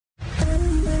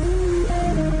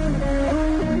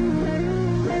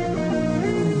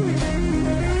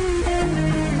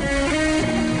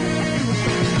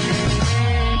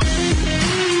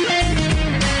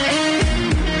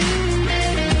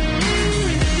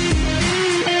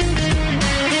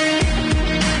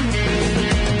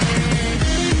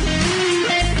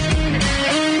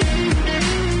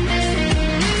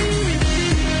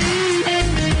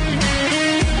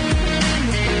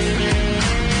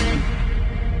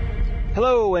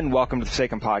Hello and welcome to the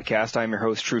Forsaken Podcast. I'm your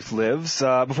host, Truth Lives.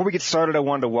 Before we get started, I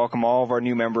wanted to welcome all of our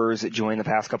new members that joined the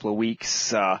past couple of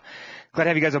weeks. Glad to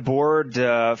have you guys aboard.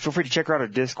 Feel free to check out our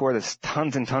Discord. There's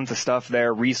tons and tons of stuff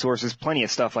there, resources, plenty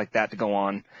of stuff like that to go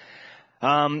on.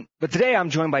 But today I'm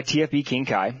joined by TFB King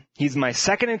Kai. He's my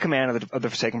second in command of the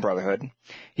Forsaken Brotherhood.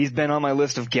 He's been on my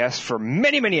list of guests for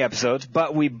many, many episodes,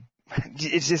 but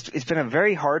it's been a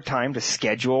very hard time to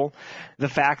schedule. The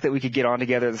fact that we could get on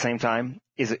together at the same time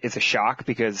is a shock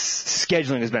because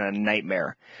scheduling has been a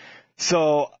nightmare.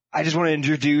 So I just want to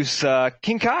introduce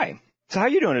King Kai. So how are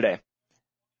you doing today?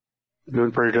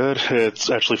 Doing pretty good.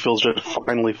 It actually feels good to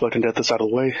finally fucking get this out of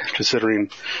the way, considering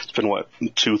it's been,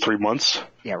 2-3 months?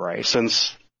 Yeah, right.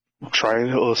 Since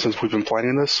we've been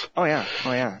planning this? Oh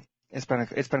yeah. It's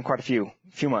been quite a few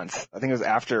months. I think it was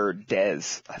after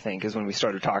Dez, is when we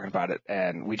started talking about it,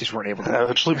 and we just weren't able to.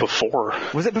 Actually before.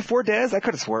 Was it before Dez? I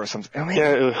could have swore it was something. Oh,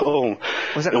 yeah,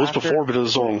 was it was before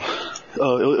because, it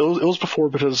was before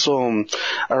because,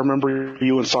 I remember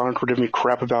you and Sonic were giving me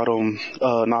crap about,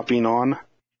 not being on.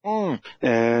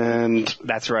 And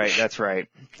that's right.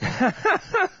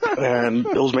 And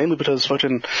it was mainly because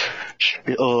fucking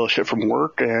shit from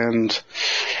work and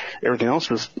everything else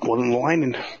just wasn't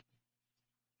aligning.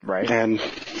 Right. And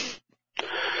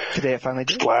today it finally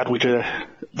did. Glad we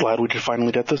could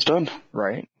finally get this done.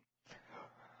 Right.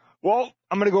 Well,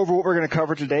 I'm going to go over what we're going to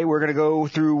cover today. We're going to go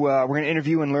through, we're going to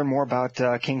interview and learn more about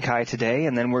King Kai today,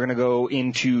 and then we're going to go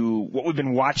into what we've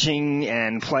been watching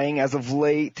and playing as of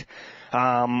late. We're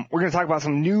going to talk about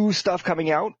some new stuff coming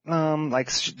out,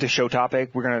 like the show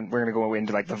topic. We're going to go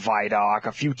into like the Vidoc,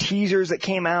 a few teasers that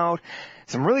came out,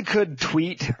 some really good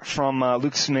tweet from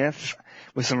Luke Smith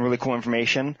with some really cool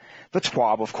information, the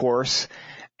TWAB, of course,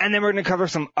 and then we're going to cover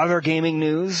some other gaming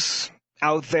news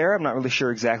out there. I'm not really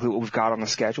sure exactly what we've got on the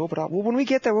schedule, but when we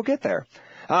get there, we'll get there.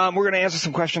 We're going to answer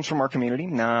some questions from our community.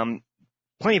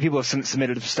 Plenty of people have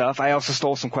submitted stuff. I also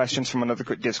stole some questions from another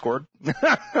Discord.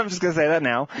 I'm just going to say that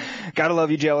now. Gotta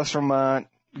love you, Jealous, from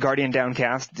Guardian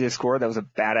Downcast Discord. That was a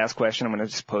badass question. I'm going to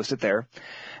just post it there.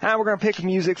 And we're going to pick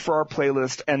music for our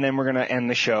playlist, and then we're going to end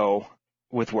the show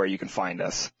with where you can find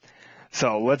us.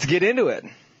 So let's get into it.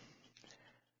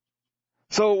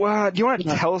 So do you want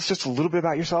to tell us just a little bit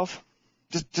about yourself?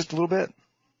 Just a little bit?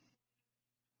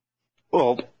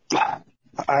 Well,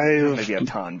 maybe a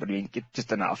ton, but I mean,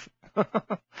 just enough.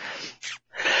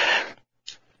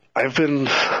 I've been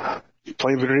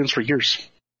playing video games for years.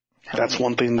 That's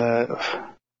one thing that.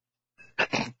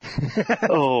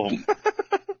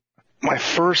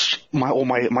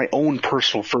 My own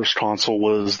personal first console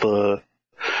was the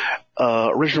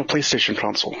original PlayStation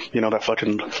console. You know, that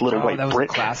fucking little white that was brick.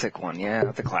 A classic one. Yeah,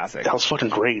 that's a classic. That was fucking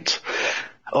great.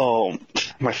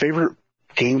 My favorite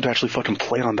game to actually fucking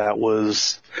play on that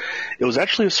was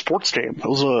actually a sports game. It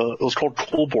was called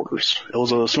Cool Borders. It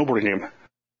was a snowboarding game.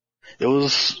 It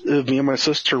was me and my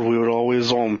sister. We would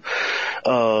always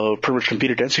pretty much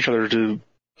compete against each other to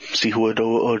see who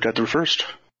would get through first.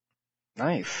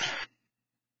 Nice.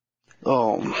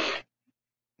 Mine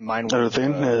was other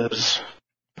thing is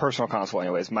personal console.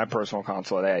 Anyways, my personal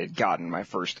console that I had gotten, my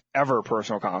first ever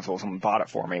personal console, someone bought it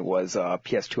for me, was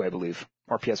PS2, I believe,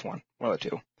 or PS1, one of the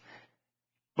two.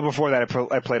 But before that,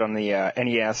 I played on the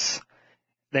NES,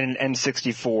 then an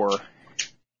N64,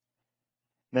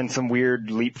 then some weird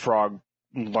Leapfrog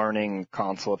learning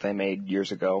console that they made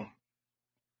years ago.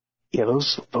 Yeah,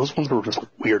 those ones were just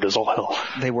weird as all hell.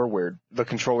 They were weird. The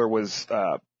controller was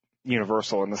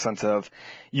universal in the sense of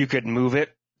you could move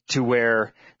it to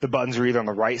where the buttons were either on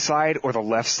the right side or the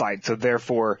left side, so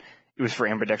therefore it was for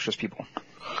ambidextrous people.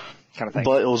 Kind of thing.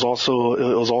 But it was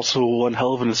also one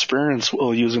hell of an experience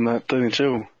using that thing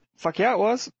too. Fuck yeah, it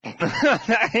was.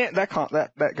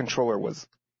 that controller was,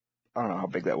 I don't know how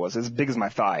big that was. As big as my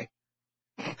thigh.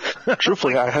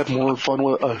 Truthfully, I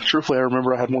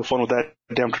remember I had more fun with that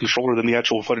damn controller than the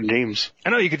actual fucking games. I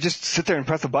know, you could just sit there and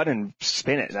press a button and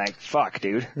spin it. Like, fuck,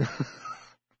 dude.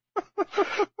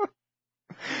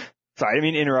 Sorry, I didn't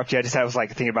mean to interrupt you. I was like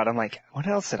thinking about it. I'm like, what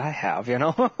else did I have, you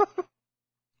know?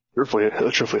 Truthfully,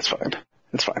 it's fine.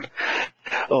 It's fine.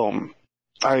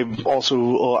 I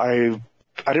also, I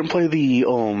didn't play the,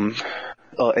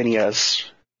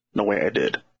 NES. No way I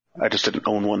did. I just didn't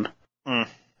own one.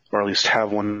 Or at least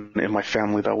have one in my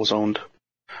family that was owned.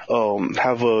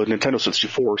 Have a Nintendo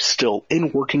 64 still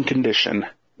in working condition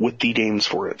with the games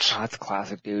for it. Oh, that's a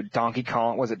classic, dude. Donkey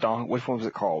Kong, which one was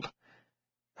it called?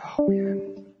 Oh,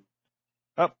 man.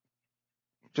 Oh,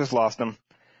 just lost him.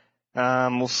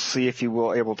 We'll see if you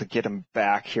will able to get him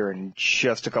back here in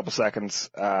just a couple seconds.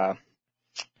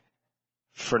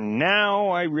 For now,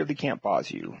 I really can't pause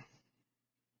you.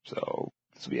 So,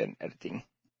 this will be an editing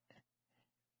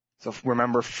So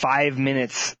remember, 5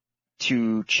 minutes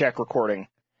to check recording.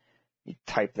 You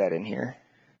type that in here.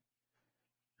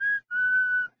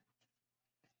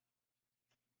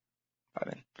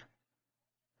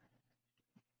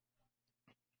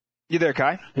 You there,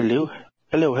 Kai? Hello?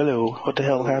 Hello. What the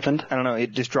hell happened? I don't know.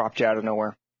 It just dropped you out of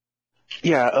nowhere.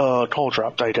 Yeah, call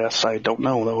dropped, I guess. I don't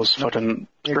know. That was fucking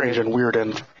strange and weird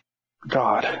and...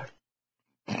 God.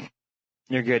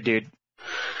 You're good, dude.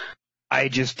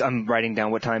 I'm writing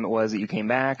down what time it was that you came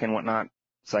back and whatnot,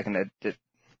 so I can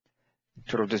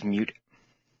sort of just mute.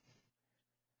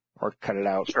 Or cut it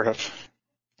out. Fair enough.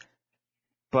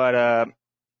 But,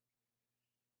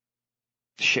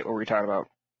 shit, what were we talking about?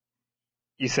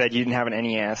 You said you didn't have an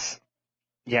NES.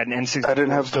 You had an N64 I didn't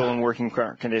have still in working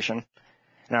condition.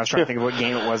 And I was trying to think of what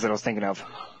game it was that I was thinking of.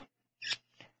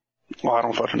 Well, I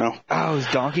don't fucking know. Oh, it was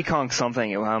Donkey Kong something.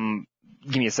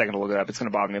 Give me a second to look it up. It's going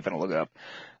to bother me if I don't look it up.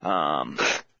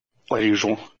 Like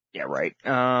usual. Yeah, right.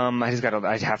 I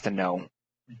have to know.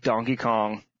 Donkey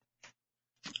Kong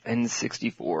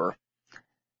N64.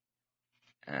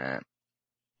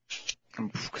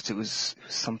 Because it was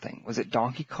something. Was it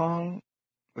Donkey Kong?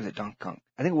 Was it Donkey Kong?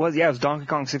 I think it was. Yeah, it was Donkey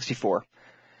Kong 64.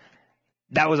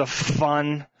 That was a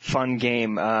fun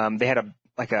game. They had a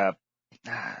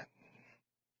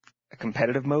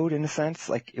competitive mode in a sense.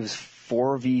 Like it was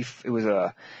 4v. It was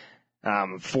a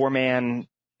 4-man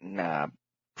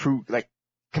crew, like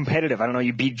competitive. I don't know.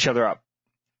 You beat each other up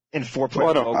in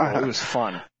 4-player mode. It was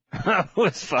fun. It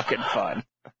was fucking fun.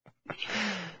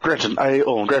 Granted, I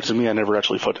never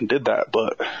actually fucking did that,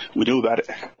 but we knew about it.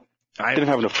 I didn't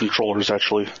have enough controllers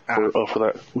actually for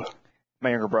that. My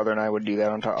younger brother and I would do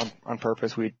that on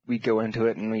purpose. We'd go into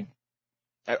it and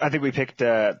I think we picked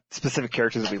specific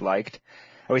characters that we liked.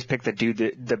 I always picked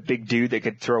the big dude that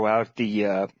could throw out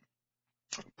the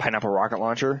pineapple rocket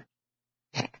launcher,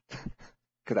 because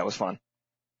that was fun.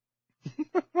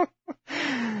 But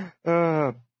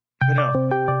no.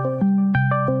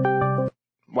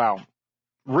 Wow.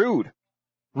 Rude,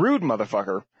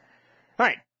 motherfucker. All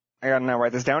right, I gotta now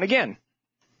write this down again.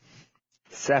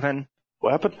 7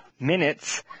 What happened?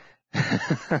 minutes.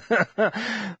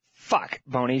 Fuck,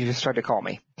 Boney, you just tried to call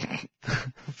me.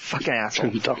 Fucking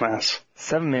asshole. Dumbass.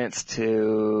 7 minutes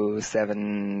to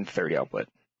 7:30 output.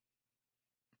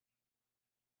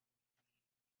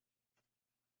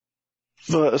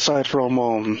 But aside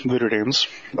from video games,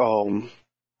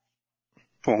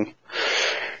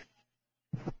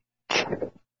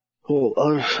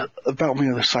 about me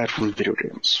aside from video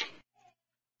games.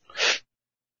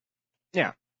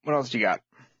 Yeah. What else do you got?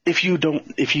 If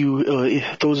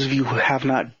those of you who have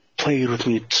not played with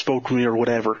me, spoke with me, or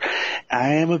whatever,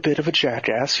 I am a bit of a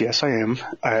jackass. Yes, I am.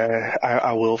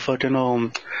 I will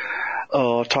fucking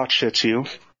talk shit to you,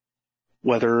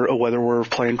 whether we're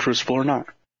playing Crucible or not.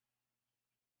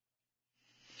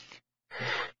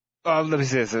 Let me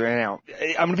say this right now.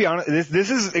 I'm gonna be honest. This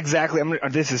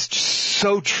is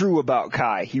so true about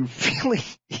Kai. He really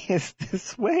is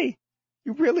this way.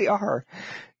 You really are.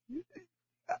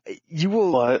 You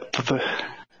will.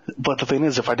 But the thing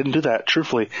is, if I didn't do that,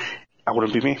 truthfully, I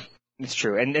wouldn't be me. It's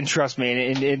true, and trust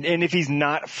me. And if he's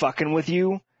not fucking with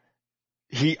you,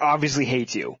 he obviously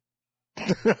hates you.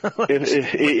 If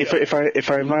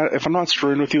I'm not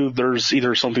screwing with you, there's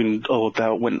either something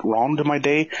that went wrong to my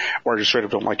day, or I just straight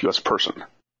up don't like you as a person.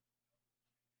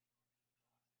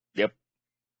 Yep,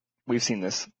 we've seen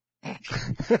this.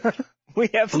 We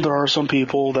have. There are some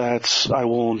people that I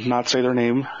will not say their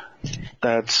name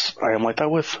that I am like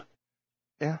that with.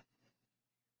 Yeah.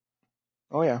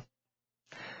 Oh yeah.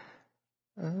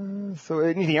 So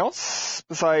anything else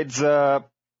besides that?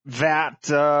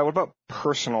 What about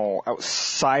personal,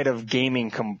 outside of gaming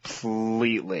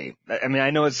completely? I mean, I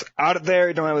know it's out there.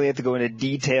 You don't really have to go into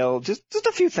detail. Just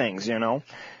a few things, you know.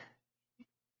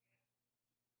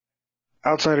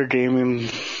 Outside of gaming,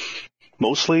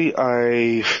 mostly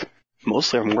I'm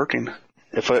working.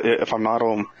 If I'm not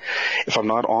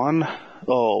on,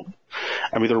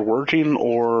 I'm either working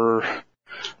or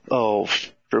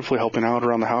hopefully helping out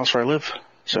around the house where I live.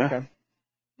 So. Okay.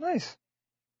 Nice.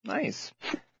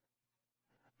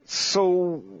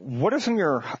 So, what are some of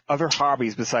your other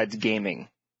hobbies besides gaming?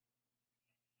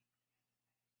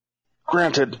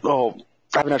 Granted, I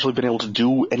haven't actually been able to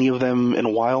do any of them in a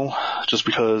while, just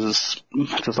because,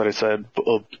 just like I said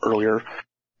earlier,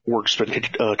 work's been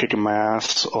kicking my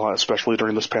ass, especially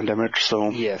during this pandemic, so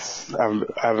yes. I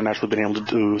haven't actually been able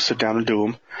to sit down and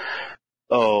do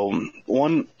them.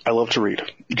 One, I love to read.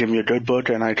 Give me a good book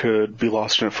and I could be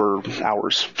lost in it for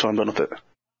hours, so I'm done with it.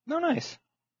 No, nice.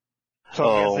 So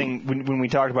I'm guessing when we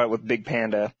talked about it with Big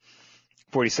Panda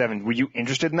 47, were you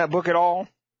interested in that book at all?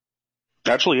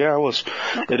 Actually, yeah, I was.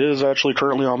 Okay. It is actually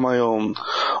currently on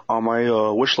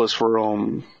my wish list for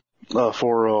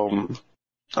Amazon.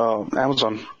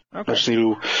 I Okay. just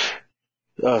need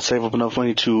to save up enough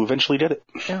money to eventually get it.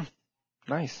 Yeah.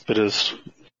 Nice. It is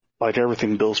like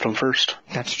everything, bills come first.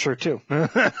 That's true too.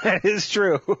 That is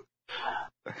true.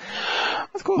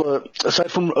 That's cool. But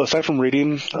aside from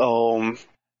reading,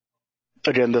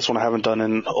 again, this one I haven't done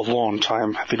in a long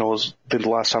time. I think the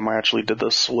last time I actually did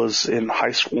this was in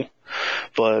high school.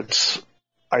 But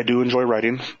I do enjoy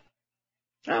writing.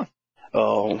 Oh.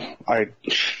 I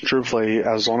truthfully,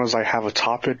 as long as I have a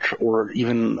topic or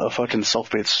even a fucking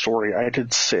self-made story, I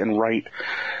could sit and write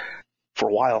for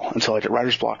a while until I get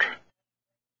writer's block.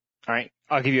 All right.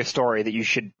 I'll give you a story that you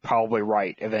should probably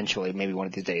write eventually, maybe one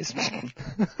of these days.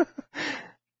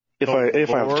 If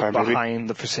I have time, maybe. Behind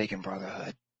the Forsaken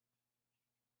Brotherhood.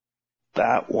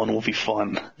 That one will be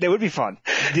fun. That would be fun.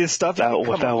 This stuff that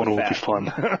one will be fun.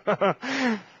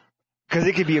 Because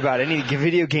it could be about any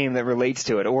video game that relates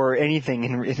to it, or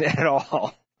anything at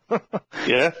all.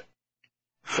 Yeah.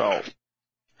 So,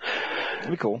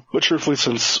 it'd be cool. But truthfully,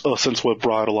 since what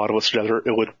brought a lot of us together,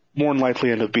 it would more than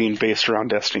likely end up being based around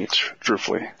Destiny.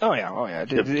 Truthfully. Oh yeah.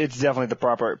 Yep. It's definitely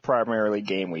the primarily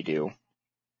game we do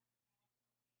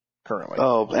currently.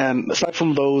 Oh, and aside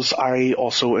from those, I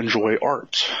also enjoy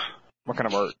art. What kind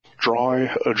of art?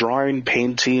 Drawing,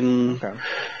 painting, Okay.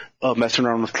 messing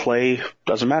around with clay,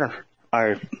 doesn't matter.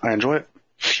 I enjoy it.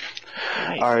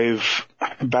 Nice.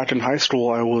 Back in high school,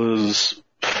 I was,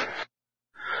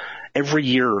 every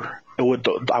year, I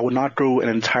would not go an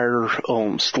entire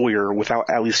school year without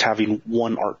at least having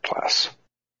one art class.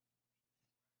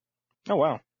 Oh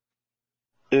wow.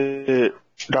 It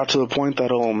got to the point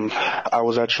that I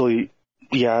was actually,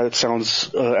 yeah, it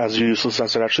sounds as useless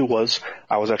as it actually was.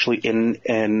 I was actually in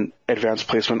an advanced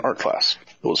placement art class.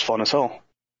 It was fun as hell.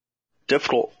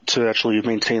 Difficult to actually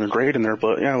maintain a grade in there,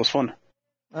 but yeah, it was fun.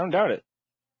 I don't doubt it.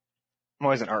 I'm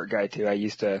always an art guy too. I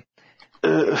used to.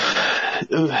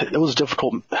 It was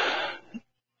difficult.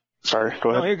 Sorry, go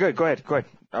ahead. No, you're good. Go ahead.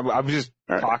 I'm just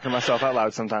talking to myself out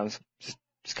loud sometimes. Just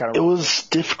kind of. It was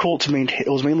difficult to maintain. It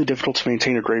was mainly difficult to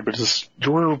maintain a grade because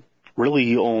you were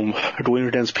really going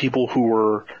against people who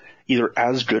were either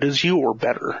as good as you or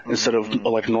better, instead of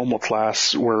like a normal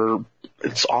class where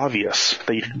it's obvious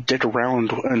that you can dick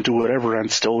around and do whatever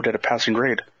and still get a passing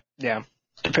grade. Yeah.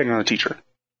 Depending on the teacher.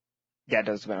 Yeah, it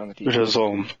does depend on the teacher. Because the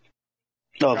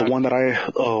one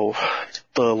that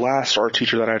the last art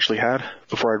teacher that I actually had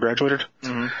before I graduated,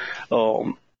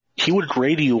 he would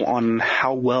grade you on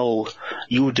how well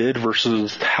you did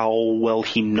versus how well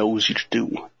he knows you to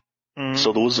do. Mm-hmm.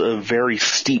 So there was a very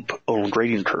steep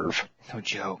grading curve. No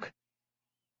joke.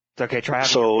 It's okay, try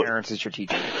having your parents as your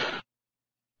teacher.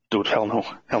 Dude, hell no.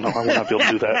 I will not be able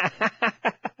to do that.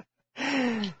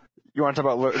 You want to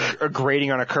talk about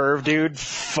grading on a curve, dude?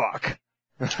 Fuck.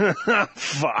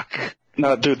 Fuck.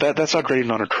 No, dude, that's not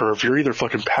grading on a curve. You're either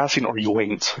fucking passing or you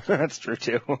ain't. That's true,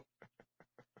 too.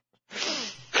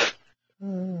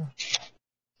 Sorry,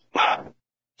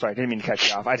 I didn't mean to cut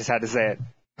you off. I just had to say it.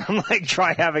 I'm like,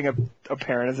 try having a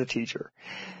parent as a teacher.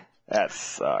 That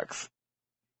sucks.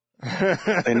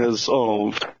 And as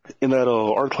in that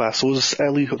art class, there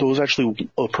was actually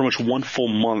pretty much one full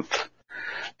month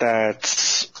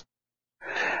that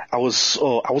I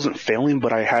wasn't failing,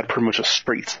 but I had pretty much a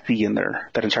straight C in there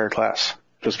that entire class,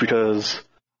 just because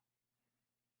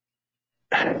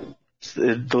there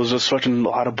was just such a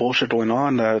lot of bullshit going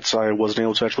on that I wasn't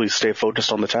able to actually stay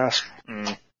focused on the task.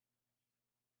 Mm.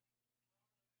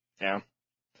 Yeah.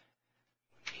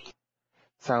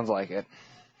 Sounds like it.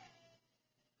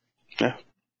 Yeah.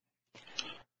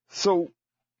 So,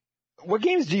 what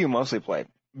games do you mostly play?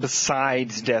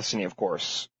 Besides Destiny, of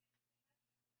course.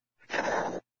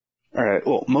 Alright,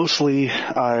 well, mostly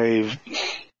I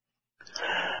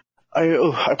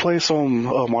play some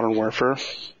Modern Warfare.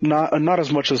 Not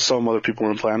as much as some other people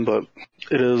are playing, but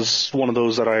it is one of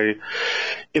those that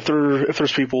if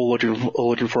there's people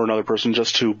looking for another person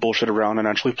just to bullshit around and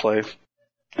actually play,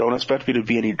 don't expect me to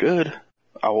be any good.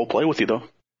 I will play with you though.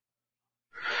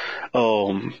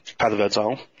 Path of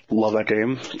Exile, love that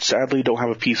game. Sadly, don't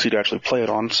have a PC to actually play it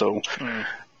on, so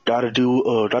gotta do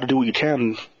what you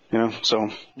can, you know.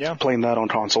 So yeah, playing that on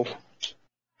console.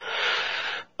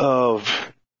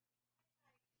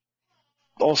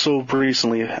 Also,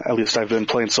 recently, at least, I've been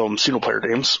playing some single player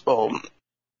games. The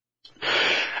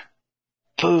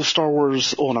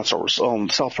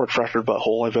South Park Fractured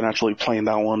Butthole. I've been actually playing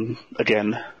that one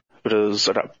again because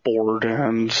I got bored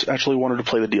and actually wanted to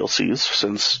play the DLCs,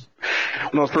 since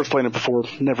when I was first playing it before,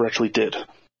 never actually did.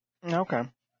 Okay.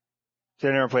 So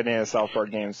I never played any of the South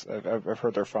Park games. I've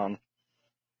heard they're fun.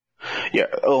 Yeah.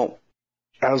 Oh,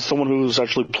 as someone who's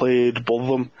actually played both of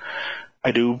them,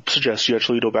 I do suggest you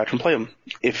actually go back and play them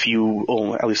if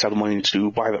you at least have the money to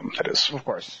buy them. That is. Of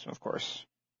course.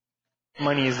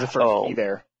 Money is the first key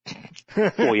there.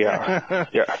 Well, yeah.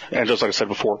 And just like I said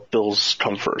before, bills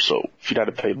come first. So if you had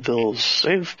to pay bills,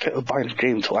 save buying a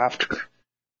game until after.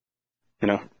 You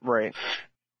know. Right.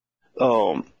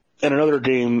 And another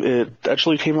game, it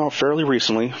actually came out fairly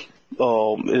recently.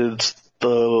 It's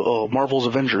the Marvel's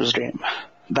Avengers game.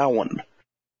 That one.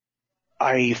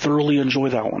 I thoroughly enjoy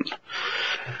that one.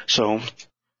 So,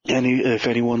 if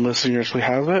anyone listening actually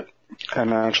has it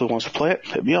and actually wants to play it,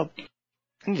 hit me up.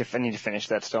 I need to finish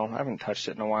that still. I haven't touched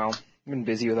it in a while. I've been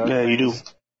busy with other things. You do.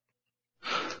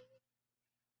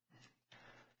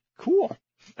 Cool.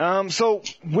 So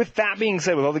with that being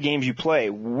said, with all the games you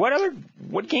play,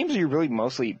 what games are you really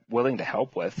mostly willing to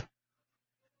help with?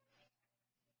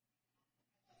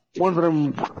 One that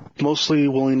I'm mostly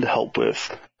willing to help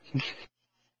with.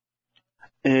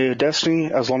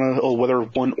 Destiny, as long as, whether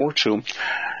 1 or 2,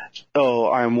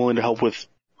 I'm willing to help with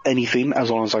anything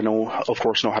as long as I know how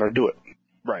to do it.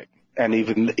 Right. And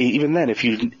even then,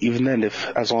 if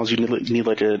as long as you need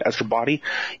like an extra body,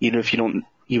 even if you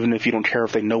don't care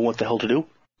if they know what the hell to do,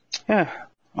 yeah,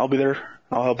 I'll be there.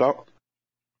 I'll help out.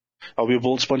 I'll be a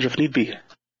bullet sponge if need be. I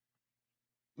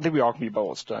think we all can be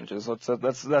bullet sponges. That's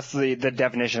the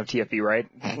definition of TFB, right?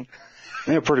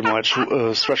 Yeah, pretty much.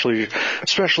 Especially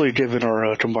given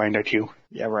our combined IQ.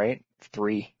 Yeah, right.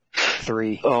 3.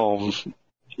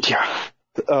 Yeah.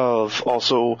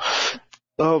 Also,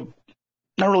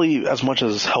 not really as much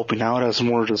as helping out, as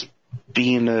more just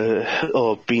being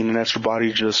an extra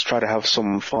body, just try to have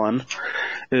some fun.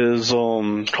 Is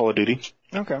Call of Duty.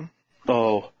 Okay.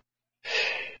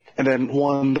 And then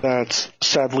one that,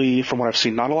 sadly, from what I've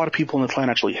seen, not a lot of people in the clan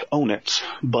actually own it.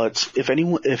 But if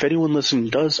anyone listening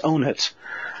does own it,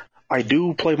 I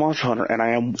do play Monster Hunter, and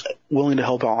I am willing to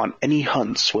help out on any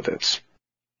hunts with it.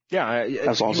 Yeah,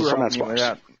 as long as it's on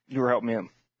Xbox. You were helping me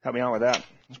out with that.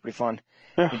 It's pretty fun.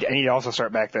 Yeah. I need to also go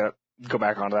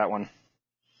back onto that one.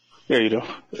 Yeah, you do.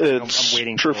 I'm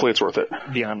waiting. Truthfully, it's worth it.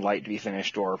 Beyond Light to be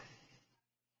finished, or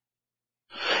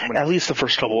at least the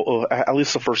first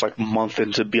like month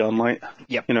into Beyond Light.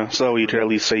 Yep. You know, so you could at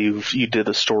least say you did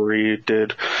the story,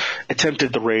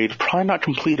 attempted the raid, probably not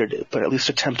completed it, but at least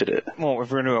attempted it. Well,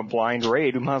 if we're gonna do a blind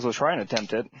raid, we might as well try and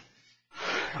attempt it.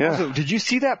 Yeah. Also, did you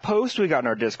see that post we got in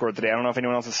our Discord today? I don't know if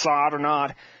anyone else saw it or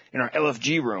not. In our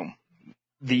LFG room,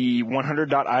 the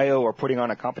 100.io are putting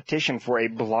on a competition for a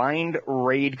blind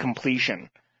raid completion.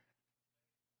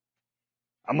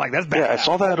 I'm like, that's bad. Yeah, I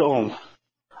saw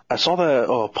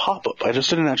that pop up. I just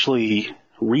didn't actually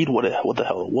read what the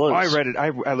hell it was. Oh, I read it.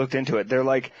 I looked into it. They're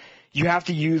like, you have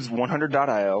to use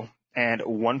 100.io, and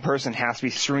one person has to be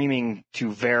streaming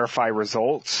to verify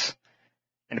results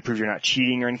and to prove you're not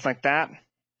cheating or anything like that.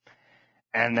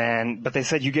 And then, but they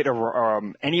said you get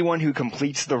anyone who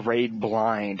completes the raid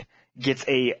blind gets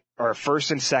or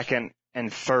first and second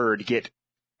and third get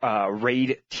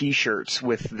raid T-shirts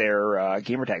with their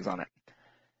gamer tags on it.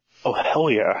 Oh, hell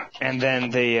yeah. And then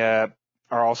they are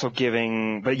also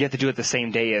giving, but you have to do it the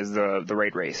same day as the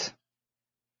raid race.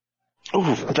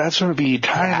 Ooh, that's gonna be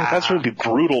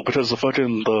brutal because the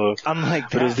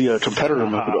competitor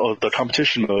mode, the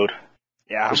competition mode.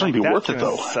 Yeah, it's gonna be worth it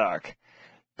though. Suck.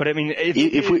 But I mean,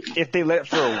 if they let it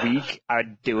for a week,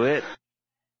 I'd do it.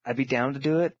 I'd be down to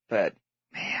do it, but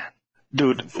man,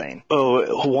 dude, insane.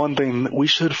 Oh, one thing we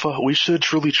should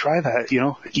truly try that. You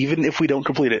know, even if we don't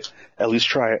complete it, at least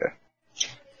try it.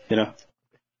 You know,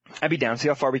 I'd be down to see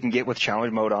how far we can get with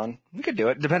challenge mode on. We could do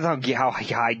it. Depends on how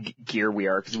high gear we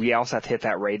are, because we also have to hit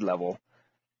that raid level.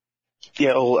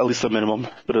 Yeah, at least the minimum.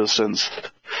 But since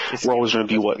we're always going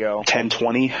to be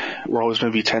 10-20, we're always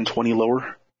going to be 10-20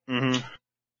 lower. Mm-hmm.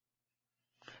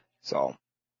 So,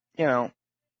 you know,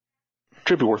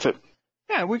 should be worth it.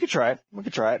 Yeah, we could try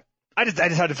it. I just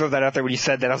had to throw that out there when you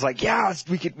said that. I was like, yeah,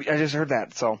 we could. I just heard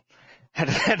that, so had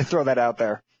to throw that out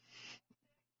there.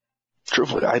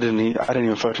 Truthfully, I didn't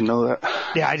even fucking know that.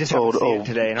 Yeah, I just happened to see it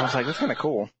today, and I was like, that's kind of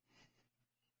cool.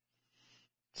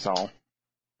 So,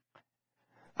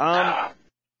 the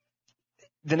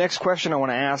next question I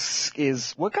want to ask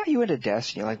is, what got you into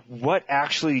Destiny? Like, what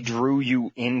actually drew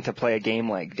you in to play a game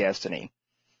like Destiny?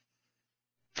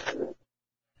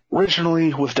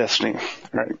 Originally with Destiny,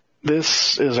 right?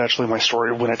 This is actually my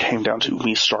story when it came down to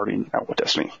me starting out with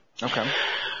Destiny. Okay.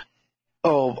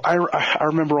 Oh, I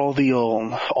remember all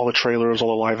the trailers, all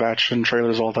the live action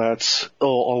trailers, all that,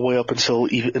 all the way up until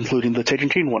including the Taken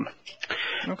King one.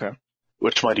 Okay.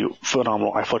 Which, mind you,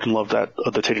 phenomenal. I fucking love that,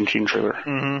 the Taken King trailer.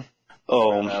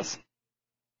 Mm-hmm.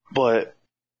 But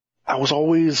I was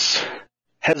always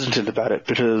hesitant about it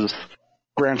because,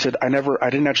 granted, I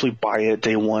didn't actually buy it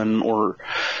day one or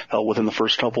within the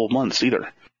first couple of months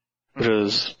either,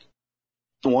 because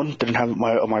one, didn't have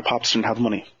my pops didn't have the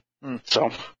money, so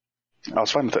I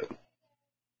was fine with it.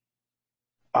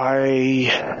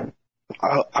 I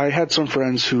had some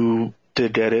friends who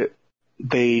did get it.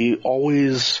 They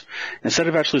always, instead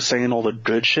of actually saying all the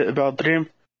good shit about the game,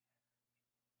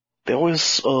 they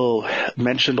always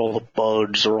mentioned all the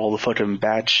bugs or all the fucking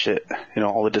bad shit,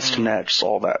 all the disconnects,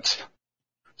 all that.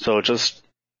 So it just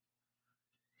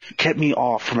kept me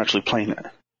off from actually playing it.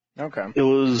 Okay. It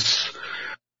was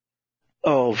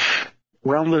it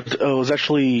was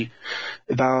actually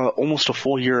about almost a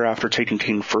full year after Taken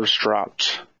King first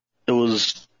dropped. It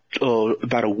was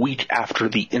about a week after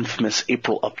the infamous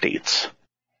April updates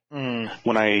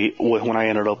when I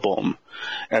ended up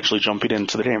actually jumping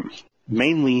into the game.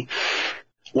 Mainly,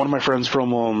 one of my friends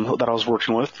from that I was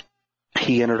working with,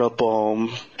 he ended up buying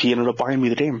me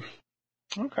the game.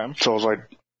 Okay. So I was like,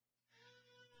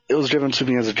 it was given to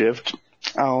me as a gift.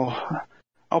 I'll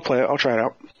play it. I'll try it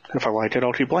out. If I like it,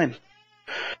 I'll keep playing.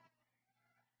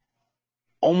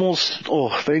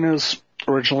 Thing is,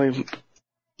 originally,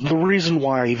 the reason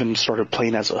why I even started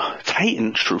playing as a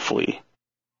Titan, truthfully,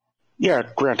 yeah,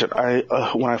 granted,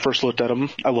 when I first looked at him,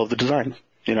 I loved the design,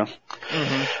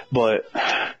 But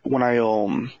when I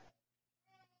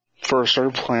first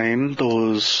started playing,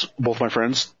 those both my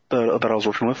friends that I was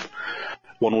working with,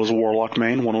 one was a Warlock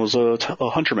main, one was a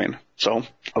Hunter main. So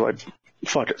I was like,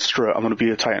 fuck it, screw it, I'm gonna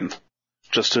be a Titan,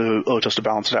 just to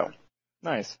balance it out.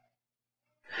 Nice.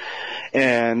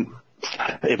 And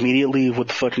immediately with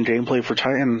the fucking gameplay for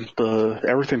Titan,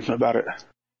 everything about it, I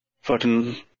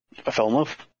fell in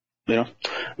love.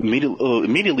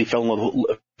 Immediately fell in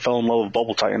love with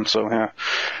Bubble Titan. So yeah,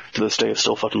 to this day I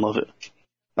still fucking love it.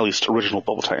 At least original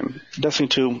Bubble Titan. Destiny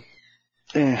 2,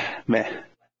 meh.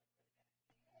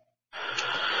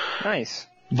 Nice.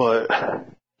 But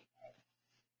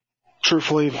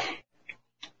truthfully,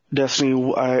 Destiny,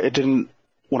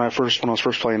 when I was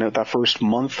first playing it, that first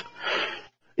month,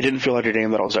 it didn't feel like a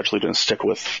game that I was actually going to stick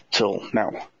with till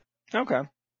now. Okay.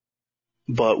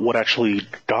 But what actually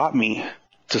got me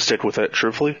to stick with it,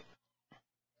 truthfully, it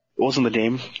wasn't the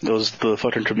game, it was the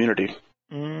fucking community.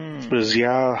 Because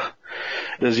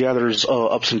there's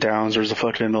ups and downs, there's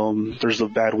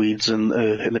the bad weeds in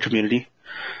the community.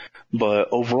 But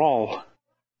overall,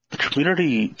 the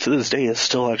community to this day is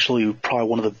still actually probably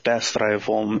one of the best that I've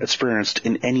experienced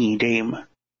in any game.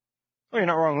 Well, you're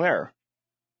not wrong there.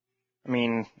 I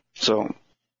mean, so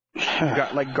you've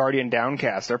got like Guardian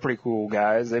Downcast. They're pretty cool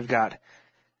guys. They've got, I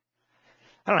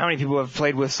don't know how many people I've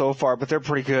played with so far, but they're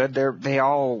pretty good. They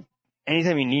all,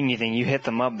 anytime you need anything, you hit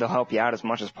them up. They'll help you out as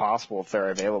much as possible if they're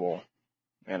available.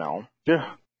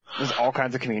 Yeah. There's all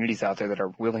kinds of communities out there that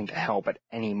are willing to help at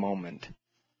any moment.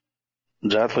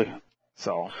 Exactly.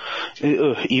 So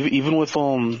even with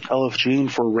LFG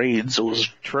for raids, it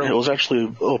was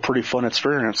actually a pretty fun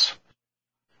experience.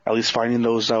 At least finding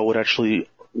those that would actually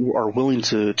are willing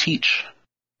to teach,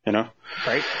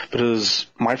 Right. Because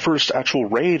my first actual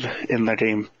raid in that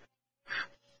game,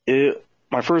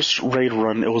 my first raid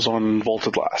run, it was on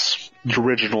Vaulted Glass, the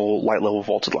original light level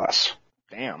Vaulted Glass.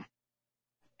 Damn.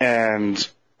 And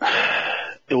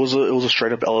it was a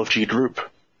straight up LFG group.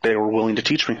 They were willing to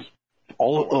teach me.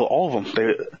 All of them.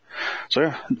 So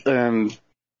yeah, and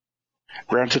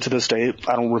granted to this day,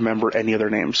 I don't remember any of their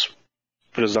names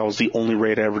because that was the only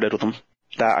raid I ever did with them.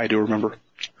 That I do remember.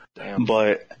 Damn.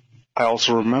 But I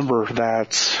also remember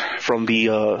that from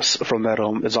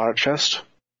that exotic chest,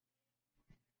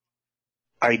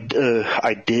 I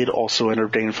did also end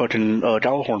up getting fucking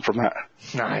Gjallarhorn from that.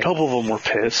 Nice. A couple of them were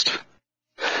pissed.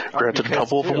 Granted, a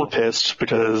couple of them were pissed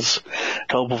because a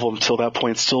couple of them till that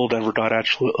point still never got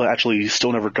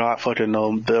fucking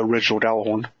the original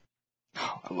Gjallarhorn.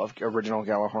 Oh, I love original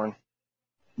Gjallarhorn.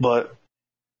 But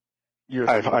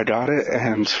I got it,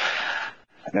 and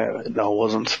no, it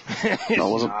wasn't. No,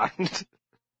 it wasn't. Not.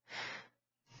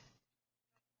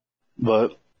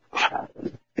 But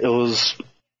it was the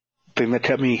thing that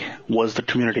kept me was the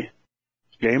community.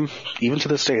 Game, even to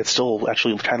this day, it's still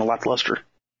actually kind of lackluster.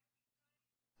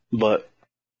 But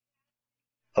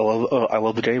I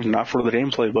love the game, not for the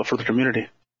gameplay, but for the community.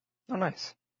 Oh,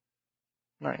 nice.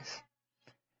 Nice.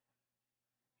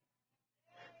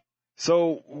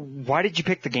 So, why did you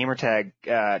pick the gamertag?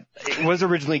 It was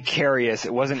originally Carius,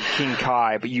 it wasn't King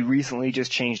Kai, but you recently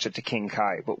just changed it to King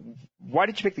Kai. But why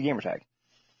did you pick the gamertag?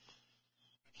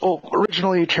 Well,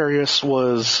 originally Carius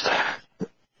was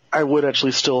I would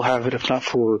actually still have it if not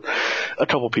for a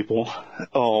couple people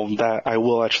that I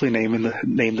will actually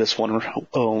name this one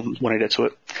when I get to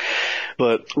it.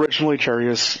 But originally,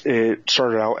 Carius, it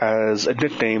started out as a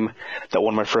nickname that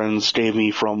one of my friends gave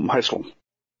me from high school.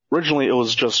 Originally, it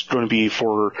was just going to be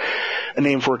for a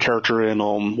name for a character in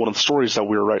one of the stories that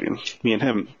we were writing, me and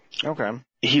him. Okay.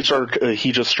 He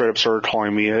just straight up started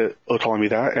calling me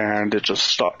that, and it just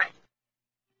stuck.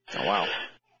 Oh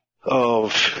wow.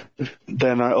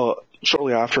 Then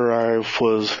shortly after I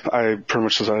pretty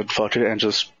much decided fuck it and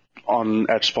just on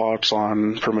Xbox,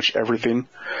 on pretty much everything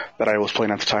that I was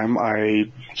playing at the time,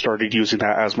 I started using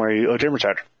that as my gamer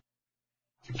tag.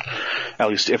 At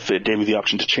least if it gave me the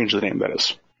option to change the name, that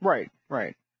is. Right.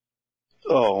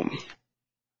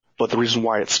 But the reason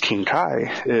why it's King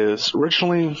Kai is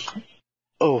originally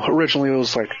it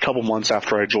was like a couple months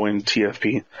after I joined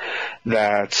TFP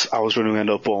that I was going to end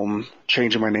up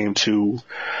changing my name to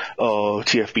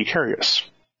TFP Carius.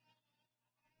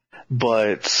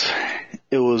 But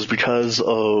it was because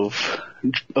of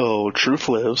Truth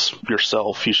Lives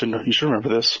yourself. You should remember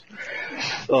this.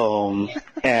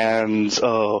 And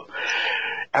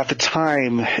at the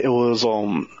time, it was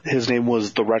his name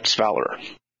was the Rex Valor.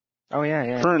 Oh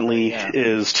yeah. Currently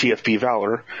is TFP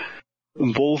Valor.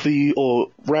 Both the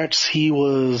Rex, he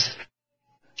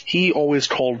always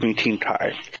called me King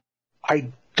Kai.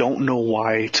 I don't know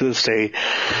why to this day.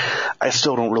 I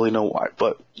still don't really know why,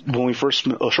 but when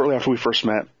shortly after we first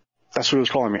met, that's what he was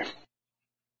calling me.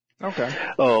 Okay.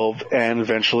 And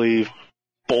eventually,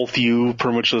 both you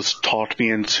pretty much just talked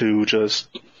me into just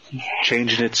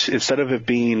changing it, instead of it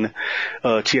being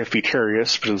TFP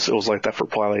Carius, because it was like that for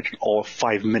probably like all of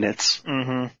 5 minutes,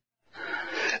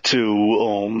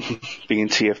 to being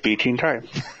TFP King Kai.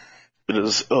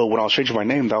 Because when I was changing my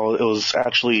name, it was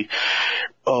actually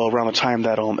around the time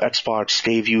that Xbox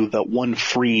gave you that one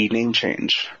free name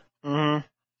change. The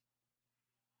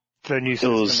new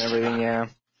system and everything, yeah.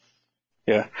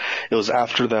 Yeah, it was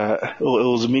after that. It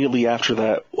was immediately after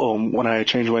that when I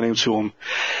changed my name to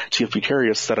TFP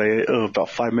Carius that about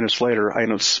 5 minutes later I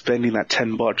ended up spending that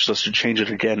 $10 just to change it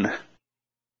again.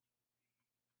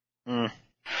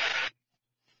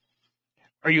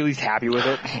 Are you at least happy with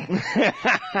it?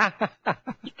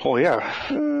 Oh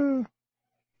yeah, you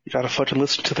gotta fucking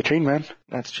listen to the king, man.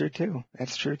 That's true too.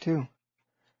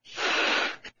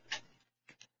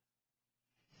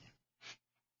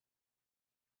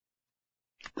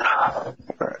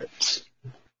 Alright.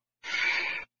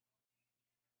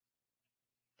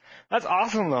 That's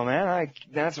awesome though, man.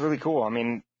 That's really cool. I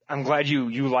mean, I'm glad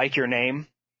you like your name.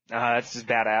 That's just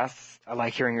badass. I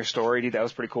like hearing your story, dude. That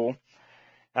was pretty cool.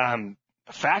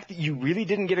 The fact that you really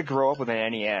didn't get to grow up with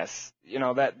an NES,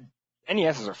 that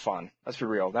NESs are fun. Let's be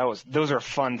real. Those are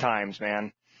fun times,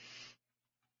 man.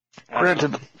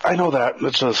 Granted, I know that.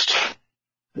 It's just,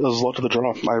 it was luck of the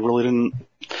draw. I really didn't,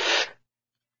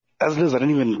 as it is, I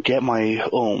didn't even get my,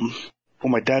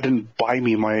 my dad didn't buy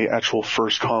me my actual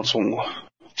first console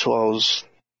till I was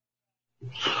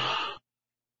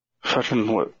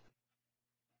fucking,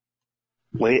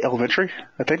 late elementary,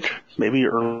 I think? Maybe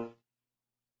early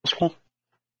school?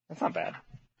 That's not bad.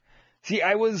 See,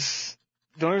 the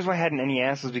only reason why I had an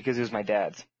NES was because it was my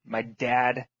dad's. My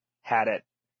dad had it.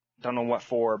 Don't know what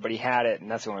for, but he had it, and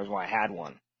that's the only reason why I had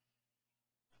one.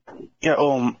 Yeah,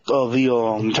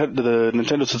 the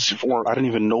Nintendo 64, I didn't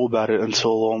even know about it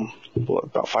until,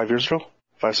 about 5 years ago?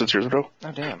 5-6 years ago?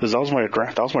 Oh, damn. Because that was my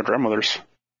grandmother's.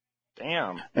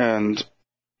 Damn. And,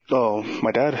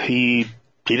 my dad, he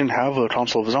didn't have a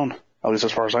console of his own, at least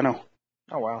as far as I know.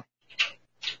 Oh, wow.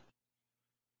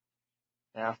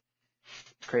 Yeah.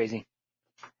 It's crazy.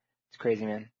 It's crazy,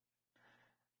 man.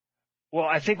 Well,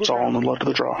 I think it's all in the luck of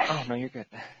the draw. Oh, no, you're good.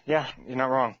 Yeah, you're not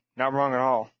wrong. Not wrong at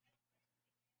all.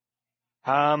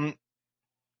 I'm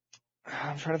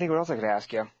trying to think what else I could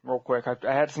ask you real quick. I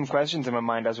had some questions in my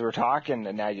mind as we were talking,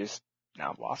 and now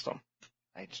I've lost them.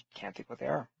 I just can't think what they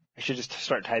are. I should just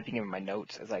start typing in my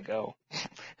notes as I go.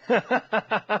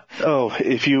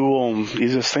 If you,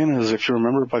 easiest thing is if you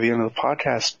remember by the end of the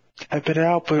podcast, type it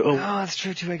out. But that's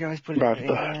true too. I can always put it in.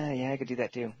 Yeah, I could do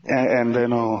that too. And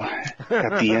then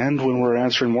at the end when we're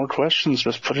answering more questions,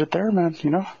 just put it there, man.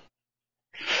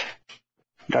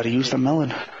 Got to use the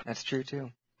melon. That's true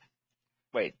too.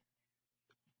 Wait,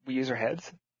 we use our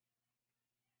heads?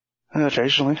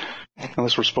 Occasionally,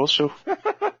 unless we're supposed to.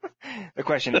 The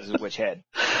question is which head?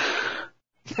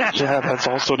 Yeah, that's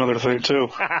also another thing too.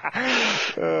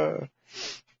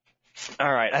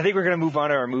 All right, I think we're going to move on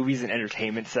to our movies and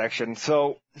entertainment section.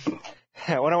 So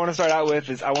what I want to start out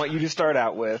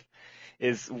with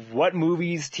is what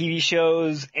movies, TV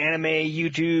shows, anime,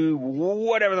 YouTube,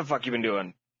 whatever the fuck you've been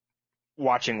doing.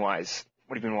 watching wise?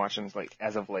 What have you been watching like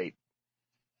as of late?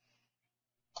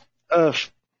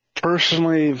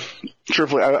 Personally,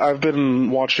 truthfully, I've been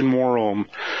watching more.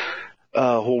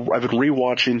 I've been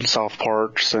rewatching South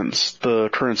Park since the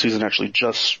current season actually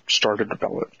just started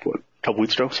about a couple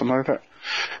weeks ago, something like that.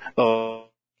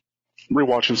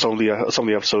 Rewatching some of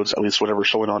the episodes, at least whatever's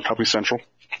showing on Comedy Central.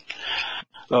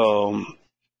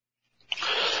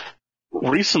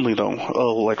 Recently though,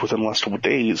 like within the last couple of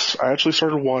days, I actually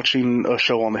started watching a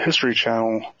show on the History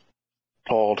Channel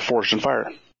called Forged in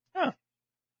Fire. Huh.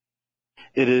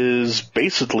 It is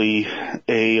basically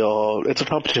it's a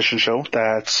competition show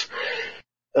that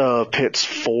pits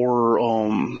four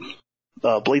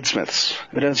bladesmiths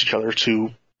against each other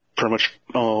to pretty much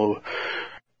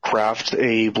craft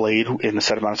a blade in a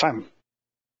set amount of time.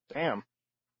 Damn.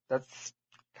 That's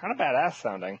kind of badass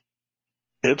sounding.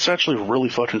 It's actually really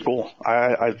fucking cool.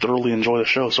 I thoroughly enjoy the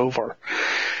show so far.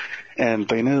 And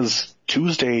thing is,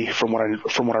 Tuesday, from what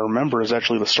I remember, is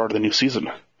actually the start of the new season.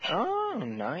 Oh,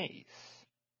 nice.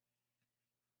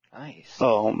 Nice.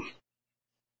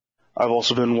 I've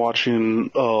also been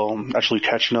watching, actually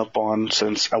catching up on,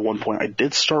 since at one point I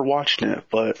did start watching it,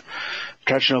 but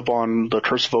catching up on the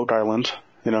Curse of Oak Island,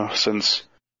 since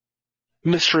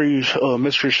mystery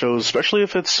shows, especially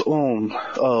if it's,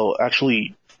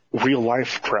 actually real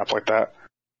life crap like that.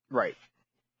 Right.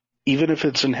 Even if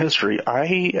it's in history,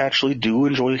 I actually do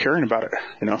enjoy hearing about it,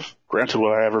 Granted,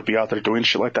 would I ever be out there doing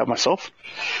shit like that myself?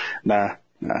 Nah.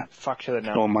 Fuck to the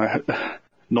no.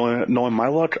 Knowing my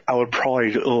luck, I would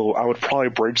probably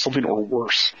break something or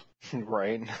worse.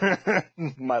 Right.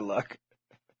 My luck,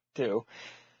 too.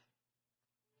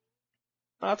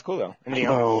 Oh, that's cool though. Anything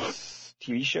else?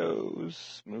 TV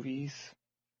shows, movies,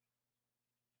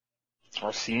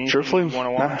 or scenes truthfully, you want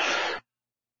to watch?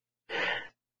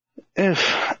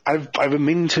 If I've been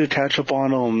meaning to catch up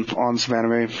on some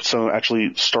anime, so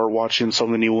actually start watching some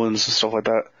of the new ones and stuff like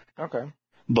that. Okay.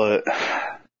 But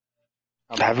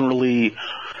I haven't really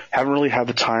had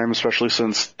the time, especially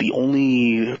since the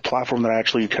only platform that I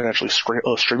actually can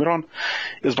stream it on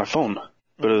is my phone.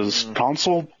 Because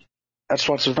console,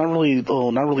 Xbox, there's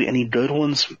not really any good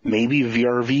ones. Maybe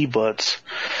VRV, but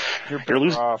you're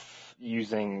losing off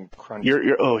using Crunchy.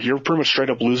 You're pretty much straight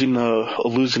up losing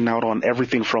out on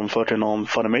everything from fucking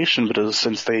Funimation, because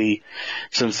since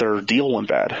their deal went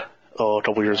bad a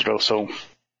couple years ago, so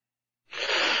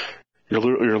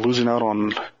you're losing out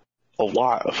on a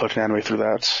lot of fucking anime through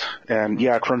that. And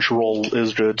yeah, Crunchyroll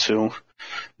is good too,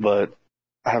 but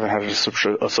I haven't had a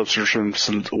subscription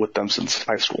with them since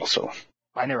high school, so.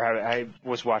 I never had it. I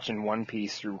was watching One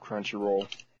Piece through Crunchyroll.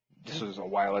 This was a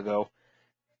while ago,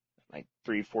 like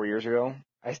 3-4 years ago.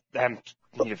 I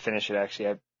need to finish it, actually.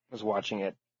 I was watching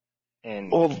it, and...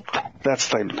 Well, that's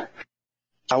the thing.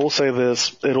 I will say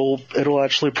this, it'll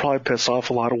actually probably piss off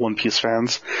a lot of One Piece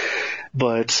fans,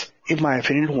 but in my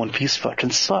opinion, One Piece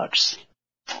fucking sucks.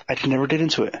 I can never get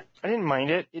into it. I didn't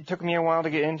mind it. It took me a while to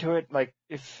get into it. Like,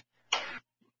 it's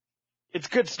a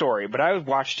good story, but I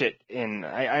watched it in,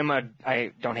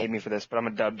 I don't hate me for this, but I'm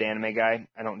a dubbed anime guy.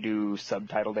 I don't do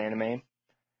subtitled anime.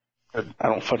 I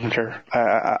don't fucking care.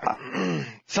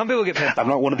 Some people get pissed off. I'm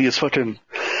not one of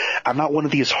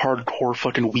these hardcore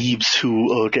fucking weebs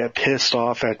who get pissed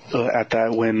off at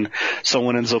that when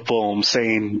someone ends up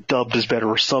saying dubbed is better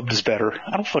or subbed is better.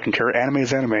 I don't fucking care. Anime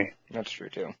is anime. That's true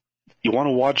too. You want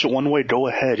to watch it one way, go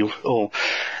ahead.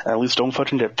 At least don't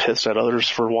fucking get pissed at others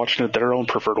for watching it their own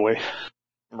preferred way.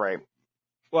 Right.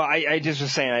 Well, I just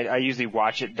was saying I usually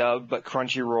watch it dubbed, but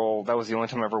Crunchyroll, that was the only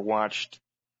time I ever watched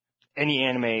any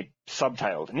anime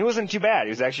subtitled. And it wasn't too bad. It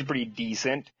was actually pretty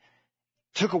decent.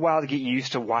 Took a while to get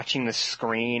used to watching the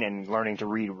screen and learning to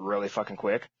read really fucking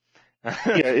quick.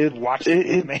 Yeah,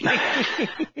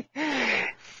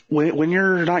 when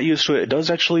you're not used to it, it does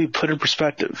actually put in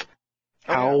perspective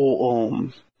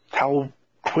how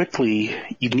quickly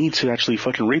you need to actually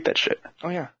fucking read that shit. Oh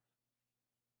yeah.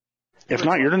 If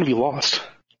not, you're going to be lost.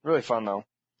 Really fun though.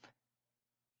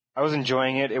 I was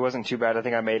enjoying it. It wasn't too bad. I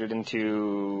think I made it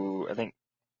into,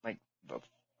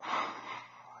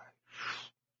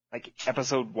 like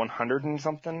episode 100 and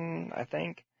something, I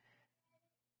think.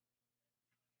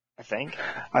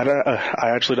 I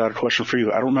actually got a question for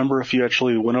you. I don't remember if you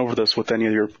actually went over this with any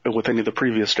of the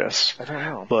previous guests. I don't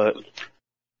know. But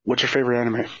what's your favorite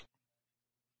anime?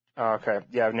 Oh, okay.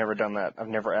 Yeah, I've never done that. I've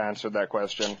never answered that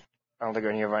question. I don't think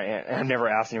I've never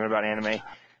asked anyone about anime.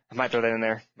 I might throw that in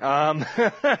there.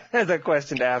 As a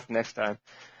question to ask next time.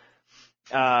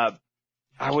 I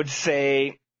would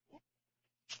say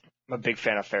I'm a big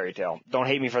fan of Fairy Tail. Don't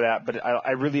hate me for that, but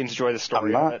I really enjoy the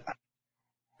story of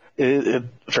it.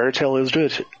 Fairy Tail is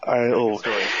good.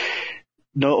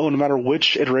 no matter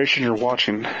which iteration you're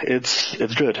watching, it's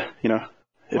good. You know,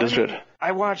 it is good.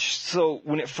 I watched, so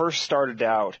when it first started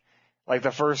out, like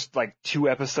the first like 2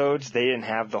 episodes, they didn't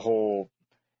have the whole,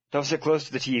 don't sit close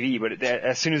to the TV, but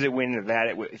as soon as it went into that,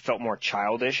 it felt more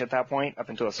childish at that point, up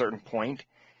until a certain point.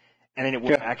 And then it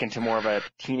went back into more of a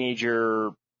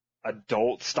teenager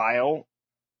adult style.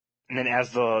 And then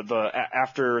as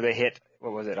after they hit,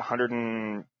 what was it, 100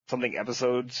 and something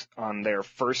episodes on their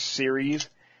first series,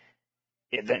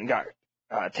 it then got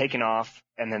taken off,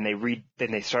 and then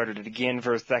they started it again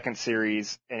for a second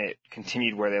series, and it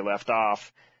continued where they left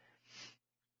off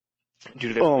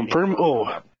due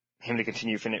to him to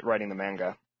continue writing the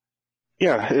manga.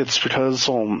 Yeah, it's because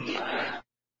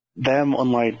them,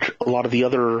 unlike a lot of the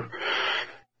other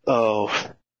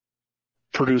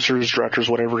producers, directors,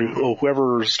 whatever,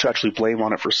 whoever's to actually blame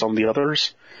on it for some of the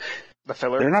others, the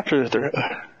filler, they're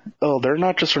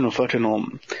not just gonna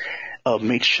fucking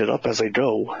make shit up as they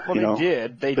go. Well, you know?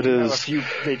 They do have a few.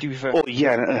 They do. Oh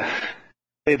yeah.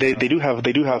 They do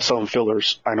have some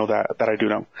fillers. I know that I do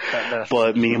know.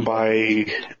 But mean by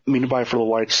for the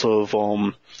likes of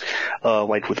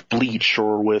like with Bleach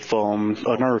or with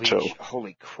Naruto. Bleach.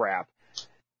 Holy crap!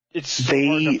 It's so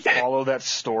hard to follow that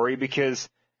story because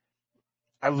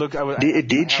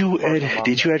did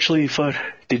you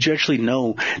actually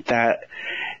know that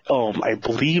I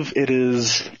believe it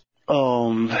is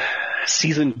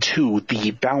Season 2,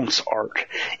 the Bounce arc,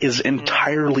 is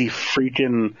entirely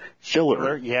freaking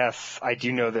filler. Yes, I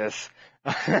do know this.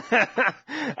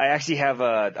 I actually have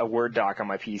a Word doc on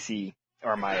my PC,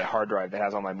 or my hard drive, that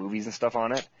has all my movies and stuff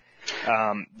on it.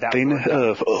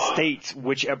 That states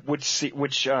which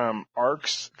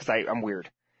arcs, because I'm weird.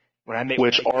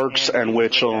 Which arcs and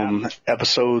which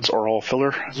episodes are all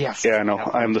filler? Yes. Yeah, I know.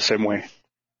 I'm the same way.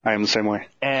 And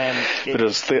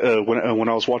because when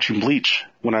I was watching Bleach,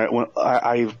 when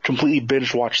I completely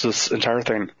binge watched this entire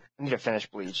thing. I need to finish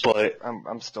Bleach, but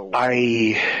I'm still.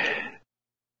 I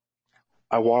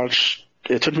watched.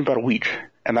 It took me about a week,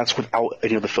 and that's without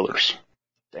any of the fillers.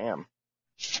 Damn.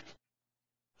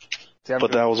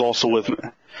 But that was also with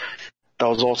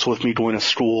me going to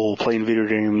school, playing video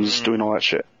games, doing all that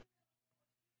shit.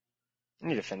 I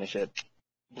need to finish it.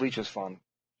 Bleach was fun.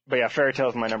 But yeah, Fairy Tail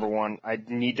is my number one. I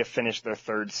need to finish their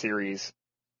 3rd series,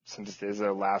 since it is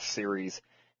their last series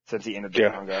since the end of the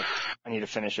manga. I need to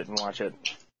finish it and watch it.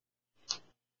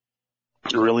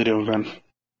 You really do, man.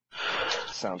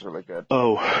 Sounds really good.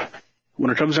 Oh,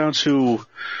 when it comes down to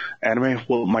anime,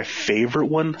 well, my favorite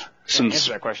one, since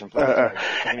answer that question, please.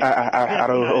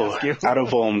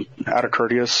 Out of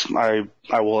courteous, I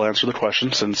will answer the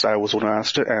question since I was the one who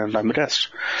asked it and I'm the guest.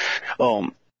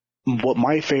 What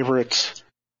my favorite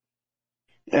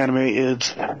anime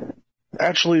is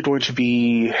actually going to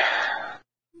be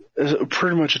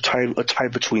pretty much a tie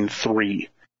between 3.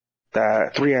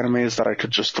 3 animes that I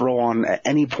could just throw on at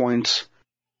any point,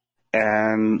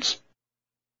 and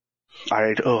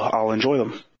I'll enjoy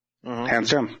them, hands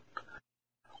down.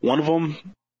 One of them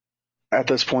at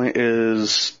this point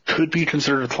could be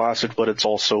considered a classic, but it's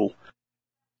also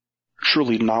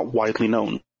truly not widely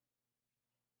known.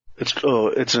 It's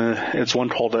one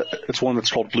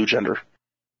that's called Blue Gender.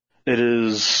 It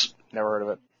is. Never heard of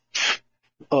it.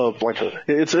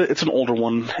 It's an older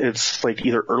one. It's like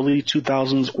either early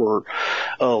 2000s or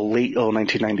late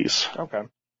 1990s. Okay.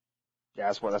 Yeah,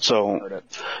 that's what. So I heard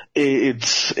it.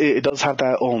 It does have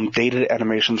that dated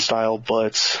animation style,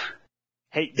 but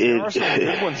hey, there are some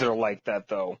good ones that are like that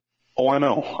though. Oh, I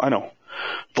know,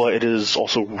 but it is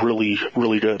also really,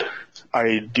 really good.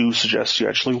 I do suggest you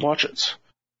actually watch it.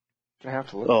 I have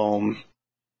to look.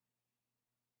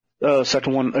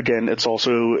 Second one, again, it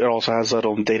also has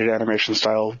that dated animation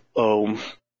style.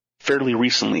 Fairly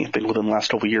recently, I think within the last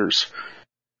couple of years,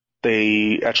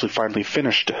 they actually finally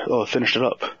finished it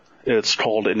up. It's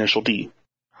called Initial D.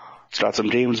 It's got some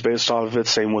games based off of it.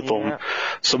 Same with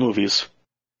some movies.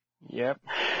 Yep,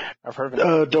 I've heard of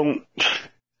it.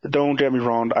 Don't get me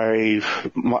wrong. I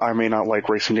may not like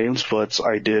racing games, but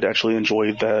I did actually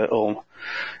enjoy that.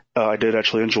 I did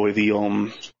actually enjoy the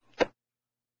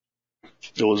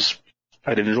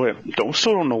I did enjoy it.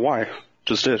 Still don't know why.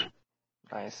 Just did.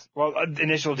 Nice. Well,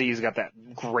 Initial D's got that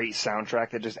great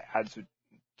soundtrack that just adds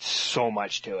so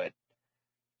much to it.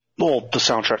 Well, the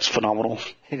soundtrack's phenomenal.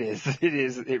 It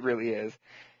is. It really is.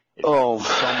 So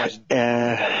much.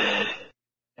 And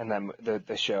then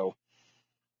the show.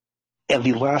 And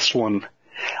the last one,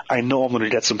 I know I'm going to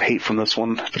get some hate from this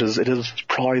one, because it is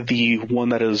probably the one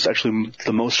that is actually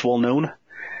the most well known.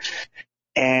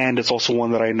 And it's also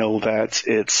one that I know that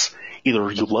it's either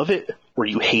you love it or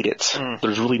you hate it.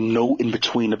 There's really no in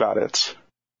between about it.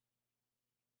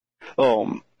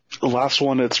 The last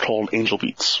one, it's called Angel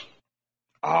Beats.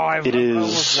 Oh, I've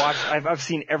almost watched. I've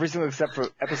seen every single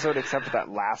episode except for that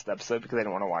last episode because I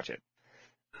didn't want to watch it.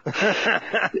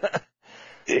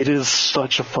 It is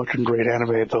such a fucking great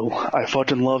anime, though. I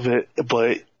fucking love it,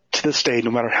 but to this day, no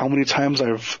matter how many times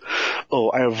I've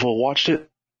watched it,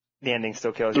 the ending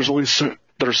still kills there's you. always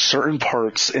there's certain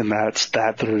parts in that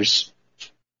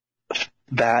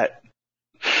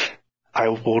I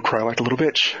will cry like a little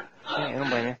bitch. Yeah, I don't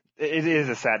blame you. It is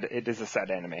a sad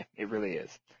anime. It really is.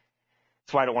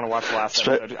 That's why I don't want to watch the last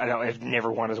episode. I've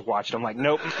never wanted to watch it. I'm like,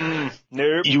 nope,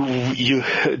 nope. You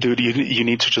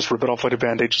need to just rip it off like a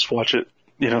Band-Aid. Just watch it.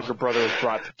 You know. Your brother was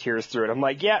brought to tears through it. I'm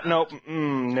like, yeah, nope,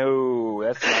 no,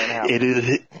 that's not gonna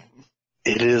happen.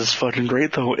 It is fucking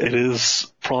great though. It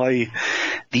is probably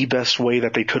the best way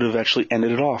that they could have actually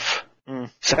ended it off.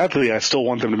 Sadly, I still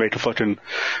want them to make a fucking,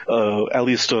 at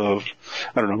least I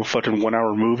don't know, fucking 1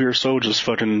 hour movie or so, just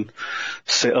fucking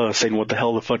saying what the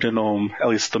hell the fucking, at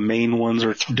least the main ones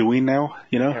are doing now,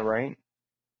 you know? Yeah, right.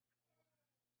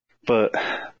 But,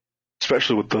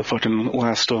 especially with the fucking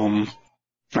last,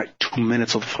 like 2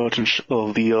 minutes of the fucking,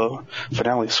 of the,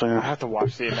 finale, so yeah. I have to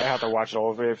watch it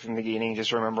all over from the beginning, just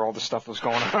to remember all the stuff that was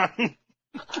going on.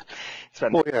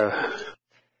 Well, yeah.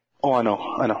 Oh, I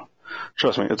know.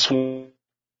 Trust me, it's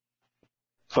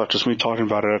just me talking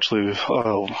about it. Actually,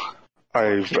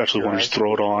 I actually want to just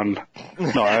throw it on.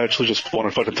 No, I actually just want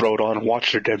to fucking throw it on and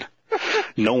watch it again,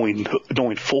 knowing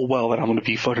full well that I'm going to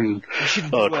be fucking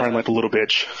crying like a little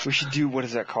bitch. We should do, what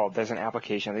is that called? There's an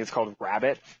application. I think it's called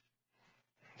Rabbit.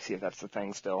 See if that's the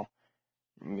thing still.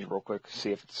 Let me real quick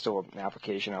see if it's still an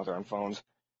application out there on phones.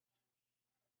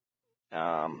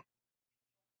 No,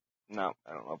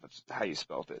 I don't know if it's how you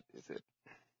spelled it. Is it?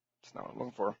 It's not what I'm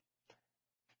looking for.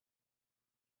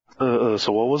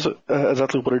 So what was it?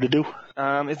 Exactly what did it do?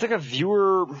 It's like a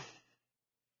viewer.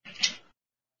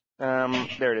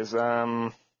 There it is.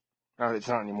 Oh, it's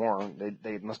not anymore.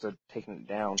 They must have taken it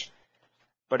down.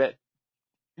 But it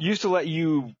used to let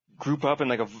you group up in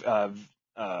like a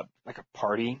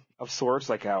party of sorts,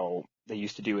 like how they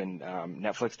used to do in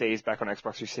Netflix days back on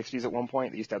Xbox 360s at one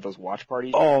point. They used to have those watch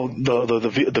parties. Oh,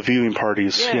 the viewing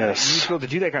parties. Yeah, yes. you used to be able to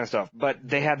do that kind of stuff. But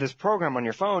they had this program on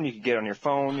your phone. You could get on your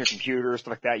phone, your computer,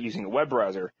 stuff like that, using a web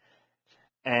browser,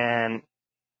 and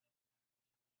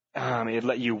it'd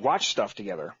let you watch stuff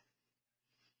together.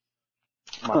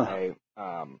 My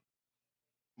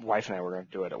wife and I were going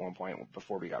to do it at one point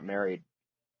before we got married.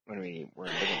 When we were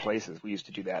in different places, we used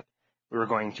to do that.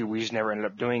 We just never ended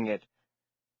up doing it.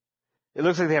 It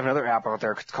looks like they have another app out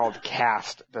there. It's called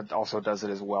Cast that also does it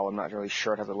as well. I'm not really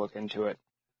sure. I'd have to look into it.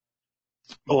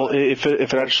 Well, if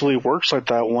it actually works like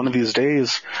that, one of these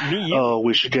days,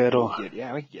 we should get we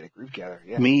could get a group together.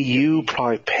 Yeah. Me, you,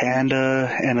 probably Panda,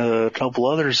 and a couple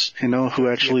others, who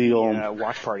actually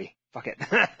watch party. Fuck it.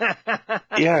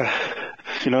 Yeah,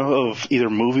 of either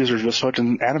movies or just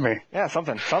fucking anime. Yeah,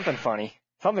 something funny,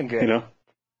 something good.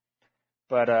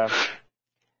 But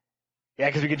yeah,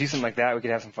 because we could do something like that. We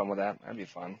could have some fun with that. That'd be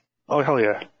fun. Oh hell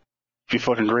yeah, be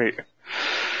fucking great.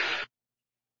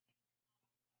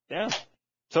 Yeah.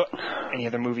 So, any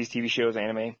other movies, TV shows,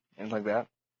 anime, anything like that?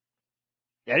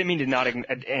 Yeah, I didn't mean to not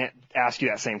ask you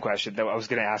that same question, though. I was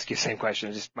going to ask you the same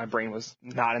question. Just my brain was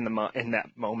not in that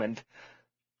moment.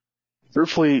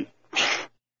 Truthfully,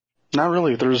 not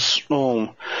really. There's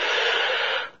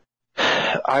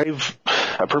I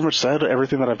pretty much said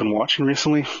everything that I've been watching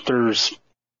recently. There's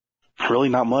really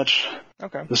not much.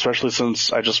 Okay. Especially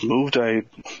since I just moved, I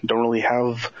don't really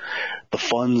have the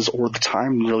funds or the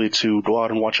time really to go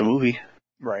out and watch a movie.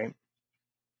 Right.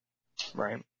 It's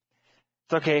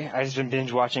okay. I just been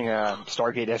binge watching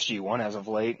Stargate SG-1 as of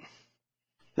late.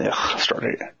 Yeah,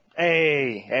 Stargate.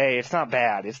 Hey, it's not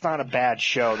bad. It's not a bad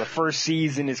show. The first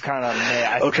season is kind of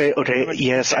meh. Okay,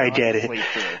 yes, I get it.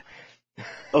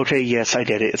 Okay, yes, I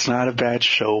get it. It's not a bad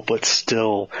show, but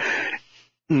still,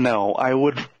 no, I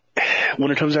would,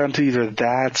 when it comes down to either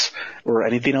that or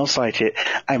anything else like it,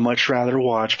 I much rather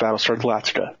watch Battlestar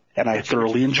Galactica, and I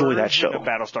thoroughly enjoy that show.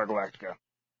 Battlestar Galactica.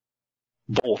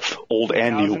 Both, old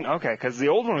and new. Okay, because the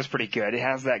old one was pretty good. It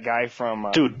has that guy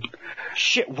from... Dude.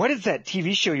 Shit, what is that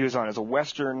TV show he was on? It's a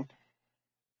Western...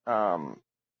 Oh,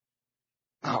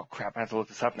 crap, I have to look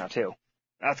this up now, too.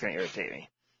 That's going to irritate me.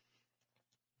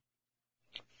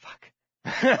 Fuck.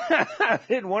 I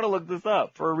didn't want to look this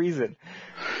up for a reason.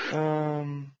 Oh,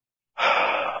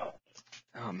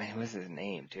 man, what's his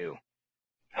name, too?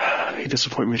 You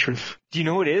disappoint me, Truth. Do you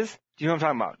know who it is? Do you know what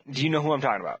I'm talking about? Do you know who I'm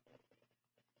talking about?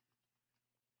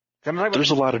 There's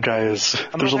a lot of guys.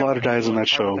 There's a lot of guys in that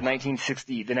show. The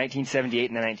 1960, the 1978,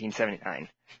 and the 1979.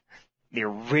 The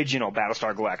original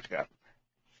Battlestar Galactica.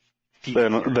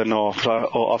 Then off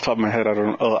the top of my head, I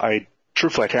don't.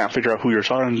 Truthfully, I can't figure out who you're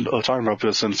talking about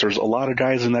this, since there's a lot of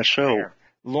guys in that show.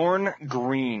 Lorne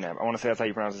Green, I want to say that's how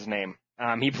you pronounce his name.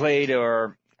 He played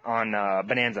on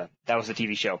Bonanza. That was the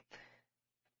TV show.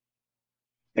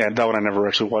 Yeah, that one I never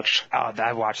actually watched. Oh,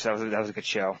 I watched that. That was a good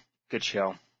show. Good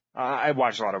show. I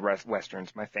watched a lot of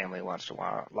westerns. My family watched a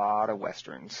lot of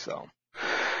westerns. So,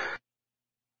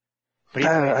 but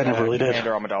I never really did.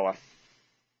 Commander Amidala.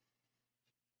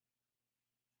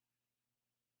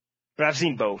 But I've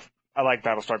seen both. I like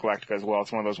Battlestar Galactica as well.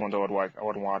 It's one of those ones I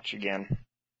would watch again.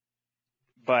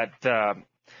 But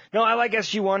no, I like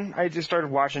SG-1. I just started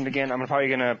watching it again. I'm probably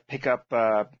gonna pick up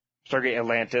Stargate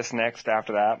Atlantis next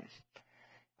after that.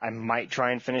 I might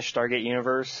try and finish Stargate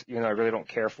Universe, even though I really don't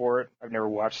care for it. I've never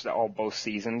watched both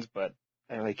seasons, but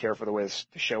I don't really care for the way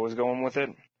the show is going with it.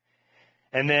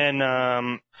 And then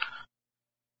I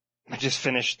just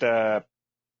finished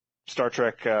Star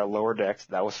Trek Lower Decks.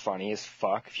 That was funny as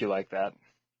fuck. If you like that,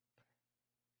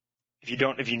 if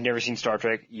you've never seen Star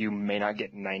Trek, you may not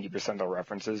get 90% of the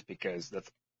references because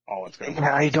that's all it's going to be.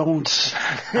 I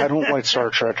don't like Star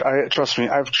Trek. Trust me,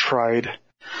 I have tried,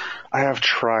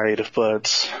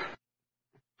 but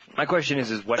my question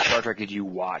is what Star Trek did you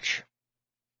watch?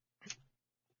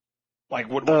 Like,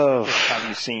 what have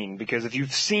you seen? Because if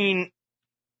you've seen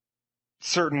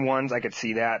certain ones, I could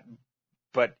see that,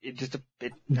 but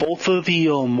both of the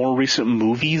more recent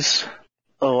movies.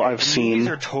 I've seen. Movies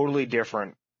are totally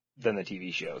different than the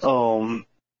TV shows.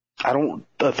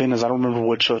 The thing is, I don't remember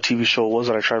which TV show it was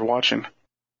that I tried watching.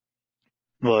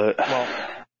 But well,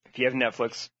 if you have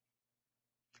Netflix,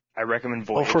 I recommend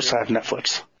Voyager. Well, first I have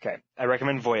Netflix. Okay, I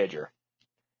recommend Voyager.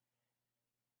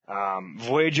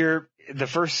 Voyager, the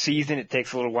first season, it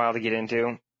takes a little while to get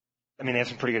into. I mean, they have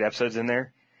some pretty good episodes in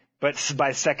there. But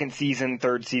by second season,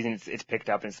 third season, it's picked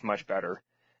up and it's much better.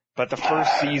 But the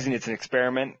first season, it's an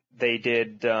experiment. They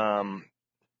did,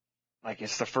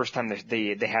 it's the first time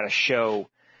they had a show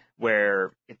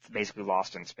where it's basically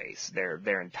lost in space.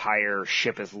 Their entire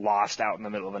ship is lost out in the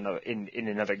middle of in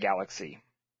another galaxy,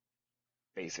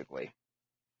 basically.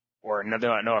 Or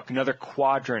another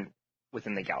quadrant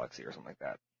within the galaxy or something like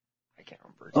that. I can't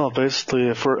remember. Basically,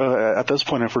 if we're, at this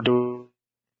point, if we're doing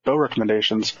show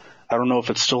recommendations, I don't know if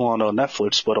it's still on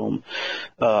Netflix, but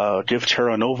give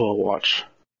Terra Nova a watch.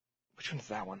 Which one's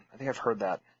that one? I think I've heard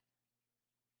that.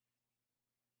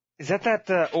 Is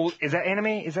that old? Is that anime?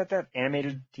 Is that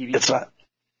animated TV? It's not.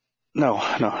 No,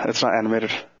 it's not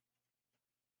animated.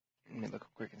 Let me look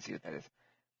quick and see what that is.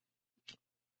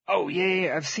 Oh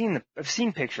yeah. I've seen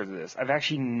pictures of this. I've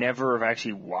actually never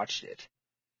watched it.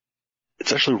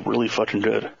 It's actually really fucking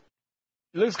good. It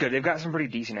looks good. They've got some pretty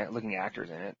decent looking actors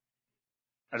in it.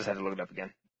 I just had to look it up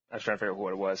again. I was trying to figure out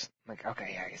what it was. I'm like,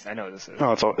 okay, yeah, I guess I know what this is.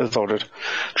 No, it's all good.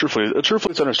 Truthfully,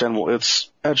 it's understandable.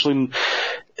 It's actually,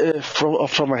 from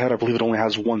off the top of my head, I believe it only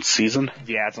has one season.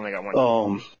 Yeah, it's only got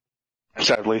one.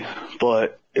 Sadly,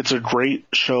 but it's a great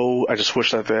show. I just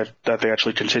wish that they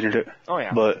actually continued it. Oh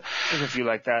yeah, but there's a few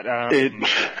like that.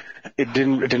 It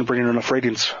didn't bring in enough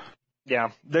ratings.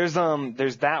 Yeah, there's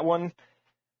that one.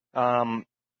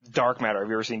 Dark Matter. Have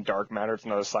you ever seen Dark Matter? It's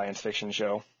another science fiction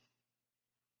show.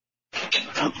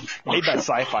 Made by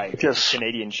Sci-Fi. Yes.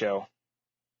 Canadian show.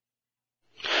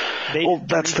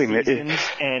 That's the thing.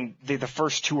 And the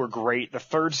first two are great. The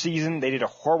third season, they did a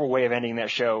horrible way of ending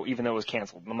that show, even though it was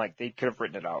canceled. I'm like, they could have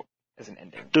written it out as an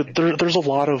ending. There's a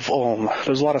lot of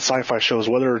sci-fi shows,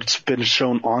 whether it's been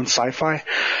shown on Sci-Fi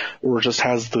or just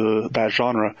has that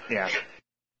genre. Yeah.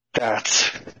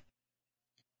 That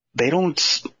they don't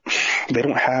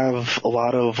have a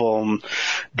lot of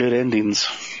good endings.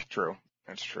 True.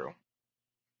 That's true.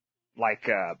 Like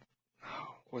what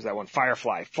was that one?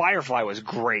 Firefly. Firefly was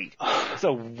great. It's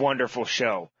a wonderful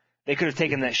show. They could have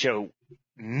taken that show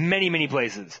many, many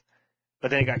places,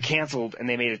 but then it got canceled and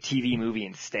they made a TV movie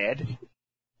instead.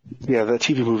 Yeah, that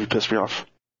TV movie pissed me off.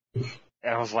 And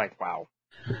I was like, wow,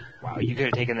 you could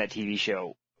have taken that TV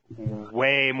show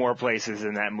way more places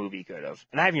than that movie could have.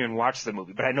 And I haven't even watched the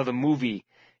movie, but I know the movie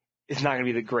is not going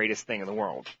to be the greatest thing in the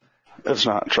world. It's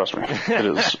not, trust me. It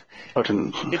is.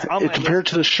 It's on my compared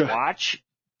to the show. Watch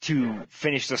to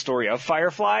finish the story of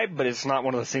Firefly, but it's not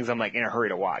one of those things I'm like in a hurry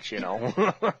to watch, you know?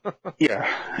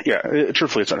 Yeah.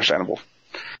 Truthfully, it's understandable.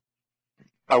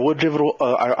 I would give it.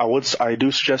 I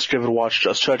do suggest give it a watch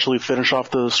just to actually finish off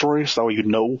the story, so that way you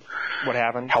know what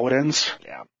happened, how it ends.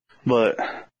 Yeah. But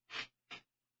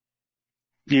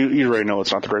you already know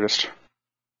it's not the greatest.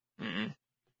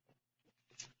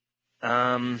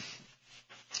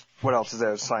 What else is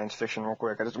there? Science fiction, real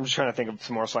quick. I'm just trying to think of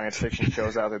some more science fiction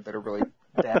shows out there that are really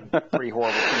bad, pretty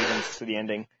horrible seasons to the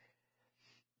ending.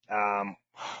 Man,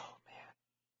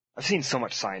 I've seen so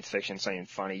much science fiction, it's not even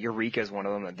funny. Eureka is one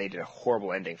of them that they did a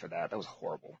horrible ending for that. That was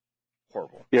horrible.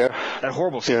 Horrible. Yeah. That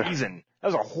horrible season. That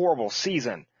was a horrible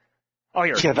season. Oh,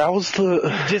 here. Yeah, that was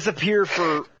the... Disappear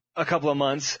for a couple of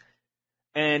months,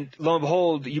 and lo and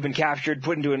behold, you've been captured,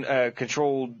 put into a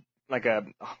controlled, like I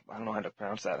don't know how to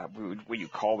pronounce that. What do you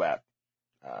call that?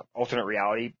 Alternate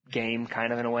reality game,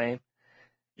 kind of, in a way.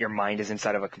 Your mind is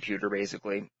inside of a computer,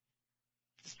 basically.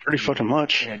 It's pretty fucking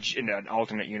much. In an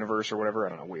alternate universe or whatever. I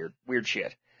don't know. Weird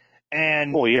shit.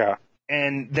 And. Oh, yeah.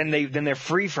 And then they're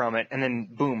free from it, and then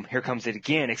boom, here comes it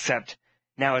again, except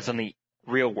now it's on the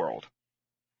real world.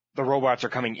 The robots are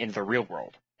coming into the real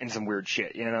world, and some weird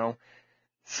shit, you know?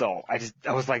 So, I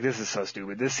was like, this is so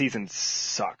stupid. This season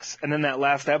sucks. And then that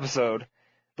last episode,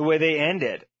 the way they end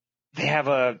it, they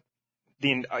have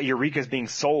Eureka's being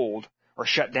sold or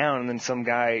shut down, and then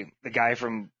the guy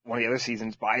from one of the other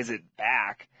seasons buys it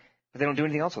back, but they don't do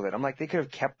anything else with it. I'm like, they could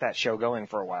have kept that show going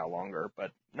for a while longer,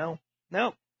 but no.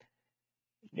 Nope.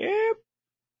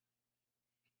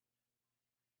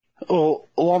 Well,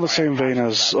 along the same vein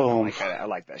as... I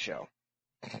like that show.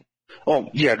 Oh,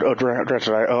 yeah, granted,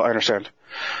 I understand.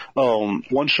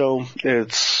 One show,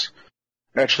 it's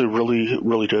actually really,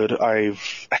 really good. I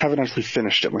haven't actually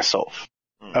finished it myself.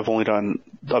 I've only done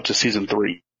up to season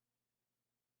 3.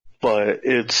 But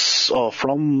it's it's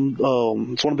one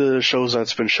of the shows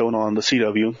that's been shown on the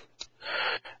CW.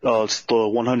 It's the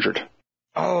 100.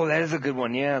 Oh, that is a good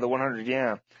one, yeah, the 100,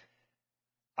 yeah.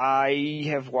 I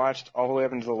have watched all the way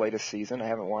up into the latest season. I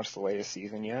haven't watched the latest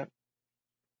season yet.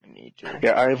 I need to.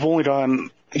 Yeah, I've only done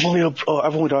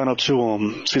up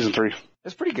to season 3.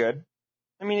 It's pretty good.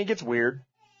 I mean, it gets weird.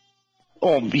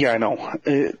 Oh, yeah, I know.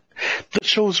 The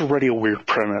show's already a weird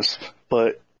premise,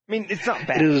 but I mean, it's not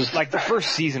bad. Like, the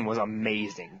first season was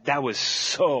amazing. That was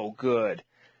so good.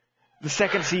 The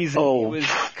second season it was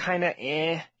kind of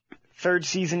eh. Third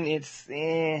season, it's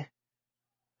eh.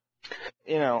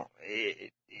 You know,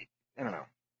 I don't know.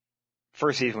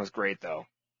 First season was great, though.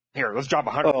 Here, let's drop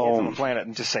 100 kids on the planet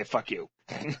and just say, fuck you.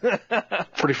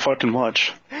 Pretty fucking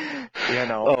much. Yeah,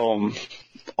 no.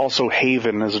 Also,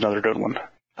 Haven is another good one.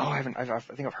 Oh, I think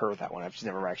I've heard of that one. I've just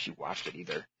never actually watched it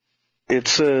either.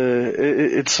 It's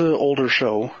a older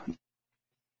show.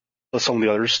 Some of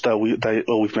the others that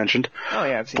we've mentioned. Oh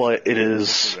yeah, I've seen but it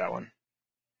is that one.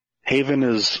 Haven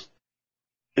is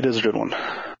a good one.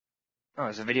 Oh,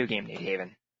 it's a video game named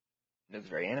Haven. It looks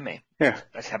very anime. Yeah.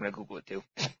 I just happen to Google it too.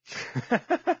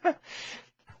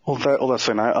 That's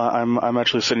fine. I'm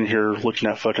actually sitting here looking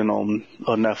at fucking on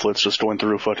Netflix, just going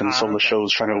through fucking some of the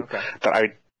shows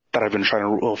that I've been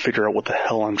trying to figure out what the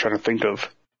hell I'm trying to think of.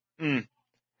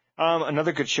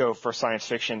 Another good show for science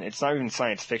fiction, it's not even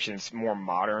science fiction, it's more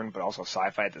modern, but also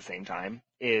sci-fi at the same time,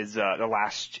 is The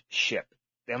Last Ship.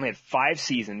 They only had 5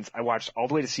 seasons. I watched all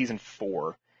the way to season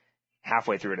 4,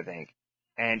 halfway through it, I think.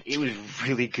 And it was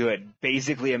really good.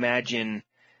 Basically, imagine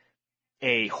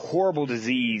a horrible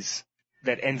disease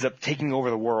that ends up taking over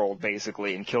the world,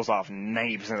 basically, and kills off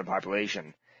 90% of the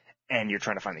population. And you're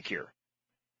trying to find the cure.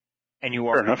 And you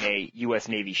are on a U.S.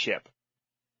 Navy ship.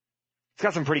 It's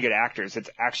got some pretty good actors. It's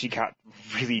actually got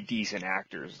really decent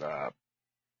actors. I'm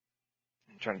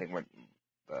trying to think what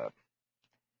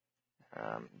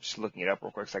just looking it up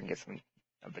real quick so I can get some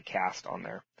of the cast on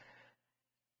there.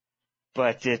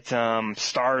 But it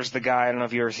stars the guy. I don't know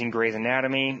if you've ever seen Grey's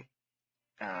Anatomy.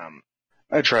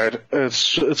 I tried.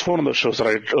 It's one of those shows that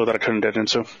I couldn't get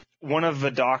into. One of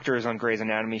the doctors on Grey's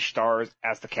Anatomy stars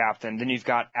as the captain. Then you've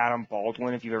got Adam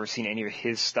Baldwin. If you've ever seen any of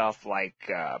his stuff, like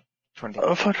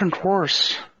fucking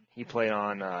course. He played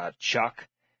on Chuck.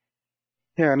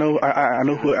 Yeah, I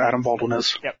know who Adam Baldwin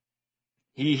is. Yep.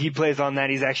 He plays on that.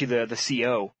 He's actually the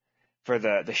CO for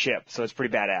the ship, so it's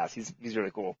pretty badass. He's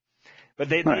really cool. But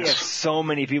they have so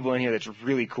many people in here that's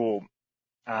really cool.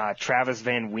 Travis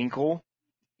Van Winkle.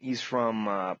 He's from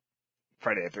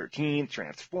Friday the 13th,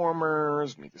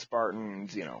 Transformers, Meet the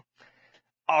Spartans,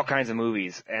 all kinds of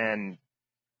movies. And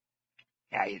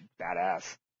yeah, he's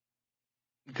badass.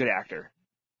 Good actor.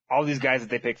 All these guys that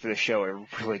they picked for the show are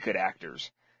really good actors.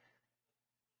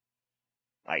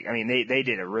 Like, I mean, they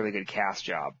did a really good cast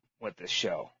job with this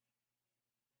show.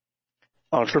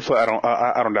 Oh, truthfully, I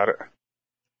don't doubt it.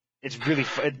 It's really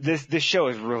this show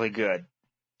is really good.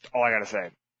 All I gotta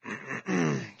say.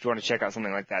 If you want to check out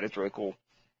something like that, it's really cool.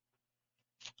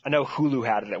 I know Hulu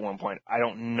had it at one point. I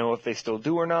don't know if they still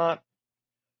do or not.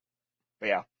 But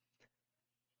yeah.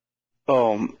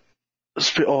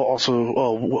 Also,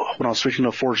 when I was speaking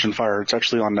of Forged in Fire, it's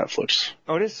actually on Netflix.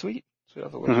 Oh, it is? Sweet. Sweet.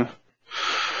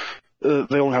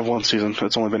 They only have one season.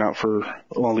 It's only been out for,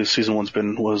 well, at least season 1's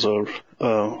been,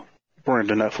 according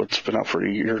to Netflix, been out for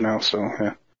a year now, so,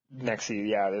 yeah. next season.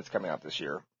 Yeah, it's coming out this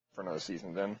year for another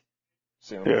season then.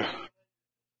 Soon. Yeah.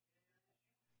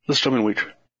 This coming week.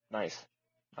 Nice.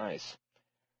 All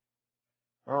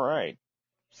right.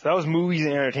 So that was movies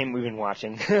and entertainment we've been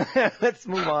watching. Let's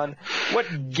move on.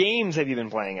 What games have you been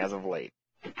playing as of late?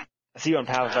 I see you on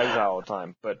Path of Exile all the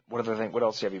time, but what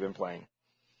else have you been playing?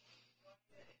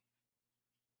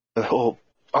 Well,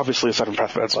 obviously aside from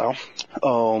Path of Exile,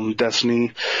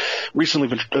 Destiny. Recently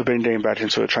been getting back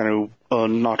into it, trying to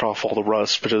knock off all the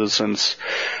rust, because since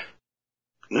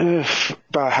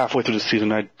about halfway through the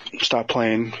season I stopped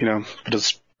playing,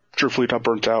 because truthfully got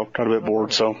burnt out, got a bit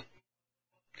bored, so.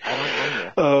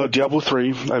 Diablo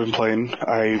 3, I've been playing.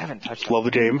 I love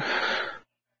the game.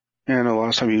 And the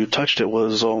last time you touched it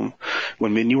was when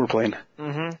me and you were playing.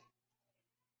 Mm-hmm.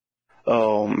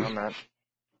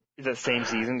 Is that same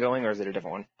season going, or is it a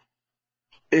different one?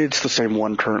 It's the same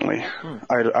one currently.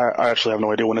 I actually have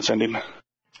no idea when it's ending.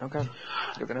 Okay.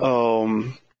 Good to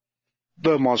know.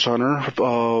 The Monster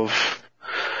Hunter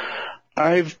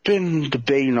I've been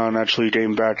debating on actually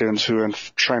getting back into and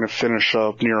trying to finish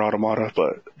up Nier Automata,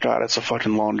 but God, it's a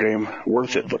fucking long game.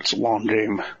 Worth it, but it's a long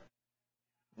game.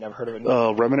 Never heard of it.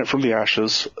 Remnant from the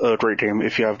Ashes, a great game.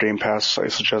 If you have Game Pass, I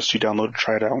suggest you download it,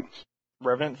 try it out.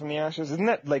 Revenant from the Ashes? Isn't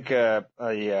that like a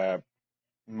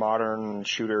modern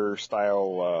shooter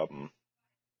style,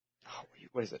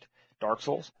 what is it? Dark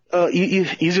Souls?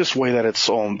 Easiest way that it's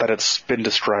been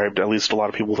described, at least a lot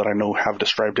of people that I know have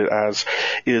described it as,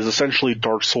 is essentially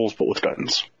Dark Souls but with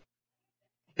guns.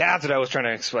 That's what I was trying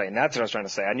to explain. That's what I was trying to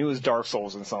say. I knew it was Dark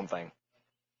Souls and something.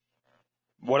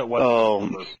 What it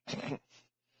was.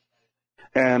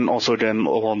 And also again,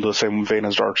 along the same vein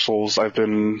as Dark Souls, I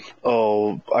went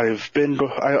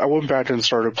back and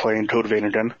started playing Code Vein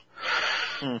again.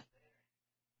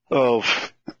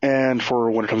 And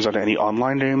for when it comes down to any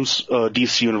online games,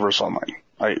 DC Universe Online.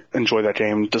 I enjoy that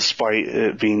game despite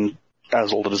it being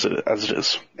as old as it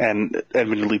is, and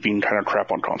admittedly being kind of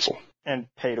crap on console. And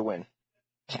pay to win.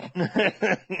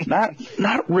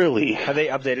 Not really. Have they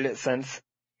updated it since?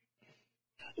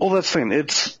 Well, that's the thing.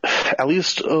 It's, at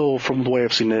least from the way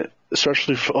I've seen it,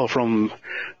 especially from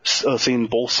seeing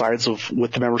both sides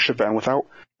with the membership and without,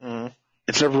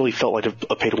 it's never really felt like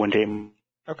a pay-to-win game.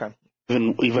 Okay.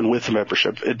 Even with the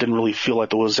membership, it didn't really feel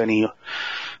like there was any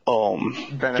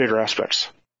bigger aspects.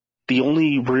 The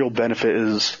only real benefit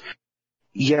is,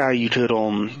 you have you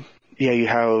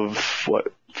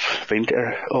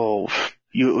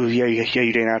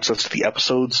gain access to the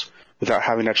episodes without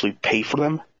having to actually pay for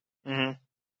them. Mm-hmm.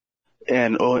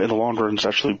 And in the long run, it's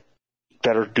actually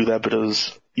better to do that,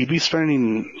 because you'd be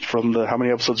spending, from how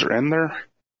many episodes are in there,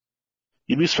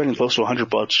 you'd be spending close to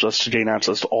 $100 just to gain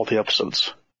access to all the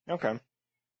episodes. Okay.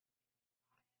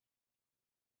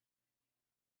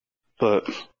 But,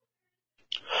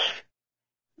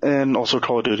 and also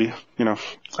Call of Duty,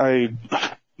 I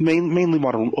mainly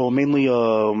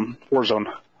Warzone.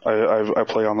 I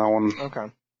play on that one. Okay.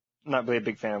 I'm not really a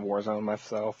big fan of Warzone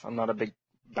myself. I'm not a big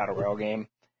battle royale game.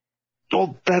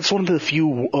 Well, that's one of the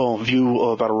few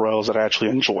battle royales that I actually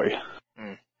enjoy.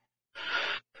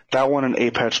 That one and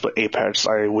Apex, but Apex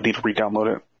I would need to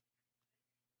re-download it.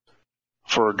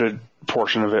 For a good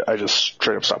portion of it, I just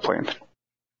straight up stopped playing.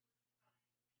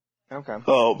 Okay.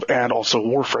 And also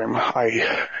Warframe.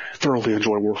 I thoroughly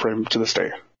enjoy Warframe to this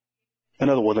day.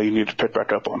 Another one that you need to pick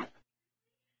back up on.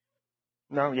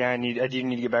 No, yeah, I do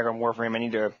need to get back on Warframe. I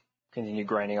need to continue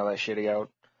grinding all that shit out.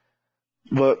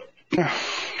 But, yeah,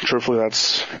 truthfully,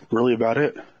 that's really about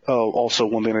it. Also,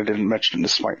 one thing I didn't mention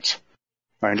is Smites.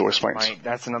 I enjoy Smites. Smite,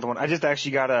 that's another one. I just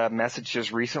actually got a message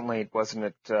just recently, wasn't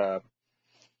it,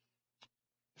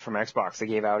 from Xbox. They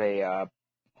gave out what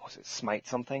was it, Smite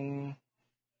something?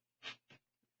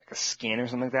 Like a skin or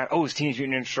something like that? Oh, it was Teenage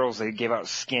Mutant Ninja Turtles. They gave out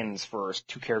skins for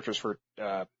 2 characters for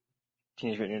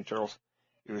Teenage Mutant Ninja Turtles.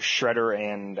 It was Shredder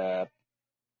and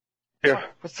yeah.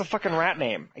 What's the fucking rat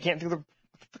name? I can't think of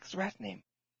what the fuck is the rat name?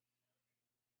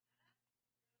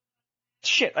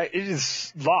 Shit, it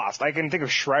is lost. I can think of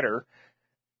Shredder,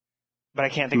 but I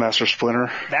can't think Master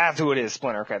Splinter. That's who it is,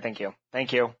 Splinter. Okay, thank you. I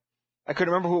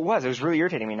couldn't remember who it was. It was really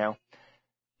irritating me now.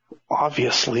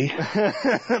 Obviously.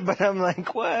 But I'm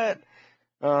like, what?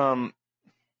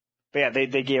 But yeah,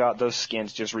 they gave out those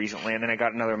skins just recently, and then I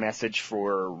got another message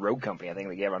for Rogue Company. I think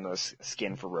they gave out another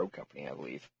skin for Rogue Company, I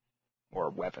believe. Or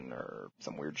a weapon or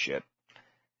some weird shit.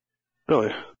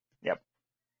 Really? Yep.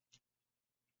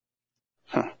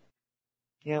 Huh.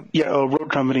 Yep. Yeah, Rogue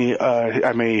Company,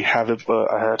 I may have it, but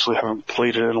I actually haven't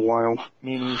played it in a while.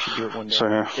 Me and you should do it one day. So,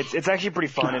 yeah. It's actually pretty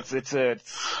fun. It's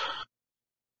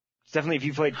definitely, if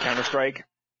you played Counter-Strike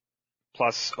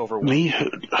plus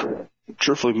Overwatch.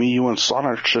 truthfully, me, you, and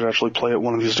Sonic should actually play it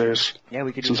one of these days. Yeah,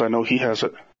 we could. Since I know he has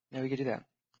it. Yeah, we could do that.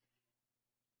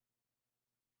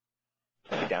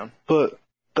 I'd be down. But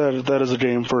that is a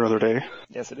game for another day.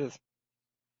 Yes, it is.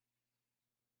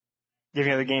 Do you have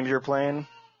any other games you're playing?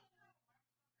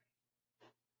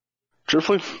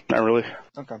 Truthfully, not really.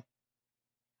 Okay.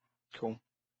 Cool.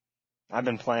 I've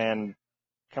been playing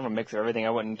kind of a mix of everything.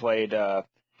 I went and played,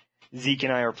 Zeke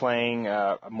and I are playing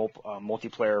a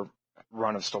multiplayer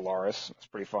run of Stellaris. It's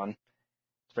pretty fun.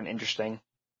 It's been interesting.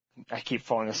 I keep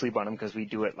falling asleep on him because we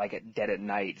do it like at dead at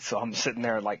night, so I'm sitting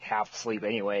there like half asleep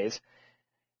anyways.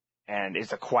 And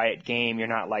it's a quiet game. You're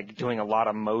not like doing a lot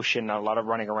of motion, not a lot of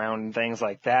running around and things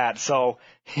like that. So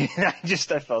I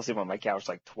fell asleep on my couch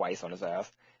like twice on his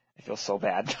ass. I feel so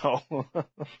bad though.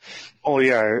 Oh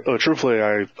yeah, truthfully,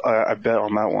 I bet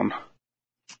on that one.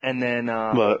 And then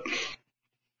but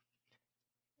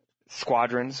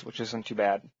Squadrons, which isn't too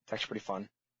bad. It's actually pretty fun.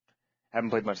 I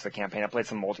haven't played much of the campaign. I played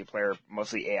some multiplayer,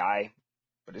 mostly AI,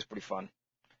 but it's pretty fun.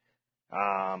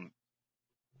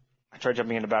 I tried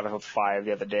jumping into Battlefield 5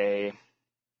 the other day,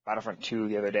 Battlefront 2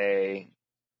 the other day.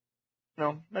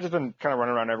 No, I've just been kind of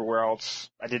running around everywhere else.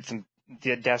 I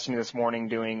did Destiny this morning,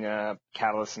 doing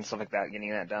Catalyst and stuff like that,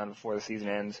 getting that done before the season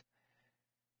ends.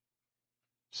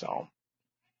 So,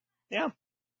 yeah.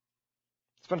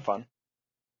 It's been fun.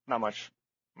 Not much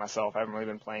myself. I haven't really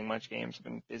been playing much games. I've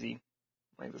been busy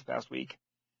like this past week.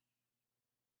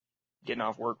 Getting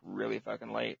off work really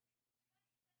fucking late.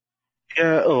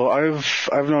 yeah,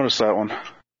 I've noticed that one.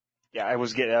 Yeah, I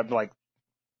was getting up like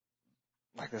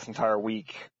this entire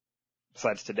week,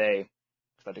 besides today,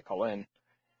 because I had to call in.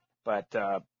 But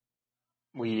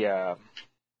we what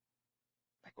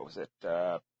was it?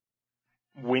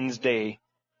 Wednesday,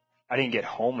 I didn't get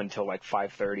home until like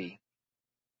 5:30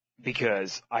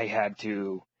 because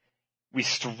we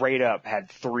straight up had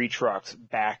 3 trucks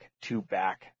back to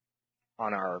back I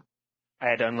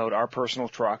had to unload our personal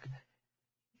truck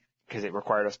because it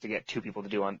required us to get 2 people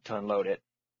to unload it.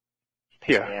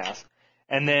 Pain in the ass.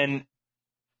 And then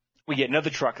we get another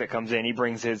truck that comes in. He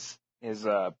brings his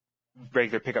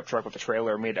regular pickup truck with a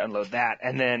trailer, and we had to unload that.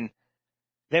 And then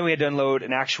we had to unload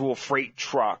an actual freight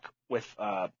truck with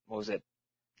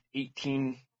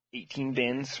 18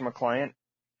 bins from a client.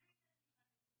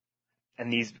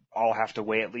 And these all have to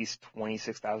weigh at least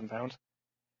 26,000 pounds.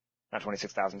 Not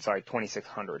 26,000, sorry,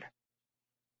 2,600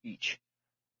 each.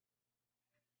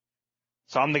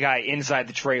 So I'm the guy inside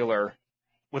the trailer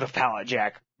with a pallet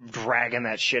jack dragging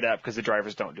that shit up because the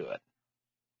drivers don't do it.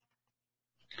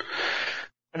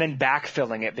 And then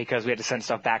backfilling it because we had to send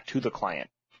stuff back to the client.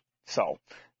 So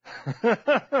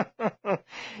it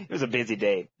was a busy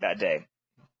day that day.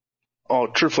 Oh,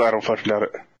 truthfully, I don't fucking doubt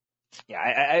it.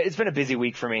 Yeah, it's been a busy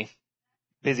week for me.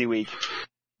 Busy week.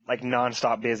 Like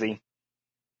nonstop busy.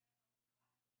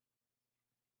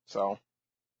 So,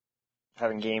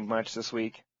 haven't gamed much this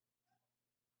week.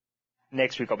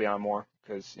 Next week I'll be on more,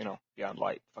 because, Beyond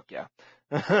Light. Fuck yeah.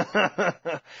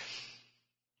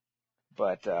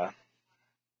 But,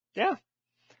 yeah.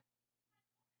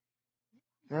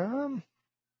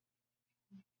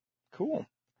 Cool.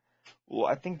 Well,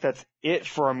 I think that's it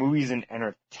for our movies and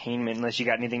entertainment, unless you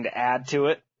got anything to add to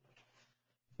it.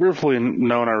 Truthfully,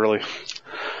 no, not really.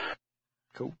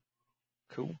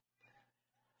 Cool.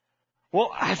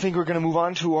 Well, I think we're going to move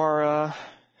on to our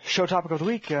show topic of the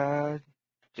week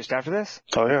just after this.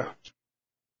 Oh, yeah.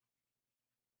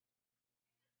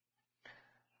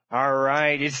 All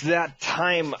right, it's that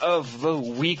time of the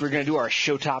week. We're going to do our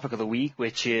show topic of the week,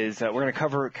 which is we're going to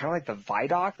cover kind of like the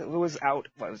Vidoc that was out,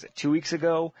 2 weeks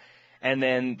ago, and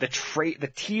then the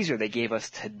teaser they gave us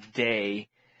today,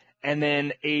 and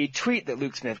then a tweet that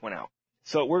Luke Smith went out.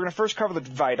 So we're going to first cover the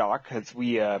Vidoc, because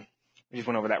we just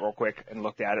went over that real quick and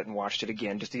looked at it and watched it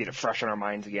again just to get it fresh on our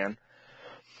minds again.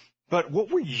 But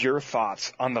what were your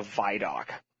thoughts on the Vidoc?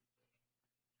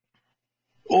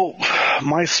 Well,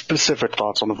 my specific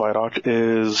thoughts on the Vidoc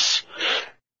is,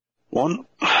 one,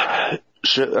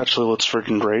 shit actually looks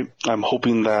freaking great. I'm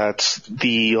hoping that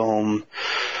the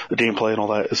gameplay and all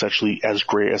that is actually as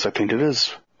great as I think it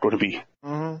is going to be.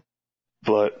 Mm-hmm.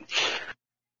 But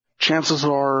chances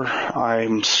are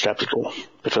I'm skeptical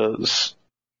because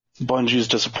Bungie's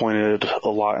disappointed a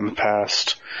lot in the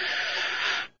past,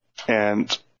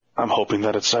 and I'm hoping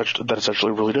that it's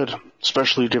actually really good,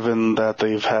 especially given that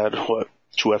they've had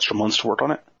 2 extra months to work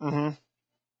on it.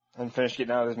 Mm-hmm. And finish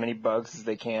getting out as many bugs as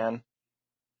they can.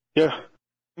 Yeah.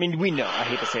 I mean, we know. I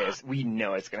hate to say this. We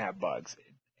know it's going to have bugs.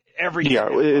 Every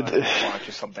launch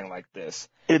is something like this.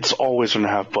 It's always going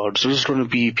to have bugs. There's going to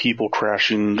be people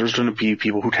crashing. There's going to be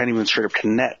people who can't even straight up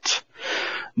connect.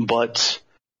 But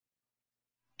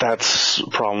that's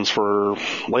problems for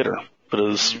later.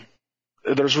 Because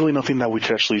there's really nothing that we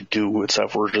can actually do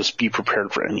except for just be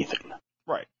prepared for anything.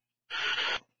 Right.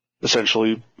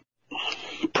 Essentially,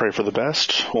 pray for the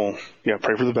best. Well, yeah,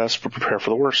 pray for the best, but prepare for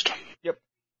the worst. Yep.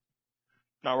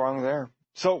 Not wrong there.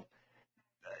 So,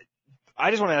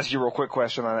 I just want to ask you a real quick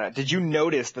question on that. Did you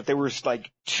notice that there was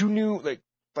like two new,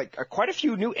 quite a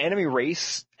few new enemy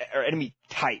race or enemy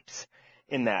types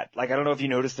in that? Like, I don't know if you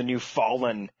noticed the new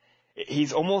Fallen.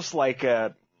 He's almost like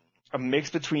a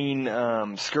mix between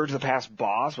Scourge of the Past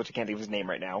boss, which I can't think of his name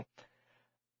right now,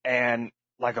 and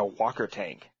like a walker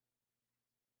tank.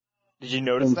 Did you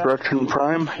notice that? Resurrection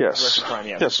Prime? Yes. Resurrection Prime,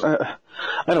 yes. Yes,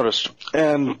 I noticed.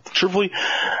 And truthfully,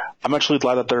 I'm actually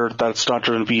glad that it's not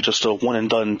going to be just a one and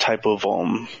done type of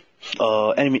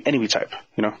enemy type,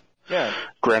 you know? Yeah.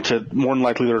 Granted, more than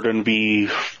likely they're going to be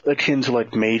akin to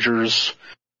like majors.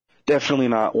 Definitely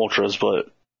not ultras,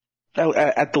 but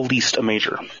at the least a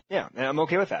major. Yeah, and I'm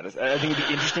okay with that. I think it'd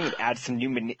be interesting. It adds some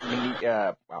new,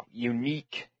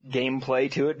 unique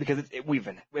gameplay to it because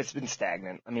it's been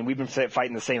stagnant. I mean, we've been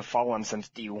fighting the same Fallen since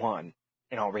D1.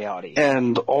 In all reality.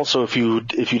 And also, if you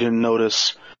didn't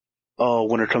notice,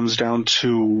 when it comes down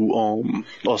to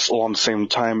us along the same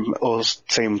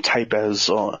type as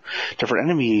different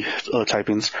enemy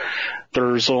typings,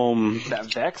 there's that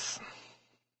Vex.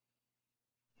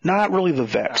 Not really the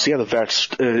Vex. Yeah, the Vex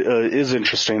is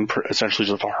interesting. Essentially,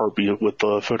 just a harpy with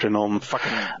with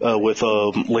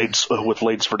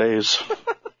blades for days.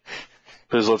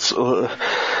 Because let's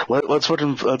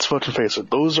fucking face it.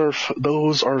 Those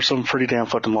are some pretty damn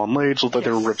fucking long blades. Look like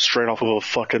they were ripped straight off of a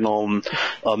fucking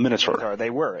Minotaur. They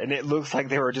were, and it looks like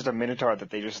they were just a Minotaur that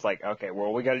they just like. Okay,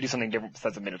 well, we got to do something different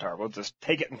besides a Minotaur. We'll just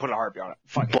take it and put a harpy on it.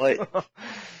 Fuck it. But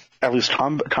at least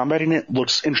combating it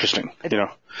looks interesting.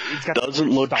 It's got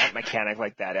doesn't look stomp mechanic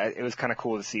like that. It was kind of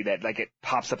cool to see that. Like it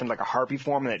pops up in like a harpy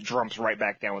form and it jumps right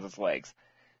back down with its legs.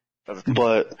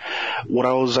 But what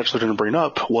I was actually going to bring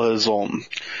up was,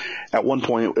 at one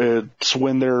point, it's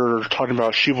when they're talking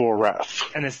about Shiva Wrath.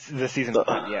 And it's the season,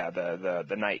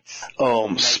 the Knights.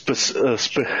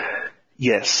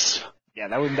 Yes. Yeah,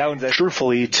 that one's actually...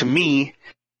 Truthfully, to me,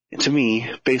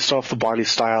 based off the body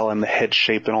style and the head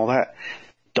shape and all that,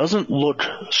 doesn't look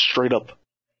straight up,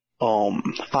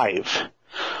 Hive.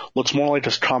 Looks more like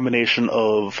this combination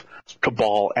of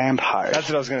Cabal and Hive. That's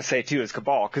what I was going to say too, is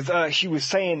Cabal. Because she was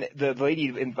saying, the lady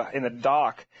in the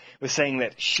doc was saying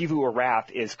that Shiva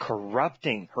Wrath is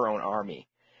corrupting her own army.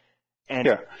 And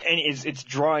it's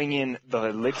drawing in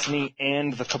the Lixni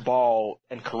and the Cabal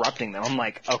and corrupting them. I'm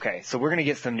like, okay, so we're going to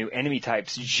get some new enemy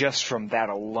types just from that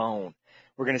alone.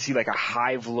 We're going to see like a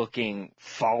Hive-looking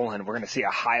Fallen. We're going to see a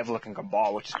Hive-looking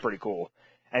Cabal, which is pretty cool.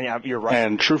 And yeah, you're right.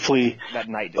 And truthfully, that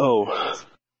night.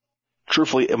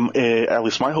 Truthfully, at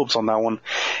least my hopes on that one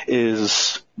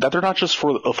is that they're not just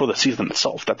for the season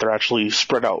itself, that they're actually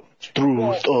spread out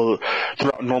throughout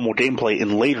normal gameplay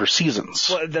in later seasons.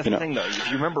 Well, that's the thing though. If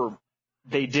you remember,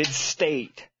 they did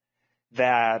state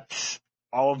that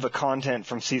all of the content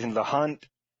from Season of the Hunt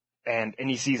and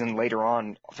any season later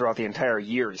on throughout the entire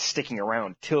year is sticking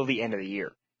around till the end of the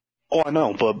year. Oh, I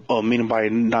know, but meaning by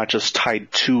not just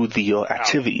tied to the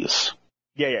activities.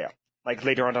 Yeah. Like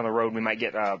later on down the road, we might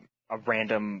get a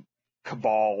random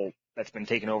Cabal that's been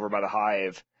taken over by the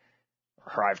Hive,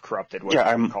 or Hive corrupted,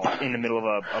 whatever you call it, in the middle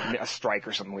of a strike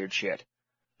or some weird shit.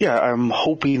 Yeah, I'm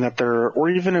hoping that or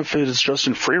even if it's just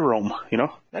in free roam, That'd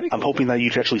be cool. I'm hoping that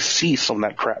you can actually see some of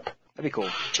that crap. That'd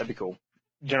be cool.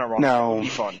 You're not wrong. Now, it'd be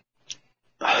fun.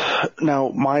 Now,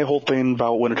 my whole thing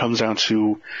about when it comes down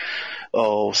to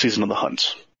Season of the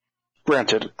Hunt.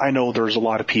 Granted, I know there's a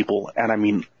lot of people, and I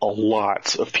mean a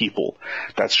lot of people,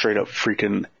 that straight up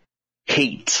freaking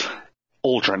hate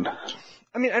Uldren.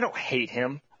 I mean, I don't hate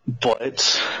him.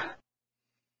 But,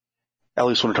 at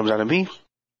least when it comes down to me,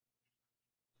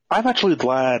 I'm actually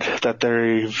glad that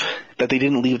they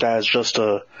didn't leave that as just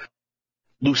a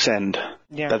loose end.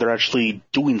 Yeah. That they're actually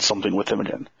doing something with him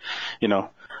again.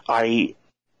 I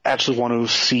actually want to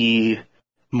see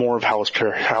more of how his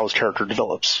character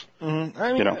develops. Mm-hmm.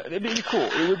 I mean, it'd be cool.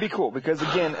 It would be cool because,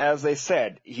 again, as they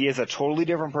said, he is a totally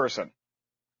different person.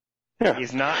 Yeah,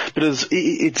 he's not because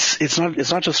it's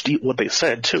not just what they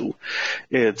said too.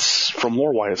 It's from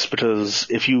lore wise because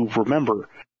if you remember,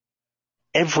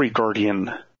 every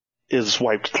Guardian is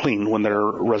wiped clean when they're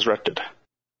resurrected.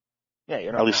 Yeah,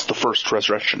 at least the first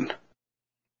resurrection.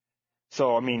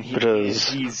 So I mean,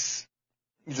 he's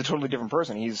a totally different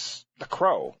person. He's the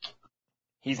Crow.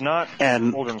 He's not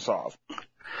Uldren Sov.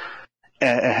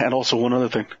 And also one other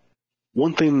thing.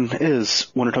 One thing is,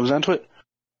 when it comes down to it,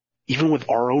 even with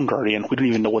our own Guardian, we didn't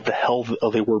even know what the hell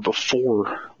they were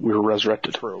before we were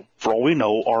resurrected. True. For all we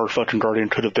know, our fucking Guardian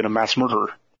could have been a mass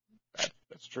murderer.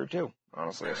 That's true too.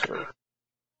 Honestly, that's true.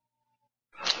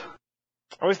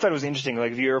 I always thought it was interesting,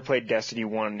 like if you ever played Destiny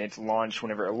 1 and it's launched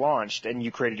whenever it launched and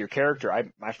you created your character,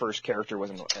 my first character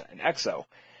was an Exo.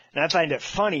 And I find it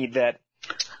funny that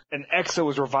an Exo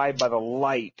was revived by the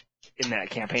light in that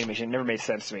campaign mission. It never made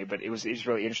sense to me, but it was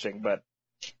really interesting. But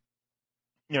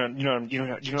you know what I'm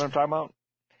talking about?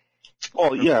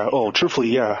 Oh yeah. Oh, truthfully,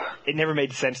 yeah. It never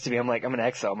made sense to me. I'm like, I'm an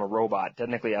Exo. I'm a robot.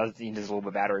 Technically, I need just a little bit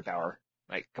of battery power.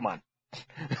 Like, come on.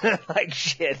 Like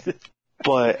shit.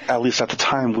 But at least at the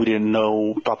time, we didn't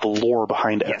know about the lore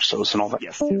behind Exos and all that.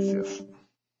 Yes.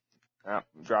 Oh,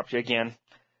 dropped you again.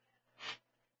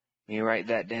 Let me write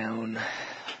that down.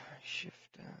 Shift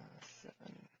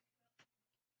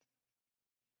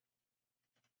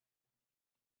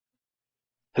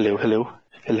 7.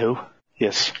 Hello.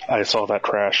 Yes, I saw that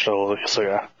crash. So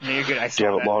yeah. No, you're good. I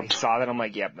saw that. I saw that. I'm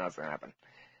like, yep, that's gonna happen.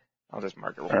 I'll just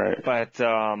mark it wrong. All right. But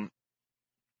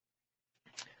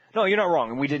no, you're not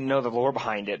wrong. We didn't know the lore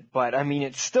behind it, but I mean,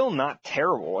 it's still not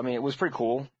terrible. I mean, it was pretty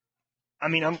cool. I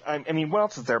mean, what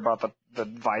else is there about the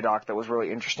Vidoc that was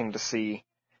really interesting to see?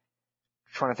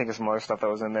 I'm trying to think of some other stuff that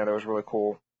was in there that was really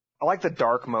cool. I like the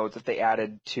dark modes that they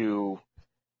added to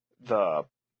the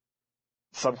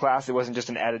subclass. It wasn't just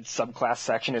an added subclass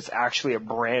section. It's actually a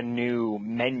brand new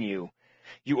menu.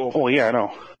 You open. Oh yeah, I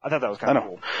know. I thought that was kind of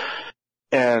cool.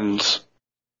 And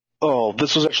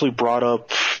this was actually brought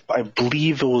up. I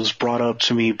believe it was brought up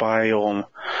to me by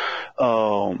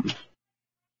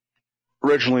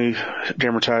originally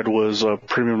Gamertag was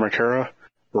Premium Rykara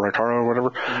or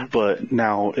whatever, but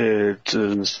now it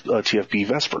is TFB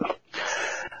Vesper.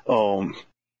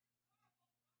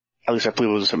 At least I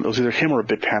believe it was him. It was either him or a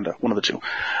Big Panda, one of the two.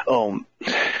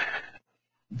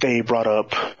 They brought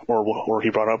up, or he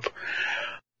brought up,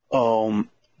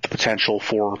 the potential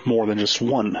for more than just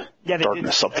one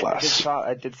darkness subclass.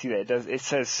 I did see that. It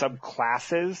says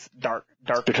subclasses, dark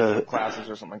subclasses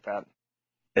or something like that.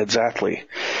 Exactly.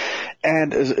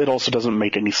 And it also doesn't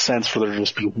make any sense for there to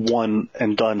just be one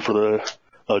and done for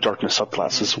the darkness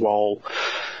subclasses, while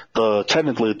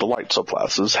technically the light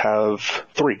subclasses have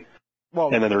 3.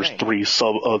 Well, and then there's 3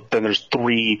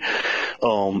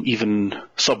 even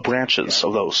sub branches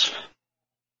of those.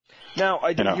 Now,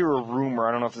 I did hear a rumor,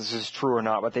 I don't know if this is true or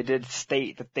not, but they did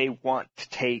state that they want to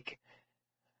take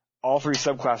all 3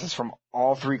 subclasses from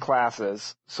all 3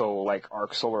 classes, so like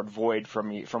Arc, Solar, and Void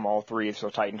from all 3, so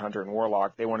Titan, Hunter, and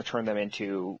Warlock, they want to turn them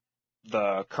into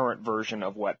the current version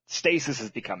of what Stasis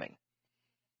is becoming.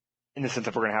 In the sense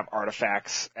that we're going to have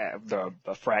artifacts, the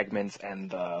fragments,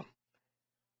 and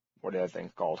what are the other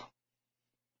things called?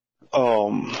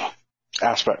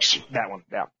 Aspects. That one,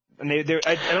 yeah. And I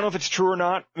don't know if it's true or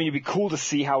not. I mean, it'd be cool to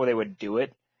see how they would do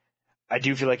it. I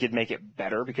do feel like it'd make it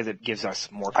better because it gives us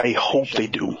more. I hope they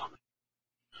do.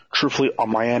 Truthfully,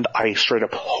 on my end, I straight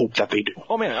up hope that they do.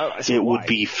 Oh man, it would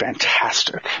be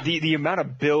fantastic. The amount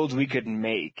of builds we could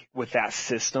make with that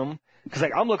system, because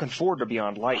like I'm looking forward to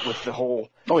Beyond Light with the whole,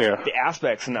 the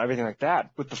aspects and everything like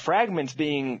that. With the fragments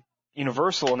being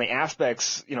universal and the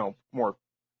aspects, more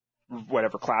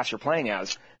whatever class you're playing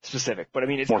as specific. But I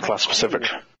mean, it's more class specific.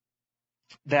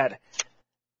 That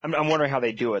I'm wondering how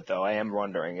they do it though. I am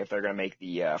wondering if they're going to make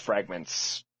the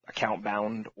fragments account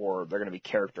bound or they're going to be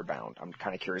character bound. I'm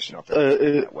kind of curious to know if they're going to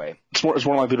do it that way. It's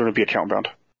more likely to be account bound.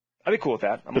 I'd be cool with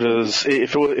that. Because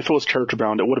if it was character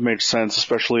bound, it would have made sense,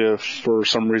 especially if for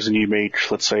some reason you make,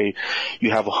 let's say,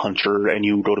 you have a hunter and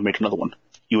you go to make another one.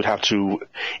 You would have to,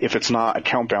 if it's not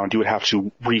account bound, you would have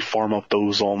to re-farm up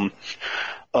those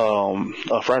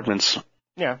fragments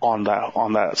on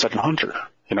that second hunter.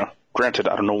 Granted,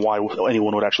 I don't know why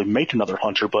anyone would actually make another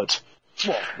hunter, but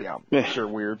sure,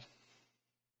 weird.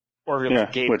 Or if you're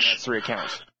like Gabe has 3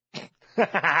 accounts.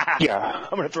 Yeah,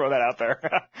 I'm gonna throw that out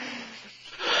there.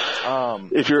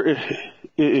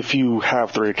 If you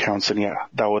have 3 accounts, then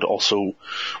that would also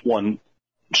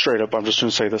straight up. I'm just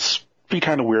gonna say this be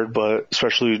kind of weird, but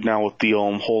especially now with the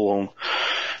whole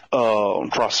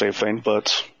cross save thing.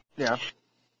 But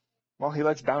well, he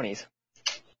likes bounties.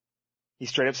 He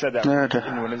straight up said that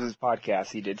in one of his podcasts.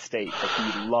 He did state that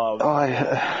he loves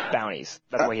bounties.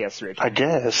 That's why he has 3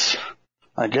 accounts.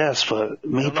 I guess, but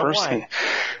me personally,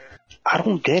 I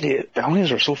don't get it.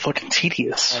 Bounties are so fucking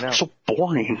tedious. They're so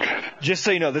boring. Just so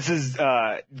you know, this is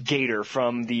Gator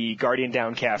from the Guardian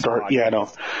Downcast podcast. Yeah,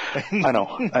 I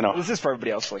know. This is for everybody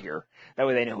else to hear. That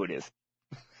way they know who it is.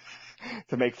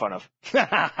 To make fun of.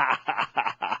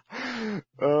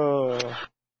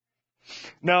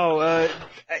 No,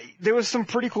 there was some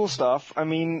pretty cool stuff. I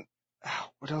mean,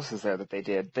 what else is there that they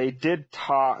did? They did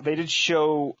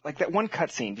show, like, that one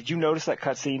cutscene. Did you notice that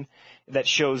cutscene that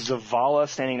shows Zavala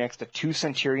standing next to two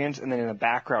Centurions, and then in the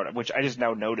background, which I just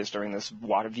now noticed during this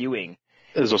water viewing,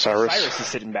 is Osiris. Osiris is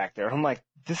sitting back there. I'm like,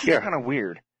 this is kind of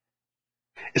weird.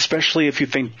 Especially if you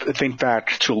think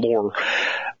back to lore,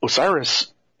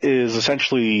 Osiris is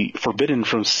essentially forbidden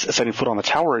from setting foot on the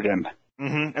tower again.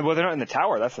 Mm-hmm. Well, they're not in the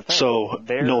tower. That's the thing. So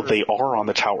no, they are on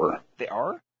the tower. They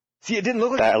are. See, it didn't look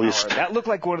like that, the at tower. That looked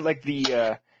like one of like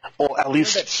the. Well, at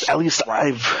least I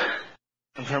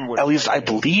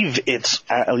believe it's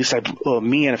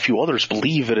me and a few others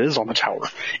believe it is on the tower.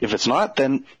 If it's not,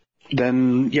 then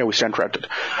yeah, we stand corrected.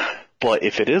 But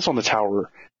if it is on the tower,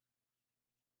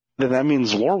 then that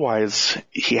means lore-wise,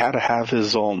 he had to have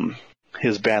his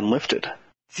ban lifted.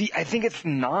 See, I think it's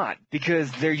not, because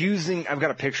they're using, I've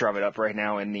got a picture of it up right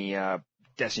now in the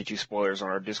Destiny 2 spoilers on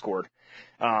our Discord.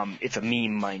 It's a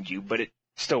meme, mind you, but it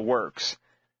still works.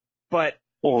 But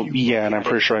well, yeah, and I'm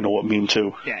pretty sure I know what meme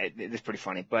too. Yeah, it's pretty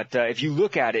funny. But if you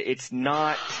look at it, it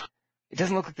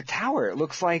doesn't look like the tower. It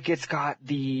looks like it's got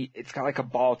like a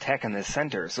ball tech in the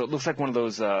center. So it looks like one of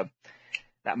those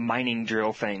that mining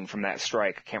drill thing from that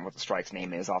strike. I can't remember what the strike's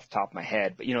name is off the top of my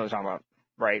head, but you know what I'm talking about,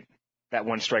 right? That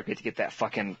one strike we had to get that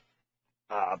fucking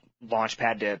launch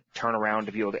pad to turn around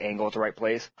to be able to angle at the right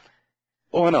place.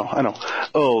 Oh, I know.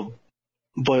 Oh,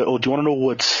 but do you want to know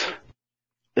what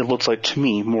it looks like to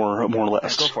me, more or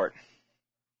less? Yeah, go for it.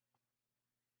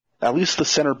 At least the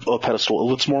center pedestal,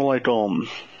 it looks more like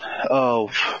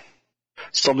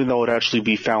something that would actually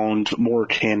be found more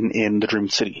akin in the Dream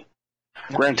City.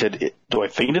 No. Granted, do I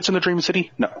think it's in the Dream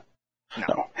City? No.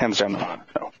 Hands down,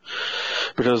 no.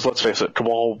 Because let's face it,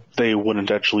 Cabal, they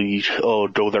wouldn't actually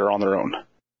go there on their own.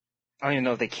 I don't even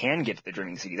know if they can get to the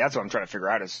Dreaming City. That's what I'm trying to figure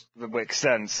out is the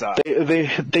sense.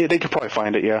 They could probably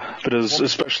find it, yeah. Because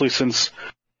especially since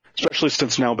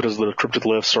now, because the cryptid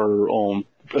lifts are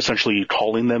essentially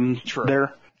calling them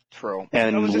there. True.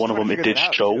 And one of them it did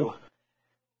show. Too.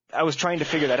 I was trying to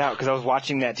figure that out because I was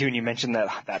watching that too, and you mentioned that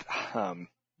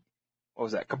what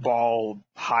was that, Cabal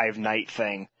Hive Night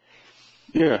thing.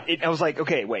 Yeah. I was like,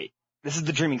 okay, wait. This is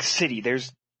the Dreaming City.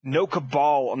 There's no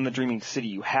Cabal on the Dreaming City.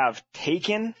 You have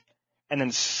Taken and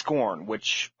then Scorn,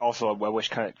 which also I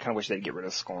kind of wish they'd get rid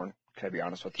of Scorn. Can I be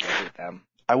honest with you with them?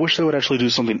 I wish they would actually do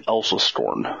something else with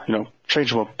Scorn. You know, change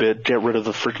them a bit, get rid of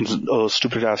the freaking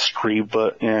stupid ass Screed.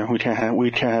 But yeah, we can't have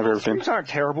everything. Screeds aren't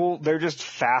terrible. They're just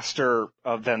faster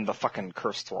than the fucking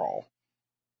Cursed Thrall.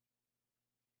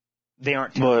 They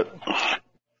aren't terrible. But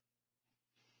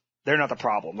they're not the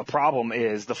problem. The problem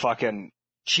is the fucking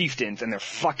chieftains and their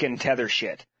fucking tether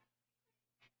shit.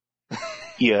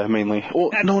 Yeah, mainly.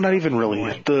 Well, no, not even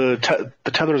really. The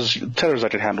tethers I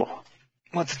can handle.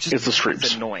 Well, it's the Screeds.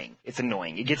 It's annoying. It's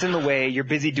annoying. It gets in the way. You're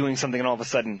busy doing something, and all of a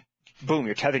sudden, boom,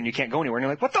 you're tethered and you can't go anywhere. And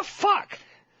you're like, what the fuck?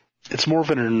 It's more of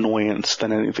an annoyance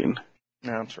than anything.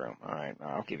 No, true. All right,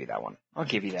 I'll give you that one.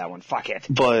 Fuck it.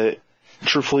 But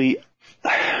truthfully,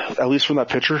 at least from that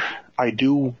picture, I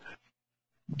do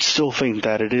still think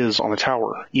that it is on the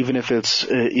tower, even if it's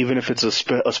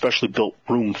a specially built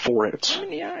room for it. I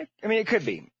mean, it could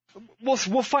be. We'll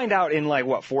find out in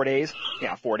 4 days?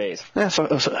 Yeah, 4 days. Yeah,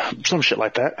 some shit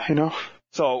like that, you know.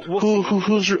 So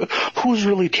who's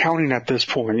really counting at this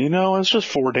point? You know, it's just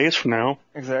 4 days from now.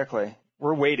 Exactly.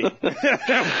 We're waiting. We're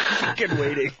fucking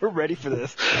waiting. We're ready for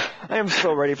this. I am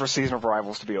so ready for Season of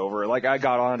Rivals to be over. Like, I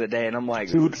got on today and I'm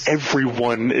like... Dude,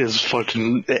 everyone is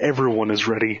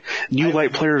ready. New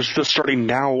light players just starting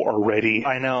now are ready.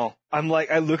 I know.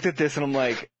 I looked at this and I'm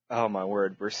like, oh my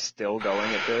word, we're still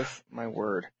going at this? My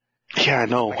word. Yeah, I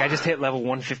know. Like, I just hit level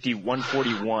 150,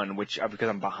 141, which, because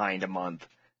I'm behind a month.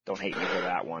 Don't hate me for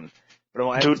that one.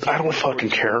 But dude, I don't fucking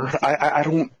care. I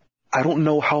don't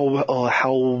know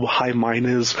how high mine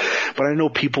is, but I know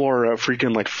people are at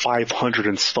freaking 500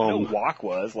 and some. I know Walk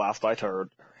was, last I heard.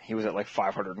 He was at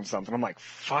 500 and something. I'm like,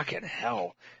 fucking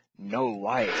hell. No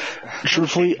life.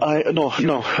 Truthfully,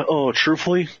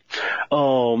 truthfully,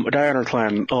 Diana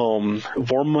Clan,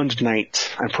 Vormund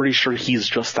Knight, I'm pretty sure he's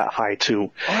just that high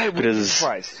too. I would be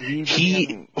surprised.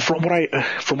 From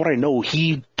what I know,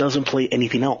 he doesn't play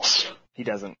anything else. He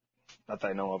doesn't. Not that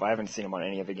I know of. I haven't seen him on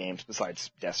any of the games besides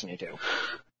Destiny 2.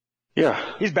 Yeah.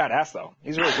 He's badass though.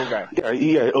 He's a really cool guy.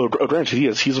 Yeah, granted he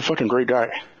is. He's a fucking great guy,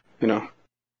 you know.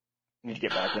 Need to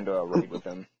get back into a raid with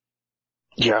him.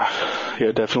 Yeah,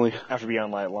 definitely. After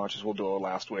Beyond Light launches, we'll do a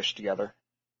Last Wish together.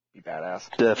 Be badass.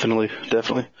 Definitely.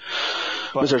 But, I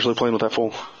was actually playing with that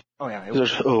fool. Oh yeah. It was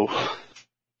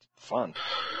fun.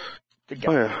 Good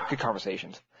guy. Oh, yeah. Good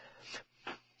conversations.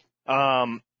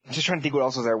 just trying to think what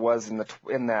else there was in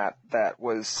that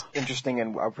was interesting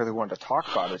and I really wanted to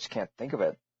talk about. I just can't think of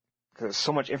it because there's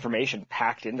so much information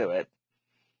packed into it.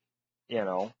 You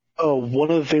know. One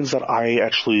of the things that I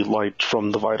actually liked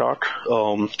from the Vidoc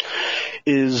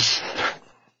is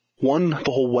one,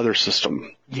 the whole weather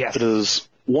system. Yes. It is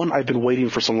one, I've been waiting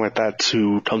for something like that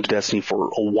to come to Destiny for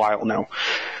a while now.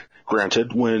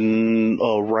 Granted, when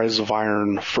Rise of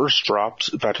Iron first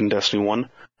dropped back in Destiny 1,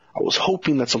 I was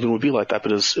hoping that something would be like that,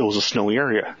 but it was a snowy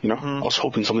area, you know? I was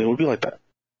hoping something would be like that.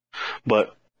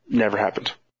 But never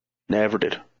happened. Never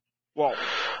did. Well,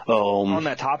 on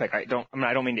that topic, I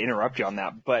don't mean to interrupt you on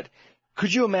that, but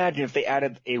could you imagine if they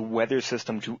added a weather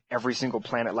system to every single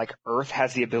planet, like Earth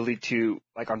has the ability to,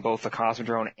 like on both the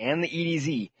Cosmodrome and the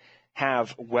EDZ,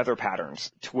 have weather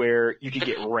patterns to where you could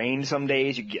get rain some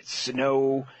days, you could get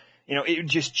snow, you know, it would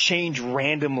just change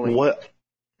randomly. What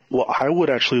I would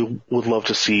love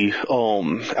to see,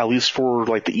 at least for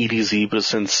like the EDZ, but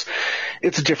since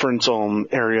it's a different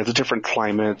area, it's a different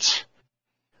climate,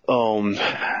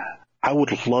 I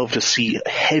would love to see a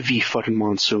heavy fucking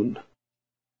monsoon.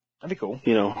 That'd be cool.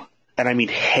 You know, and I mean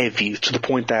heavy to the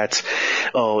point that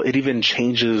it even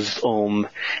changes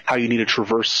how you need to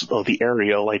traverse the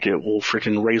area. Like it will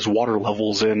freaking raise water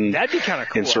levels in that'd be kind of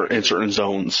cool in certain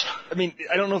zones. I mean,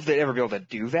 I don't know if they'd ever be able to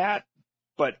do that,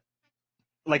 but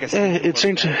like I said, it's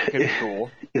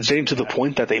getting to the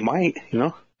point that they might. You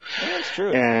know. Yeah, that's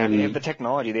true. And they have the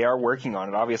technology. They are working on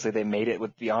it. Obviously, they made it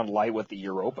with Beyond Light with the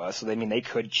Europa, so they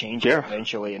could change it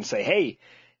eventually and say, "Hey,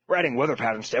 we're adding weather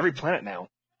patterns to every planet now."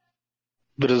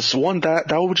 But as one that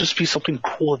would just be something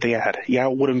cool that they had. Yeah,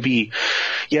 it wouldn't be.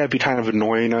 Yeah, it'd be kind of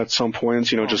annoying at some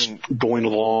points. You know, just going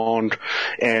along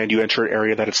and you enter an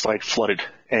area that it's like flooded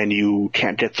and you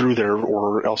can't get through there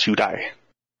or else you die.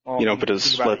 Well, you know,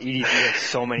 EDZ has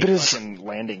so many fucking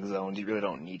landing zones. You really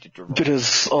don't need to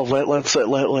traverse.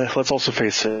 Let's also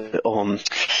face it.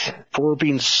 For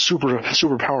being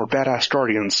super powered badass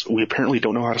guardians, we apparently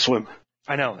don't know how to swim.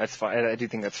 I know that's fun. I do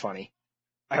think that's funny.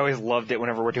 I always loved it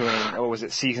whenever we're doing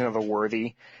Season of the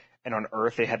Worthy, and on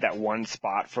Earth they had that one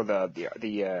spot for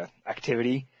the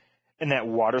activity in that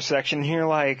water section here.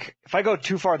 Like if I go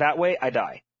too far that way, I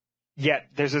die. Yet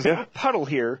there's this puddle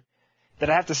here that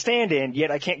I have to stand in,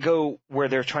 yet I can't go where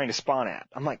they're trying to spawn at.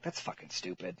 I'm like, that's fucking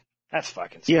stupid. That's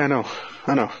fucking stupid. Yeah,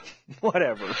 I know.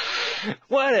 Whatever,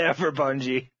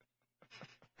 Bungie.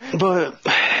 But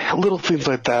little things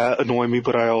like that annoy me,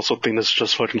 but I also think it's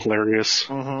just fucking hilarious.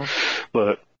 Mm-hmm.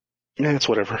 But, yeah, it's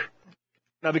whatever.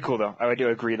 That'd be cool, though. I do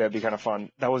agree that'd be kind of fun.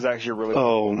 That was actually a really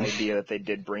cool idea that they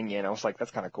did bring in. I was like,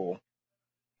 that's kind of cool.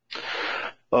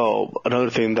 Oh, another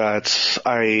thing that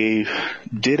I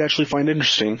did actually find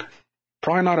interesting,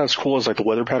 probably not as cool as like the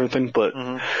weather pattern thing, but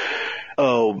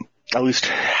at least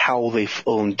how they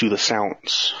do the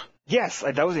sounds. Yes,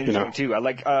 that was interesting too. I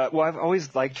like, I've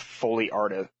always liked Foley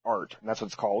art, and that's what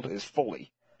it's called, is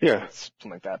Foley. Yeah. It's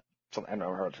something like that. I don't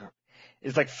know how to.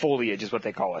 It's like foliage is what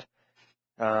they call it.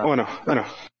 I know.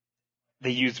 They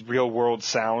use real world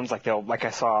sounds, like I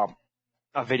saw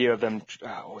a video of them,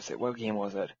 what game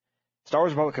was it? Star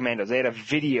Wars Republic Commandos. They had a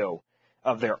video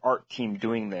of their art team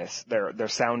doing this, their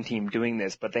sound team doing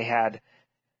this, but they had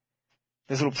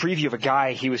this little preview of a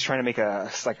guy, he was trying to make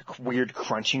a weird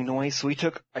crunching noise, so he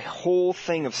took a whole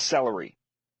thing of celery,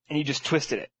 and he just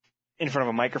twisted it in front of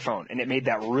a microphone, and it made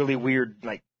that really weird,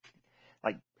 like,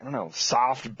 I don't know,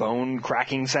 soft bone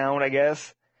cracking sound, I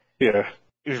guess. Yeah.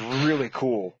 It was really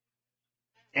cool.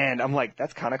 And I'm like,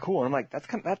 that's kind of cool. And I'm like,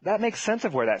 that makes sense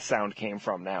of where that sound came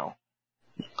from now.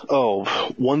 Oh,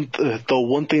 one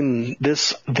thing,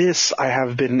 this I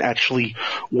have been actually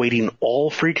waiting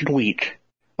all freaking week,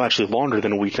 actually longer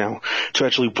than a week now, to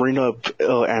actually bring up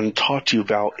and talk to you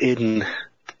about in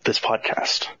this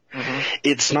podcast. Mm-hmm.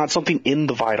 It's not something in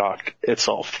the Vidoc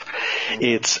itself.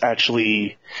 It's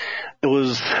actually, it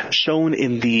was shown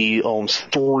in the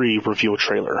story reveal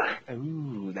trailer.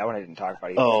 Ooh, that one I didn't talk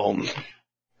about either.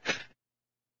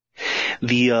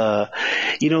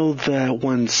 That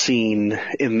one scene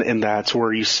in that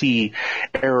where you see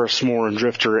Eris, Moore,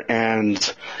 Drifter, and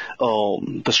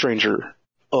the Stranger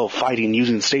fighting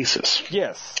using stasis.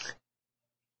 Yes.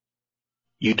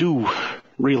 You do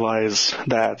realize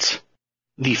that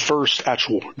the first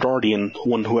actual Guardian,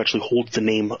 one who actually holds the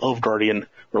name of Guardian,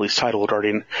 or at least title of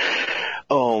Guardian,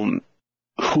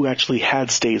 who actually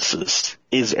had stasis,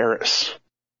 is Eris.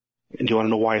 And do you want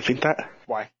to know why I think that?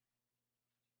 Why?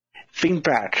 Think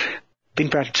back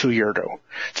to a year ago,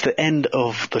 to the end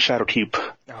of the Shadowkeep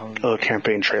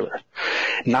campaign trailer.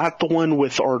 Not the one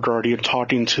with our Guardian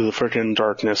talking to the frickin'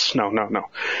 darkness. No.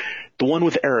 The one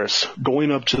with Eris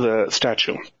going up to the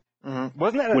statue. Mm-hmm.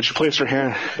 Wasn't that when she placed her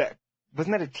hand?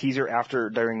 wasn't that a teaser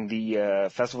during the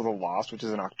Festival of the Lost, which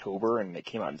is in October, and it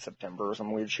came out in September or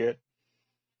some weird shit?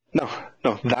 No,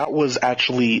 that was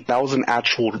an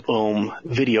actual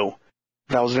video.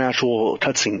 That was an actual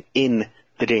cutscene in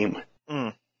the game.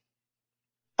 Mm.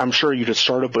 I'm sure you could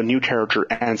start up a new character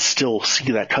and still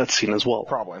see that cutscene as well.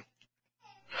 Probably.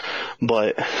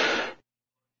 But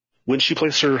when she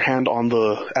placed her hand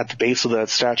at the base of that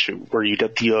statue, where you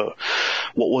get the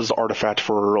what was the artifact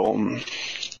for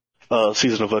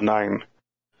Season of the Nine?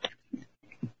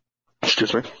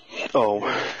 Excuse me. Oh,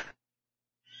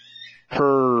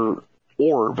 her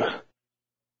orb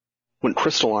went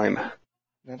crystalline.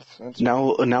 That's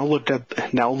Now look at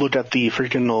the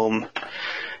freaking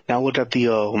now look at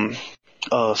the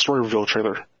story reveal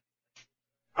trailer.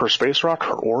 Her space rock,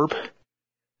 her orb,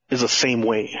 is the same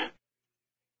way.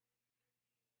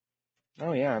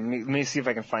 Oh yeah, let me see if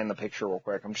I can find the picture real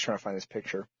quick. I'm just trying to find this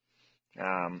picture.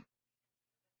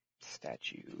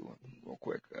 Statue, real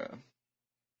quick.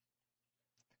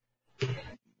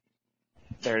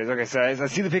 There it is. Okay, so I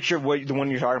see the picture of the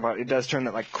one you're talking about. It does turn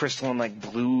that like crystalline, like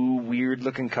blue, weird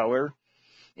looking color.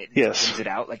 It Yes. it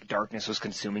out like darkness was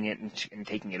consuming it and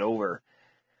taking it over.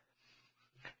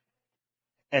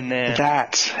 And then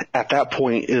That, at that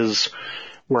point, is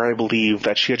where I believe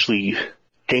that she actually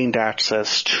gained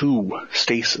access to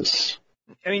stasis.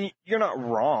 I mean, you're not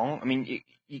wrong. I mean,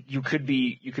 you could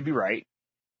be right.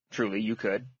 Truly, you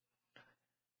could.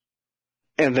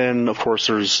 And then, of course,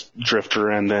 there's Drifter,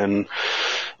 and then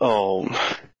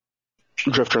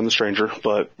Drifter and the Stranger.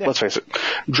 But let's face it,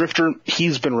 Drifter,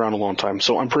 he's been around a long time,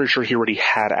 so I'm pretty sure he already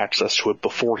had access to it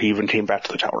before he even came back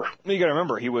to the tower. You got to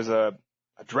remember, he was a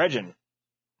dredgen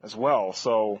as well.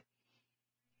 So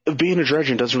being a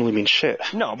dredgen doesn't really mean shit.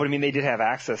 no, but I mean, they did have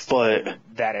access to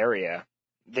that area.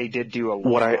 They did do a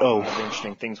lot of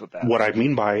interesting things with that. What I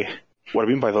mean by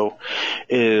though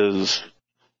is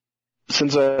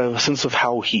since of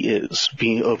how he is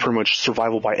being pretty much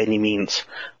survival by any means,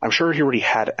 I'm sure he already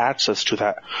had access to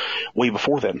that way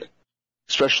before then.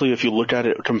 Especially if you look at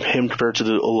it him compared to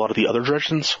a lot of the other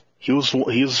dredgens, he is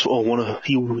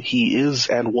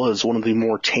and was one of the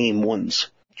more tame ones.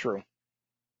 True.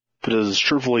 Because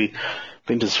truthfully, I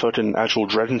think his fucking actual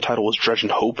dredgen title was Dredgen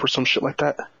Hope or some shit like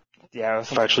that. Yeah.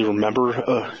 If I actually remember,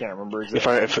 I can't remember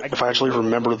exactly. if I actually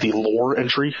remember the lore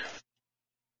entry.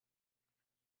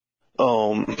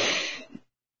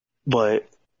 But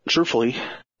truthfully,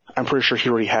 I'm pretty sure he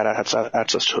already had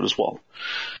access to it as well.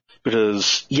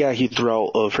 Because, yeah, he threw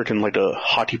out a freaking like a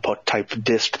hockey puck type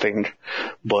disc thing,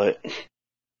 but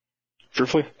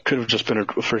truthfully, could have just been a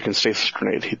freaking stasis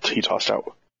grenade he tossed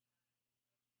out.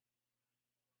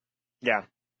 Yeah.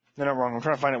 They're not wrong. I'm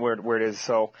trying to find it where it is.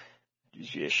 So,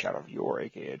 usually a Shadow of Yore,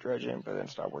 aka Dredgen, but then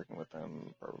stopped working with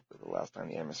them. Probably the last time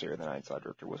the Emissary of the Night saw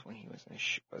Drifter was when he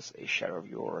was a Shadow of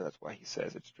Yore. That's why he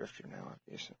says it's Drifter now.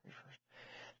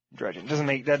 Dredgen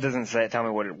doesn't tell me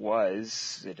what it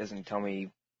was. It doesn't tell me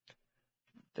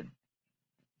the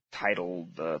title,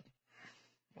 the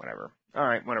whatever. All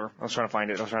right, whatever. I was trying to find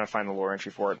it. I was trying to find the lore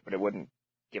entry for it, but it wouldn't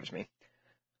give it to me.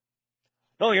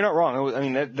 No, you're not wrong. I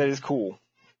mean, that is cool.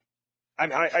 I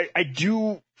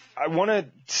want to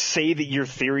say that your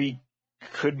theory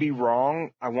could be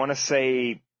wrong. I want to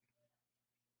say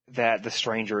that the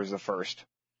Stranger is the first.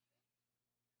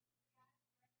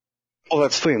 Well,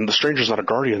 that's the thing. The Stranger's not a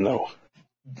Guardian, though.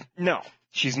 No,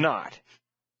 she's not.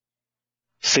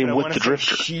 Same with the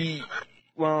Drifter.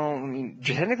 Well, I mean,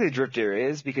 technically the Drifter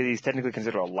is, because he's technically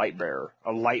considered a light bearer.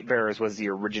 A light bearer was the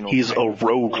original. He's a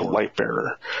rogue light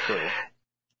bearer. True.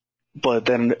 But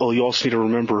then you also need to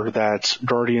remember that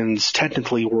Guardians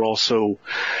technically were also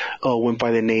went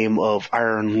by the name of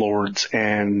Iron Lords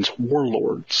and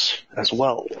Warlords as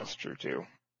well. That's true too.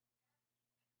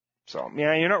 So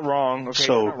yeah, you're not wrong. Okay,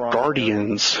 so you're not wrong.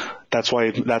 Guardians. That's why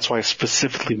I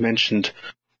specifically mentioned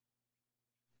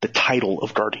the title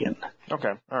of Guardian.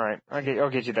 Okay, all right. I'll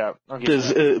get you that.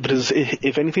 Because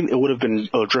if anything, it would have been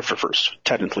Drifter first,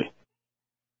 technically.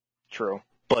 True.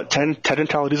 But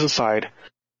technicalities aside.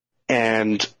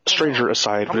 And Stranger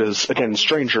aside, because again,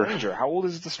 Stranger. How old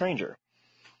is the Stranger?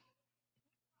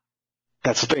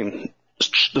 That's the thing.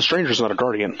 The Stranger's not a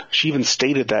Guardian. She even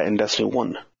stated that in Destiny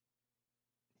 1.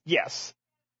 Yes.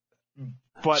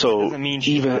 But so that doesn't mean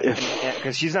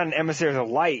because she's not an emissary of the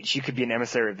light, she could be an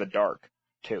emissary of the dark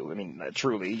too. I mean,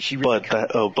 truly, she. Really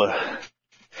but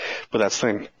that's the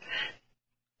thing.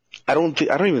 I don't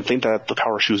even think that the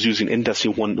power she was using in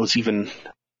Destiny 1 was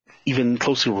even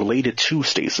closely related to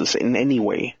stasis in any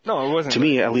way. No, it wasn't. To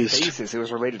me, at least, stasis. It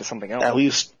was related to something else. At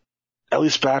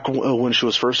least back when she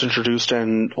was first introduced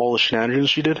and all the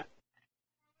shenanigans she did.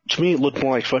 To me, it looked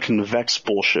more like fucking Vex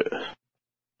bullshit.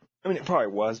 I mean, it probably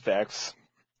was Vex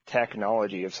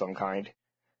technology of some kind.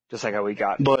 Just like how we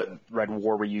got But in Red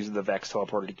War, we used the Vex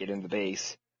teleporter to get in the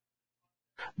base.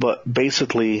 But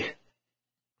basically,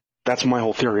 that's my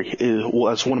whole theory.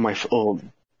 That's one of my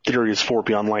theories for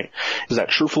Beyond Light. Is that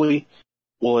truthfully,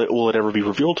 will it ever be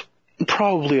revealed?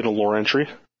 Probably in a lore entry.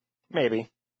 Maybe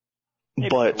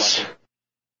But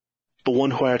the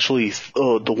one who actually,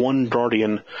 the one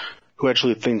Guardian who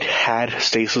actually think had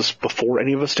stasis before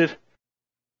any of us did,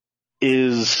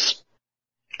 is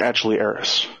actually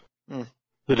Eris.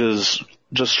 It is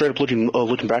just straight up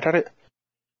looking back at it.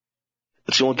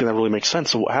 It's the only thing that really makes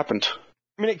sense of what happened.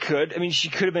 I mean, it could. I mean, she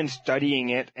could have been studying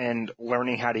it and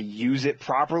learning how to use it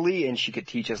properly, and she could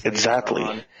teach us later Exactly.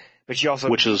 on. But she also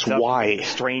Which is why the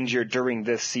Stranger during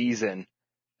this season.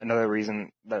 Another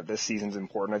reason that this season's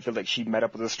important. I feel like she met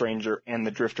up with the Stranger and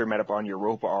the Drifter met up on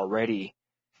Europa already.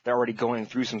 They're already going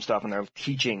through some stuff, and they're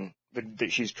teaching.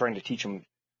 That she's trying to teach them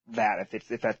that.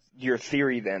 If that's your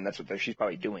theory, then that's what she's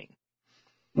probably doing.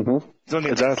 Mm-hmm.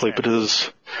 Exactly, because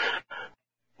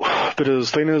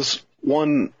thing is,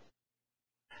 one,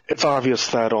 it's obvious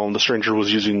that the Stranger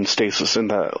was using stasis in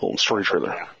that story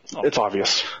trailer. Yeah. Oh. It's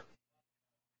obvious.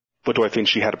 But do I think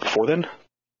she had it before then?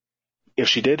 If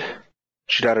she did,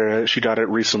 she got it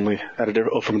recently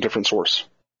from a different source.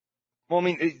 Well, I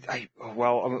mean,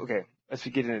 okay. Let's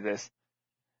get into this.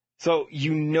 So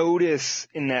you notice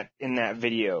in that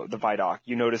video, the Vidoc,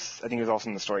 you notice, I think it was also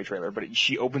in the story trailer, but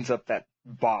she opens up that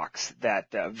box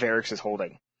that Varix is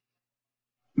holding.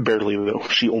 Barely, though.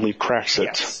 She only cracks it.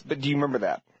 Yes, but do you remember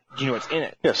that? Do you know what's in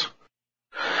it? Yes.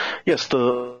 Yes,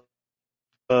 the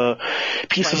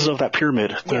pieces of that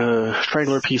pyramid, the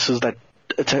triangular pieces that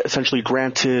essentially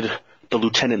granted the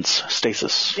lieutenants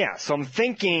stasis. Yeah, so I'm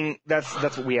thinking that's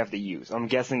what we have to use. I'm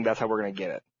guessing that's how we're going to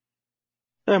get it.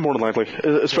 More than likely.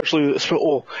 Especially,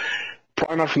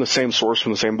 probably not from the same source,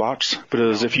 from the same box,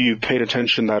 because if you paid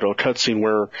attention that cutscene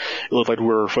where it looked like we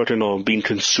were fucking being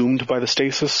consumed by the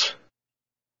stasis,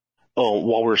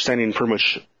 while we were standing pretty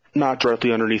much not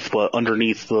directly underneath, but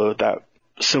underneath that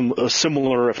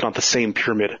similar, if not the same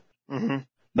pyramid. Mm-hmm.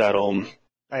 That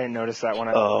I didn't notice that when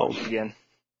I watched it again.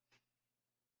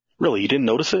 Really, you didn't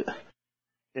notice it?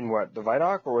 In what, the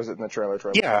Vidoc, or was it in the trailer?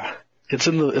 Yeah, it's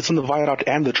in the Vidoc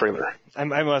and the trailer. I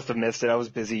must have missed it. I was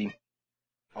busy,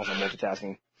 also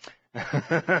multitasking.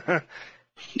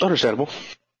 Understandable.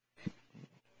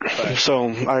 But. So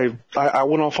I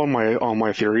went off on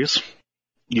my theories.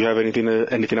 You have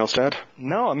anything else to add?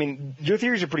 No, I mean, your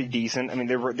theories are pretty decent. I mean,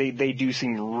 they do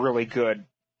seem really good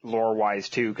lore-wise,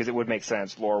 too, because it would make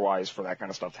sense lore-wise for that kind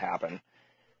of stuff to happen.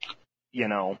 You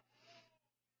know.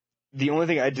 The only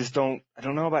thing I don't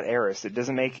know about Eris. It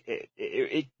doesn't make,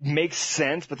 it makes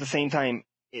sense, but at the same time,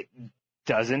 it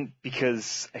doesn't,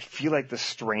 because I feel like the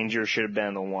Stranger should have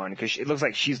been the one, because it looks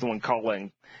like she's the one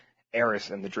calling Eris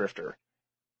and the Drifter.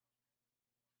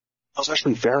 It was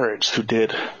actually Varix who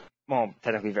did. Well,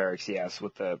 technically Varix, yes,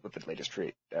 with the latest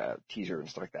teaser and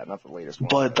stuff like that, not the latest one.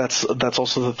 But that's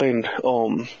also the thing.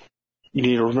 You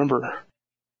need to remember,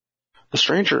 the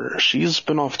Stranger, she's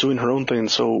been off doing her own thing.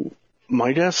 So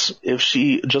my guess, if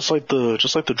she just like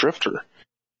the Drifter,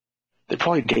 they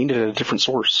probably gained it at a different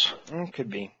source. Could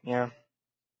be, yeah.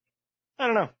 I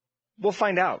don't know. We'll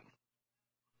find out.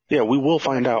 Yeah, we will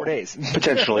find out. 4 days,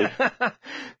 potentially.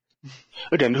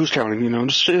 Again, who's counting?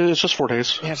 It's just 4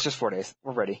 days. Yeah, it's just 4 days.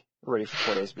 We're ready. We're ready for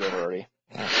 4 days to be over already.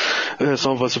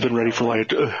 Some of us have been ready for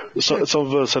some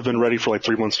of us have been ready for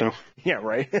 3 months now. Yeah,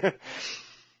 right.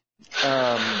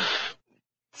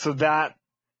 So the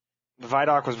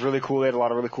Vidoc was really cool. They had a lot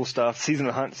of really cool stuff. Season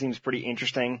of the Hunt seems pretty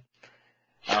interesting.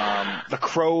 The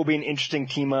Crow will be an interesting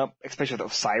team up, especially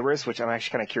with Osiris, which I'm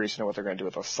actually kind of curious to know what they're going to do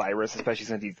with Osiris, especially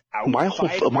since he's out. My whole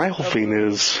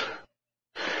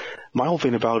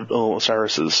thing about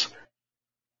Osiris is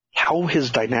how his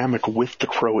dynamic with the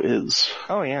Crow is.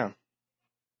 Oh yeah.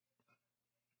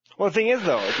 Well, the thing is,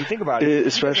 though, if you think about it,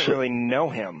 you don't really know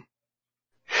him.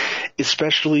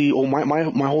 Especially,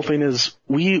 my whole thing is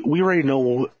we already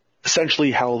know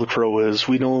essentially how the Crow is.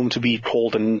 We know him to be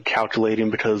cold and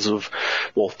calculating because of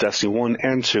both Destiny 1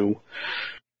 and 2.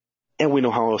 And we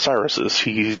know how Osiris is.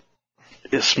 He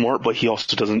is smart, but he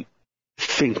also doesn't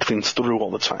think things through all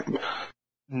the time.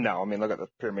 No, I mean, look at the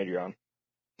pyramid you're on.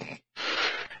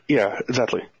 Yeah,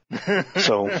 exactly.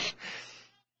 So,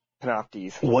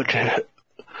 Panoptes.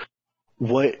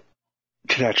 What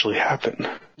could actually happen?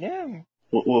 Yeah.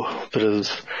 Well,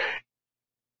 because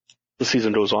the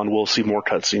season goes on, we'll see more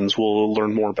cutscenes, we'll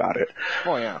learn more about it.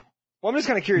 Oh, yeah. Well, I'm just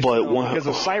kind of curious, because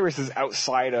Osiris is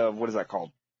outside of, what is that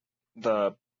called?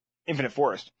 The Infinite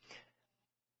Forest.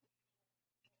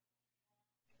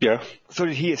 Yeah. So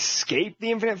did he escape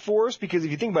the Infinite Force? Because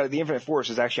if you think about it, the Infinite Force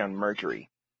is actually on Mercury.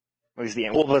 At least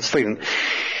Well, that's the thing.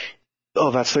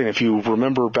 That's the thing. If you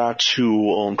remember back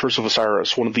to Curse of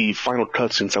Osiris, one of the final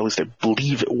cutscenes, at least I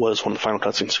believe it was one of the final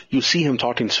cutscenes, you see him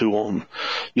talking to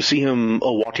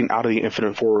walking out of the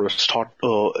Infinite Forest,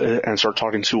 and start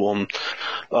talking to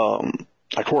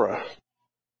Ikora.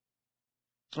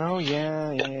 Oh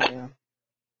yeah.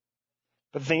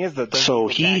 But the thing is that So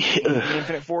the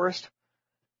Infinite Forest.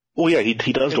 Well, yeah, he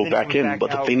does go back in,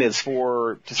 but the thing is,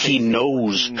 he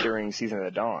knows during Season of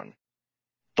the Dawn.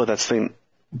 But that's the thing.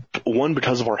 One,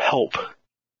 because of our help,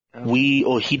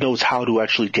 he knows how to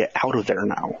actually get out of there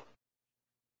now.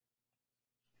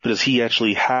 Because he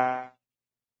actually has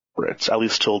it, at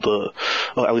least till the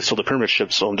pyramid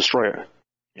ships destroy it.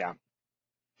 Yeah.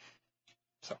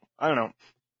 So I don't know.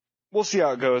 We'll see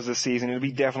how it goes this season. It'll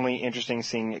be definitely interesting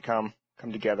seeing it come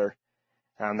together.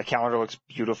 The calendar looks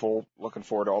beautiful. Looking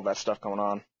forward to all that stuff going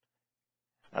on.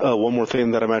 One more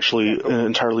thing that I'm actually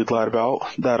entirely glad about,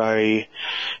 that I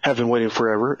have been waiting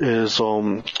forever, is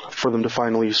for them to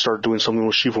finally start doing something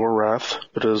with Shiva or Wrath.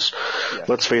 Because,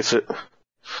 let's face it,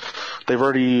 they've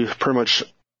already pretty much,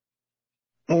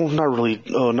 well, not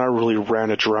really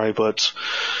ran it dry, but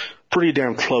pretty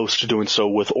damn close to doing so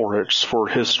with Oryx for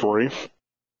his story.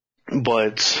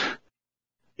 But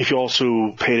if you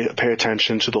also pay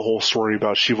attention to the whole story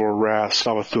about Shiva or Wrath,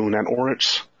 Savathun, and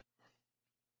Oryx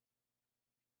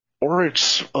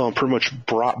pretty much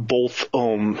brought both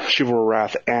Shiva or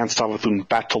Wrath and Savathun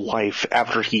back to life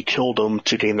after he killed them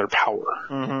to gain their power.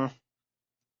 Mm-hmm.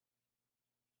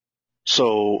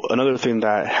 So another thing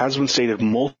that has been stated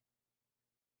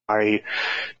by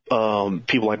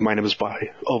people like My Name Is By,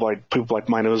 if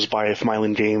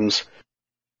Myelin Games,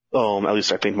 at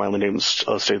least I think Myelin Games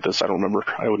stated this. I don't remember.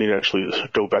 I would need to actually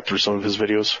go back through some of his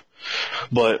videos,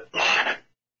 but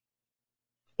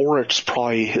Oryx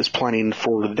probably is planning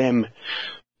for them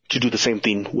to do the same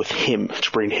thing with him,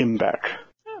 to bring him back.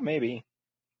 Yeah, maybe.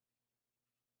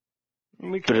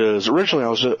 Because originally I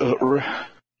was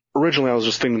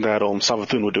just thinking that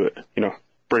Savathun would do it,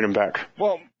 bring him back.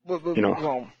 Well,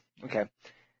 okay.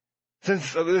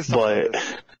 Since I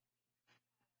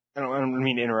don't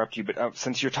mean to interrupt you, but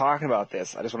since you're talking about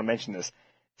this, I just want to mention this.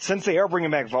 Since they are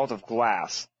bringing back Vault of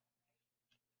Glass,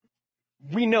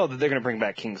 we know that they're going to bring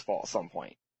back King's Fall at some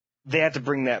point. They have to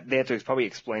probably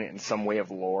explain it in some way of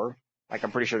lore. Like,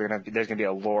 I'm pretty sure there's going to be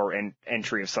a lore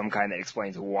entry of some kind that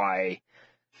explains why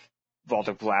Vault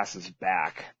of Glass is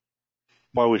back.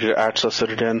 Why we could access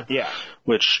it again. Yeah.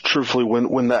 Which, truthfully,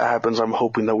 when that happens, I'm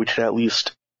hoping that we could at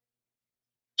least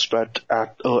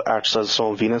access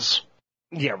on Venus.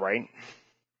 Yeah, right.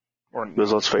 Or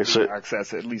because let's face it,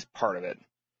 access at least part of it.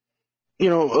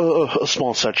 A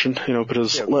small section,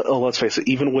 because let's face it,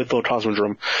 even with the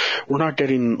Cosmodrome, we're not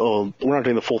getting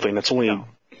the full thing. That's only,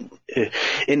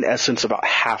 in essence, about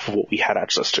half of what we had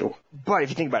access to. But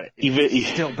if you think about it, it's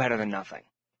still better than nothing.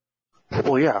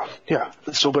 Well, yeah,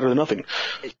 it's still better than nothing.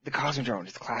 The Cosmodrome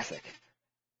is classic.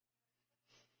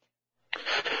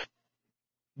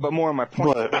 But more on my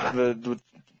point,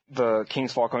 the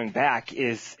King's Fall coming back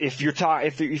is if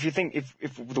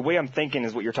the way I'm thinking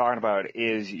is what you're talking about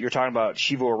is you're talking about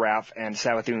Shiva or Wrath and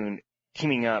Savathun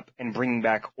teaming up and bringing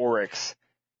back Oryx.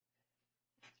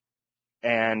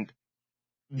 And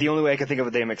the only way I can think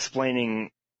of them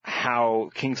explaining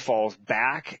how King's Fall's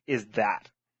back is that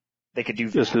they could do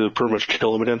just to pretty much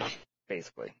kill him again.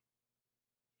 Basically,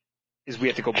 is we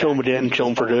have to go kill him again, kill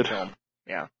him for good.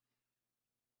 Yeah,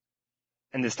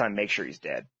 and this time make sure he's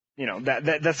dead.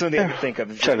 That's the only thing I can think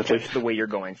of. Technically. That's the way you're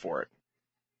going for it.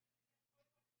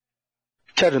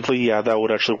 Technically, yeah, that would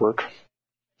actually work.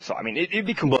 So, I mean, it'd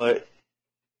be cool. But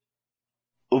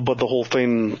the whole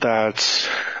thing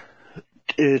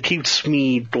it keeps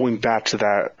me going back to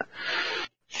that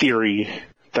theory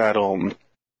that,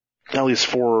 at least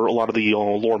for a lot of the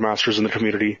lore masters in the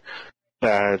community,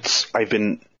 that I've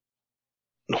been,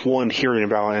 hearing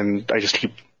about, and I just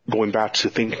keep going back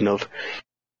to thinking of.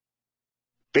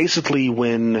 Basically,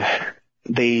 when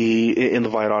in the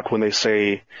Viaduct, when they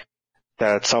say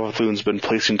that Savathun's been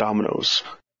placing dominoes,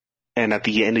 and at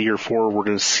the end of year 4, we're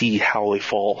going to see how they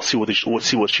fall, see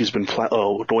what she's been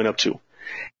going up to.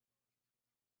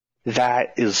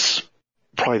 That is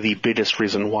probably the biggest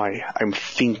reason why I'm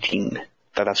thinking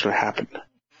that that's going to happen.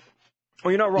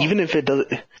 Well, you're not wrong. Even if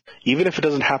it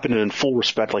doesn't happen in full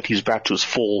respect, like he's back to his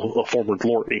full former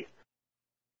glory.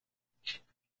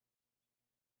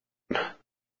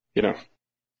 Yeah,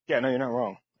 no, you're not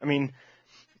wrong. I mean,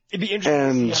 it'd be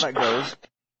interesting to see how that goes.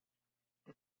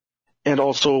 And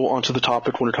also onto the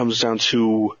topic when it comes down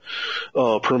to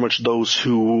pretty much those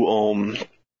who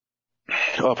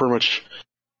pretty much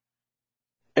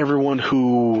everyone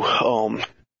who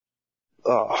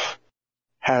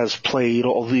has played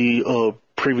all the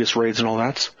previous raids and all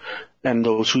that, and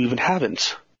those who even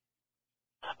haven't.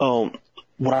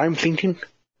 What I'm thinking,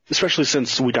 especially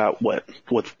since we got what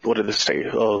did this say?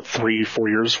 3-4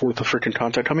 years worth of freaking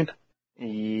content coming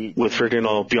with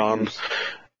freaking Beyond.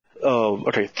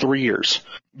 3 years.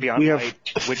 Beyond we Light,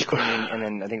 have Witch Queen, and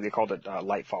then I think they called it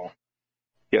Lightfall.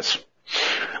 Yes,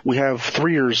 we have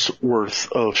 3 years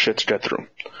worth of shit to get through.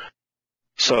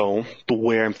 So the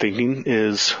way I'm thinking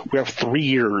is we have 3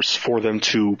 years for them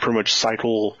to pretty much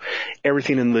cycle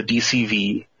everything in the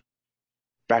DCV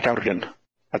back out again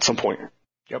at some point.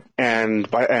 Yep. And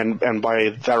by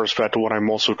that respect, what I'm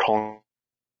also calling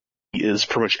is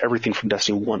pretty much everything from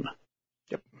Destiny 1.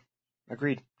 Yep.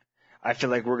 Agreed. I feel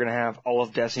like we're going to have all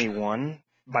of Destiny 1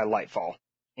 by Lightfall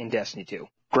in Destiny 2.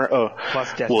 Plus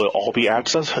Destiny will it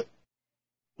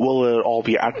all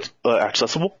be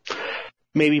accessible?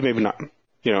 Maybe, maybe not.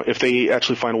 You know, if they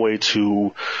actually find a way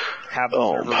to have the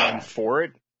server run for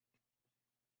it,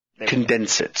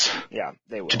 condense it. Yeah,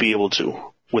 they will. To be able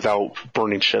to without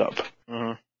burning shit up.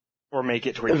 Mm-hmm. Or make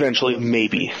it to where eventually,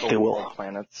 maybe they will.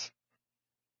 Planets.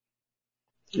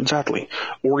 Exactly.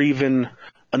 Or even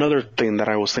another thing that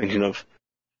I was thinking of,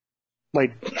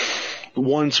 like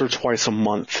once or twice a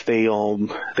month, they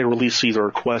release either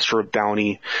a quest or a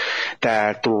bounty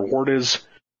that the reward is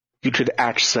you could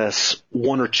access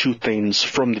 1 or 2 things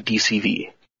from the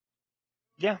DCV.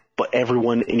 Yeah. But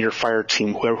everyone in your fire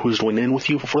team, who's going in with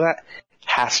you for that,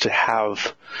 has to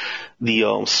have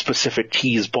the specific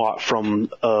keys bought from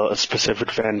a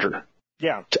specific vendor.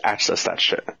 Yeah. To access that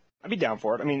shit. I'd be down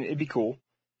for it. I mean, it'd be cool.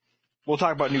 We'll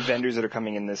talk about new vendors that are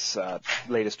coming in this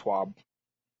latest TWAB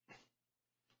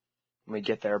when we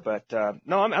get there. But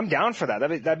no, I'm down for that.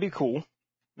 That'd be cool.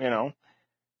 You know,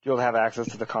 you'll have access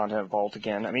to the content vault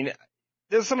again. I mean,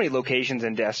 there's so many locations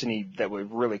in Destiny that were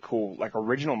really cool, like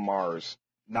original Mars,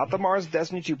 not the Mars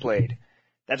Destiny 2 played.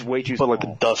 That's way too small. But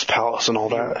like the Dust Palace and all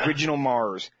that. The original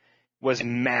Mars was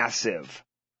massive.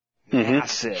 Mm-hmm.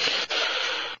 Massive.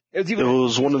 It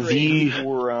was one of the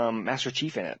for Master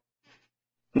Chief in it.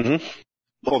 Mm-hmm.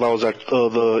 Oh, that was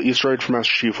the Easter egg for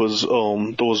Master Chief was there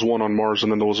was one on Mars,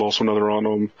 and then there was also another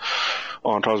on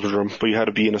Cosmodrome, but you had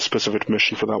to be in a specific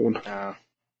mission for that one.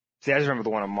 See, I just remember the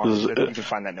one on Mars. I think you can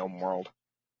find that in Open World.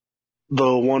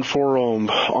 The one for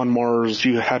on Mars,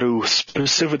 you had to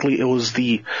specifically. It was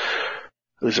the,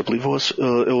 at least I believe it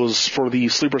was for the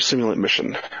Sleeper Simulant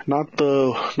mission, not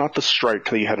the strike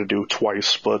that you had to do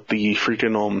twice, but the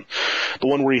freaking the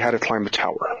one where you had to climb the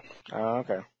tower. Oh,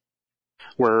 okay.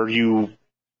 Where you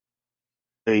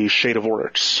a Shade of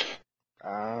Oryx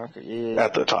okay, yeah.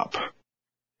 at the top.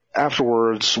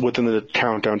 Afterwards, within the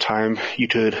countdown time, you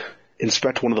could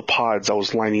inspect one of the pods that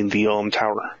was lining the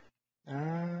tower.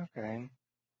 Okay.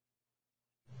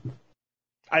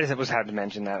 I just had to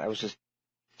mention that. I was just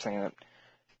saying that.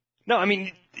 No, I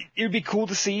mean, it would be cool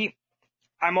to see.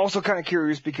 I'm also kind of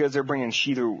curious because they're bringing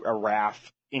Sheila Arath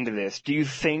into this. Do you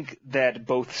think that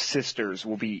both sisters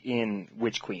will be in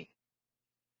Witch Queen?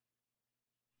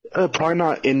 Probably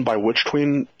not in by Witch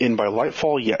Queen. In by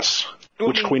Lightfall, yes.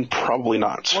 Witch Queen, probably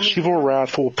not. Sheila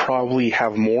Arath will probably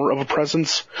have more of a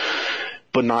presence,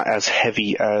 but not as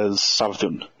heavy as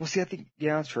Savathun. Well, see, I think,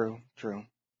 yeah, true.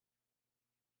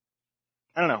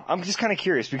 I don't know. I'm just kind of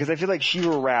curious because I feel like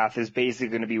Sheila Arath is basically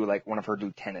going to be like one of her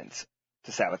lieutenants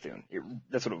to Savathun.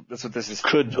 That's what this is.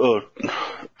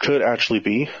 Could actually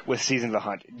be. With Season of the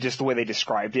Hunt. Just the way they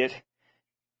described it,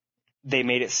 they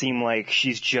made it seem like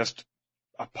she's just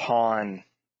a pawn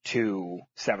to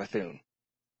Savathun.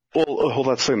 Well,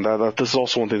 that's the thing. That this is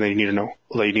also one thing that you need to know.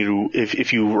 That you need to,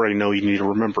 if you already know, you need to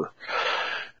remember.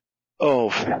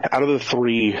 Out of the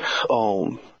three,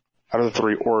 Oryx,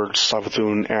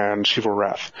 Savathun, and Sheila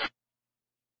Arath,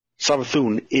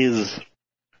 Savathun is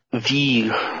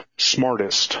the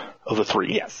smartest of the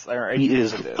three. Yes, he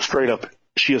is straight up.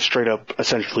 She is straight up,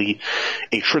 essentially,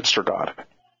 a trickster god.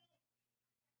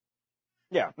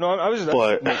 Yeah, no, I was just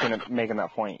making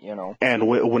that point, you know. And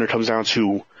when it comes down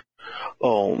to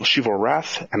Sheila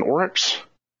Arath and Oryx,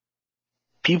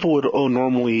 people would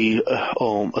normally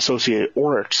associate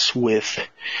Oryx with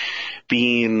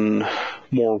being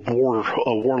more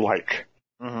warlike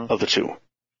of the two.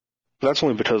 But that's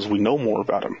only because we know more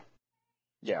about him.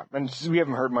 Yeah, and we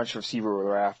haven't heard much of Sheila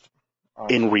Arath.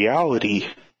 In reality,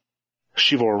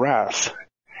 Sheila Arath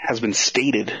has been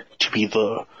stated to be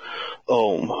the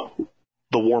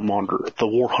warmonger, the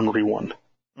war-hungry one.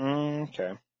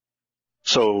 Okay.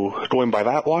 So, going by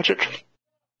that logic,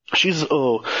 she's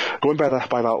going by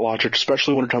that logic,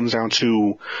 especially when it comes down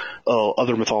to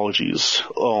other mythologies,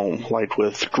 like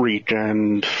with Greek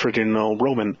and freaking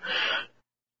Roman.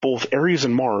 Both Ares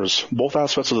and Mars, both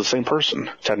aspects of the same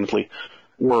person, technically,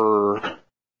 were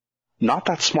not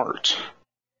that smart.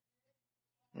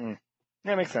 Yeah,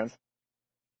 makes sense.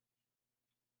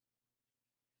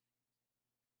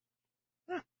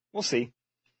 We'll see.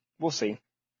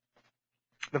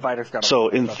 The Vidoc's got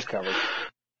stuff covered.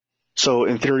 So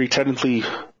in theory, technically,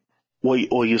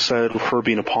 what you said, her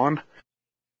being a pawn,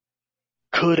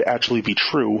 could actually be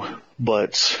true,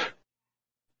 but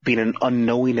being an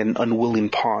unknowing and unwilling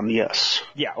pawn, yes.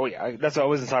 Yeah, that's what I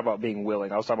wasn't talking about being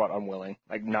willing. I was talking about unwilling,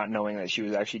 like not knowing that she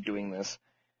was actually doing this.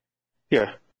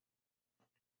 Yeah.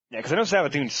 Yeah, because I know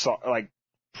Savathun's like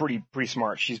pretty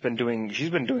smart. She's been doing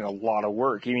a lot of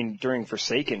work. I mean, during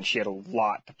Forsaken, she had a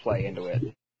lot to play into it.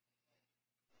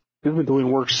 She's been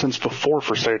doing work since before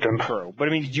Forsaken. True, but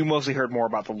I mean, you mostly heard more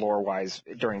about the lore-wise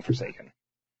during Forsaken.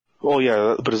 Oh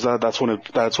yeah, but that's when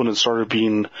it started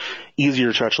being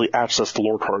easier to actually access the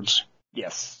lore cards.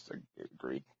 Yes,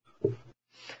 agreed.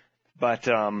 But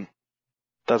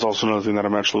that's also another thing that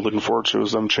I'm actually looking forward to,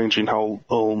 is them changing how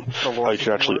you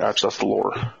can actually access the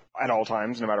lore at all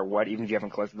times, no matter what. Even if you haven't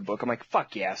collected the book, I'm like,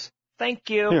 fuck yes, thank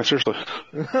you. Yeah, seriously.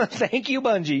 Thank you,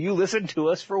 Bungie. You listened to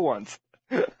us for once.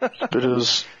 It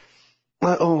is.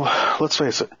 Let's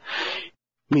face it.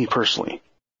 Me personally,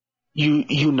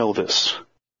 you know this.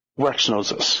 Rex knows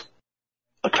this.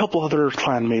 A couple other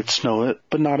clanmates know it,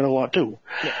 but not a lot do.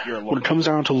 Yeah, when it comes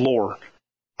down to lore,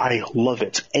 I love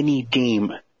it. Any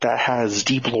game that has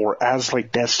deep lore, as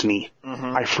like Destiny,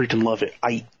 I freaking love it.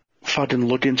 I fucking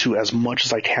look into as much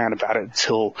as I can about it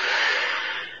until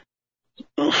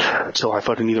I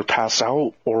fucking either pass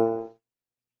out or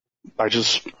I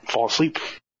just fall asleep.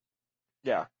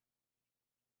 Yeah.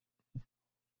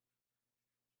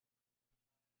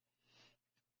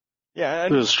 Yeah,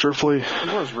 and it is truthfully. The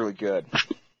lore is really good.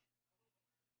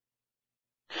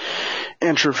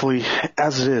 And truthfully,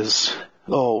 as it is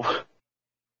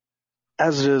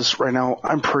right now,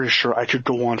 I'm pretty sure I could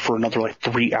go on for another like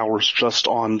 3 hours just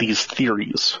on these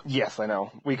theories. Yes, I know.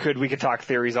 We could talk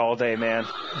theories all day, man.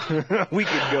 We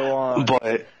could go on.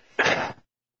 But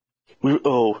we've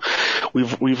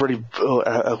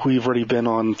already been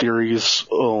on theories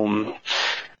long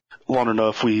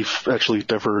enough. We've actually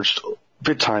diverged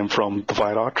big time from the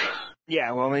Vidoc.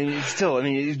 Yeah, well, I mean, it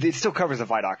still covers the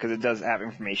Vidoc because it does have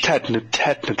information.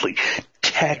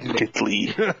 Technically.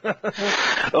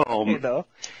 Though.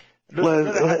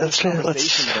 Let's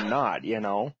than not, you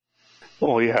know.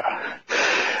 Oh yeah.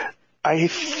 I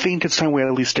think it's time we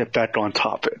at least get back on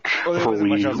topic.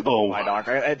 Vidoc.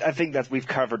 I think that we've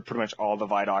covered pretty much all the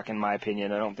Vidoc, in my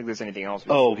opinion. I don't think there's anything else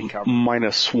we can cover.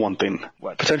 Minus one thing.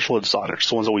 What? Potential exotics,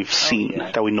 the ones that we've seen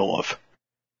that we know of.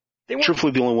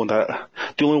 Truthfully, the only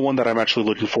one that I'm actually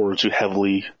looking forward to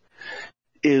heavily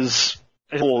is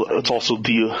it's also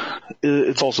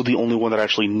the only one that I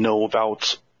actually know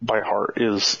about by heart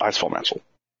is Icefall Mantle.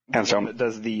 Hands down.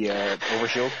 Does the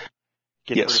overshield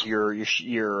get rid of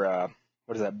your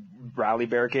what is that, rally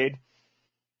barricade?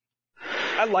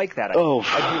 I like that idea.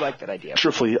 I do like that idea.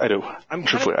 Truthfully, I do. I'm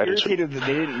kind of irritated that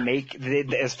they didn't make,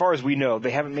 as far as we know,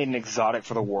 they haven't made an exotic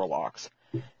for the Warlocks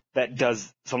that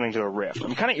does something to the Rift.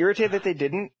 I'm kind of irritated that they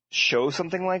didn't show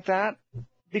something like that,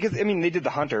 because, I mean, they did the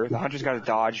Hunter. The Hunter's got a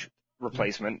dodge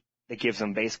replacement that gives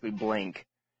them basically blink.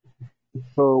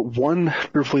 One,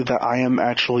 truthfully, that I am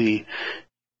actually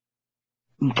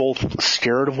both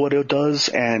scared of what it does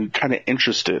and kind of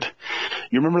interested.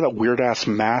 You remember that weird ass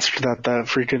mask that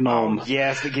freaking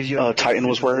yes, that gives you Titan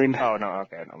was wearing? Oh no,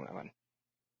 okay, no, that one.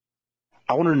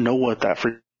 I want to know what that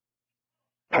freaking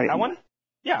Titan. That one?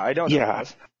 Yeah, I don't know. Yeah.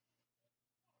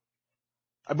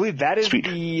 I believe that is the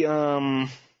let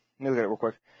me look at it real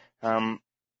quick.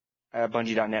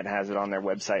 Bungie.net has it on their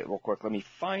website real quick. Let me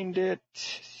find it.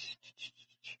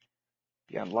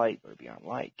 Beyond Light.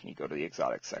 Can you go to the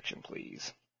exotic section,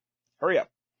 please? Hurry up.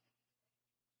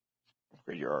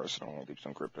 Upgrade your arsenal. Deep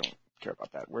Stone Crypt. Don't care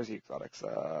about that. Where's the exotics?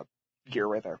 Gear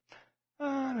right there.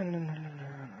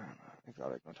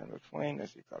 Exotic, no time to explain.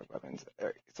 There's the exotic weapons.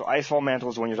 So Icefall Mantle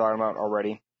is the one you're talking about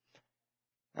already.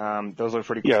 Those look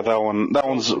pretty cool. Yeah, that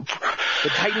one's... The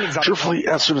Titan exotic... Truthfully,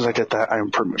 as soon as I get that,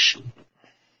 I'm pretty much...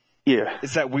 Yeah.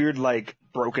 It's that weird, like,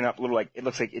 broken up little, like, it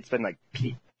looks like it's been, like,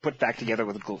 put back together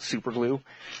with super glue.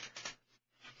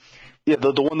 Yeah,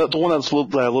 the one that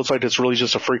looks like it's really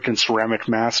just a freaking ceramic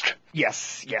mask.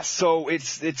 Yes. So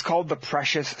it's called the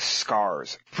Precious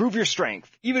Scars. Prove your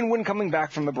strength, even when coming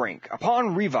back from the brink.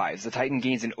 Upon revives, the Titan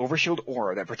gains an overshield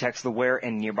aura that protects the wearer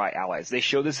and nearby allies. They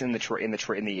show this in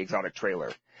the exotic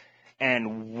trailer,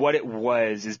 And what it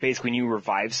was is basically when you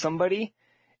revive somebody,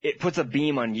 it puts a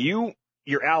beam on you,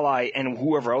 your ally, and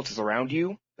whoever else is around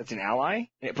you that's an ally,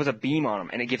 and it puts a beam on them,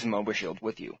 and it gives them a shield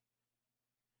with you.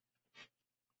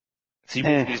 So you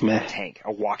basically use a tank,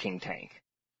 a walking tank.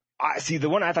 See, the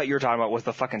one I thought you were talking about was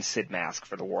the fucking Sid mask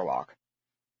for the Warlock.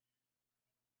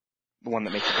 The one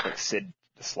that makes you look like Sid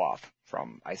the Sloth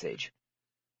from Ice Age.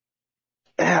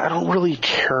 I don't really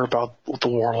care about the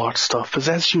Warlock stuff, because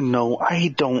as you know,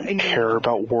 I don't care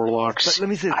about Warlocks. But let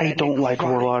me say, I don't like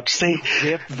Warlocks.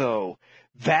 Rip, though.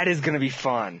 That is going to be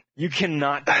fun. You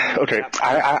cannot. Okay,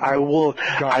 I will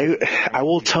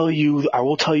tell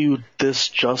you this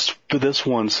just for this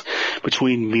once,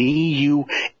 between me, you,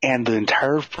 and the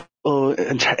entire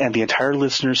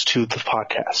listeners to the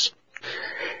podcast.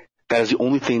 That is the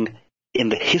only thing in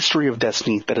the history of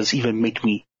Destiny that has even made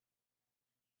me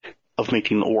of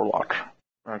making a Warlock.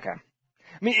 Okay.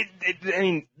 I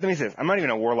mean, let me say this. I'm not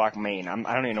even a Warlock main. I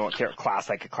don't even know what class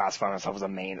I could classify myself as a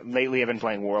main. Lately, I've been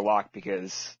playing Warlock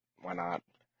because why not?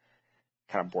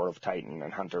 Kind of bored of Titan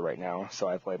and Hunter right now, so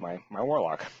I played my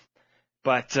Warlock.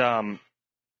 But I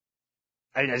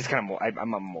just kind of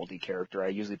I'm a multi-character. I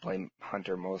usually play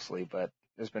Hunter mostly, but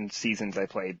there's been seasons I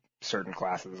played certain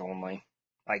classes only.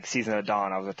 Like Season of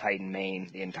Dawn, I was a Titan main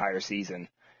the entire season.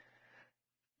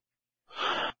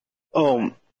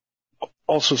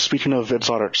 Also, speaking of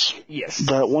exotics, yes,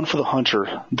 that one for the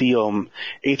Hunter, the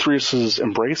Aetherius's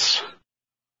Embrace,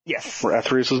 yes, or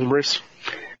Aetherius's Embrace,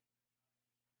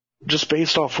 just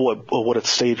based off what it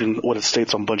states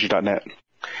on Bungie.net,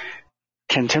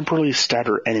 can temporarily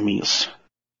stagger enemies.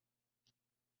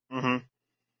 Mm-hmm.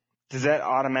 Does that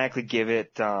automatically give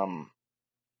it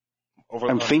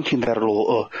overload? I'm thinking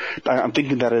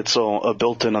that it's a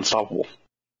built-in unstoppable.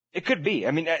 It could be.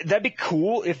 I mean, that'd be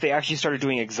cool if they actually started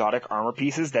doing exotic armor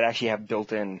pieces that actually have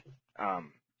built-in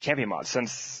champion mods.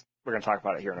 Since we're going to talk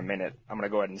about it here in a minute, I'm going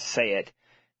to go ahead and say it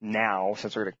now,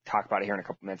 since we're going to talk about it here in a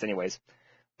couple minutes anyways.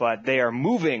 But they are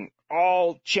moving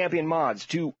all champion mods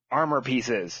to armor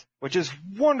pieces, which is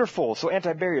wonderful. So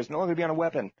anti-barrier is no longer going to be on a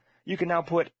weapon. You can now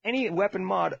put any weapon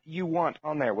mod you want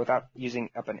on there without using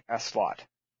up an S slot,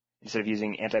 instead of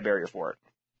using anti-barrier for it.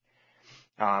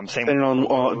 Depending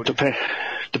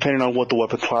on what the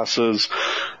weapon class is,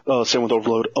 same with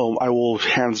Overload. I will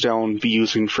hands down be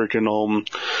using freaking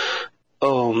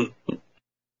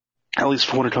at least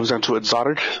for when it comes down to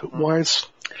exotic wise,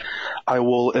 I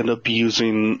will end up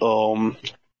using what's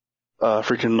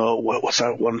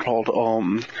that one called?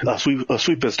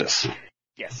 Sweet Business.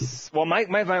 Yes. Well, my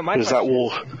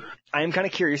I am kind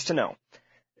of curious to know.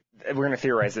 We're going to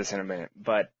theorize this in a minute,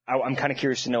 but I'm kind of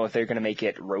curious to know if they're going to make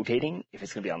it rotating, if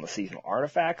it's going to be on the seasonal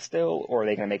artifact still, or are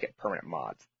they going to make it permanent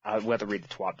mods? We'll have to read the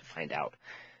TWAB to find out.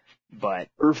 But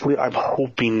earthly, I'm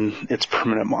hoping it's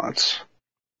permanent mods.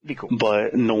 Be cool.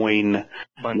 But knowing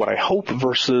what I hope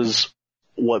versus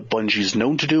what Bungie's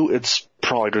known to do, it's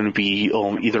probably going to be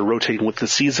either rotating with the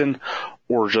season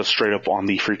or just straight up on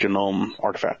the freaking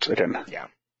artifact again. Yeah.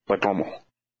 Like normal.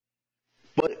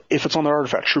 But if it's on the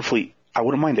artifact, truthfully, I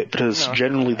wouldn't mind it, because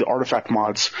generally the artifact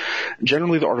mods,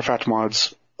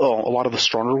 a lot of the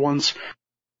stronger ones,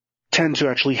 tend to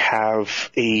actually have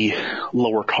a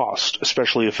lower cost,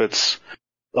 especially if it's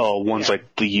ones like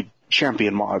the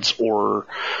champion mods or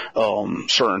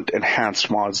certain enhanced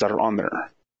mods that are on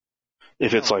there.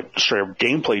 If it's like straight up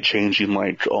gameplay changing,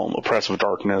 like Oppressive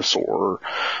Darkness or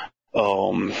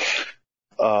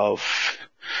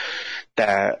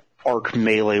that arc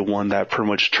melee one that pretty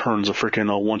much turns a freaking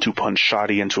 1-2 punch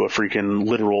shoddy into a freaking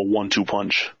literal 1-2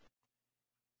 punch.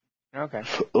 Okay.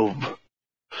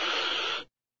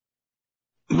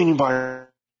 Meaning by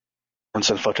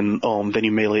instead of fucking then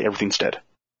you melee, everything's dead.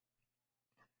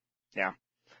 Yeah.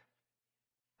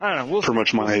 I don't know. Pretty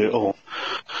much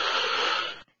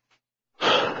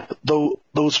though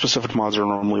those specific mods are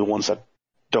normally ones that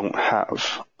don't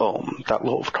have that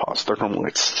low of cost. They're normally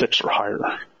like 6 or higher.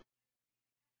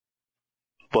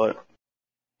 But,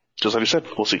 just like you said,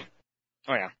 we'll see.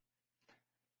 Oh, yeah.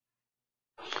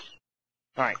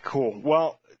 Alright, cool.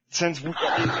 Well, since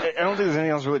I don't think there's anything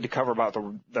else really to cover about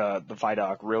the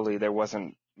Vidoc, really. There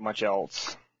wasn't much else.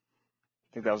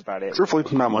 I think that was about it. Truthfully,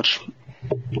 not much.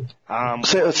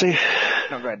 Let's say.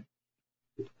 No, go ahead.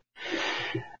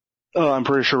 I'm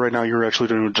pretty sure right now you're actually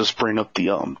going to just bring up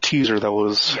the teaser that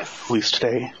was released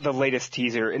today. The latest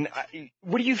teaser. And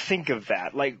what do you think of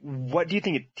that? Like, what do you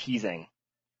think it's teasing?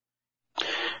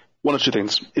 One of two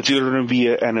things. It's either going to be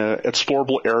an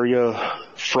explorable area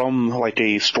from like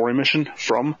a story mission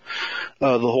from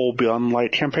the whole Beyond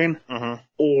Light campaign,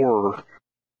 or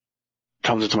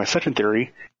comes into my second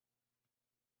theory,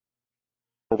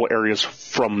 explorable areas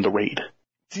from the raid.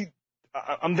 See,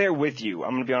 I'm there with you.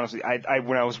 I'm gonna be honest with you. I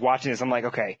when I was watching this, I'm like,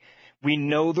 okay, we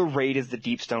know the raid is the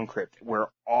Deep Stone Crypt, where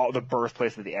all the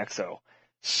birthplace of the Exo.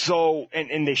 So,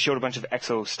 and they showed a bunch of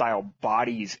Exo style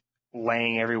bodies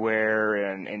laying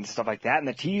everywhere and stuff like that in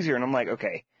the teaser, and I'm like,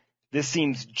 okay, this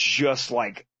seems just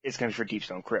like it's gonna be for Deep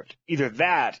Stone Crypt. Either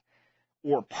that,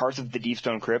 or parts of the Deep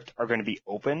Stone Crypt are gonna be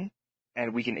open,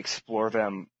 and we can explore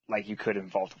them like you could in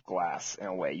Vault of Glass in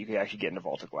a way. You could actually get into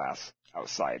Vault of Glass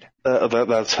outside.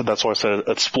 That's why I said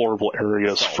explorable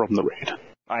areas from the raid.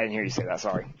 I didn't hear you say that,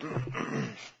 sorry.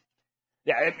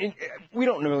 Yeah, we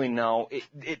don't really know.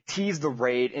 It teased the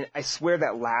raid, and I swear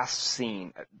that last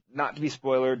scene, not to be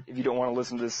spoilered, if you don't want to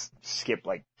listen to this, skip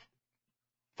like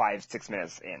 5-6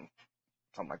 minutes in,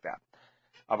 something like that.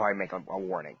 I'll probably make a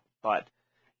warning. But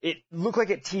it looked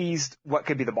like it teased what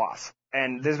could be the boss.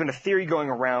 And there's been a theory going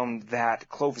around that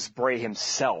Clovis Bray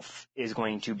himself is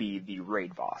going to be the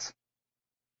raid boss.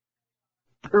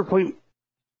 Fair point.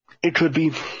 It could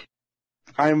be.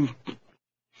 I'm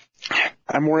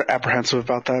more apprehensive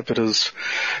about that because,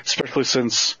 especially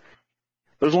since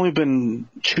there's only been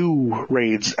 2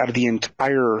 raids out of the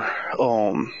entire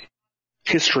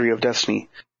history of Destiny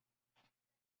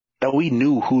that we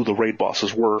knew who the raid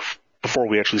bosses were before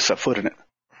we actually set foot in it.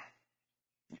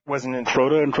 Wasn't it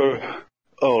Crota and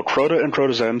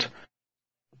Crota's End,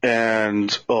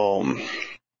 and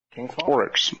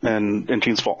Oryx and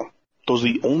King's Fall. Those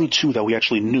are the only 2 that we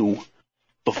actually knew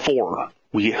before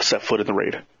we set foot in the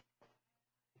raid.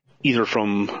 Either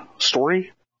from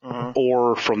story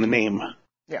or from the name.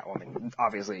 Yeah, well, I mean,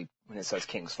 obviously, when it says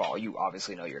King's Fall, you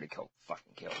obviously know you're to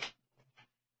fucking kill.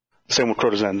 Same with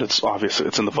Crota's End. It's obvious.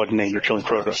 It's in the fucking name. You're killing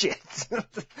Crota. Shit.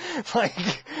 Like,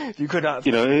 you could not...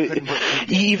 You know,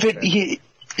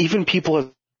 even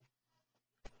people,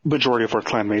 majority of our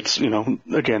clanmates, you know,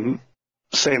 again,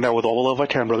 saying that with all the love I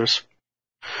can, brothers,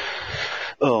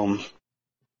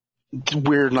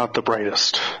 we're not the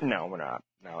brightest. No, we're not.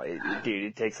 No, dude,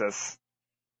 it takes us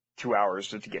 2 hours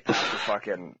just to get past the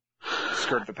fucking,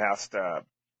 skirt the past,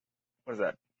 what is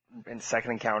that, in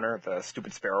second encounter, the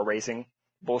stupid sparrow racing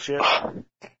bullshit.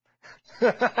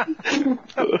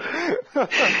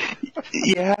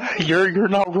 Yeah, you're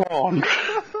not wrong.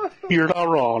 You're not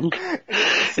wrong.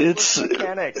 It's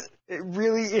mechanic. It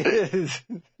really is.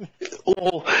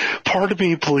 Well, part of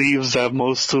me believes that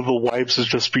most of the wipes is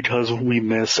just because we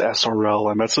miss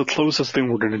SRL, and that's the closest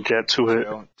thing we're gonna get to it.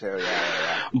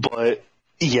 Yeah. But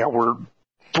yeah, we're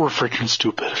freaking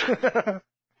stupid.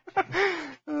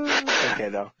 It's okay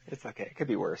though. It's okay. It could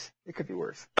be worse.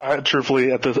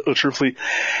 Truthfully,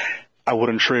 I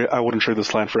wouldn't trade this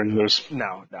clan for any of those.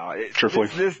 No. Truthfully,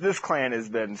 this clan has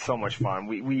been so much fun.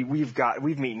 We've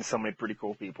meeting so many pretty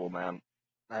cool people, man.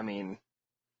 I mean,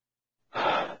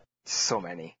 so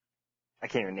many. I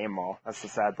can't even name them all. That's the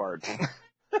sad part.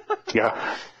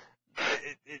 Yeah.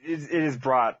 It has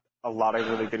brought a lot of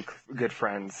really good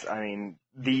friends. I mean,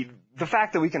 the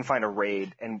fact that we can find a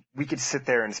raid and we could sit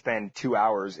there and spend 2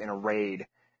 hours in a raid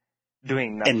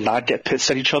doing nothing. And not get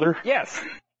pissed at each other? Yes.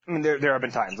 I mean, there have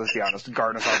been times, let's be honest.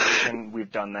 Garden Salvation,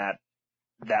 we've done that.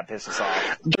 That pisses us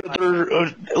off.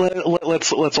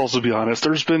 Let's also be honest.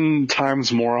 There's been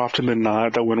times more often than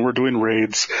not that when we're doing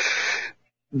raids,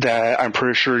 that I'm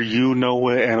pretty sure you know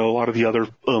it, and a lot of the other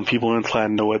people in the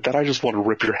clan know it, that I just want to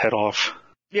rip your head off.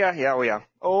 Yeah,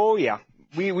 oh yeah.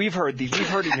 We've heard these. We've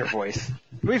heard it in your voice.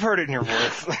 But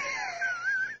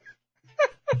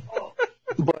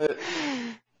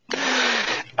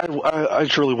I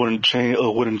truly wouldn't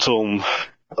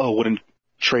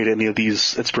trade any of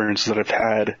these experiences that I've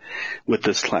had with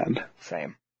this clan.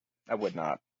 Same. I would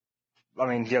not. I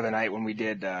mean, the other night when we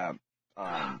did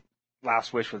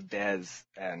Last Wish with Dez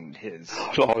and his...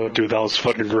 Oh, dude, that was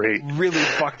fucking great. Really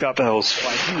fucked up. That was...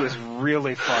 Like, he was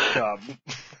really fucked up.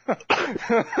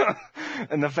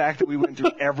 And the fact that we went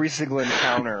through every single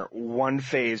encounter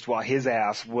one-phased while his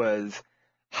ass was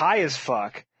high as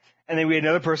fuck. And then we had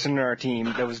another person in our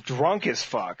team that was drunk as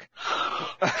fuck.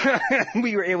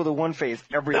 We were able to one-phase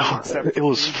everything except... It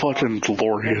was fucking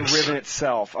glorious. And Riven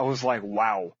itself, I was like,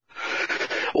 wow.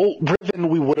 Well, Riven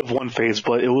we would have one-phased,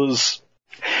 but it was...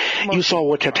 You saw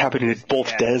what kept happening to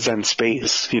both Dez and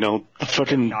Space. You know, the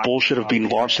fucking bullshit of being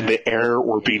launched in the air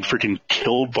or being freaking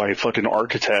killed by fucking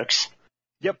architects.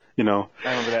 Yep. You know?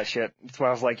 I remember that shit. That's why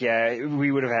I was like, yeah,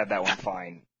 we would have had that one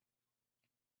fine.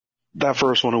 That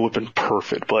first one would have been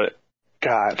perfect, but...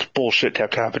 God, bullshit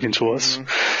kept happening to us.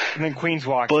 Mm-hmm. And then Queen's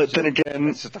Walk. But then again...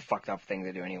 It's just a fucked up thing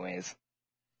to do anyways.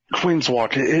 Queen's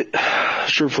Walk,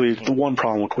 truthfully, the one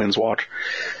problem with Queen's Walk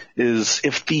is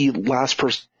if the last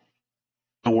person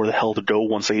know where the hell to go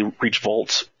once they reach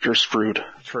vaults, you're screwed.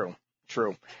 True.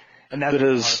 And that's what the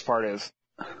hardest part is.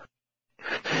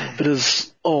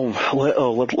 Because let's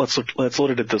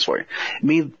look at it this way.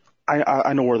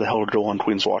 I know where the hell to go on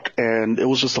Queen's Walk, and it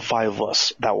was just the five of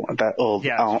us on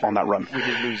that run. We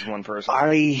did lose one person.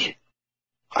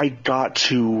 I got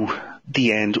to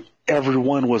the end.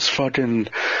 Everyone was fucking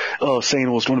saying it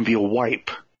was going to be a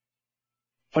wipe.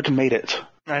 Fucking made it.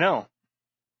 I know.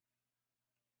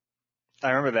 I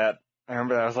remember that. I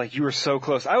was like, you were so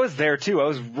close. I was there too. I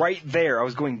was right there. I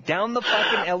was going down the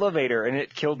fucking elevator, and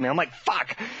it killed me. I'm like,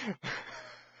 fuck.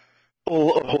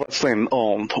 Well, that's the thing.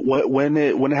 When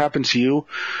it happened to you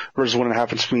versus when it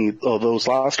happened to me, those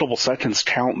last couple seconds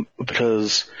count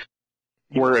because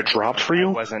where it dropped for you.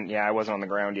 I wasn't on the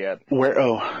ground yet.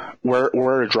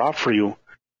 Where it dropped for you,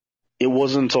 it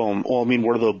wasn't.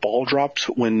 Where the ball dropped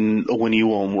when you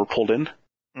were pulled in.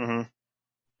 Mm-hmm.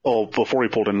 Oh, before you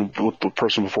pulled in with the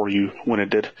person before you when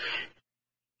it did,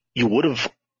 you would have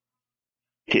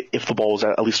hit if the ball was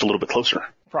at least a little bit closer.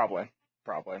 Probably.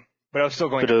 But I was still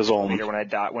going later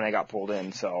when I got pulled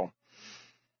in, so.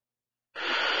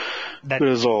 It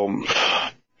is,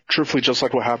 truthfully, just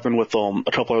like what happened with, a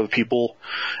couple other people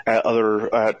at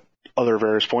other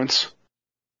various points.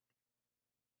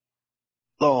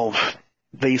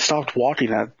 They stopped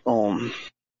walking at,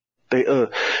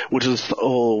 which is,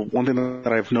 one thing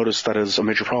that I've noticed that is a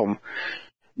major problem.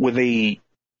 When they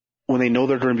know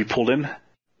they're going to be pulled in,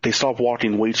 they stop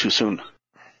walking way too soon.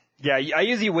 Yeah, I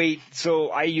usually wait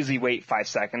 5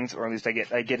 seconds, or at least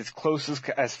I get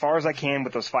as far as I can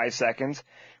with those 5 seconds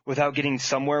without getting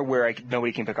somewhere where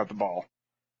nobody can pick up the ball.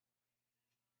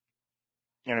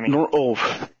 You know what I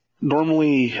mean?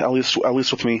 Normally, at least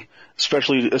with me,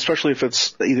 especially if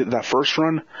it's either that first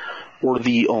run or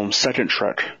the second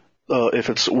trek. If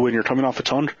it's when you're coming off a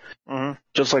tund, mm-hmm.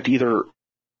 just like either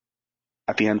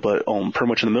at the end, but pretty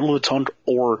much in the middle of the tund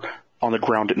or on the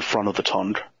ground in front of the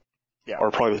tund. Yeah.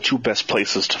 Are probably the two best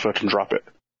places to fucking drop it.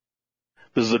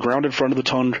 Because the ground in front of the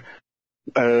tund,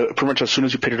 pretty much as soon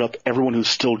as you pick it up, everyone who's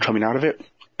still coming out of it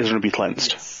is going to be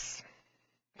cleansed. Yes.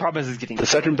 Problem is getting the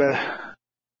second best.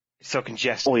 So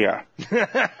congested. Oh yeah.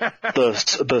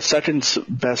 the second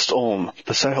best on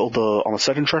the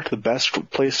second track, the best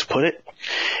place to put it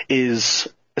is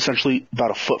essentially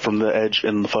about a foot from the edge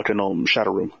in the fucking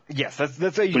shadow room. Yes, that's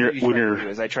what I usually do.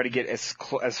 Is I try to get as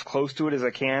close to it as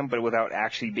I can, but without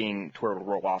actually being to where it'll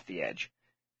roll off the edge.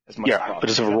 As much as possible. But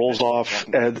if it rolls off,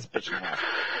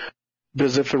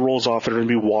 because if it rolls off, they're going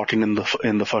to be walking in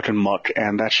the fucking muck,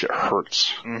 and that shit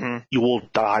hurts. Mm-hmm. You will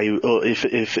die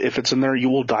if it's in there. You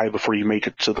will die before you make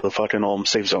it to the fucking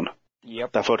safe zone.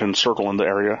 Yep. That fucking circle in the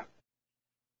area.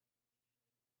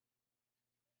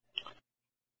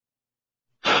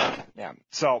 Yeah.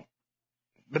 So,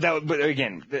 but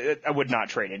again, I would not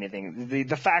trade anything.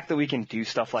 The fact that we can do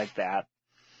stuff like that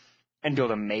and be able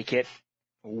to make it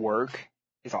work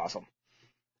is awesome.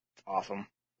 It's awesome.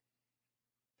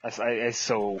 I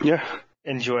so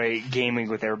enjoy gaming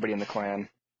with everybody in the clan.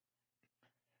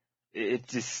 It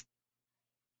just,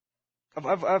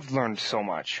 I've learned so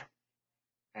much,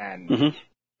 and mm-hmm.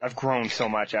 I've grown so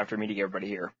much after meeting everybody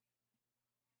here.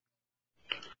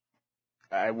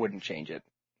 I wouldn't change it.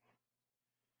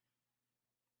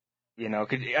 You know,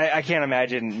 I can't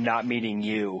imagine not meeting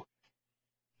you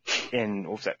in,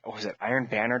 what was it, Iron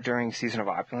Banner during Season of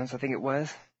Opulence, I think it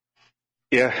was?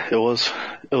 Yeah, it was.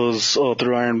 It was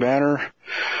through Iron Banner.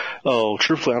 Oh,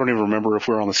 truthfully, I don't even remember if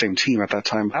we were on the same team at that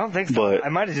time. I don't think so. But, I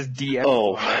might have just DM'd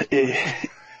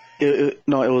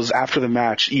no, it was after the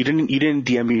match. You didn't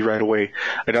DM me right away.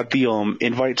 I got the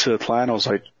invite to the clan. I was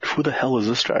like, who the hell is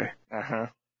this guy? Uh-huh.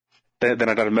 Then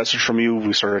I got a message from you.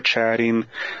 We started chatting.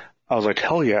 I was like,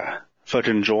 hell yeah.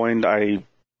 Fucking joined. I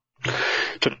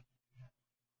to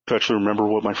actually remember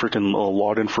what my freaking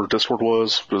login for Discord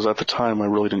was, because at the time I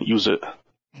really didn't use it.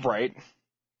 Right.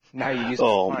 Now you use it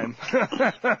all the time.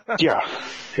 Yeah.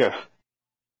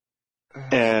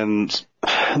 And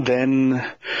then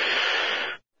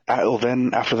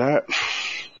after that,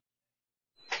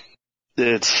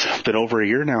 it's been over a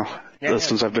year now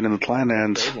since I've been in the clan,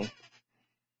 and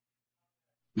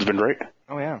it's been great.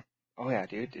 Oh yeah,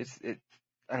 dude.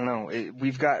 I don't know.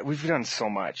 We've done so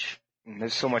much, and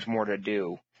there's so much more to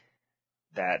do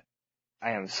that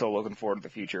I am so looking forward to the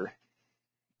future.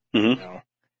 Mm-hmm. You know,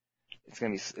 it's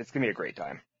gonna be a great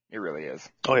time. It really is.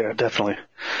 Oh yeah, definitely.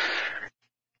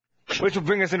 Which will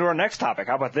bring us into our next topic.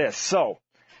 How about this? So,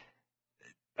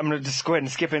 I'm gonna just go ahead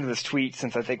and skip into this tweet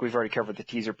since I think we've already covered the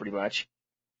teaser pretty much.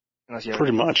 Unless you have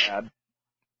pretty much. to add.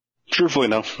 Truthfully,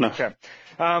 no. Okay.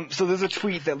 So there's a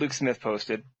tweet that Luke Smith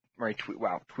posted. Or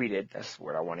tweeted. That's the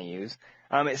word I want to use.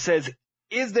 It says,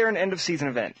 "Is there an end of season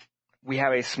event? We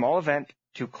have a small event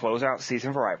to close out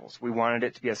Season of Arrivals. We wanted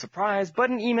it to be a surprise, but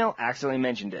an email accidentally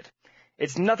mentioned it.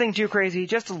 It's nothing too crazy,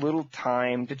 just a little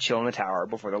time to chill in the tower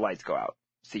before the lights go out.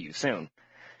 See you soon.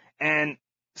 And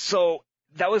so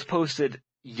that was posted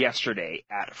yesterday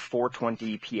at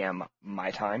 4:20 p.m.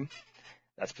 my time.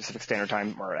 That's Pacific Standard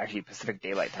Time, or actually Pacific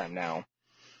Daylight Time now.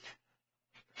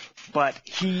 But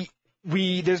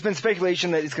there's been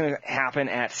speculation that it's going to happen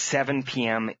at 7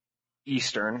 p.m.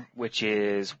 Eastern, which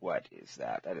is, what is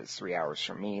that? That is 3 hours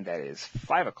from me. That is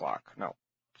 5 o'clock. No,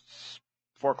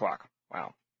 4 o'clock.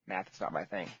 Wow. Math is not my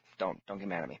thing. Don't get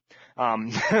mad at me.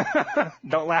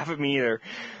 Don't laugh at me either.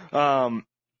 4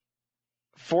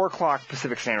 o'clock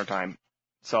Pacific Standard Time.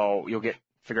 So you'll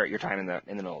figure out your time in the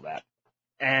middle of that.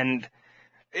 And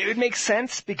it would make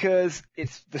sense because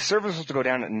the server was supposed to go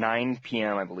down at 9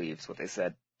 p.m., I believe, is what they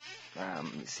said. Let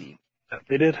me see.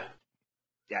 They did?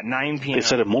 Yeah, 9 p.m. They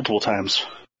said it multiple times.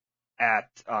 At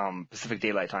Pacific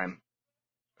Daylight Time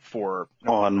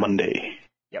on Monday.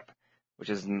 Yep,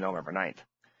 which is November 9th.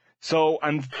 So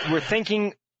we're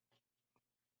thinking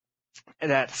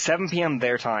that 7 p.m.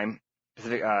 their time,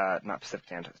 Pacific, not Pacific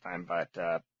Standard Time, but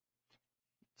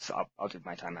so I'll do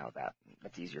my time out of that.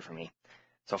 That's easier for me.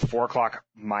 So 4 o'clock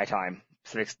my time,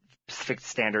 Pacific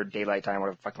Standard Daylight Time,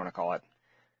 whatever the fuck you want to call it.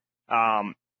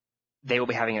 They will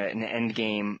be having an end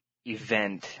game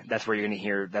event. That's where you're going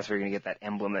to get that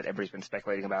emblem that everybody's been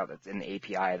speculating about. That's in the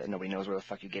API that nobody knows where the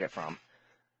fuck you get it from.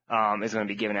 Is going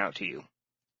to be given out to you.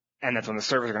 And that's when the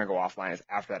servers are going to go offline, is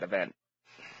after that event,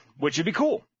 which would be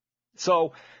cool.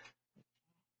 So,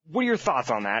 what are your thoughts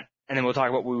on that? And then we'll talk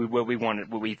about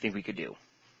what we think we could do.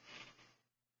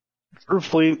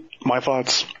 Truthfully, my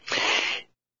thoughts.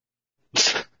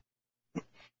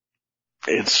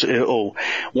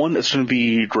 One, it's going to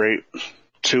be great.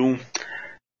 Two,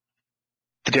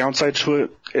 the downside to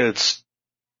it's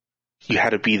you had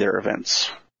to be there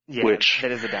events. Yeah, which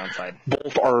that is the downside.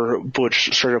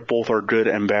 Which straight up both are good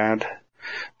and bad,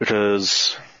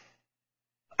 because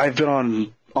I've been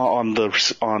on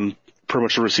pretty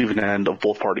much the receiving end of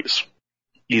both parties.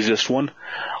 Easiest one,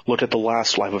 look at the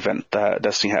last live event that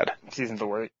Destiny had. Season of the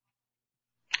World.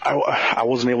 I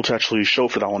wasn't able to actually show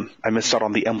for that one. I missed out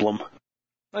on the emblem.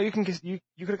 No, you could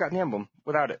have gotten the emblem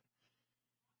without it.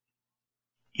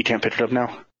 You can't pick it up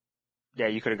now? Yeah,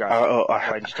 you could have gotten it.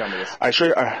 Why didn't you tell me this?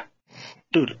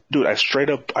 Dude, I straight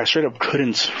up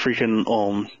couldn't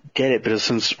freaking get it, because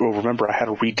since remember I had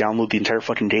to re-download the entire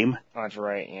fucking game. Oh, that's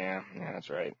right. Yeah, that's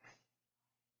right.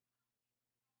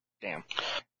 Damn.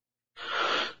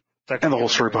 And the whole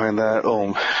story behind that.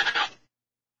 Oh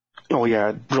yeah,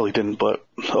 it really didn't. But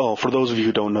for those of you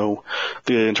who don't know,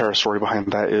 the entire story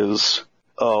behind that is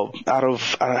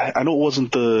I know it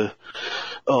wasn't the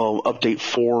update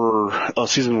for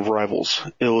Season of Arrivals.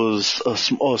 It was a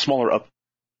smaller update.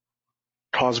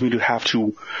 Caused me to have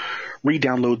to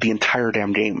re-download the entire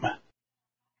damn game.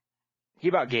 He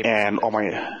about gave it.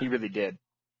 He really did.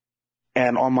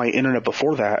 And on my internet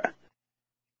before that,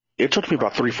 it took me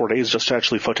about 3-4 days just to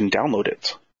actually fucking download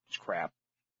it. It's crap.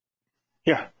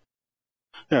 Yeah.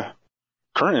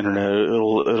 Current internet,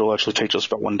 it'll actually take just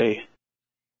about 1 day.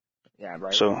 Yeah,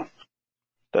 right. So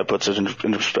that puts it into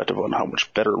perspective on how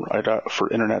much better I got for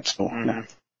internet. So, yeah.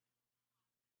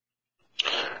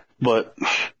 But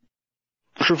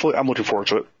truthfully, I'm looking forward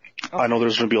to it. Okay. I know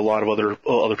there's going to be a lot of other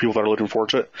people that are looking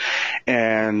forward to it,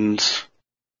 and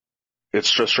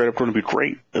it's just straight up going to be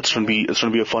great. It's going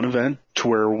to be a fun event to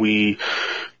where we,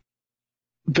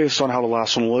 based on how the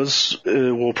last one was,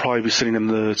 we'll probably be sitting in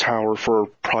the tower for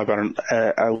probably about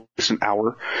at least an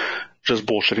hour, just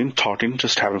bullshitting, talking,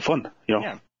 just having fun.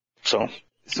 Yeah. So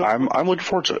I'm looking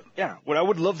forward to it. Yeah. What I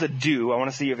would love to do, I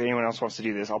want to see if anyone else wants to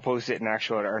do this. I'll post it in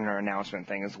our announcement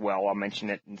thing as well. I'll mention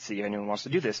it and see if anyone wants to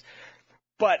do this.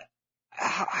 But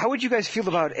how would you guys feel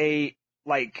about a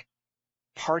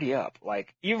party up?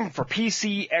 Even for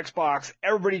PC, Xbox,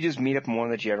 everybody just meet up in one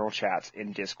of the general chats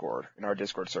in Discord, in our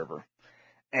Discord server,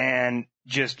 and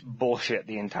just bullshit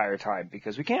the entire time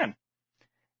because we can,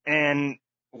 and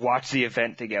watch the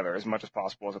event together as much as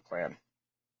possible as a clan.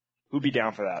 Who'd be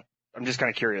down for that? I'm just kind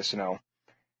of curious to know.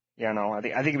 Yeah, no, I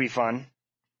think it'd be fun.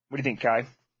 What do you think, Kai?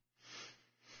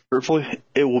 Truthfully,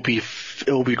 it will be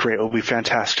great. It will be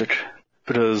fantastic,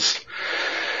 because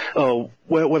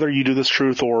whether you do this,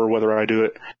 Truth, or whether I do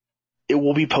it, it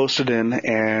will be posted in,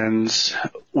 and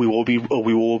we will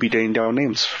be dating down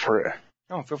names for it.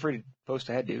 Oh, feel free to post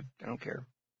ahead, dude. I don't care.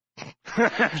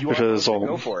 You because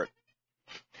go for it.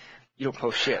 You don't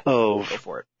post shit. Go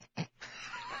for it.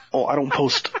 Oh, I don't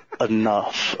post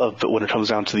enough of it when it comes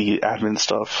down to the admin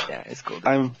stuff. Yeah, it's cool.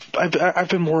 I've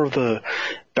been more of the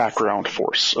background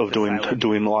force of doing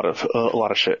a lot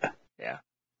of shit. Yeah.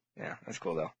 Yeah, that's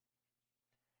cool though.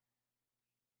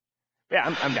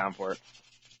 Yeah, I'm down for it.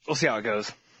 We'll see how it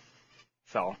goes.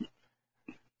 So,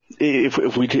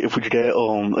 If we did get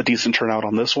a decent turnout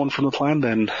on this one from the plan,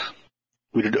 then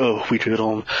we could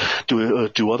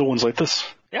do other ones like this.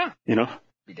 yeah, You know,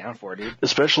 be down for it, dude.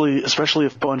 especially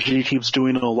if Bungie keeps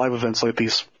doing live events like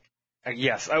these.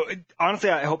 Yes, honestly,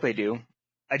 I hope they do.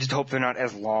 I just hope they're not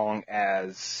as long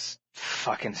as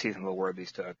fucking Season of the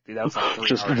Worthies took. Dude, that was like 3 hours.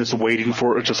 Just waiting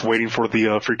for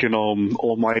the freaking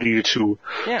Almighty to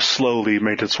slowly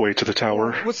make its way to the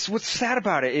tower. What's sad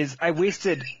about it is I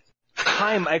wasted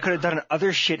time I could have done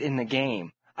other shit in the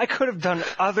game. I could have done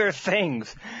other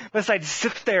things besides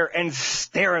sit there and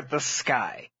stare at the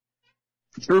sky.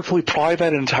 Truthfully, probably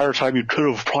that entire time you could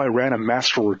have probably ran a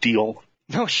Master Ordeal.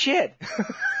 No shit.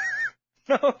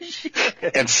 No shit.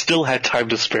 And still had time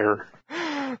to spare.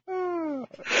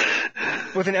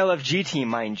 With an LFG team,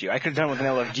 mind you. I could have done with an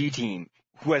LFG team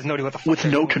who has no idea what the fuck With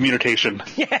no communication.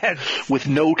 Yes. With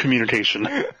no communication.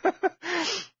 And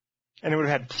it would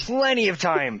have had plenty of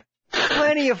time.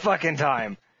 Plenty of fucking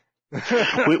time.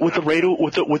 with the rate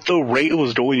it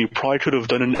was doing, you probably could have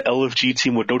done an LFG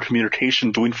team with no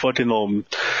communication doing fucking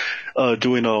a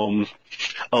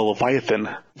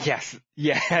Leviathan. Yes.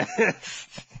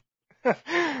 Yes.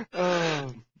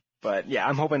 But yeah,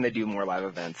 I'm hoping they do more live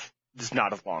events. Just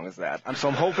not as long as that. I'm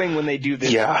hoping when they do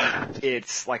this,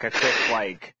 it's like a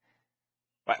quick,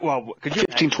 well, could you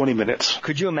 15-20 minutes.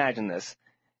 Could you imagine this?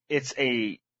 It's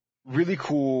a really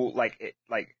cool,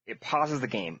 it pauses the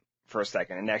game for a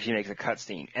second and actually makes a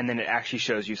cutscene, and then it actually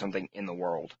shows you something in the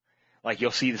world. Like,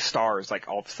 you'll see the stars,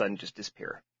 all of a sudden just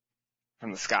disappear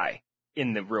from the sky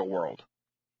in the real world.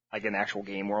 Like, in the actual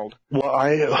game world.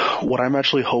 Well, what I'm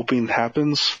actually hoping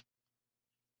happens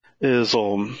is,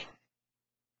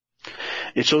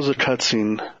 it shows a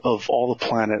cutscene of all the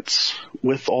planets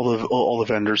with all the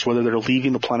vendors, whether they're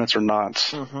leaving the planets or not.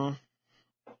 Mm-hmm.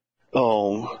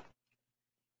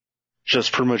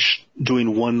 Just pretty much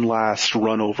doing one last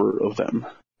run over of them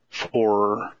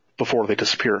before they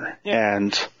disappear. Yeah.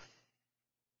 And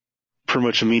pretty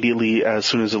much immediately as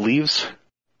soon as it leaves,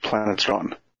 planet's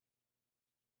gone.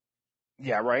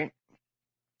 Yeah, right?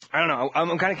 I don't know.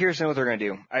 I'm kind of curious to know what they're going to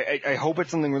do. I hope it's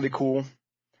something really cool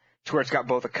to where it's got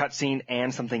both a cutscene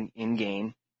and something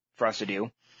in-game for us to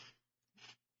do.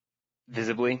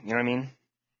 Visibly, you know what I mean?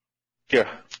 Yeah.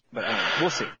 But anyway, we'll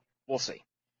see. We'll see.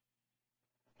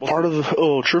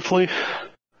 Truthfully,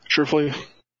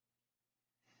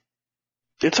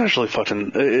 it's actually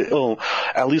fucking,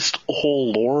 at least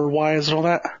whole lore-wise and all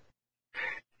that,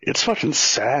 it's fucking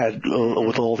sad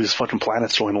with all these fucking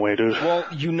planets going away, dude.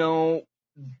 Well,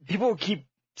 people keep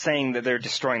saying that they're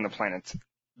destroying the planets.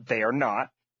 They are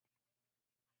not.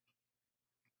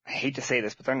 I hate to say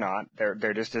this, but they're not.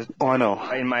 They're just. I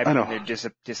know. In my opinion, they're just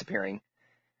disappearing.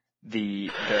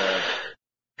 The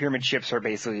pyramid ships are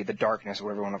basically the darkness,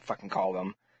 whatever you want to fucking call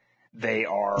them.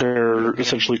 They're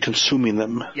essentially consuming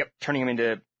them. Yep, turning them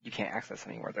into, you can't access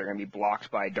them anymore. They're going to be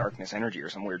blocked by darkness energy or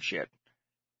some weird shit.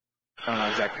 I don't know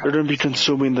exactly how. They're going to be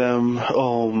consuming them.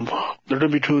 They're going to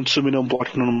be consuming them,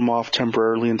 blocking them off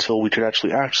temporarily until we could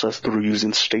actually access through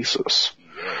using stasis.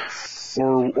 Yes.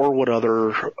 Or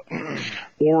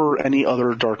any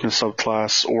other darkness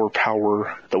subclass or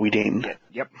power that we gain.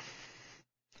 Yep.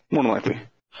 More than likely.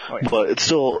 Oh, yeah. But it's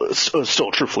still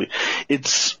truthfully,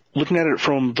 it's looking at it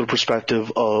from the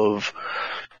perspective of,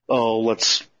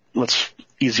 let's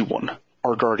easy one,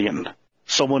 our guardian,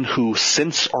 someone who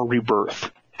since our rebirth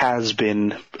has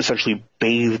been essentially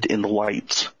bathed in the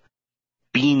light,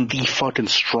 being the fucking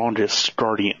strongest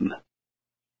guardian.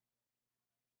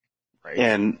 Right.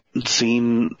 And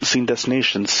seeing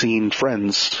destinations, seeing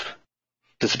friends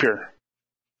disappear.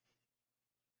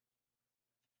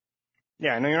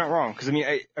 Yeah, no, you're not wrong. Because,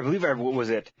 I believe, what was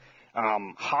it?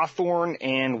 Hawthorne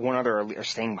and one other are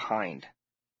staying behind.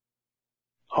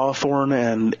 Hawthorne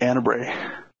and Anna Bray.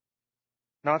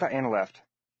 No, I thought Anna left.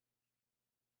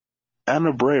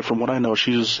 Anna Bray, from what I know,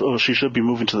 she should be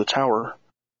moving to the tower,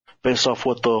 based off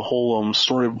what the whole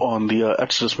story on the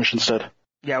Exodus mission said.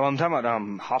 Yeah, well, I'm talking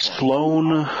about Hawthorne.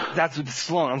 Sloane. That's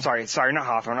Sloane. I'm sorry, not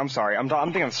Hawthorne. I'm sorry. I'm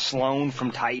thinking of Sloane from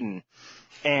Titan.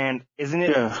 And isn't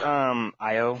it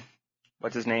Io?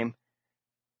 What's his name?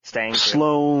 Staying.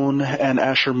 Sloane and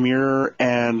Asher Mirror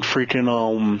and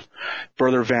freaking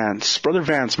Brother Vance. Brother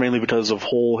Vance mainly because of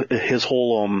his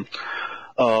whole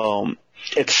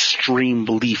extreme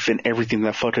belief in everything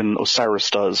that fucking Osiris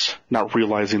does, not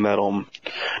realizing that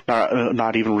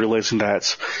not even realizing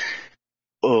that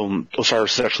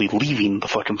Osiris is actually leaving the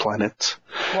fucking planet.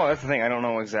 Well, that's the thing. I don't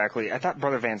know exactly. I thought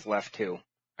Brother Vance left too.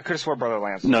 I could have swore Brother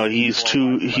Lance. No, he's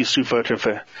too fucking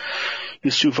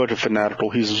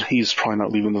fanatical. He's probably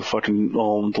not leaving the fucking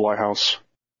the lighthouse.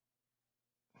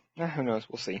 Who knows?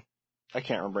 We'll see. I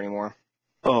can't remember anymore.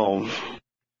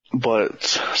 But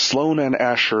Sloan and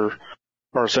Asher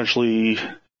are essentially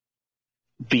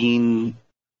being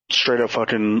straight up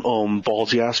fucking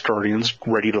ballsy ass Guardians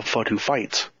ready to fucking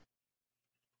fight.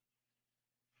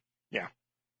 Yeah.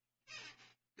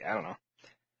 I don't know.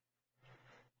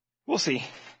 We'll see.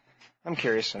 I'm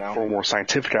curious to know. For a more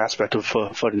scientific aspect of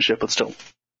fucking shit, but still.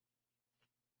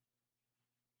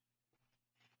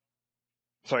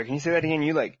 Sorry, can you say that again?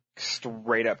 You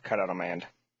straight up cut out on my end.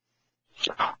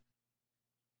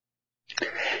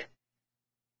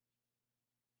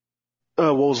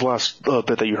 What was the last bit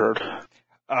that you heard?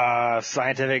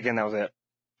 Scientific, and that was it.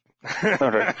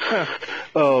 Okay.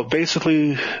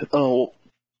 Basically,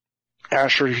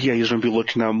 Asher, he's going to be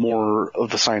looking at more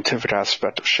of the scientific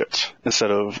aspect of shit instead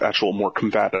of actual more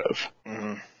combative.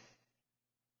 Mm-hmm.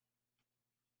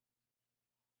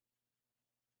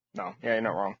 No, yeah, you're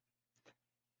not wrong.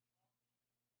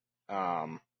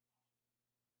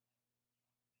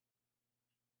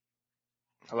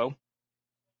 Hello?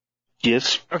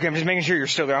 Yes. Okay, I'm just making sure you're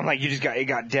still there. I'm like, it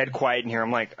got dead quiet in here.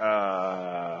 I'm like,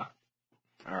 all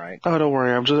right. Oh, don't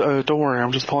worry. I'm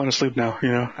just falling asleep now, you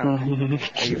know. Are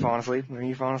you falling asleep? Are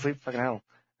you falling asleep? Fucking hell.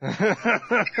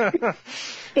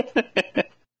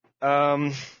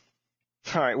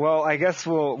 All right. Well, I guess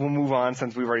we'll move on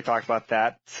since we've already talked about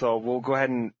that. So we'll go ahead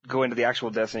and go into the actual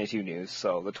Destiny 2 news.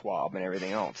 So the TWAB and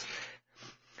everything else.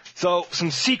 So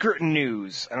some secret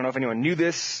news. I don't know if anyone knew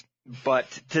this, but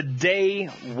today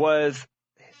was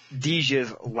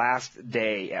Deja's last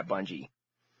day at Bungie.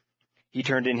 He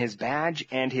turned in his badge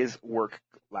and his work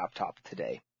laptop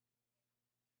today.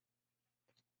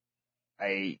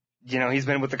 He's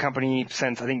been with the company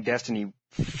since I think Destiny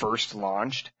first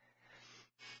launched.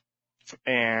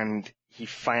 And he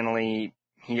finally,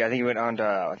 he went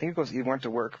to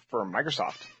work for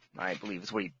Microsoft, I believe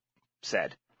is what he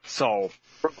said. So.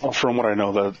 From what I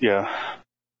know, that, yeah.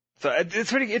 So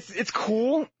it's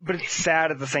cool, but it's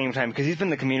sad at the same time because he's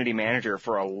been the community manager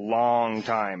for a long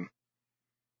time.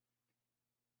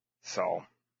 So.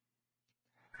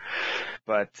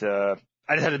 But, I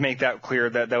just had to make that clear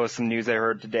that was some news I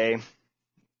heard today.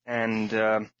 And,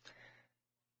 so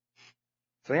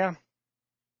yeah.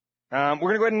 We're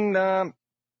going to go ahead and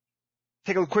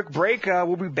take a quick break.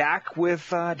 We'll be back with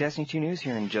Destiny 2 news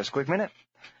here in just a quick minute.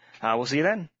 We'll see you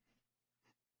then.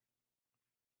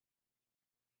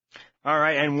 All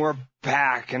right, and we're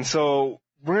back. And so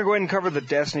we're going to go ahead and cover the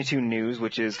Destiny 2 news,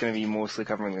 which is going to be mostly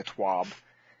covering the TWAB.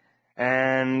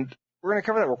 And we're going to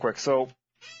cover that real quick. So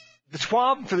the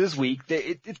TWAB for this week,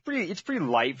 it's pretty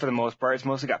light for the most part. It's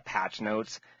mostly got patch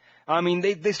notes. I mean,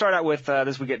 they start out with,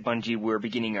 this week at Bungie, we're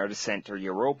beginning our descent to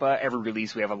Europa. Every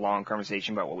release, we have a long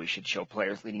conversation about what we should show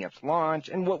players leading up to launch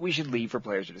and what we should leave for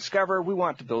players to discover. We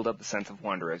want to build up the sense of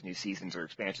wonder as new seasons or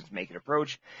expansions make an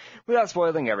approach without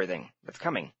spoiling everything that's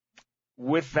coming.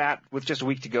 With that, with just a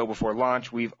week to go before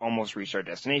launch, we've almost reached our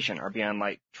destination. Our Beyond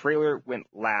Light trailer went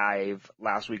live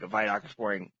last week of Vidoc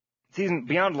exploring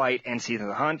Beyond Light and Season of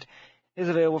the Hunt is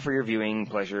available for your viewing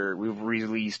pleasure. We've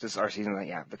released our season,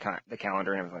 the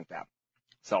calendar and everything like that.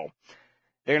 So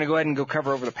they're going to go ahead and go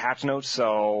cover over the patch notes.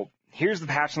 So here's the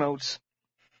patch notes.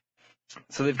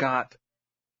 So I'm just going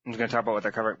to talk about what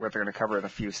they're going to cover in a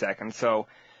few seconds. So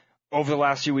over the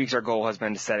last few weeks, our goal has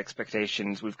been to set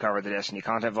expectations. We've covered the Destiny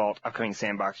Content Vault, upcoming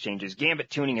sandbox changes, Gambit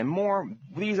tuning, and more.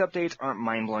 These updates aren't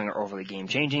mind-blowing or overly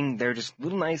game-changing. They're just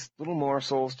little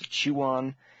morsels to chew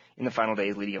on in the final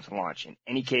days leading up to launch. In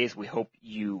any case, we hope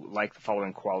you like the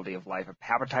following quality of life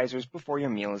appetizers before your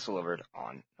meal is delivered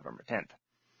on November 10th.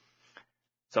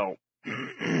 So,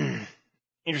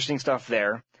 interesting stuff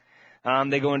there.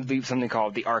 They go into something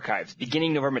called the Archives.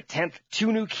 Beginning November 10th,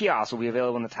 2 new kiosks will be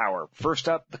available in the tower. First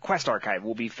up, the Quest Archive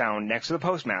will be found next to the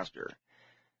Postmaster.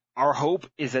 Our hope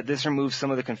is that this removes some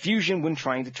of the confusion when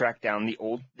trying to track down the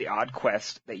odd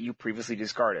quest that you previously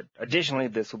discarded. Additionally,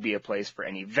 this will be a place for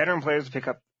any veteran players to pick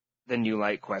up the New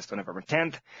Light quest on November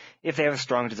 10th if they have a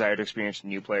strong desire to experience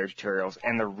new player tutorials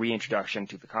and the reintroduction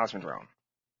to the Cosmodrome.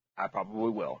 I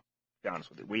probably will, to be honest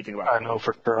with you. What do you think about that? I know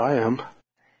for sure I am.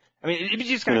 I mean, it'd be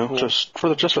just kind of cool. Just for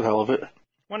the hell of it.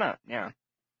 Why not? Yeah.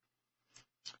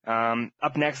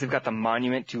 Up next, they've got the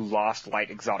Monument to Lost Light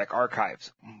Exotic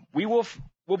Archives. Will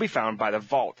be found by the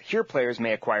Vault. Here, players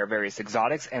may acquire various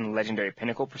exotics and legendary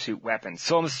pinnacle pursuit weapons.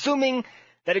 So I'm assuming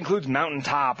that includes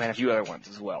Mountaintop and a few other ones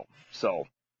as well. So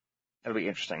that'll be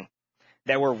interesting.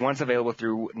 That were once available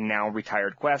through now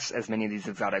retired quests, as many of these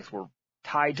exotics were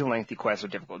tied to lengthy quests or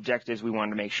difficult objectives. We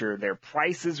wanted to make sure their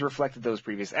prices reflected those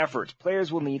previous efforts.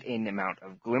 Players will need an amount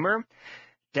of Glimmer,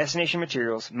 destination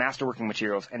materials, masterworking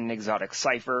materials, and an exotic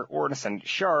cipher or an ascendant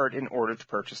shard in order to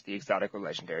purchase the exotic or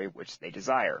legendary which they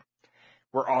desire.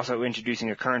 We're also introducing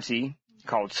a currency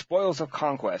called Spoils of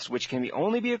Conquest, which can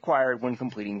only be acquired when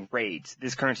completing raids.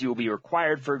 This currency will be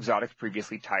required for exotics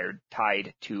previously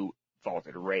tied to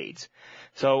vaulted raids.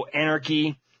 So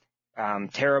Anarchy,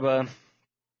 Teraba,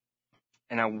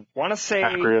 and I want to say...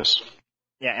 Acryus.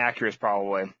 Yeah, Acryus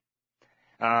probably.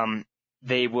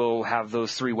 They will have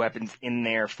those 3 weapons in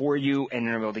there for you, and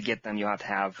in order to get them, you'll have to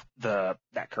have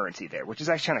that currency there, which is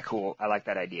actually kind of cool. I like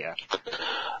that idea.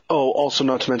 Oh, also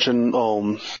not to mention,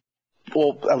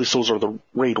 well, at least those are the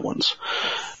raid ones.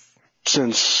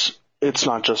 Since it's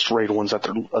not just raid ones that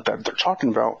they're talking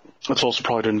about, it's also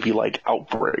probably going to be like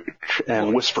Outbreak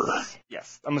and Whisper.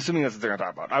 Yes, I'm assuming that's what they're going to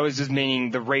talk about. I was just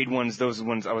meaning the raid ones, those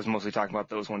ones, I was mostly talking about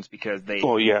those ones because they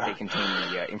contain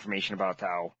the information about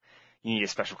how you need a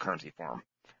special currency for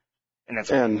them.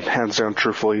 And hands down,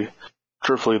 truthfully,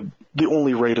 the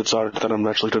only raid exotic that I'm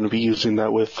actually going to be using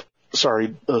that with,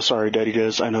 sorry, Daddy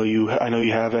Diz, I know you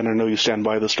have, and I know you stand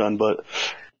by this gun, but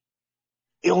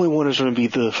the only one is going to be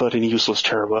the fucking useless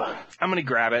Teraba. I'm going to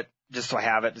grab it, just so I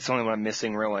have it. It's the only one I'm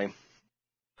missing, really.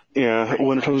 Yeah,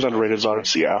 when it comes down to raid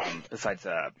exotics, yeah. Besides,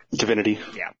 Divinity.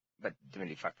 Yeah, but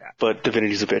Divinity, fuck that. But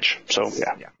Divinity's a bitch, so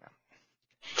yeah.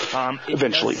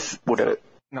 Eventually, we'll get it.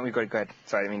 No, go ahead.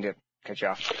 Sorry, I didn't mean to cut you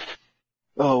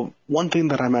off. One thing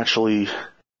that I'm actually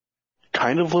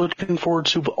kind of looking forward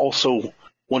to, but also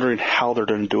wondering how they're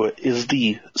going to do it, is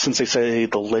since they say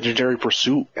the Legendary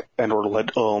Pursuit or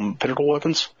Pinnacle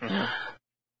weapons, mm-hmm.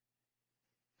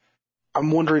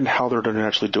 I'm wondering how they're going to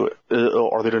actually do it.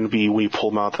 Are they going to be, when you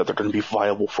pull them out, that they're going to be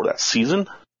viable for that season?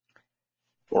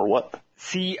 Or what?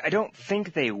 See, I don't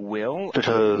think they will.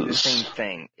 Because... the same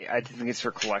thing. I think it's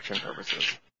for collection purposes.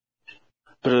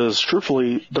 Because,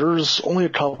 truthfully, there's only a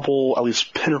couple, at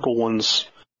least Pinnacle ones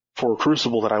for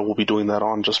Crucible that I will be doing that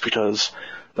on just because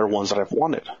they're ones that I've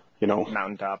wanted, you know.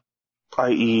 Mountaintop.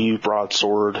 I.e.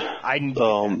 Broadsword. I need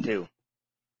that too.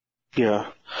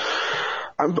 Yeah.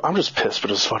 I'm just pissed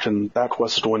because fucking that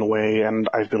quest is going away, and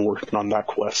I've been working on that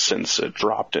quest since it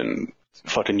dropped in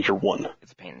fucking year 1.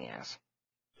 It's a pain in the ass.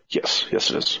 Yes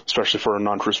it is. Especially for a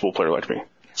non-Crucible player like me.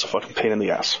 It's a fucking pain in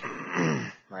the ass.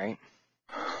 Right.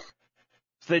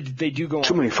 So they do go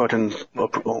Too many fucking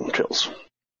kills.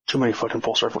 Too many fucking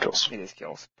pulse rifle kills. It is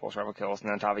kills. Pulse rifle kills, and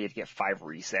then on top of it, you have to get 5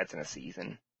 resets in a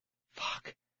season.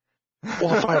 Fuck.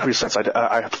 Well, the 5 resets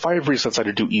I 5 resets I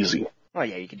do easy. Oh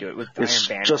yeah, you could do it with it's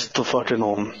Iron Banner. Just the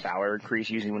fucking Valor increase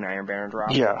usually when Iron Banner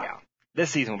drops. Yeah.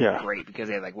 This season will be great because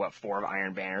they have 4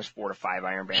 Iron Banners, 4 to 5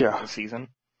 Iron Banners this season.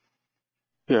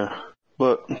 Yeah.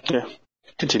 But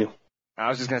continue. I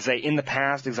was just going to say, in the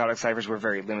past, exotic ciphers were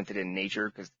very limited in nature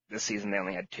because this season they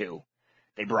only had 2.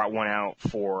 They brought one out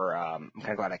for, I'm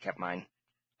kind of glad I kept mine.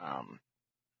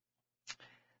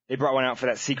 They brought one out for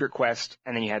that secret quest,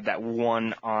 and then you had that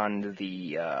one on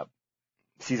the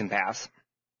season pass.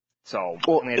 So,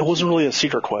 well, it wasn't really a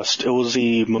secret quest. It was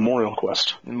the memorial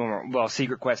quest. Well,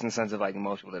 secret quest in the sense of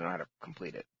most people didn't know how to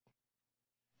complete it.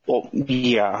 Well,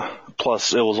 yeah.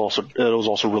 Plus, it was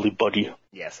also really buggy.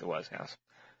 Yes, it was. Yes.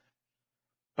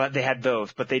 But they had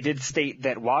those. But they did state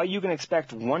that while you can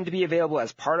expect one to be available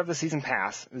as part of the season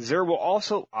pass, Xur will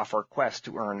also offer quests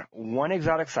to earn 1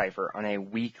 exotic cipher on a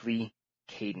weekly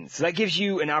cadence. So that gives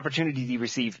you an opportunity to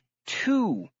receive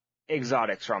 2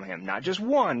 exotics from him, not just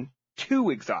 1,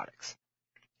 2 exotics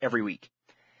every week.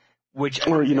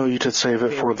 Or you could save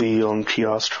it for the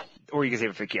kiosk. Or you can save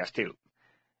it for the kiosk too,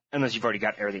 unless you've already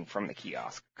got everything from the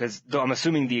kiosk. Because I'm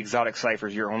assuming the exotic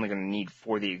ciphers you're only going to need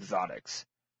for the exotics.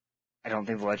 I don't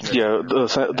think the legendaries. Yeah,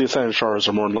 the ascendant shards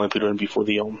are more than likely going to be for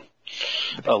the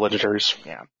legendaries.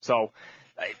 Yeah, so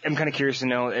I'm kind of curious to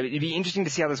know. It'd be interesting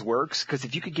to see how this works, because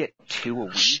if you could get 2 a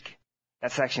week,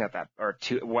 that's actually not that, or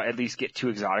 2, well, at least get 2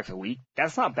 exotics a week.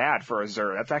 That's not bad for a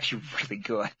Xur. That's actually really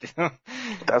good.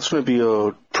 That's going to be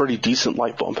a pretty decent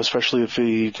light bump, especially if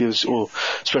he gives,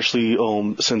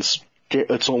 since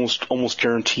it's almost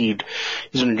guaranteed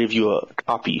he's going to give you a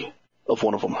copy of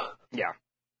one of them. Yeah.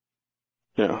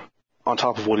 Yeah. On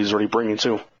top of what he's already bringing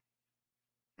too.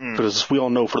 Because we all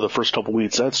know for the first couple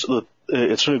weeks, it's going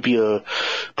to be a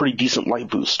pretty decent light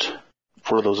boost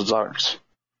for those exotics.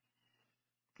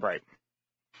 Right.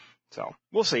 So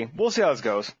we'll see. We'll see how this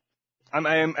goes.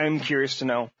 I'm curious to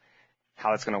know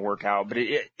how it's going to work out, but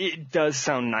it does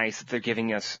sound nice that they're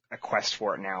giving us a quest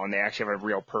for it now, and they actually have a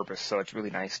real purpose. So it's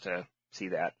really nice to see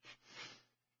that.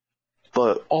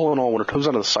 But all in all, when it comes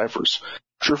down to the ciphers,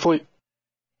 truthfully,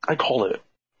 I call it.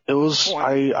 It was.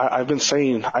 I've been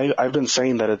saying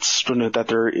that it's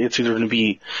either going to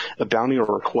be a bounty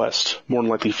or a quest, more than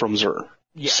likely from Xur,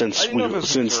 since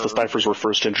the ciphers were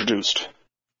first introduced.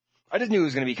 I just knew it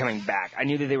was going to be coming back. I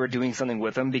knew that they were doing something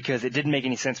with them because it didn't make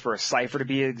any sense for a cipher to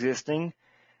be existing,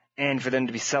 and for them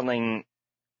to be selling.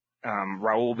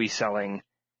 Raul will be selling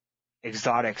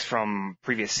exotics from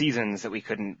previous seasons that we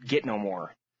couldn't get no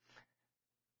more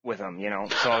with them, you know.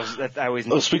 So I always.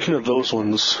 Speaking of those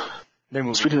ones,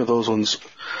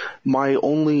 my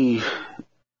only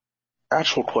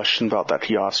actual question about that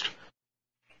kiosk: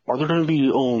 are there going to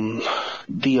be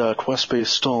the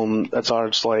quest-based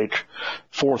exotics like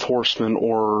Fourth Horseman,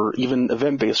 or even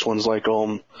event-based ones like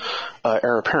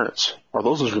Heir Apparent? Are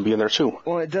those going to be in there too?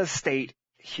 Well, it does state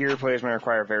here players may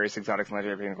acquire various exotics and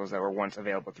legendary pinnacles that were once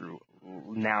available through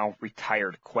now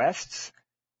retired quests.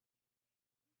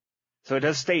 So it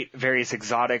does state various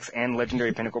exotics and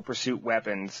legendary pinnacle pursuit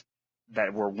weapons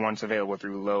that were once available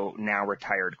through now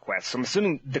retired quests. So I'm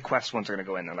assuming the quest ones are going to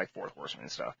go in there, like Fourth Horseman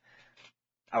and stuff.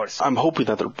 I'm hoping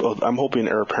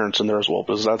Heir Apparent's in there as well,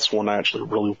 because that's one I actually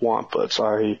really want, but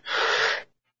I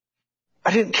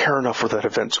didn't care enough for that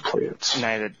event to play it.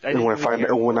 And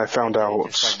when I found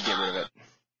out,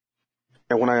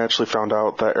 and when I actually found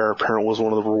out that Heir Apparent was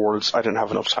one of the rewards, I didn't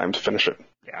have enough time to finish it.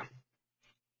 Yeah.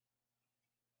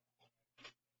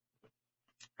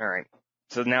 All right.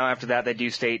 So now after that, they do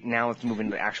state, now let's move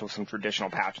into some traditional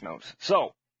patch notes.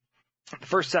 So, the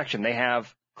first section, they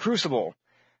have Crucible,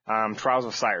 Trials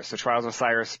of Osiris. So Trials of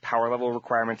Osiris power level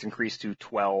requirements increased to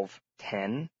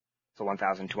 1210, so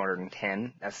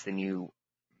 1210. That's the new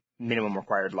minimum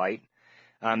required light.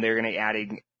 They're going to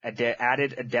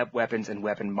added adept weapons and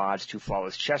weapon mods to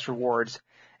flawless chest rewards,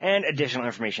 and additional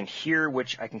information here,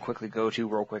 which I can quickly go to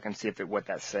real quick and see what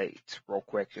that says real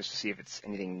quick, just to see if it's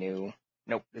anything new.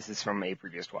 Nope, this is from a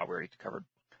previous TWAB we already covered.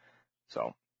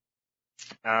 So,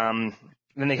 then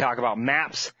they talk about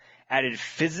maps, added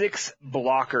physics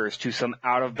blockers to some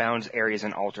out-of-bounds areas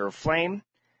in Altar of Flame.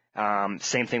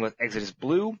 Same thing with Exodus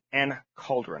Blue and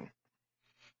Cauldron.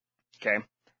 Okay,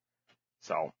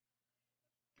 so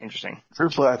interesting.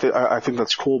 Truthfully, I think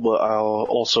that's cool, but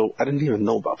I didn't even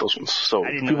know about those ones. So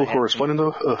people who are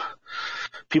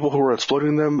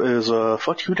exploiting them is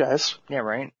fuck you guys. Yeah,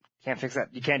 right. Can't fix that.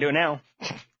 You can't do it now.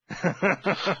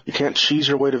 You can't cheese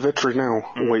your way to victory now.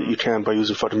 Mm-hmm. Wait, you can by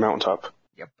using fucking Mountaintop.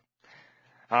 Yep.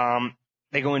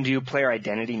 They go into player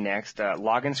identity next.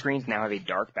 Login screens now have a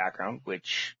dark background,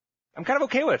 which I'm kind of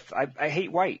okay with. I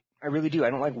hate white. I really do.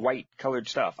 I don't like white colored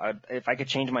stuff. If I could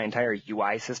change my entire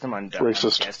UI system on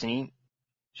Destiny,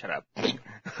 shut up.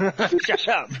 Shut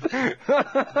up.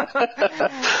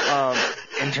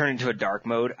 And turn into a dark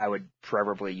mode, I would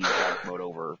preferably use dark mode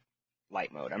over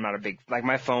light mode. I'm not a big, like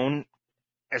my phone,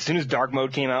 as soon as dark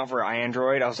mode came out for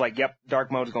iAndroid, I was like, yep,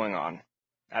 dark mode's going on.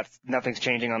 Nothing's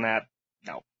changing on that.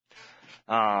 No.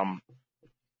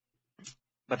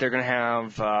 But they're going to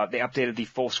have, they updated the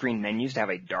full screen menus to have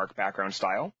a dark background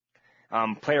style.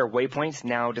 Player waypoints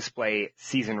now display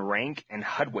season rank and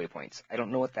HUD waypoints. I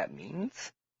don't know what that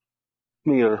means.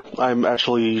 Me either. I'm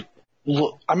kind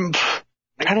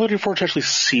of looking forward to actually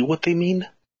see what they mean.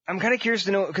 I'm kind of curious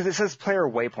to know, because it says player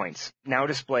waypoints now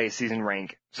display season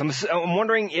rank. So I'm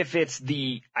wondering if it's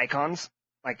the icons.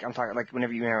 Like I'm talking, like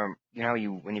whenever you have,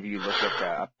 whenever you look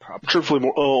at truthfully,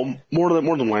 more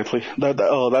than likely.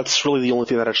 That's really the only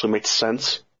thing that actually makes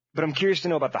sense. But I'm curious to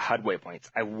know about the HUD waypoints.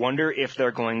 I wonder if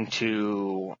they're going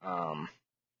to.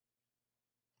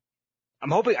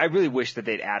 I really wish that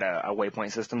they'd add a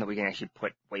waypoint system that we can actually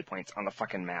put waypoints on the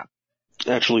fucking map.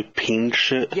 Actually ping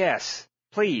shit? Yes,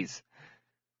 please.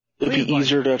 It'd be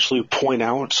easier to actually point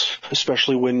out,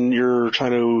 especially when you're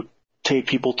trying to take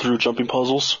people through jumping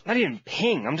puzzles. Not even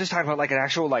ping. I'm just talking about like an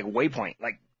actual like waypoint,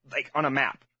 like on a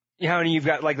map. You know, and you've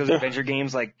got like those adventure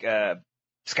games like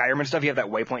Skyrim and stuff. You have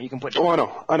that waypoint you can put. Oh, I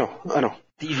know.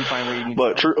 The easy find where you need.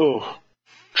 But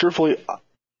truthfully,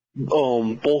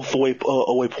 both a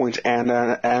waypoint and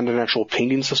an actual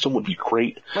pinging system would be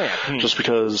great. Oh yeah, pinging. Just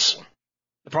because.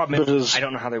 The problem is I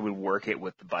don't know how they would work it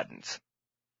with the buttons.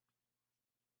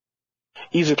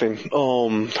 Easy thing.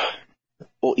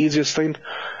 Easiest thing.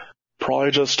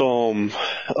 Probably just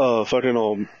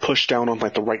fucking push down on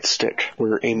like the right stick where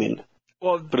you're aiming.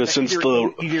 Well, but since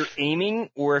either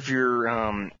aiming or if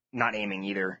you're not aiming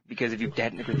either, because if you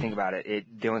technically think about it,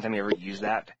 the only time you ever use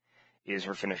that is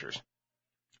for finishers.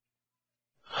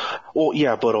 Well,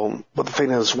 yeah, but the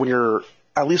thing is, when you're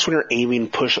aiming,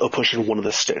 pushing one of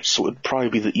the sticks, so it would probably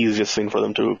be the easiest thing for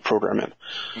them to program in,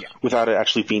 without it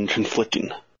actually being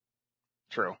conflicting.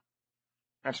 True.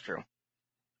 That's true.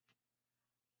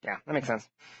 Yeah, that makes sense.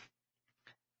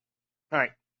 All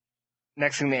right.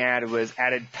 next thing they added was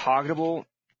added toggle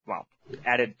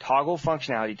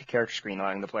functionality to character screen,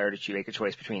 allowing the player to make a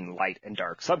choice between light and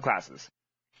dark subclasses.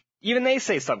 Even they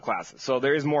say subclasses, so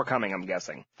there is more coming, I'm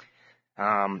guessing.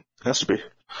 Has to be.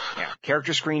 Yeah,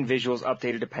 character screen visuals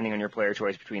updated depending on your player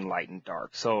choice between light and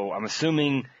dark. So I'm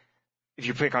assuming if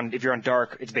you're on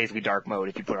dark, it's basically dark mode.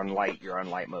 If you put on light, you're on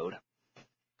light mode.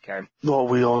 Okay. Well,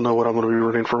 we all know what I'm going to be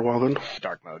running for a while then.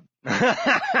 Dark mode.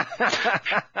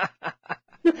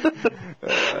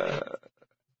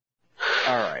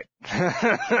 All right.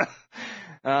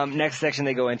 Next section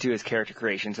they go into is character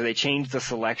creation. So they changed the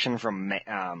selection from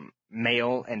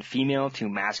male and female to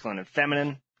masculine and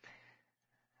feminine.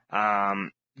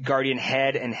 Guardian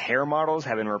head and hair models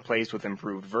have been replaced with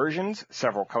improved versions.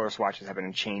 Several color swatches have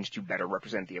been changed to better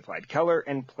represent the applied color,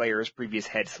 and players' previous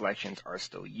head selections are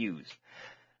still used.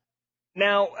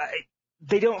 Now,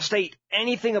 they don't state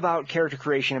anything about character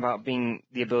creation, about being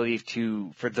the ability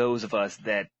for those of us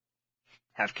that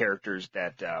have characters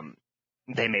that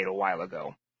they made a while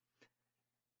ago.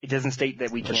 It doesn't state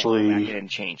that we can't go back in and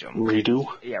change them. Redo?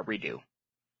 Yeah, redo.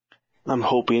 I'm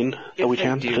hoping that we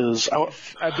can, because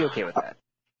I'd be okay with that.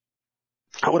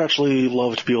 I would actually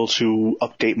love to be able to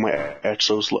update my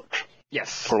Exos look.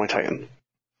 Yes. For my Titan.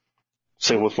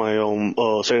 Same with my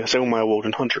same with my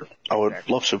Woden Hunter. I would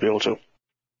love to be able to.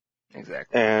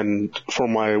 Exactly. And for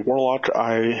my Warlock,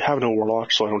 I have no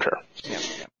Warlock, so I don't care. Yep.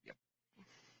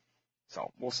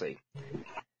 So, we'll see.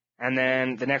 And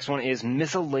then the next one is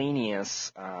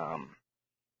miscellaneous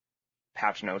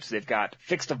patch notes. They've got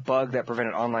fixed a bug that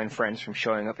prevented online friends from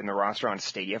showing up in the roster on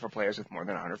Stadia for players with more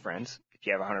than 100 friends. If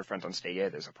you have 100 friends on Stadia,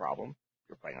 there's a problem.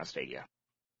 You're playing on Stadia.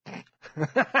 I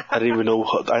didn't even know.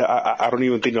 I don't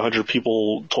even think 100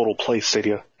 people total play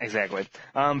Stadia. Exactly.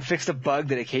 Fixed a bug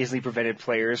that occasionally prevented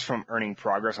players from earning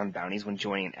progress on bounties when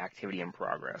joining an activity in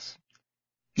progress.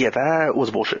 Yeah, that was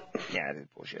bullshit. Yeah, it is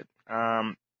bullshit.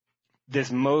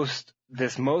 This most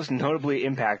notably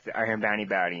impacted Iron Banner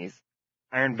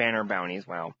bounties,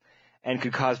 wow, and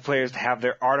could cause players to have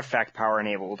their artifact power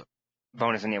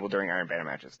bonus enabled during Iron Banner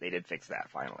matches. They did fix that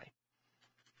finally.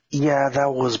 Yeah,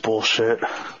 that was bullshit.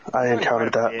 I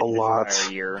encountered that a lot. This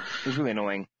entire year. It was really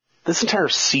annoying. This entire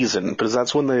season, because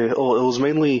that's when it was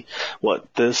mainly,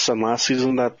 this and last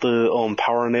season that the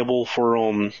power enable for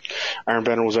Iron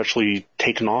Banner was actually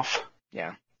taken off.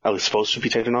 Yeah. At least supposed to be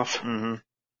taken off. Mm-hmm.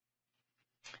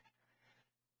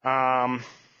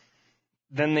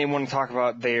 Then they want to talk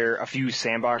about a few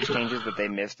sandbox changes that they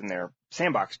missed in their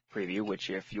sandbox preview, which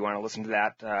if you want to listen to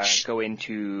that, go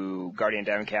into Guardian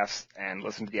Downcast and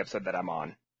listen to the episode that I'm on,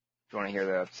 if you want to hear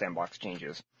the sandbox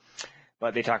changes.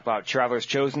 But they talk about Traveler's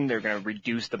Chosen. They're going to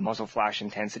reduce the muzzle flash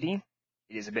intensity.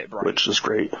 It is a bit bright. Which is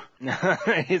great.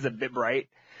 It is a bit bright.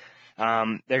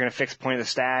 They're going to fix Point of the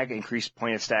Stag, increase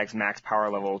Point of the Stag's max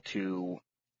power level to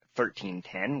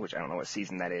 1310, which I don't know what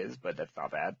season that is, but that's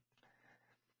not bad.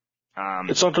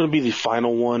 It's not going to be the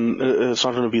final one. It's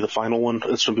not going to be the final one.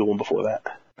 It's going to be one before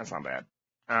that. That's not bad.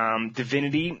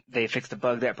 Divinity, they fixed a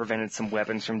bug that prevented some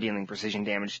weapons from dealing precision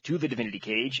damage to the Divinity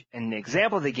cage, and the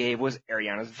example they gave was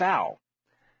Ariana's Vow.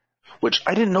 Which,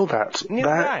 I didn't know that.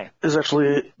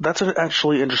 That's an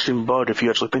actually interesting bug if you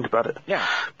actually think about it. Yeah.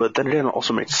 But then again, it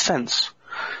also makes sense.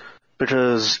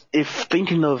 Because if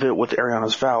thinking of it with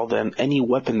Ariana's Vow, then any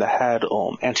weapon that had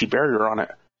anti-barrier on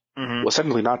it was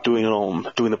technically not doing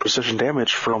the precision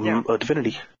damage from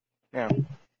Divinity. Yeah. I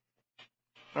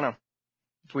don't know.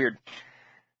 It's weird.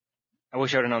 I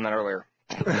wish I would have known that earlier.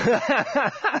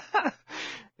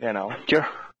 You know.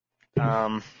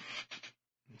 Yeah.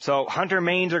 So Hunter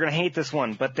mains are going to hate this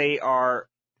one, but they are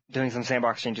doing some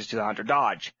sandbox changes to the Hunter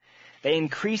dodge. They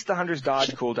increased the Hunter's dodge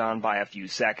cooldown by a few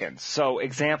seconds. So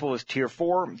example is tier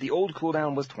 4. The old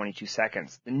cooldown was 22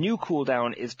 seconds. The new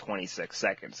cooldown is 26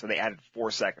 seconds. So they added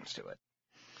 4 seconds to it.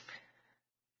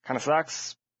 Kind of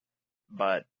sucks,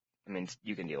 but I mean,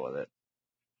 you can deal with it.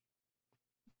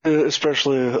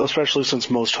 Especially since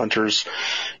most hunters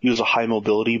use a high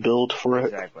mobility build for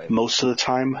it most of the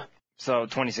time. So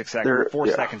 26 seconds, 4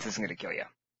 seconds isn't going to kill you.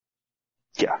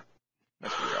 Yeah.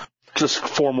 That's real. Just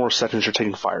 4 more seconds you're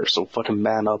taking fire, so fucking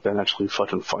man up and actually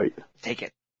fucking fight. Take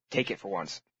it for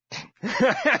once.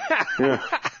 Yeah.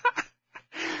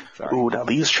 Sorry. Ooh, now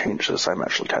these changes I'm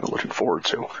actually kind of looking forward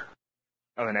to.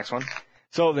 Oh, the next one?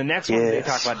 So the next one, they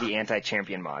talk about the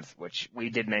anti-champion mods, which we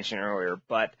did mention earlier,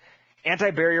 but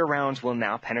anti-barrier rounds will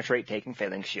now penetrate taking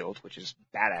Failing Shield, which is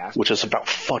badass. Which is about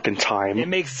fucking time. It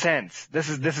makes sense. This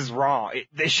is wrong.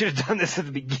 They should have done this at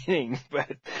the beginning, but...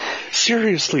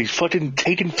 Seriously, fucking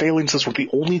taking Failings were the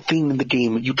only thing in the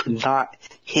game you could not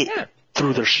hit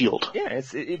through their shield. Yeah,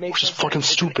 it makes Which is sense. fucking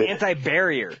stupid.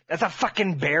 Anti-barrier. That's a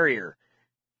fucking barrier.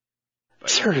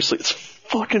 Seriously, it's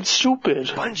fucking stupid.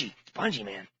 It's Bungie,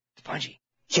 man. It's Bungie.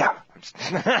 Yeah.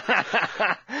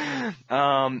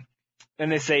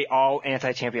 And they say all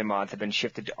anti-champion mods have been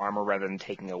shifted to armor rather than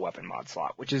taking a weapon mod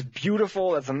slot, which is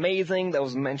beautiful. That's amazing. That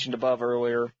was mentioned above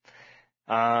earlier.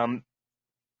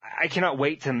 I cannot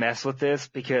wait to mess with this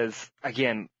because,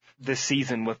 again, this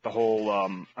season with the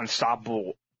whole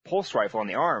unstoppable pulse rifle on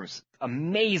the arms,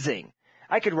 amazing.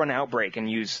 I could run Outbreak and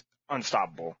use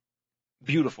unstoppable.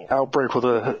 Beautiful. Outbreak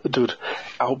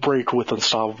with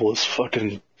unstoppable is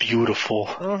fucking beautiful.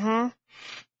 Mm-hmm.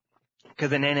 Because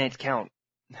the nanites count.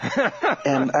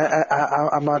 And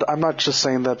I'm not just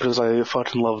saying that because I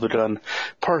fucking love the gun.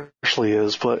 Partially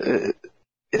is, but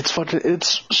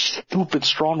it's stupid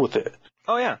strong with it.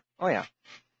 Oh yeah.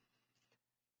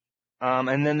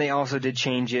 And then they also did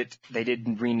change it. They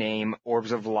did rename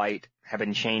Orbs of Light have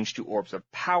been changed to Orbs of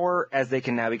Power, as they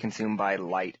can now be consumed by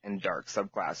light and dark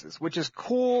subclasses, which is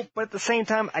cool, but at the same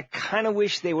time, I kind of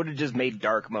wish they would have just made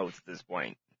dark modes at this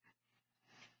point.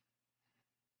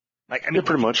 Like, I mean, yeah,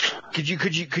 pretty much. Could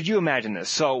you imagine this?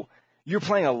 So, you're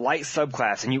playing a light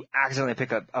subclass and you accidentally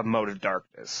pick up a mode of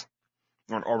darkness,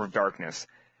 or an Orb of Darkness.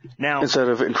 Now, instead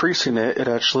of increasing it, it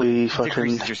actually fucking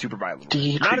decreases your super by a little.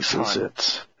 decreases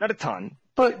it. Not a ton,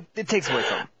 but it takes away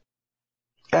some.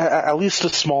 At least a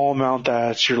small amount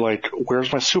that you're like,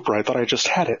 where's my super? I thought I just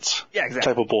had it. Yeah,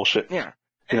 exactly. Type of bullshit. Yeah.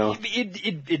 You know?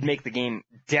 It'd make the game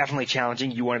definitely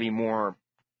challenging. You want to be more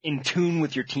in tune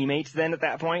with your teammates then at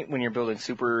that point when you're building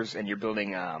supers and you're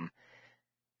building,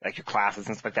 like your classes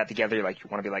and stuff like that together. You want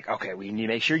to be like, okay, we need to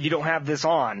make sure you don't have this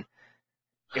on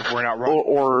if we're not wrong.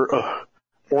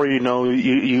 Or you know,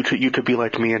 you could be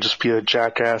like me and just be a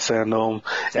jackass and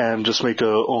just make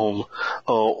some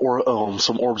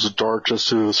Orbs of Dark just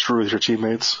to screw with your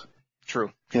teammates. True.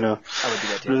 You know, I would do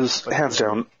that too. Because hands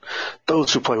down,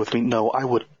 those who play with me know I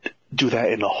would do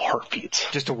that in a heartbeat.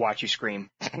 Just to watch you scream.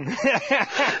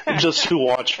 Just to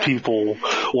watch people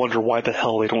wonder why the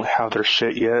hell they don't have their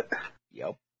shit yet.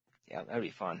 Yep. Yeah, that'd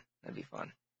be fun.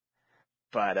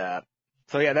 But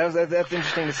so yeah, that's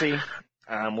interesting to see.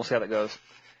 We'll see how that goes.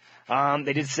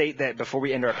 They did state that before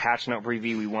we end our patch note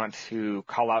review, we want to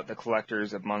call out the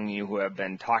collectors among you who have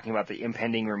been talking about the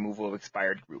impending removal of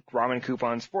expired ramen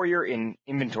coupons for your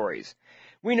inventories.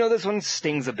 We know this one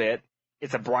stings a bit.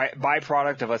 It's a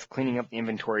byproduct of us cleaning up the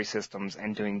inventory systems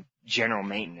and doing general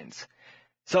maintenance.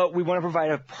 So we want to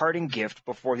provide a parting gift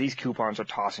before these coupons are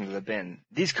tossed into the bin.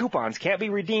 These coupons can't be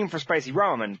redeemed for spicy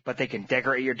ramen, but they can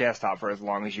decorate your desktop for as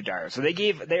long as you desire. So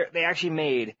they actually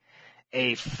made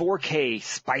a 4K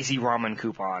spicy ramen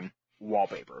coupon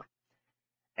wallpaper.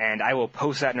 And I will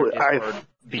post that in our Discord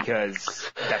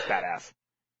because that's badass.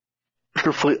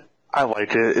 Truthfully, I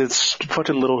like it. It's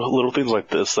fucking little things like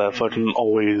this that fucking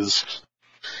always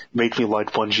make me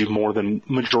like Bungie more than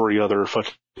majority other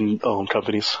fucking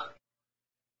companies.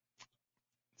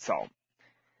 So,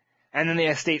 and then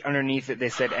they state underneath it, they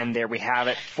said, and there we have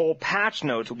it, full patch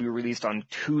notes will be released on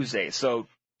Tuesday. So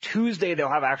Tuesday they'll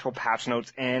have actual patch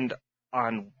notes, and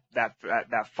on that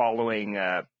following,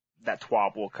 that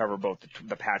TWAB will cover both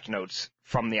the patch notes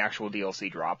from the actual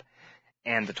DLC drop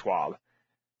and the TWAB.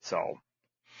 So,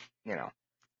 you know,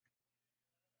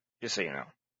 just so you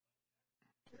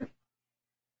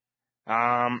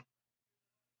know.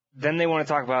 Then they want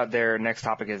to talk about their next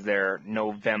topic is their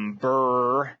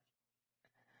November.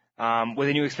 With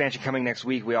a new expansion coming next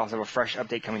week, we also have a fresh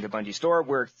update coming to Bungie Store.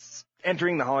 We're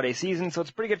entering the holiday season, so it's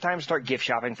a pretty good time to start gift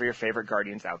shopping for your favorite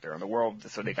Guardians out there in the world.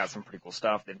 So they got some pretty cool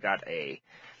stuff. They've got a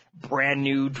brand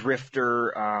new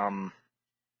Drifter,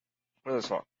 what are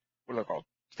they called?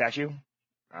 Statue?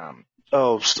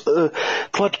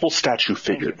 Collectible statue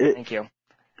figure. Thank you.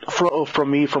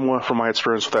 From my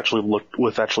experience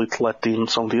with actually collecting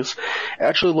some of these, it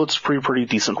actually looks pretty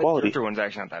decent quality. The Drifter one's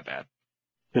actually not that bad.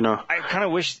 You know, I kind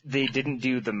of wish they didn't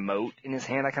do the moat in his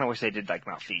hand. I kind of wish they did like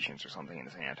Malfeasance or something in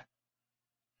his hand.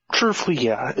 Truthfully,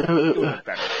 yeah,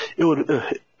 it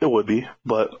would be,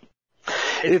 but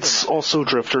it's also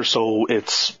Drifter, so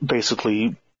it's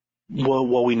basically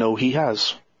what we know he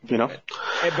has. You know,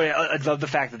 but I love the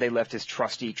fact that they left his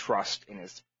trusty trust in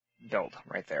his belt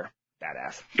right there.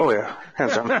 Badass. Oh yeah,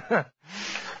 hands down.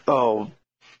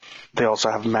 They also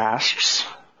have masks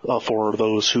for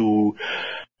those who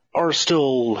are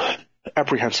still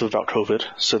apprehensive about COVID,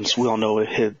 since we all know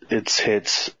it's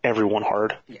hit everyone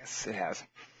hard. Yes, it has.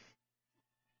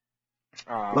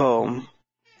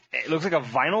 It looks like a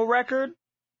vinyl record,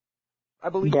 I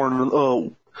believe.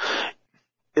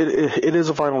 It is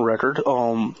a vinyl record.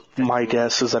 My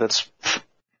guess is that it's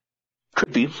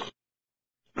could be,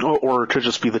 or it could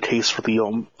just be the case for the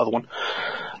other one.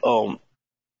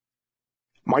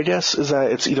 My guess is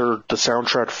that it's either the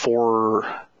soundtrack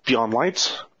for Beyond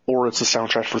Light or it's the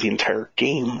soundtrack for the entire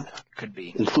game. Could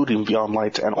be. Including Beyond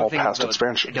Light and all past I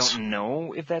expansions. don't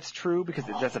know if that's true because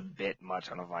that's a bit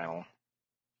much on a vinyl.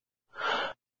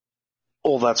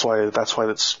 Oh, that's why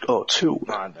it's 2. That's true.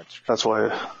 That's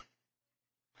why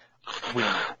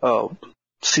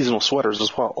seasonal sweaters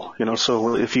as well,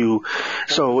 so if you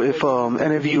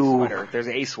any of you sweater, there's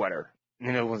a sweater and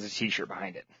then there was a t-shirt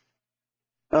behind it.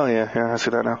 Oh yeah, I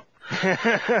see that now.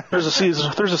 There's a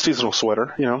seasonal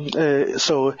sweater,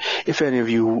 so if any of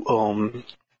you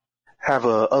have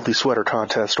a ugly sweater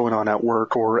contest going on at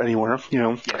work or anywhere,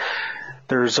 yeah.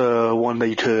 There's one that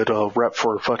you could rep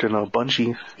for fucking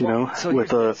Bungie,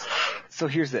 So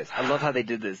here's this. I love how they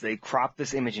did this. They cropped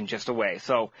this image in just a way.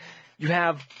 So you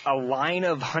have a line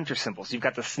of hunter symbols. You've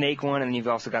got the snake one, and you've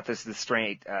also got this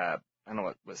straight. I don't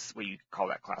know what you call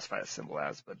that classified symbol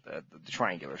as, but the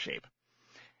triangular shape.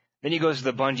 Then it goes to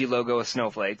the Bungie logo of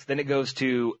snowflakes. Then it goes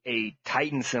to a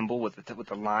Titan symbol with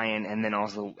the lion, and then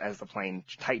also as the plain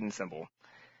Titan symbol.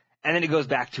 And then it goes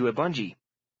back to a Bungie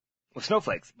with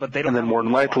snowflakes, but they don't. And then more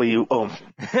than likely,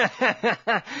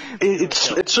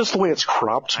 it's just the way it's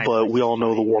cropped, but we all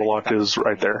know the Warlock is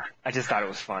right there. I just thought it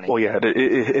was funny. Well, yeah,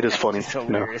 it is funny. It's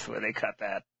hilarious the way they cut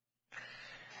that.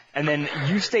 And then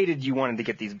you stated you wanted to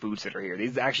get these boots that are here.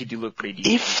 These actually do look pretty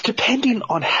decent. Depending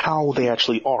on how they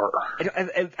actually are.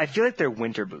 I feel like they're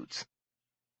winter boots.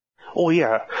 Oh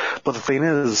yeah, but the thing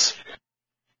is,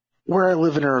 where I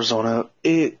live in Arizona,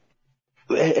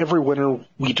 every winter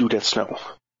we do get snow.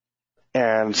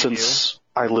 And since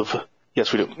I live,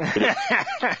 yes, we do.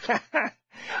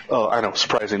 Oh, I know,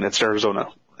 surprising. It's Arizona.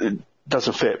 It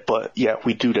doesn't fit, but yeah,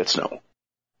 we do get snow.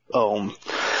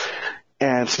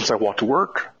 And since I walk to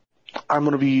work, I'm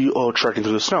going to be trekking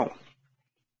through the snow.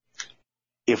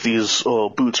 If these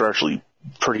boots are actually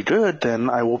pretty good, then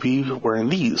I will be wearing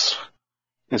these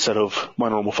instead of my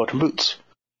normal fucking boots.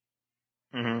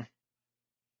 Mm-hmm.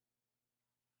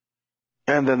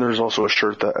 And then there's also a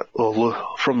shirt that,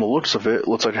 from the looks of it,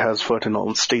 looks like it has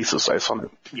fucking stasis ice on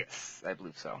it. Yes, I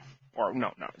believe so. Or,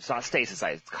 no, it's not stasis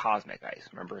ice, it's cosmic ice.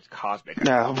 Remember, it's cosmic ice.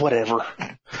 Nah, whatever.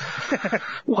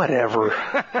 Whatever.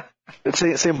 It's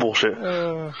same bullshit.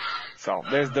 So,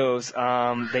 there's those.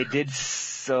 They did,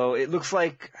 so it looks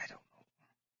like, I don't know.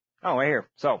 Oh, right here.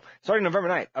 So, starting November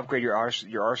 9th, upgrade your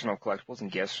arsenal of collectibles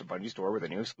and gifts for Bungie Store with a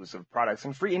new exclusive products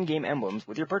and free in-game emblems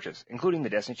with your purchase, including the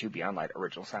Destiny 2 Beyond Light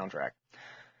original soundtrack.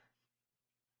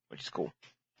 Which is cool.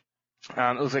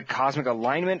 It looks like Cosmic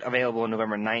Alignment available on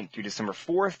November 9th through December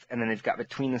 4th, and then they've got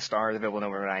Between the Stars available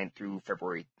November 9th through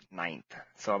February 9th.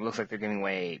 So it looks like they're giving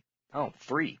away,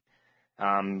 free.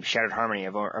 Shattered Harmony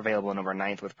available November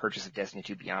 9th with purchase of Destiny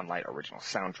 2 Beyond Light original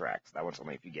soundtrack. So that one's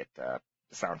only if you get the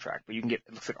soundtrack. But you can get,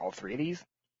 it looks like all 3 of these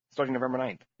starting November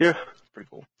 9th. Yeah. It's pretty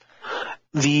cool.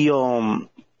 The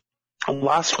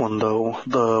last one, though,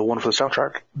 the one for the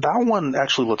soundtrack, that one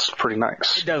actually looks pretty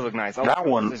nice. It does look nice. That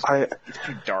one, it's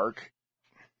too dark.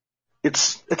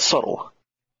 It's subtle.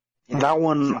 Yeah. That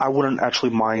one I wouldn't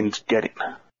actually mind getting.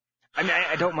 I mean,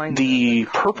 I don't mind the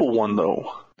purple one,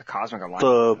 though. The Cosmic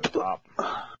Alignment.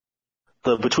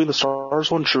 The Between the Stars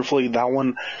one, truthfully, that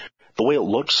one, the way it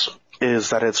looks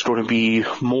is that it's going to be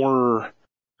more,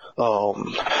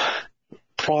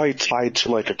 probably tied to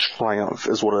like a Triumph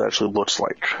is what it actually looks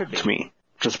like to me.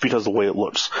 Just because the way it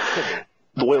looks.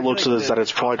 The way it looks is that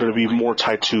it's probably going to be more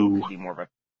tied to... Be more of a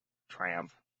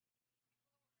Triumph.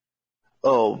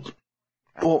 Oh,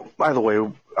 well, either way,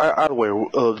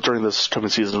 during this coming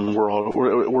season, we're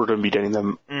going to be getting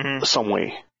them some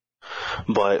way.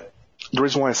 But the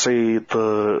reason why I say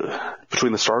the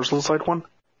Between the Stars inside one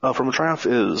from a Triumph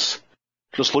is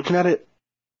just looking at it,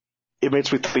 it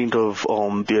makes me think of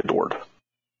the Adored.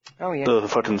 Oh yeah. The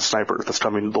fucking sniper that's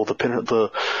coming,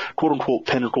 the quote unquote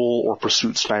pinnacle or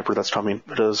pursuit sniper that's coming,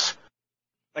 because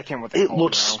I can't remember what it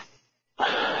looks.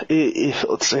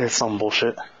 Let's say it's some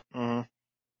bullshit. Mm-hmm.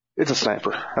 It's a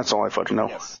sniper. That's all I fucking know.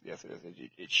 Yes, it is.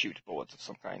 It shoots bullets of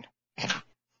some kind.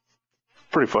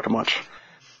 Pretty fucking much.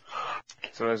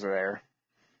 So those are there.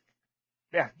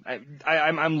 Yeah,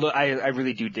 I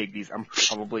really do dig these. I'm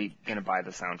probably gonna buy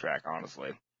the soundtrack,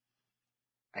 honestly.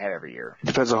 I have every year.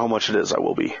 Depends on how much it is, I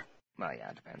will be. Well, yeah,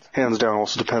 it depends. Hands down,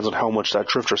 also depends on how much that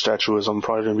Drifter statue is. I'm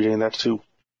probably going to be getting that too.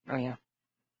 Oh, yeah.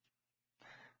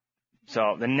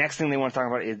 So, the next thing they want to talk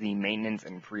about is the maintenance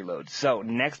and preload. So,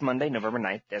 next Monday, November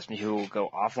 9th, Destiny 2 will go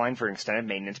offline for an extended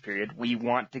maintenance period. We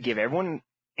want to give everyone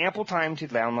ample time to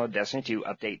download Destiny 2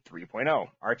 Update 3.0.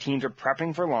 Our teams are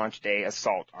prepping for launch day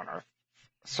assault on our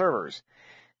servers.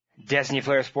 Destiny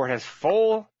Flare Sport has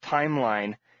full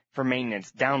timeline for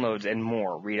maintenance, downloads, and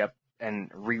more. Read up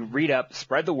read up,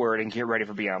 spread the word, and get ready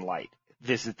for Beyond Light.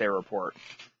 This is their report.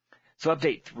 So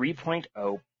update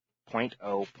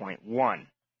 3.0.0.1.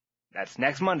 That's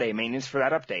next Monday. Maintenance for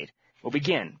that update will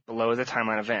begin. Below is a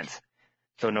timeline of events.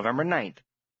 So November 9th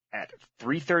at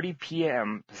 3:30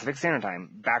 p.m. Pacific Standard Time,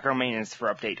 background maintenance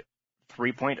for update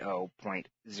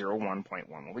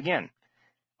 3.0.01.1 will begin.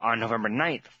 On November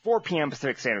 9th, 4 p.m.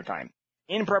 Pacific Standard Time,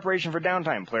 in preparation for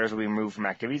downtime, players will be removed from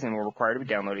activities and will require to be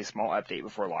downloading a small update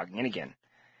before logging in again.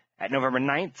 At November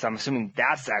 9th, so I'm assuming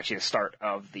that's actually the start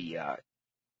of the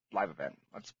live event.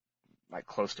 That's like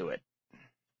close to it.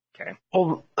 Okay.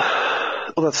 Well,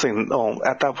 that's the thing. Oh,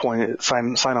 at that point,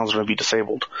 sign-ons are going to be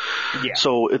disabled. Yeah.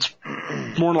 So it's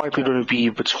more than likely going to be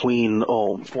between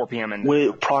 4 p.m.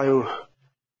 and probably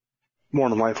more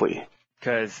than likely.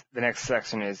 Because the next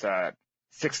section is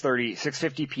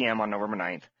 6:50 p.m. on November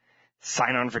 9th.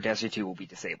 Sign-on for Destiny 2 will be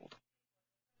disabled.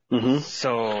 Mm-hmm.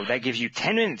 So that gives you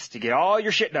 10 minutes to get all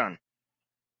your shit done.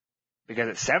 Because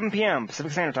at 7 p.m.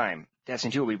 Pacific Standard Time,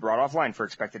 Destiny 2 will be brought offline for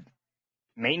expected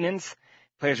maintenance.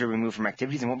 Players will be removed from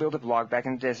activities and won't be able to log back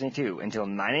into Destiny 2 until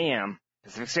 9 a.m.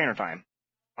 Pacific Standard Time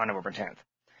on November 10th.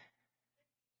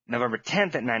 November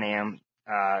 10th at 9 a.m.,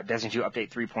 Destiny 2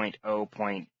 update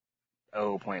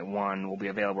 3.0.0.1 will be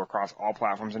available across all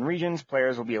platforms and regions.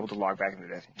 Players will be able to log back into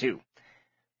Destiny 2.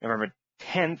 November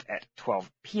 10th at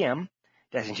 12 p.m.,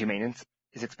 Destiny 2 maintenance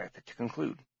is expected to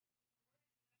conclude.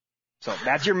 So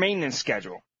that's your maintenance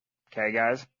schedule. Okay,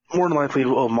 guys? More than likely,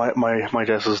 my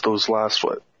guess is those last,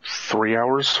 3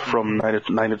 hours from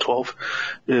 9 to 12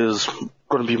 is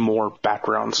going to be more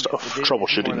background stuff,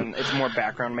 troubleshooting. It's more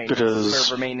background maintenance,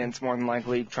 server maintenance, more than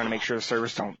likely, trying to make sure the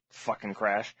servers don't fucking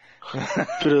crash.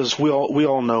 Because we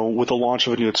all know, with the launch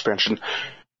of a new expansion,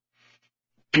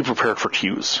 be prepared for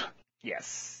queues.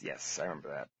 Yes, I remember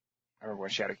that. I remember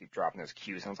when Shadowkeep dropped those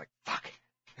queues, and I was like, fuck.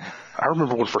 I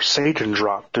remember when Forsaken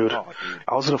dropped, dude. Oh, dude.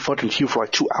 I was in a fucking queue for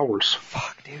like 2 hours.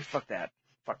 Fuck, dude, fuck that.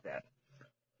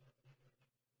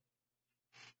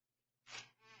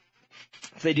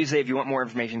 So they do say if you want more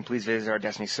information, please visit our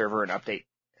Destiny server and update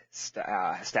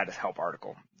status help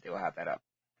article. They will have that up.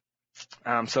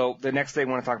 So the next thing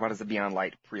I want to talk about is the Beyond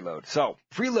Light preload. So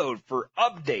preload for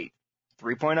update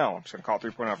 3.0. I'm just going to call it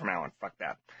 3.0 from now on. Fuck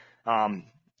that.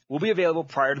 Will be available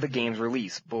prior to the game's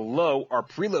release. Below are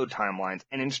preload timelines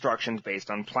and instructions based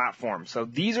on platform. So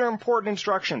these are important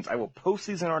instructions. I will post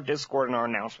these in our Discord and our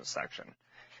announcement section.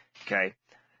 Okay.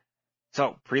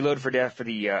 So preload for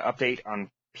the update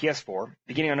on PS4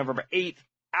 beginning on November 8th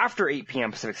after 8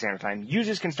 p.m. Pacific Standard Time.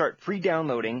 Users can start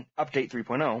pre-downloading update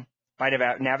 3.0 by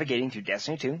navigating to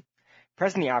Destiny 2,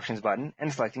 pressing the options button,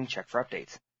 and selecting check for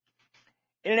updates.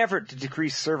 In an effort to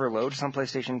decrease server load, some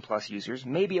PlayStation Plus users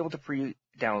may be able to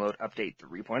pre-download Update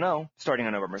 3.0 starting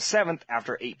on November 7th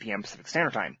after 8 p.m. Pacific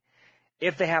Standard Time.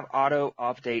 If they have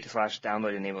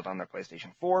auto-update/download enabled on their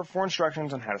PlayStation 4, for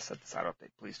instructions on how to set this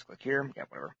auto-update, please click here. Yeah,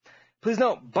 whatever. Please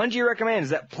note, Bungie recommends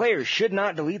that players should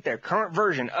not delete their current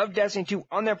version of Destiny 2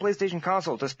 on their PlayStation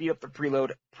console to speed up the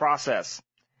preload process.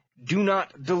 Do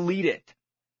not delete it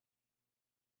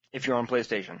if you're on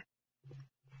PlayStation.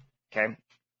 Okay?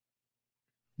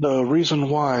 The reason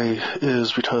why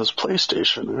is because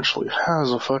PlayStation actually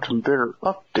has a fucking better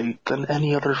update than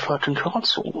any other fucking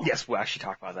console. Yes, we'll actually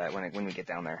talk about that when we get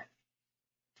down there.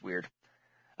 It's weird.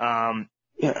 Yeah,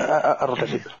 I don't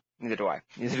think it. Neither do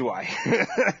I.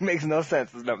 It makes no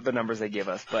sense, the numbers they give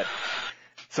us. But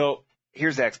so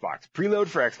here's the Xbox. Preload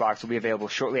for Xbox will be available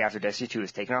shortly after Destiny 2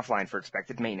 is taken offline for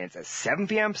expected maintenance at 7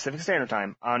 p.m. Pacific Standard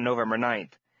Time on November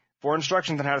 9th. For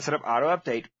instructions on how to set up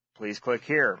auto-update, please click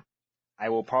here. I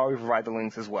will probably provide the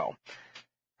links as well.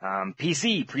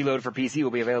 PC, preload for PC will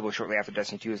be available shortly after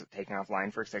Destiny 2 is taken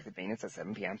offline for expected maintenance at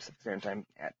 7 p.m. Pacific Standard Time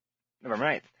at November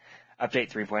 9th. Update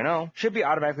 3.0 should be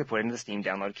automatically put into the Steam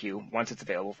download queue once it's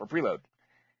available for preload.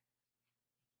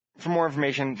 For more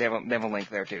information, they have a link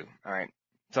there too. All right.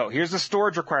 So here's the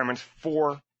storage requirements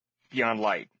for Beyond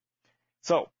Light.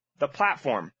 So the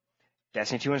platform,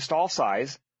 Destiny 2 install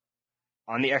size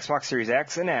on the Xbox Series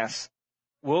X and S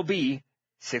will be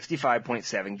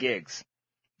 65.7 gigs.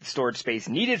 The storage space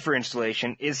needed for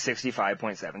installation is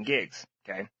 65.7 gigs.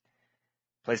 Okay.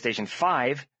 PlayStation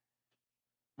 5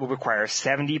 will require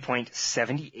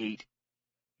 70.78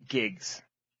 gigs.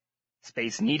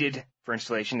 Space needed for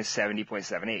installation is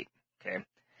 70.78. Okay.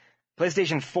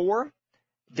 PlayStation 4,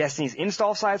 Destiny's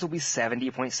install size will be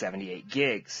 70.78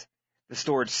 gigs. The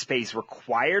storage space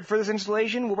required for this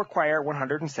installation will require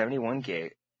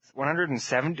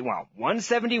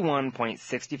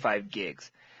 171.65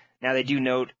 gigs. Now they do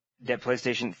note that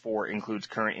PlayStation 4 includes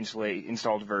current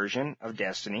installed version of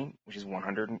Destiny, which is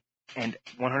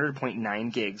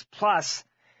 100.9 gigs, plus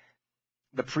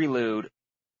the prelude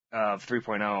of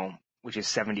 3.0, which is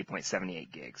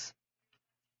 70.78 gigs,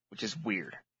 which is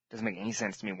weird. Doesn't make any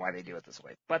sense to me why they do it this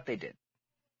way, but they did.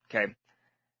 Okay.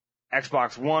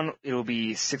 Xbox One, it'll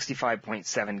be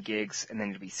 65.7 gigs, and then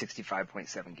it'll be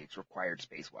 65.7 gigs required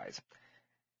space-wise.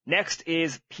 Next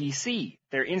is PC.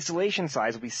 Their installation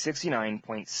size will be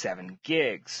 69.7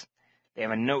 gigs. They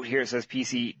have a note here that says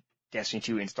PC Destiny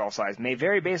 2 install size may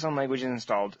vary based on language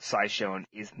installed. Size shown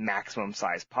is maximum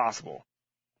size possible.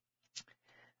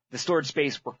 The storage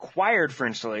space required for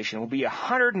installation will be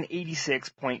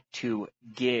 186.2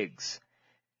 gigs.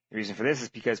 The reason for this is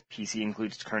because PC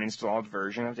includes the current installed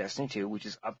version of Destiny 2, which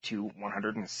is up to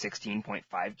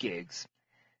 116.5 gigs,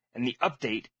 and the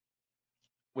update,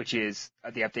 which is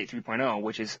the update 3.0,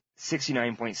 which is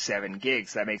 69.7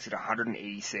 gigs. That makes it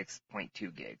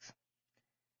 186.2 gigs.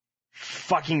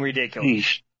 Fucking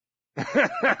ridiculous. I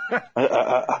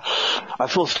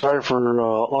feel sorry for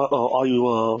all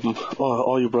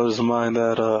you brothers of mine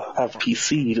that have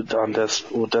PC on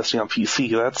Destiny on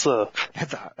PC. That's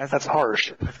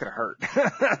harsh. That's gonna hurt.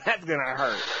 That's gonna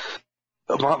hurt.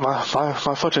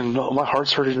 My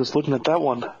heart's hurting just looking at that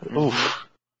one. Oof.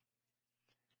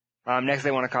 Next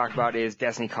they want to talk about is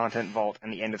Destiny Content Vault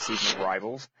and the end of season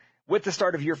arrivals. With the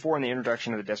start of Year 4 and the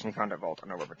introduction of the Destiny Content Vault on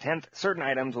November 10th, certain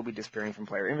items will be disappearing from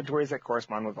player inventories that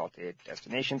correspond with vaulted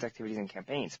destinations, activities, and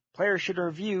campaigns. Players should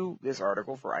review this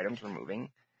article for items removing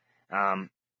at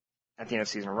the end of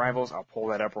season arrivals. I'll pull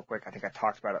that up real quick. I think I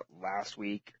talked about it last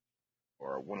week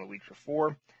or one of the weeks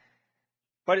before.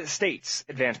 But it states,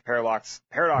 advanced paradox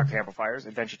amplifiers,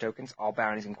 adventure tokens, all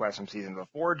bounties and quests from Season of the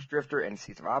Forge, Drifter, and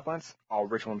Seeds of Opulence, all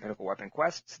ritual and pinnacle weapon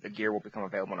quests. The gear will become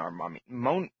available in our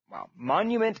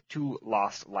Monument to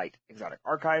Lost Light exotic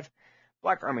archive,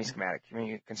 Black Army schematic,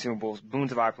 consumables,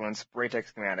 boons of opulence,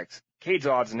 Braytech schematics, Cade's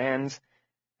odds and ends,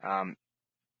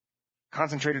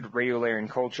 concentrated radio layering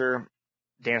culture,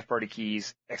 dance party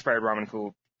keys, expired ramen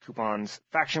coupons,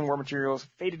 faction war materials,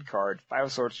 faded card,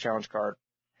 5 swords challenge card,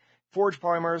 Forge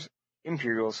polymers,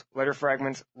 Imperials, letter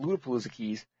fragments, Ludapalooza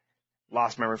keys,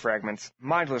 lost memory fragments,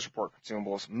 modular support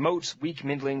consumables, motes, weak,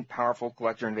 middling, powerful,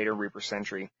 collector, invader, reaper,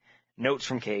 sentry, notes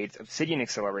from Cades, obsidian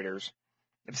accelerators,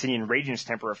 obsidian radiance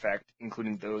temper effect,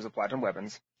 including those of platinum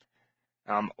weapons,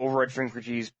 override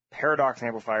frequencies, paradox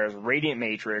amplifiers, radiant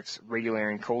matrix, radio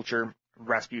layering culture,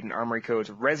 Rasputin armory codes,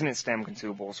 resonant stem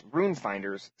consumables, rune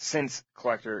finders, sense,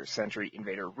 collector, sentry,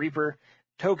 invader, reaper,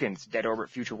 tokens, Dead Orbit,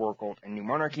 Future War Cult, and New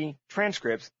Monarchy,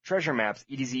 transcripts, treasure maps,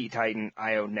 EDZ, Titan,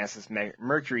 Io, Nessus,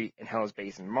 Mercury, and Hellas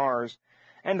Base and Mars,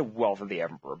 and Wealth of the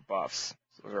Emperor buffs.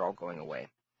 So those are all going away.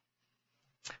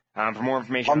 For more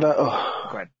information on that,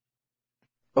 go ahead.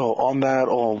 On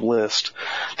that list,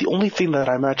 the only thing that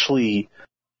I'm actually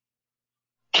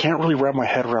can't really wrap my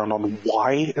head around on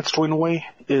why it's going away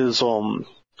is the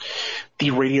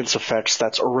radiance effects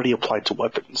that's already applied to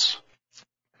weapons.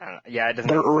 Yeah, it doesn't.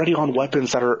 They're already on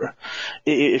weapons that are.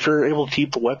 If you're able to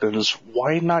keep the weapons,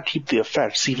 why not keep the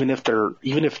effects? Even now they're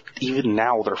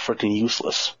freaking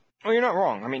useless. Well, you're not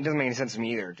wrong. I mean, it doesn't make any sense to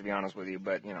me either, to be honest with you.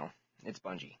 But it's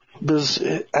Bungie. Because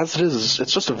as it is,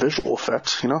 it's just a visual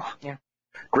effect, Yeah.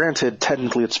 Granted,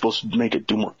 technically it's supposed to make it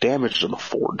do more damage than the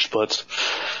Forge, but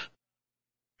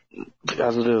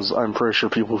as it is, I'm pretty sure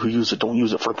people who use it don't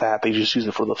use it for that. They just use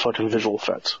it for the fucking visual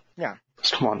effects. Yeah.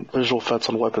 Just come on, visual effects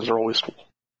on weapons are always cool.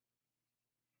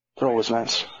 They're always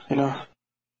nice, Yeah,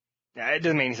 it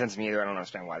doesn't make any sense to me either. I don't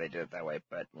understand why they did it that way,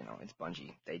 but, it's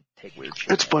Bungie. They take weird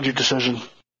shit. It's Bungie decision.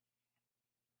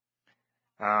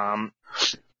 For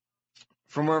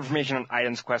more information on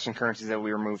items, quests, and currencies that will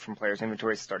be removed from players'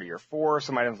 inventories at the start of Year 4,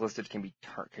 some items listed can be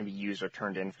used or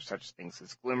turned in for such things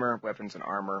as Glimmer, weapons, and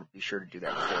armor. Be sure to do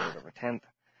that before November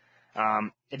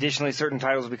 10th. Additionally, certain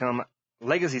titles will become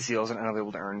legacy seals and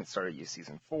unavailable to earn at the start of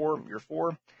Year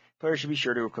 4. Players should be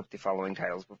sure to equip the following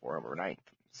titles before November 9th,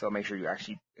 so make sure you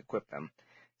actually equip them.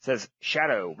 It says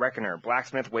Shadow, Reckoner,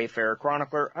 Blacksmith, Wayfarer,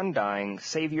 Chronicler, Undying,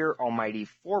 Savior, Almighty,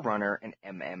 Forerunner, and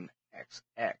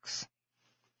MMXX.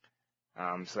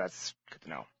 So that's good to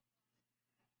know.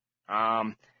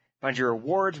 Bungie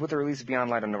rewards. With the release of Beyond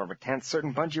Light on November 10th,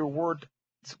 certain Bungie rewards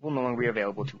will no longer be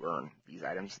available to earn. These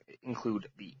items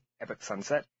include the Epic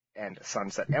Sunset and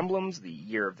Sunset emblems, the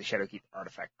Year of the Shadowkeep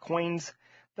artifact coins,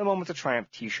 the Moments of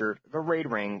Triumph t-shirt, the Raid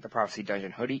ring, the Prophecy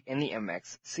Dungeon hoodie, and the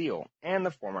MX seal, and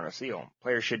the Forerunner seal.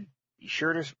 Players should be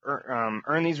sure to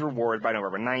earn these rewards by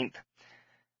November 9th,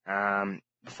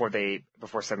 before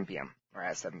 7 p.m., or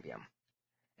at 7 p.m.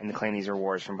 And to claim these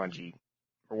rewards from Bungie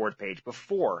reward page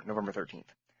before November 13th.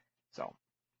 So,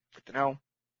 good to know.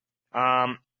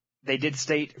 they did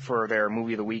state for their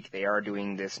movie of the week, they are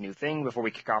doing this new thing. Before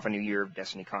we kick off a new year of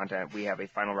Destiny content, we have a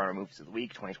final round of movies of the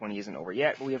week. 2020 isn't over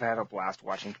yet, but we have had a blast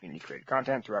watching community-created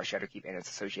content throughout Shadowkeep and its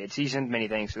associated seasons. Many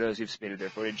thanks to those who've submitted their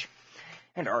footage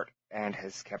and art and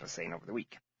has kept us sane over the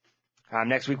week.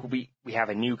 Next week we have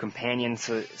a new companion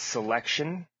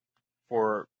selection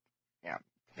for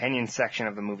companion section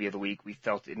of the movie of the week. We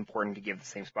felt it important to give the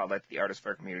same spotlight to the artist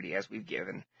fair community as we've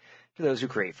given to those who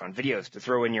create fun videos. To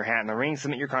throw in your hat in the ring,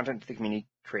 submit your content to the community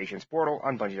creations portal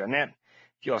on Bungie.net.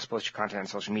 If you also post your content on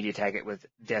social media, tag it with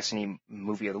Destiny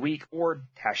Movie of the Week or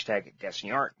hashtag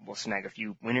Destiny Art. We'll snag a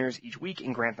few winners each week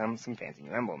and grant them some fancy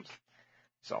new emblems.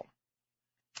 So,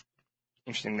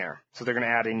 interesting there. So they're going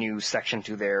to add a new section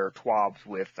to their TWAB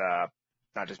with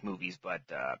not just movies, but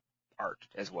art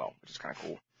as well, which is kind of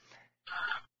cool.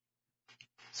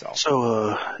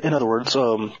 So, in other words,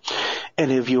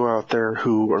 any of you out there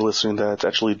who are listening that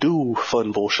actually do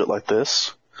fun bullshit like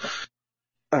this,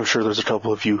 I'm sure there's a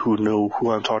couple of you who know who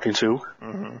I'm talking to.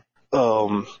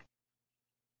 Mm-hmm.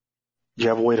 You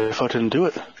have a way to fucking do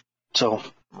it. So,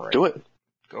 do it.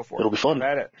 Go for it. It'll be fun.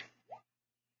 At it.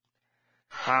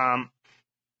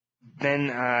 Then,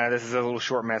 this is a little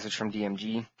short message from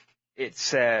DMG. It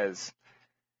says,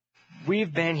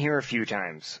 "We've been here a few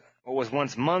times. What was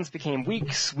once months became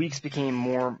weeks, weeks became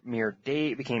mere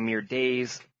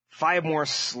days, 5 more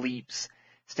sleeps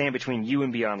stand between you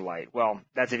and Beyond Light." Well,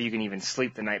 that's if you can even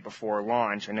sleep the night before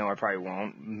launch. I know I probably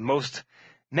won't.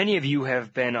 Many of you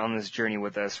have been on this journey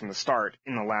with us from the start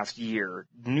in the last year.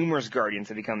 Numerous Guardians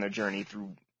have begun their journey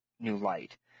through New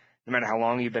Light. No matter how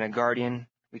long you've been a Guardian,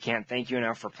 we can't thank you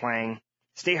enough for playing.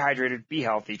 Stay hydrated, be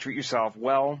healthy, treat yourself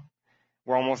well.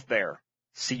 We're almost there.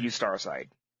 See you Starside.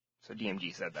 So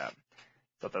DMG said that.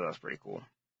 Thought that was pretty cool.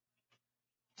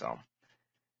 So,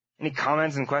 any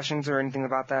comments and questions or anything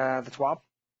about the TWAB?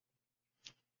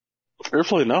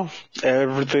 Truthfully, no.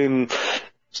 Everything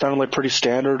sounded like pretty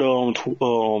standard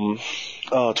TWAB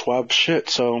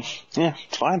shit. So yeah,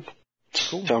 it's fine.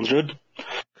 Cool. Sounds good.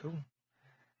 Cool.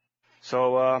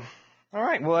 So, all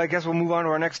right. Well, I guess we'll move on to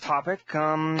our next topic.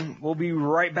 We'll be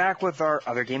right back with our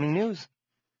other gaming news.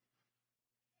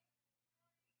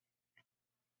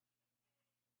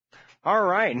 All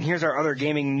right, and here's our other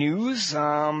gaming news.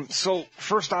 So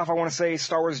first off, I want to say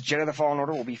Star Wars Jedi: The Fallen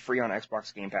Order will be free on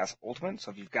Xbox Game Pass Ultimate. So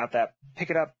if you've got that,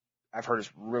 pick it up. I've heard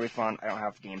it's really fun. I don't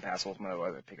have Game Pass Ultimate,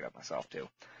 otherwise I'd pick it up myself too.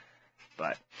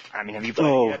 But I mean, have you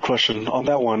played it yet? Question on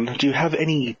that one. Do you have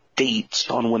any dates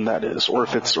on when that is, or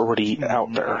if it's already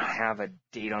out there? I don't have a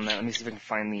date on that. Let me see if I can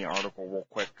find the article real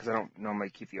quick, because I don't normally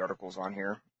keep the articles on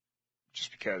here,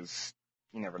 just because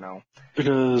you never know.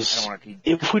 Because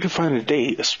if we could find a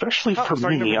date, especially for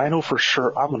me, I know for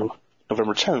sure I'm going to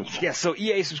November 10th. Yeah, so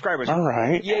EA subscribers. All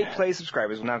right. EA Play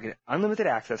subscribers will now get unlimited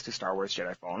access to Star Wars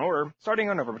Jedi Fallen Order starting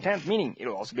on November 10th, meaning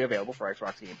it'll also be available for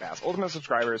Xbox Game Pass Ultimate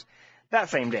subscribers that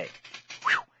same day.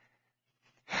 Whew.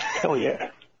 Hell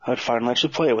yeah. I'd finally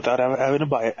actually play it without having to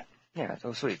buy it. Yeah,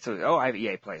 so sweet. So, I have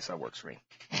EA Play, so that works for me.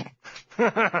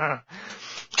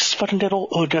 Just fucking get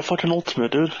fucking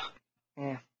Ultimate, dude.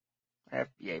 Yeah. I have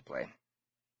EA Play.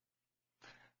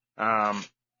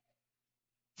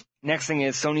 Next thing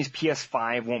is Sony's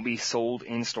PS5 won't be sold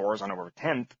in stores on November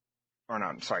 10th,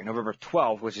 November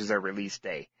 12th, which is their release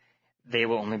day. They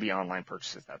will only be online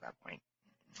purchases at that point.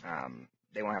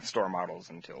 They won't have store models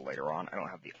until later on. I don't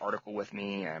have the article with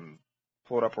me.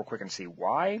 Pull it up real quick and see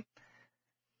why.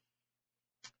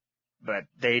 But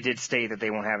they did state that they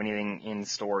won't have anything in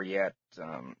store yet.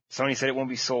 Sony said it won't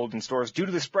be sold in stores due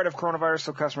to the spread of coronavirus,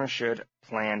 so customers should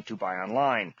plan to buy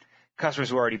online. Customers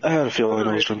who already I had a feeling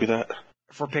it was going to be that.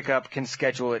 For pickup can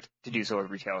schedule it to do so with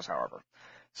retailers, however.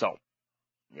 So,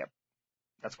 yep,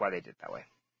 that's why they did it that way.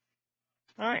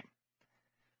 All right.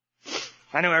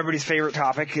 I know everybody's favorite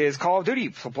topic is Call of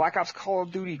Duty. So Black Ops Call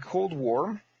of Duty Cold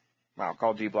War,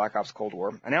 Call of Duty Black Ops Cold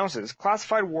War, announces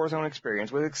classified Warzone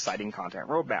experience with exciting content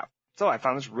roadmap. So I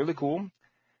found this really cool.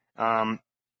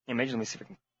 Image, let me see if I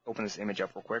can open this image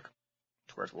up real quick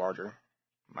to where it's larger.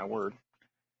 My word.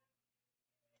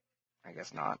 I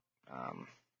guess not.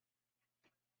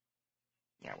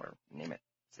 Yeah, whatever. Name it.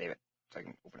 Save it so I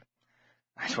can open it.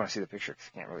 I just want to see the picture because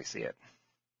I can't really see it.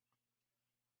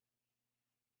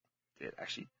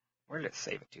 Where did it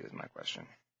save it to is my question.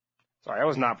 Sorry, I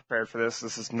was not prepared for this.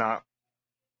 This is not,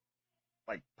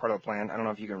 like, part of the plan. I don't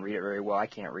know if you can read it very well. I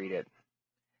can't read it.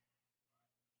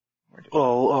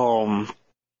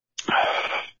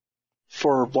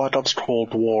 For Black Ops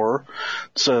Cold War,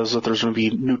 it says that there's going to be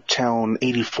Nuketown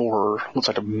 84. Looks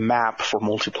like a map for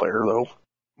multiplayer, though.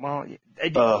 Well, I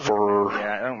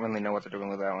don't really know what they're doing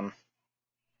with that one.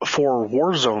 For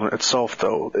Warzone itself,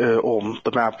 though,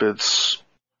 the map, it's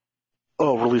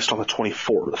released on the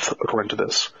 24th, according to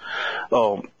this.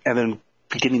 And then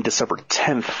beginning December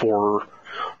 10th for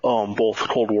both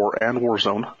Cold War and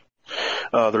Warzone.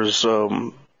 There's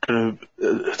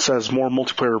it says more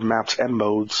multiplayer maps and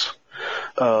modes.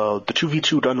 The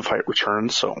 2v2 gunfight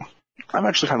returns, so I'm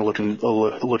actually kind of looking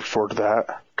forward to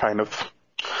that. Kind of.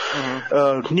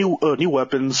 Mm-hmm. New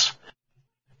weapons.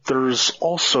 There's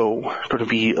also going to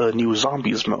be a new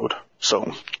zombies mode.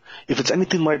 So if it's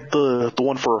anything like the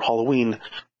one for Halloween,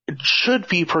 it should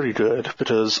be pretty good,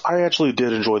 because I actually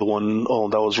did enjoy the one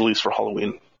that was released for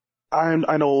Halloween. I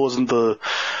know it wasn't the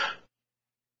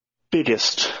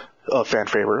biggest fan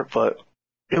favorite, but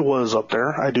it was up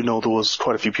there. I do know there was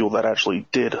quite a few people that actually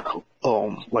did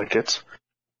like it.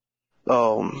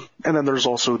 And then there's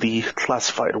also the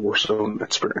classified Warzone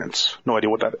experience. No idea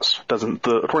what that is.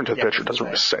 According to the picture, it doesn't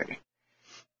really say.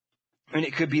 I mean,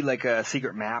 it could be like a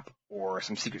secret map or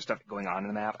some secret stuff going on in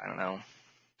the map. I don't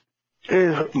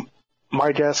know.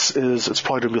 My guess is it's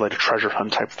probably going to be like a treasure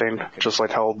hunt type thing, just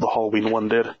like how the Halloween one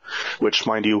did, which,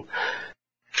 mind you,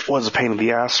 was a pain in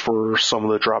the ass for some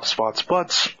of the drop spots,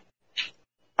 but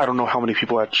I don't know how many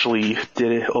people actually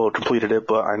did it or completed it,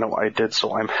 but I know I did,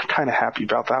 so I'm kind of happy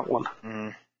about that one.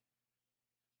 I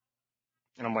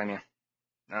don't blame you.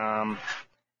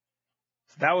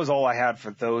 So that was all I had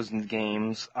for those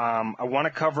games. I want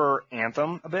to cover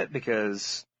Anthem a bit,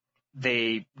 because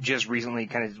they just recently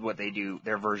kind of did what they do,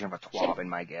 their version of a TWAB, in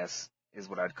my guess, is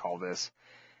what I'd call this.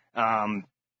 And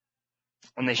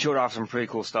they showed off some pretty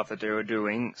cool stuff that they were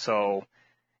doing, so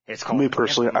it's called... Me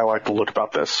personally, Anthem. I like the look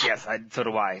about this. Yes, so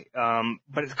do I.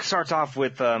 But it starts off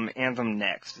with Anthem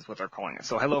Next, is what they're calling it.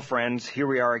 So hello, friends. Here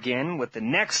we are again with the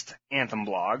next Anthem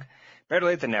blog. Better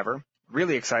late than never.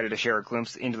 Really excited to share a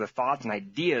glimpse into the thoughts and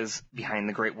ideas behind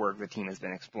the great work the team has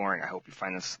been exploring. I hope you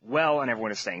find this well and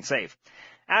everyone is staying safe.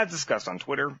 As discussed on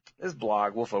Twitter, this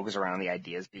blog will focus around the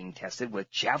ideas being tested with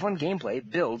Javelin gameplay,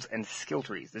 builds, and skill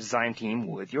trees. The design team,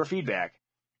 with your feedback,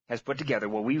 has put together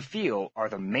what we feel are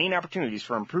the main opportunities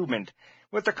for improvement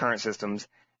with the current systems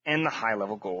and the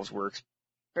high-level goals we're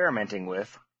experimenting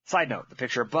with. Side note, the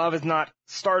picture above is not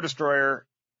Star Destroyer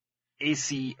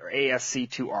AC or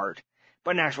ASC2 art,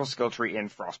 but an actual skill tree in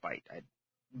Frostbite.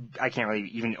 I can't really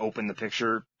even open the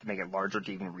picture to make it larger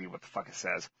to even read what the fuck it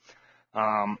says.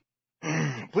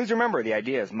 Please remember, the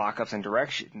ideas, mock-ups, and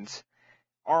directions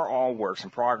are all works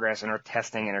in progress and are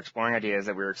testing and exploring ideas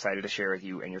that we're excited to share with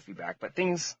you and your feedback, but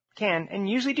things can and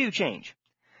usually do change.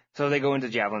 So they go into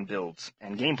Javelin builds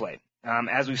and gameplay.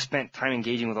 As we've spent time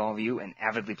engaging with all of you and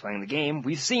avidly playing the game,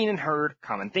 we've seen and heard a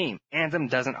common theme. Anthem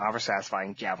doesn't offer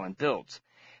satisfying Javelin builds.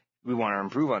 We want to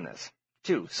improve on this,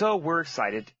 too. So we're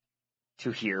excited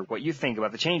to hear what you think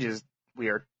about the changes we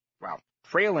are,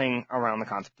 trailing around the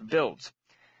concept of builds.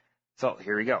 So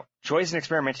here we go. Choice and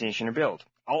experimentation or build.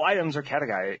 All items are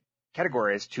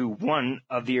categorized to one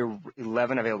of the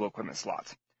 11 available equipment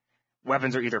slots.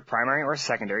 Weapons are either primary or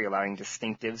secondary, allowing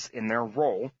distinctives in their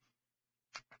role.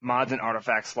 Mods and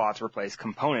artifact slots replace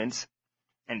components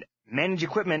and manage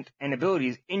equipment and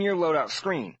abilities in your loadout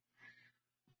screen.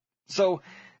 So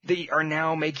they are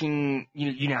now making,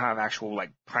 you now have actual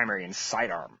primary and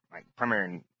sidearm,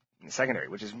 primary and secondary,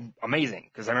 which is amazing,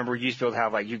 because I remember you used to be able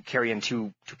to have you carry in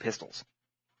two pistols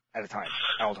at a time,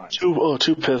 at all times.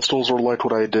 Two pistols, or like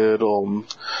what I did.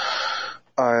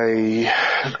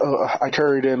 I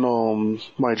carried in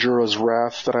my Jura's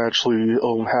Wrath that I actually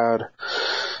had,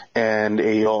 and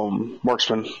a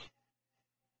marksman.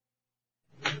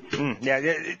 I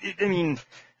mean,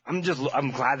 I'm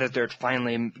glad that they're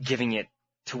finally giving it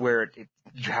to where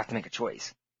you have to make a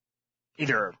choice.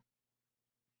 Either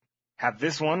have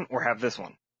this one or have this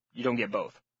one. You don't get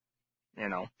both.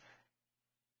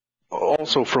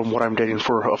 Also, from what I'm getting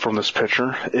from this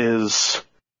picture is,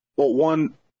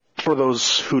 one, for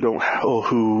those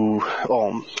who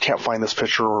can't find this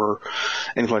picture or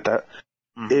anything like that,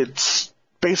 it's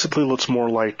basically looks more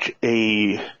like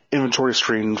a inventory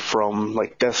screen from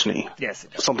Destiny. Yes,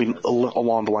 it does. Something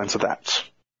along the lines of that.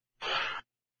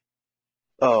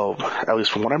 At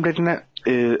least from what I'm getting at,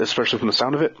 especially from the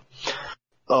sound of it.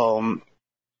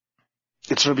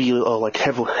 It's going to be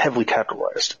heavily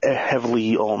categorized,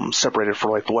 heavily separated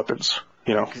for the weapons,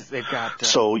 Because they've got.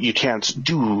 So you can't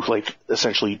do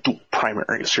essentially dual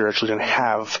primaries. You're actually going to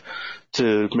have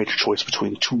to make a choice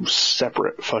between two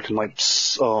separate fucking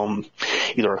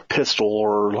either a pistol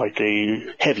or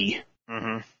a heavy.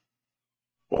 Mm-hmm.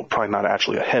 Well, probably not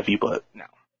actually a heavy, but no.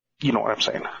 You know what I'm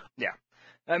saying. Yeah.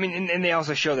 I mean, and they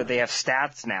also show that they have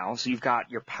stats now. So you've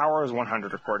got your power is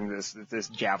 100 according to this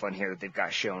Javelin here that they've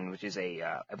got shown, which is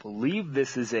I believe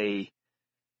this is a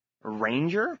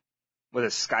Ranger with a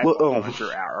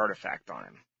Skywalker artifact on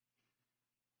him.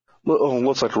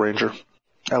 Looks like a Ranger,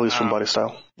 at least from body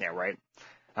style. Yeah, right.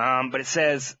 But it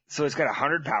says, so it's got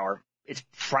 100 power. Its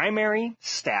primary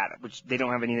stat, which they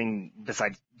don't have anything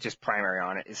besides just primary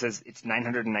on it. It says it's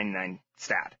 999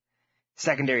 stat.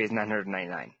 Secondary is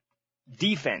 999.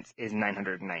 Defense is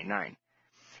 999.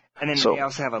 And then they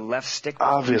also have a left stick.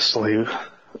 Obviously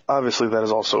that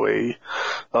is also a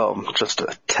just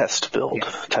a test build,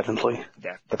 technically,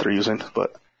 that they're using.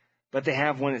 But they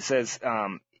have one that says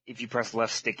if you press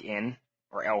left stick in,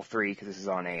 or L3, because this is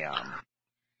on a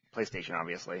PlayStation,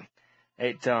 obviously,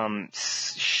 it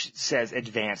says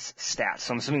advanced stats.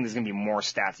 So I'm assuming there's going to be more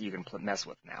stats that you can mess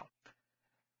with now.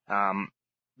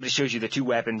 But it shows you the two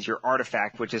weapons, your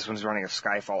artifact, which this one's running a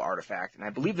Skyfall artifact. And I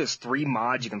believe there's 3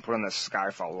 mods you can put on the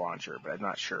Skyfall launcher, but I'm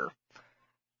not sure.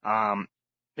 Then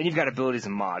you've got abilities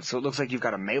and mods. So it looks like you've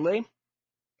got a melee,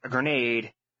 a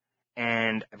grenade,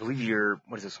 and I believe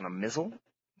what is this one, a missile?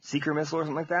 Seeker missile or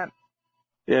something like that?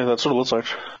 Yeah, that's what it looks like.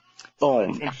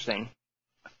 That's interesting.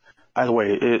 Either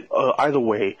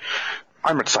way,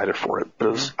 I'm excited for it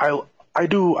because I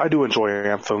do enjoy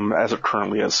Anthem as it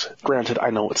currently is. Granted,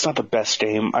 I know it's not the best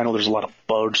game. I know there's a lot of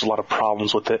bugs, a lot of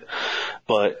problems with it,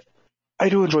 but I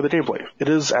do enjoy the gameplay. It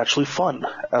is actually fun,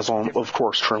 as long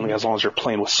as you're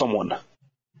playing with someone.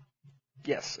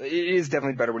 Yes, it is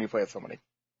definitely better when you play with somebody.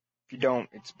 If you don't,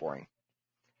 it's boring.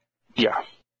 Yeah.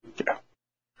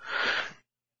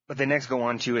 But the next go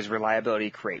on to is reliability,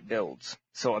 create builds.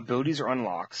 So abilities are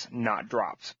unlocks, not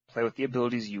drops. Play with the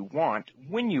abilities you want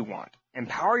when you want.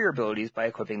 Empower your abilities by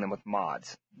equipping them with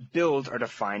mods. Builds are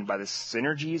defined by the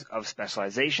synergies of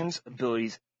specializations,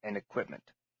 abilities, and equipment.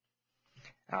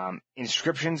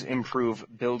 Inscriptions improve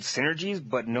build synergies,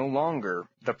 but no longer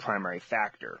the primary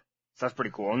factor. So that's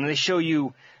pretty cool. And they show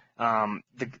you,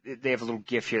 they have a little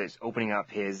GIF here that's opening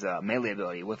up his melee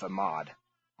ability with a mod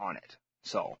on it.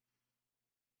 So,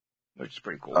 which is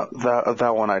pretty cool.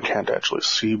 That one I can't actually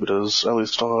see, because at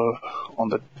least on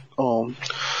the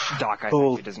dock, I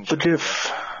think it doesn't. The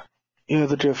GIF,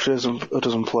 the GIF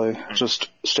doesn't play. It's just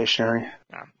stationary.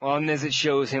 Yeah. Well, and as it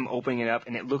shows him opening it up,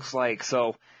 and it looks like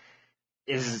since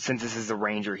this is a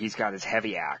ranger, he's got his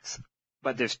heavy axe,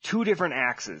 but there's 2 different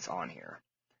axes on here.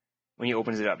 When he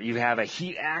opens it up, you have a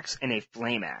heat axe and a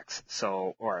flame axe.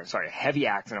 A heavy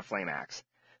axe and a flame axe.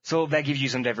 So that gives you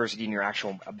some diversity in your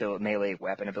actual melee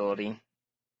weapon ability.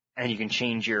 And you can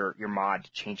change your mod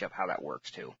to change up how that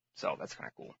works too. So that's kind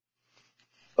of cool.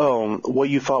 What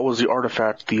you thought was the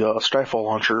artifact, the Skyfall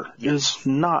launcher, is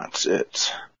not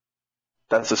it.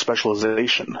 That's a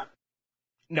specialization.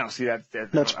 No, see,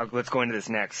 let's go into this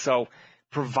next. So,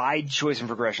 provide choice and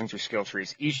progression through skill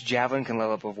trees. Each javelin can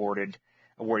level up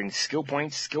awarding skill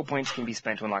points. Skill points can be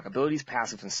spent to unlock abilities,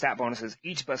 passives, and stat bonuses.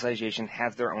 Each specialization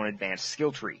has their own advanced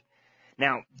skill tree.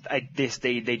 Now,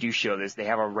 they do show this. They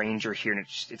have a ranger here, and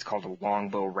it's called a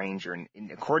longbow ranger. And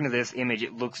according to this image,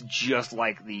 it looks just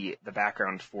like the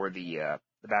background for the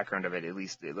background of it. At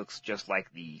least it looks just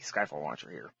like the Skyfall launcher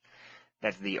here.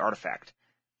 That's the artifact.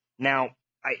 Now,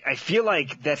 I feel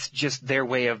like that's just their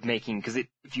way of making, because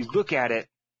if you look at it,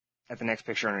 at the next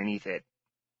picture underneath it,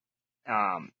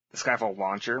 the Skyfall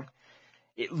launcher,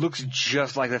 it looks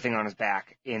just like the thing on his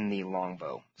back in the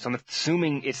longbow. So I'm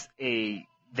assuming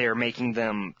they're making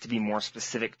them to be more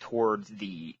specific towards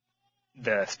the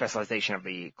specialization of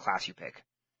the class you pick.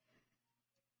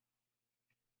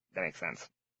 That makes sense,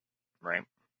 right?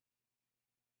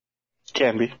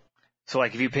 Can be. So,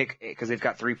 like, if you pick, because they've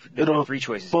got three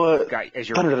choices. But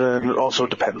it also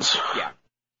depends. Yeah.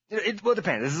 It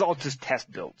depends. This is all just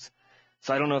test builds.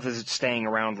 So I don't know if this is staying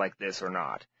around like this or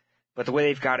not. But the way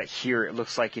they've got it here, it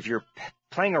looks like if you're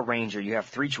playing a ranger, you have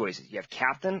 3 choices. You have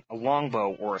captain, a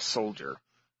longbow, or a soldier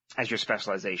as your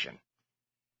specialization.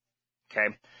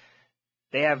 Okay?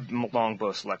 They have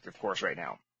longbow selected, of course, right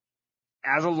now.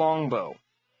 As a longbow,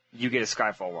 you get a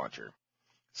Skyfall launcher.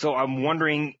 So I'm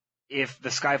wondering if the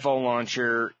Skyfall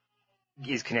launcher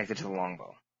is connected to the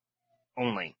longbow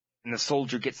only, and the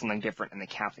soldier gets something different, and the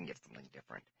captain gets something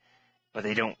different. But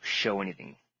they don't show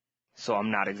anything, so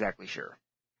I'm not exactly sure.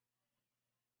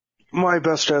 My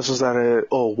best guess is that it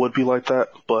would be like that,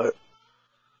 but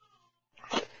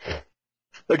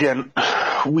again,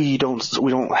 we don't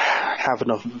have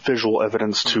enough visual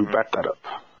evidence to back that up.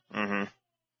 Mm-hmm.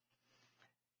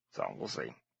 So we'll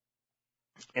see.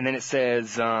 And then it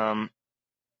says,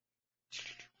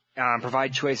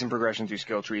 provide choice and progression through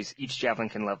skill trees. Each javelin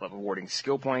can level up, awarding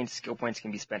skill points. Skill points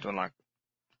can be spent to unlock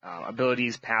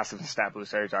abilities, passive, and stat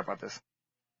boosts. I already talked about this.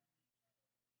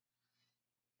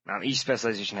 Each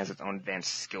specialization has its own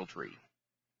advanced skill tree.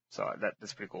 So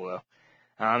that's pretty cool, though.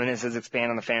 And it says expand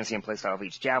on the fantasy and playstyle of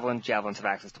each javelin. Javelins have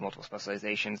access to multiple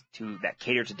specializations that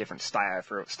cater to different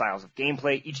styles of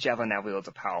gameplay. Each javelin now wields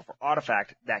a powerful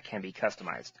artifact that can be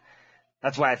customized.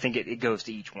 That's why I think it goes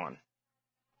to each one.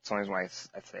 That's the only reason why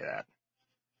I'd say that.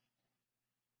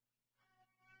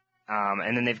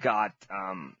 And then they've got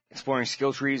exploring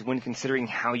skill trees. When considering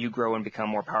how you grow and become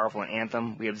more powerful in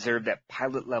Anthem, we observed that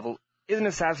pilot level isn't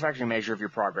a satisfactory measure of your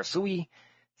progress. So we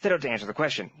set out to answer the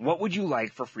question, what would you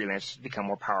like for freelancers to become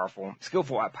more powerful,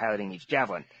 skillful at piloting each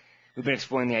javelin? We've been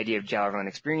exploring the idea of javelin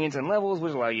experience and levels,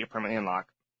 which allow you to permanently unlock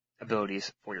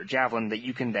abilities for your javelin that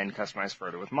you can then customize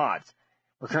further with mods.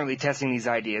 We're currently testing these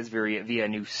ideas via a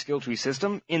new skill tree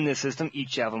system. In this system,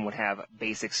 each javelin would have a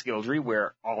basic skill tree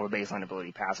where all the baseline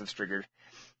ability passives, triggered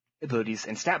abilities,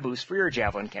 and stat boosts for your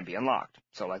javelin can be unlocked.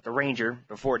 So like the ranger,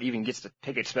 before it even gets to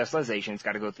pick its specialization, it's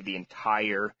got to go through the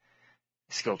entire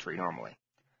skill tree normally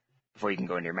before you can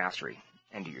go into your mastery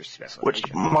and do your specialization.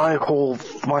 Which my whole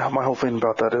thing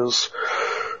about that is,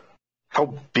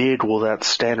 how big will that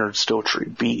standard skill tree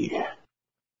be?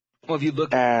 Well,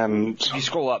 if you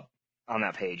scroll up on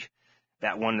that page,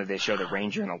 that one that they show the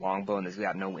ranger and the longbow, and there's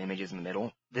got no images in the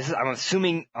middle. I'm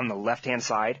assuming on the left-hand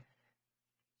side,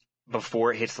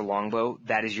 before it hits the longbow,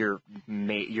 that is your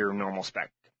normal spec.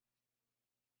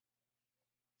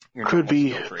 Could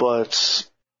be, but...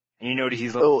 And you notice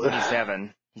he's level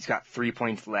 27. He's got 3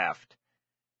 points left.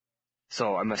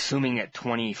 So I'm assuming at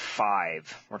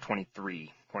 25 or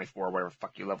 23, 24, whatever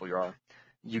fuck you level you are,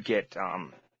 you get,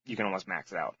 you can almost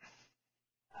max it out.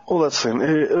 Well, that's the thing.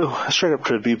 It straight up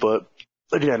could be, but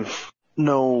again,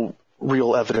 no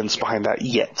real evidence behind that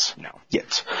yet. No.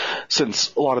 Yet.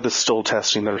 Since a lot of this is still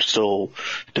testing, they're still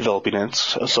developing it,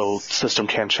 so the system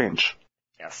can change.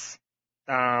 Yes.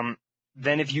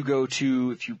 Then if you go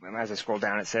to, as I scroll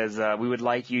down, it says, we would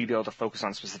like you to be able to focus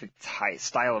on specific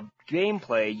style of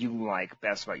gameplay you like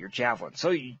best about your javelin.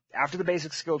 So after the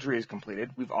basic skill tree is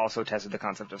completed, we've also tested the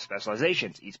concept of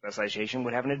specializations. Each specialization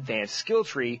would have an advanced skill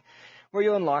tree where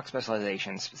you'll unlock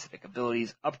specializations, specific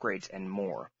abilities, upgrades, and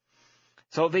more.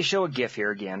 So they show a GIF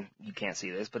here again. You can't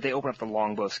see this, but they open up the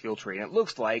longbow skill tree, and it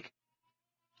looks like,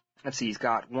 let's see, he's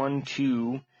got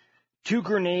two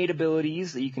grenade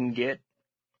abilities that you can get.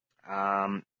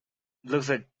 Looks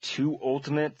like 2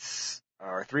 ultimates,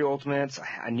 or 3 ultimates,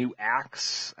 a new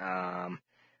axe, a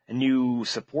new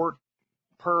support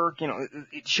perk.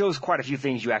 It shows quite a few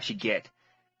things you actually get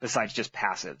besides just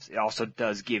passives. It also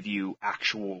does give you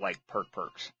actual,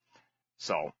 perks.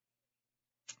 So,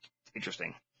 it's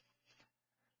interesting.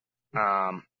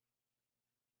 Then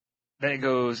it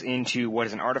goes into what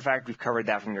is an artifact. We've covered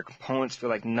that from your components. Feel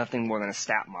like nothing more than a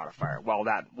stat modifier.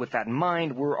 With that in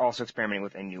mind, we're also experimenting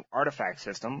with a new artifact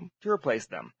system to replace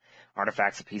them.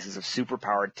 Artifacts are pieces of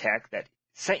super-powered tech that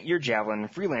set your javelin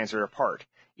and freelancer apart.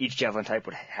 Each javelin type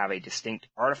would have a distinct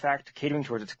artifact catering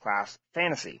towards its class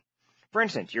fantasy. For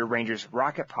instance, your ranger's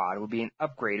rocket pod would be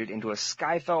upgraded into a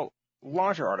Skyfelt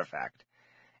launcher artifact,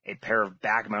 a pair of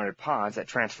back-mounted pods that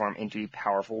transform into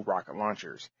powerful rocket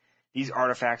launchers. These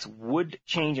artifacts would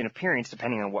change in appearance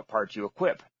depending on what parts you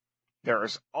equip. There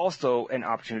is also an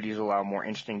opportunity to allow more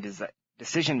interesting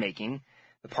decision-making.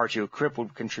 The parts you equip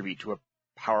would contribute to a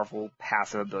powerful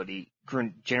passive ability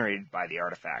generated by the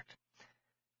artifact.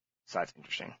 So that's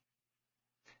interesting.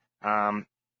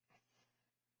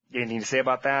 Anything to say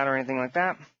about that or anything like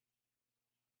that?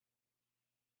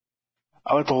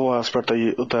 I like the whole aspect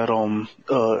that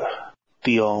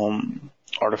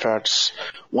artifacts,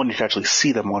 one, you can actually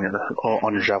see them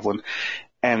on your javelin,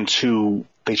 and 2,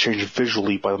 they change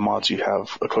visually by the mods you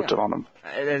have equipped on them.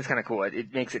 It's kind of cool.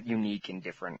 It makes it unique and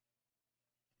different.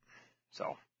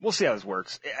 So we'll see how this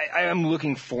works. I am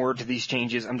looking forward to these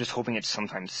changes. I'm just hoping it's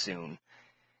sometime soon.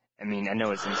 I mean, I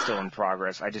know it's still in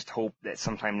progress. I just hope that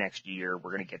sometime next year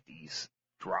we're going to get these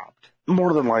dropped.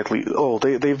 More than likely. Oh,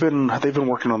 they've been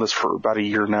working on this for about a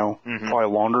year now, probably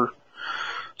longer.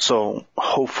 So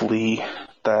hopefully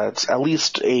that's at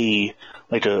least a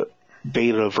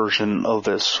beta version of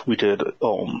this. We did,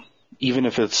 even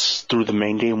if it's through the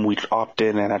main game, we'd opt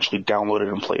in and actually download it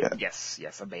and play it. Yes,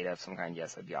 a beta of some kind.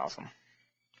 Yes, that'd be awesome.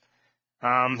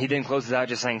 He then closes out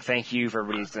just saying thank you for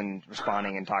everybody who's been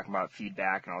responding and talking about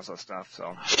feedback and all that stuff.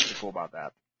 So pretty cool about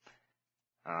that.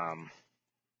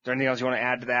 Is there anything else you want to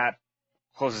add to that?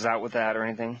 Closes out with that or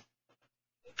anything?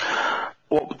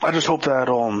 Well, I just hope that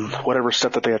whatever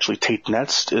step that they actually take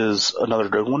next is another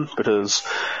good one, because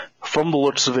from the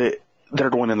looks of it, they're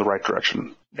going in the right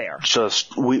direction. They are.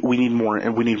 Just we need more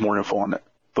info on it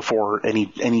before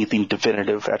anything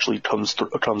definitive actually comes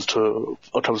to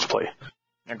play.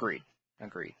 Agreed.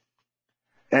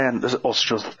 And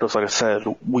also, just like I said,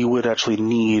 we would actually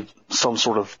need some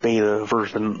sort of beta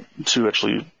version to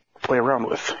actually play around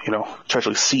with, to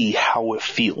actually see how it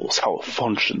feels, how it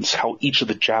functions, how each of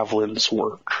the javelins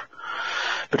work.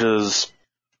 Because,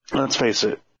 let's face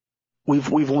it,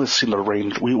 we've only seen the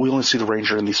range. We only see the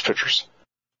ranger in these pictures.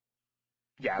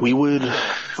 Yeah, we would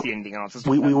see anything else.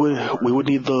 we would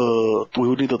need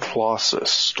the Colossus,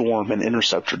 Storm, and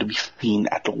Interceptor to be seen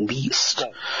at the least,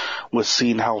 with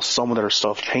seeing how some of their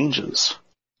stuff changes.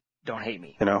 Don't hate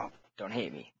me. Don't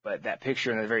hate me. But that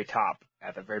picture in the very top,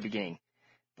 at the very beginning,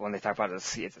 when they talk about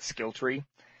it's a skill tree.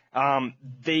 I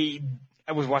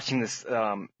was watching this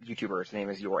YouTuber. His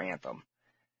name is Your Anthem.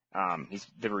 He's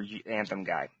the Anthem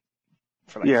guy.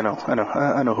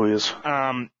 I know who he is.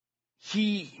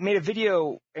 He made a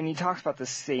video and he talks about the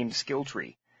same skill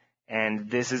tree,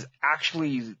 and this is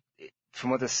actually,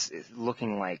 from what this is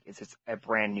looking like, it's a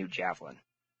brand new javelin.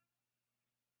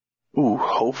 Ooh,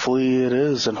 hopefully it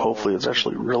is, and hopefully it's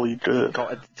actually really good.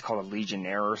 It's called a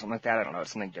Legionnaire or something like that. I don't know.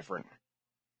 It's something different.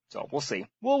 So we'll see.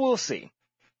 We'll see.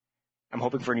 I'm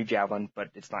hoping for a new javelin, but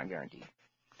it's not guaranteed.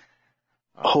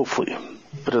 Hopefully,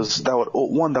 because that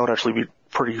would actually be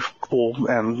pretty cool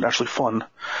and actually fun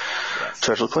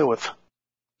to actually play with.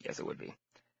 Yes, it would be.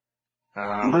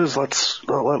 Because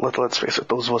let's face it,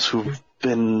 those of us who've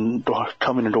been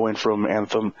coming and going from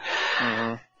Anthem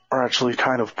are actually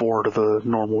kind of bored of the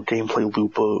normal gameplay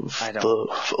loop of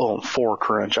the 4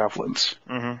 current javelins.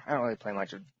 I don't really play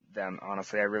much of them,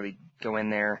 honestly. I really go in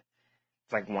there,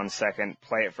 it's like 1 second,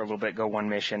 play it for a little bit, go one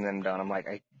mission, then I'm done. I'm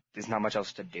like, there's not much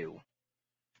else to do.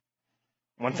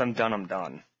 Once I'm done, I'm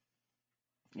done.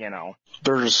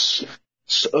 There's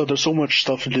so much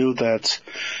stuff to do that,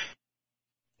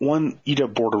 one, you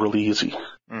get bored really easy.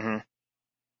 And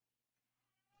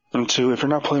 2, if you're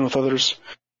not playing with others,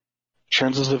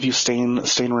 chances of you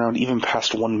staying around even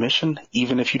past one mission,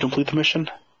 even if you complete the mission,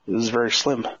 is very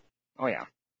slim. Oh yeah.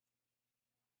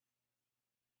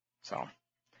 So, all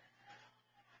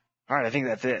right, I think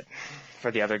that's it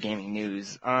for the other gaming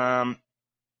news. We're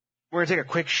going to take a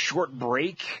quick short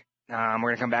break. We're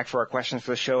going to come back for our questions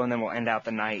for the show, and then we'll end out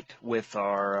the night with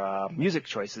our music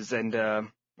choices and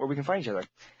where we can find each other.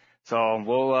 So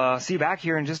we'll see you back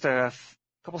here in just a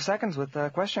couple seconds with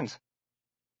questions.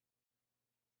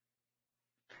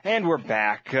 And we're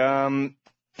back. Thank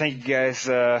you guys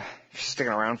for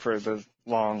sticking around for the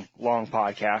long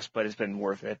podcast, but it's been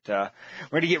worth it. We're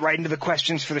going to get right into the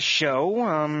questions for the show.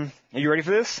 Are you ready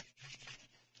for this?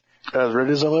 As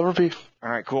ready as I'll ever be. All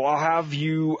right, cool.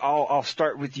 I'll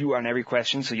start with you on every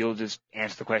question, so you'll just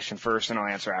answer the question first, and I'll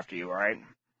answer after you, all right?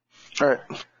 All right.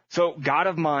 So, God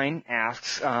of Mine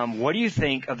asks, what do you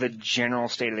think of the general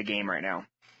state of the game right now?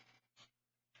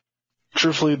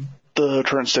 Truthfully, the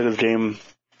current state of the game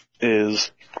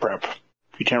is crap.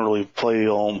 You can't really play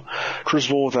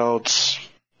Crucible without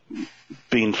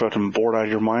being fucking bored out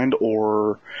of your mind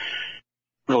or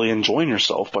really enjoying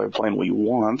yourself by playing what you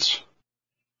want.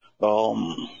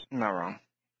 Not wrong.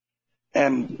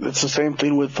 And it's the same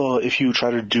thing with if you try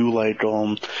to do like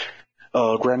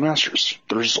Grandmasters.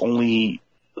 There's only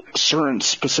certain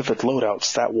specific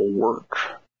loadouts that will work,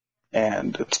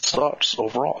 and it sucks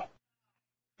overall.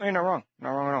 You're not wrong.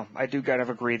 Not wrong at all. I do kind of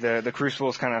agree. The Crucible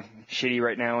is kind of shitty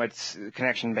right now. It's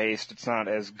connection based. It's not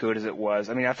as good as it was.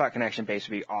 I mean, I thought connection based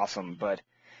would be awesome, but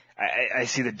I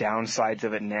see the downsides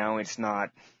of it now. It's not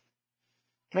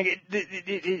like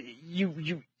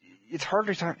it's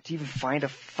harder to even find a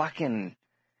fucking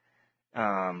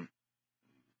like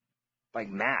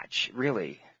match,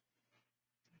 really.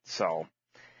 So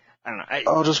I don't know.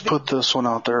 I'll just put this one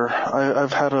out there. I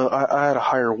had a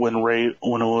higher win rate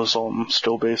when it was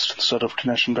skill based instead of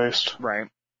connection based. Right.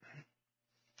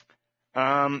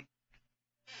 So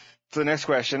the next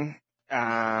question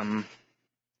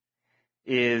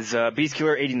is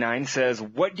Beastkiller89 says,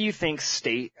 "What do you think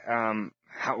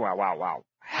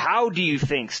How do you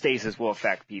think stasis will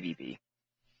affect PvP?"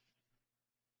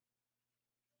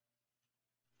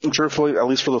 Truthfully, at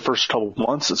least for the first couple of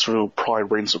months, it's going to probably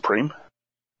reign supreme.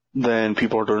 Then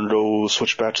people are going to go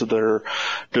switch back to their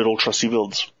good old trusty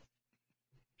builds.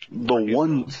 The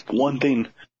one thing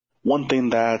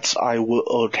that I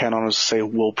can honestly say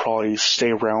will probably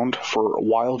stay around for a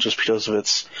while, just because of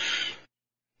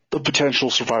the potential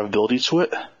survivability to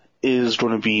it, is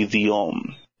going to be the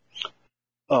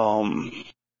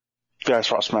Ice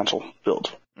Frost Mantle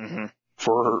build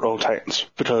for Titans,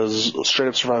 because straight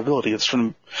up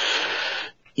survivability,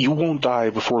 you won't die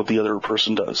before the other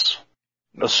person does,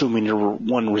 assuming your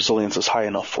one resilience is high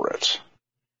enough for it.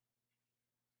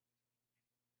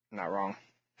 Not wrong.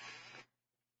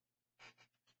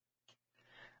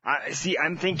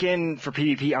 I'm thinking for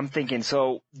PvP,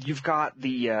 so you've got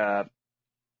the,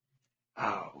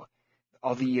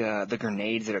 all the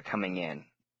grenades that are coming in.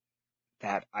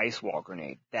 That ice wall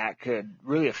grenade, that could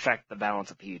really affect the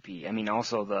balance of PvP. I mean,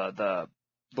 also the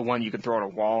one you can throw at a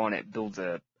wall and it builds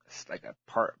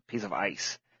piece of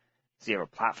ice. So you have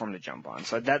a platform to jump on.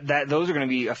 So those are going to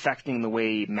be affecting the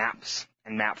way maps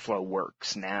and map flow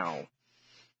works now.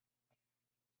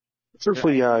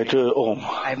 Truthfully, yeah,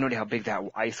 I have no idea how big that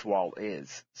ice wall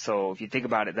is. So if you think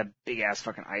about it, that big ass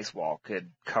fucking ice wall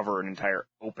could cover an entire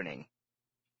opening.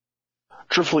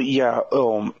 Truthfully, yeah,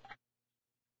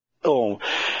 I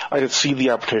could see the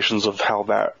applications of how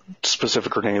that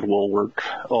specific grenade will work.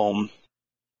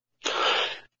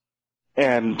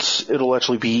 And it'll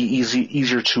actually be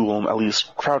easier to, at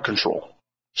least crowd control.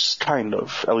 Just kind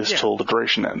of, at least till the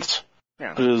duration ends.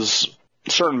 Yeah. Because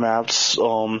certain maps,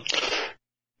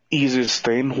 easiest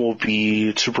thing will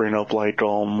be to bring up like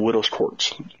Widow's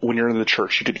Court. When you're in the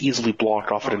church, you could easily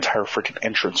block off an entire freaking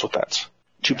entrance with that.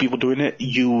 Two people doing it,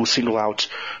 you single out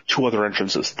two other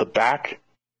entrances, the back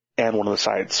and one of the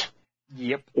sides.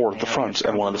 Yep. Or the front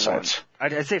and one of the sides.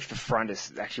 I'd say if the front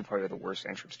is actually probably the worst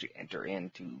entrance to enter in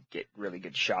to get really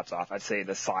good shots off, I'd say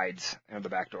the sides and the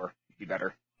back door would be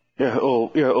better.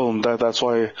 That's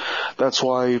why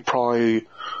probably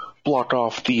block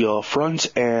off the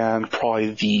front and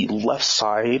probably the left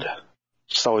side.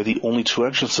 So that way the only two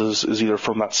entrances is either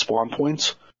from that spawn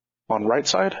point on right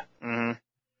side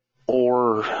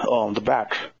or the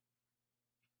back.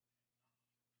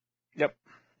 Yep.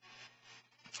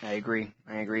 I agree.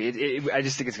 I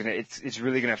just think it's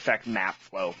really gonna affect map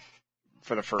flow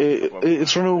for the first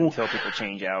until people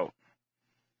change out.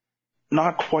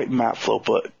 Not quite map flow,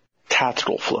 but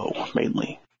tactical flow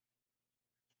mainly.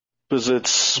 Because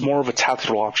it's more of a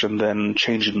tactical option than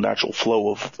changing the actual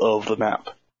flow of the map.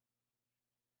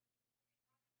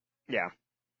 Yeah.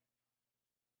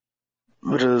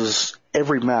 Because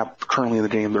every map currently in the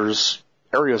game, there's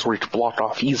areas where you can block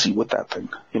off easy with that thing,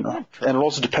 you know. And it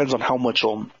also depends on how much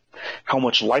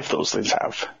life those things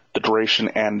have, the duration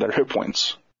and their hit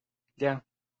points. Yeah.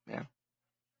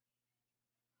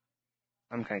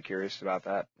 I'm kind of curious about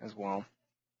that as well.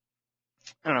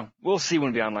 I don't know. We'll see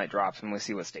when Beyond Light drops, and we'll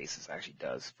see what Stasis actually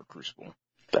does for Crucible.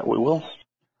 That we will.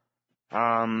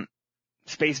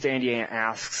 Space Dandy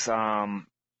asks,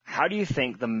 how do you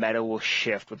think the meta will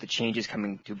shift with the changes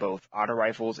coming to both auto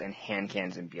rifles and hand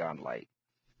cannons in Beyond Light?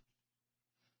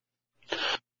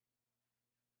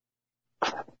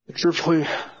 Truthfully,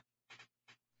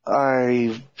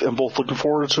 I am both looking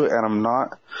forward to it and I'm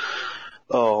not.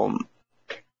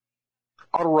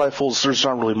 Auto rifles, there's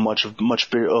not really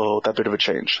that bit of a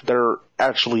change. They're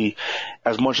actually,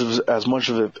 as much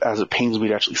of it as it pains me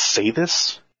to actually say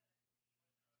this,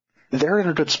 they're in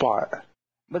a good spot.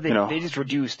 But they just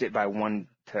reduced it by 1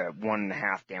 to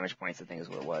 1.5 damage points, I think is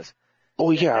what it was.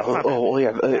 It's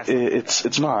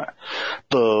not.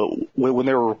 When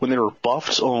they were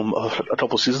buffed a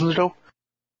couple seasons ago,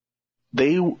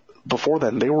 before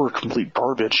then they were complete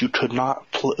garbage. You could not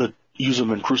use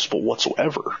them in Crucible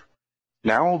whatsoever.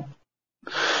 Now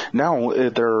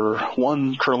they're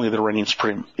currently they're reigning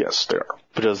supreme. Yes, they are,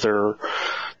 because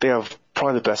they have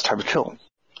probably the best time to kill.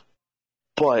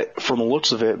 But from the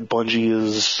looks of it, Bungie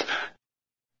is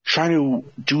trying to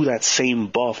do that same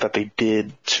buff that they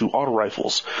did to auto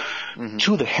rifles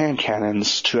to the hand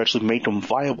cannons to actually make them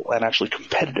viable and actually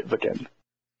competitive again.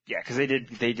 Yeah, because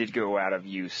they did go out of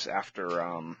use after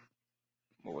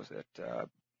what was it?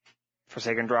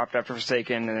 Forsaken dropped after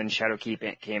Forsaken, and then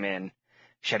Shadowkeep came in.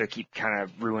 Shadowkeep kind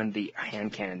of ruined the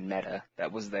hand cannon meta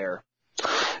that was there.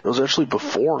 It was actually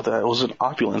before that. It was in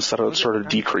Opulence that it started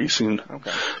decreasing.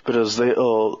 Okay. Because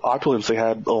Opulence, they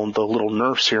had the little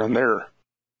nerfs here and there.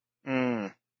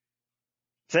 So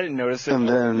I didn't notice it. And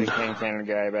then big hand cannon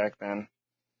guy back then.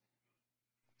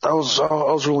 I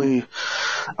was really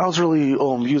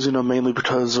using them mainly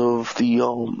because of the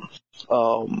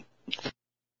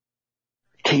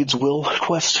Cade's Will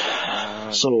quest.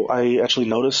 So I actually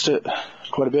noticed it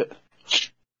quite a bit.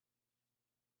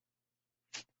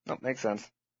 No, makes sense.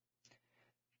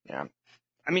 Yeah.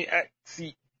 I mean,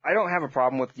 I don't have a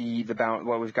problem with the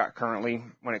what we've got currently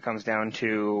when it comes down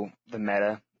to the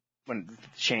meta, when the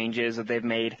changes that they've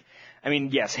made. I mean,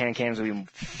 yes, hand cannons will be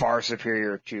far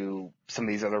superior to some of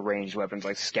these other ranged weapons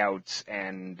like scouts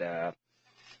and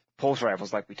pulse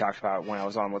rifles, like we talked about when I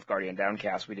was on with Guardian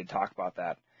Downcast. We did talk about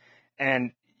that.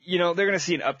 And, they're going to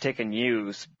see an uptick in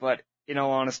use, but in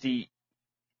all honesty,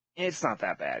 it's not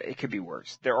that bad. It could be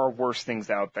worse. There are worse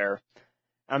things out there.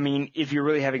 I mean, if you're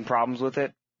really having problems with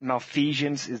it,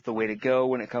 Malfeasance is the way to go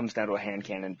when it comes down to a hand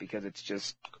cannon, because it's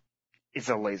just it's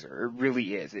a laser. It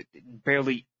really is. It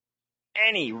barely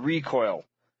any recoil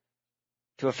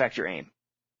to affect your aim,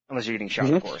 unless you're getting shot,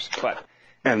 of course. But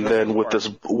and then with this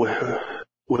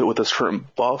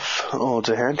current buff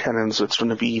to hand cannons, it's going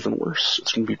to be even worse.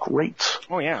 It's going to be great.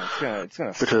 Oh yeah, it's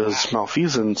gonna because slap.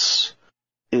 Malfeasance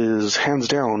is hands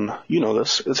down. You know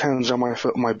this. It's hands down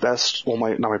my best. Well,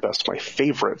 not my best. My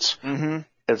favorite. Mm-hmm.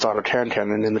 It's auto hand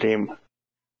cannon in the game.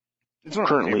 It's one of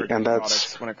currently, my favorite and that's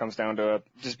products when it comes down to it,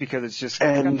 just because it's just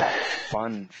got that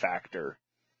fun factor.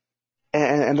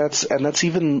 And that's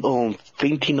even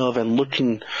thinking of and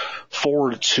looking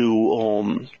forward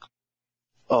to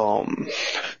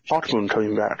Hawkmoon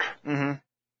coming back. Mm-hmm.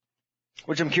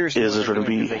 Which I'm curious is it going to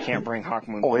be? They can't bring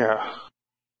Hawkmoon. Oh yeah.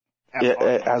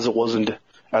 As it wasn't in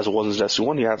Destiny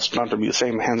 1. Yeah, it's not going to be the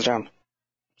same, hands down.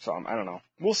 So I don't know.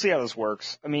 We'll see how this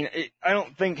works. I mean, I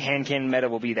don't think hand cannon meta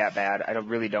will be that bad. I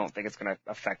really don't think it's going to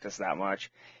affect us that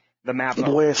much. The map. The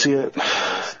way I see it,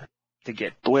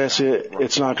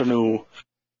 it's not going to.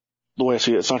 The way I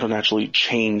see it, it's not going to actually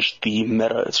change the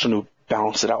meta. It's going to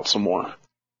balance it out some more.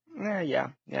 Yeah,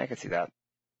 I can see that.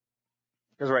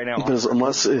 Because right now,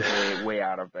 unless way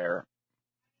out there.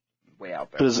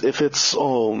 Because if it's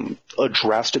a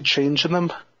drastic change in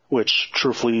them, which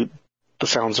truthfully, the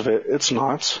sounds of it, it's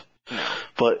not. No.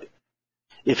 But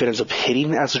if it ends up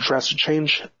hitting as a drastic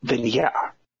change, then yeah,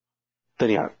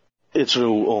 it's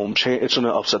going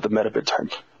to upset the meta big time.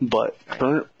 But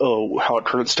how it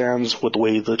currently stands with the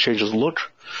way the changes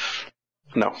look,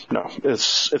 no,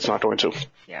 it's not going to.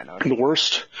 Yeah, no. The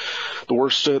worst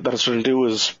that it's going to do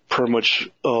is pretty much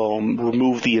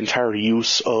remove the entire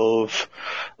use of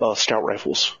scout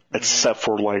rifles, except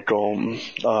for like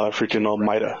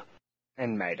Mida.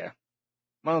 And Mida.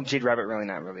 Well, Jade Rabbit really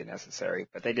not really necessary,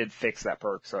 but they did fix that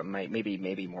perk, so it might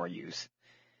maybe more use.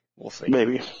 We'll see.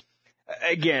 Maybe.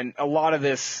 Again, a lot of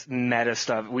this meta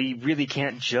stuff we really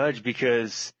can't judge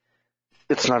because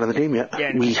it's not in the game yet.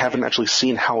 Yeah, we haven't actually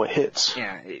seen how it hits.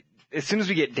 Yeah. As soon as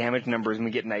we get damage numbers and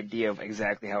we get an idea of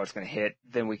exactly how it's going to hit,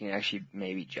 then we can actually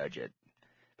maybe judge it.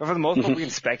 But for the most part, we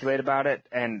can speculate about it,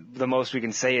 and the most we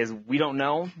can say is we don't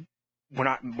know. We're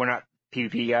not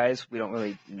PvP guys. We don't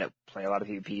really play a lot of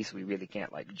PvP, so we really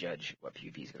can't like judge what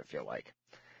PvP is going to feel like.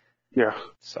 Yeah.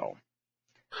 So,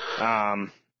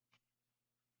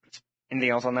 anything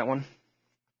else on that one?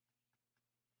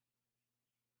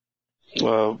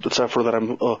 Except for that,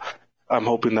 I'm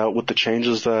hoping that with the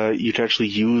changes that you can actually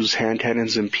use hand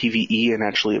cannons in PvE and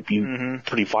actually be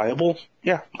pretty viable.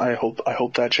 Yeah, I hope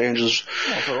that changes.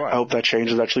 Yeah, so do I. I hope that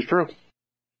change is actually true.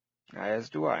 As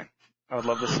do I. I would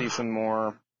love to see some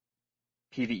more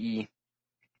PvE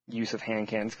use of hand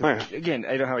cannons. Cause, again,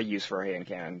 I don't have a use for a hand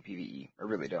cannon in PvE. I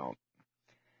really don't.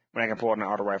 When I can pull out an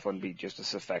auto rifle and be just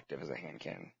as effective as a hand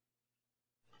cannon.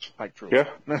 Like, truly. Yeah.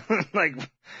 Like,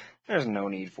 there's no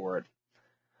need for it.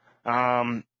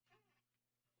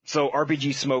 So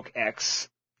RPG Smoke X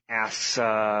asks,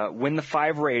 when the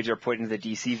 5 raids are put into the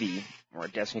DCV, or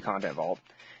Destiny Content Vault,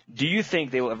 do you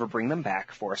think they will ever bring them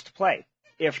back for us to play?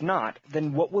 If not,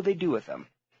 then what will they do with them?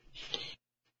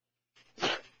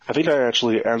 I think I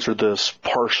actually answered this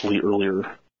partially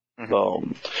earlier.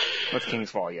 With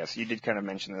King's Fall, yes. You did kind of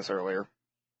mention this earlier.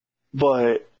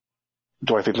 But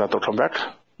do I think that they'll come back?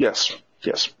 Yes.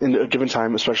 In a given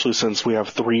time, especially since we have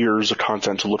 3 years of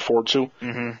content to look forward to,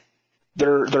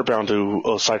 they're bound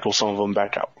to cycle some of them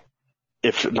back out.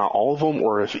 If not all of them,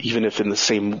 or even if in the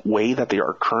same way that they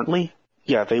are currently,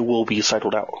 yeah, they will be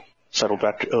cycled out, settled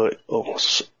back into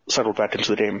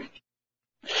the game.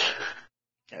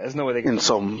 Yeah, there's no way they can in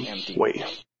some way,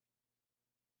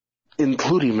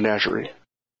 including Menagerie.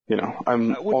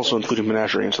 I'm also including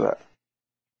Menagerie into that.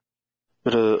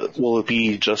 But will it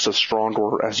be just as strong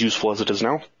or as useful as it is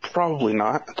now? Probably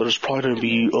not. There's probably going to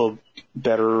be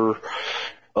better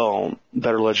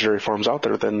legendary farms out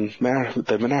there than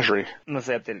Menagerie. Unless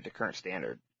they update it to current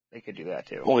standard, they could do that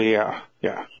too. Oh yeah.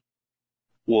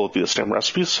 Will it be the same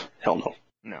recipes? Hell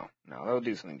no. No, they'll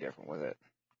do something different with it.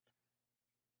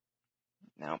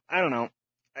 Now, I don't know.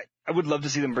 I would love to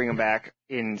see them bring them back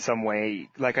in some way.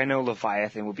 Like, I know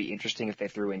Leviathan would be interesting if they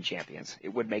threw in champions. It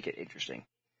would make it interesting.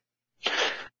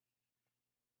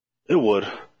 It would.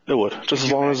 Just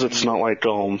as long as it's not like,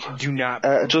 do not.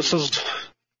 Just as.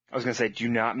 I was gonna say, do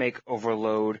not make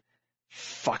Overload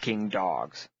fucking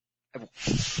dogs. I will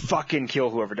fucking kill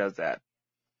whoever does that.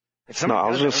 No, I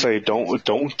was gonna say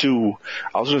don't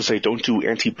do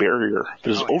anti-barrier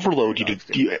because Overload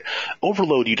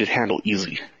you did handle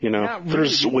easy. Not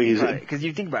there's really, ways because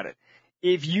you think about it.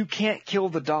 If you can't kill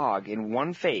the dog in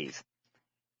one phase,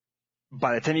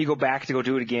 by the time you go back to go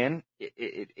do it again,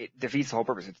 it defeats the whole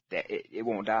purpose. It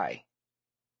won't die.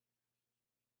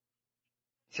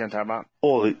 See what I'm talking about?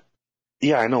 Oh,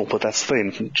 yeah, I know, but that's the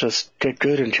thing. Just get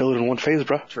good and kill it in one phase,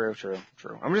 bro. True.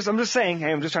 I'm just saying,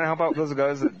 hey, I'm just trying to help out those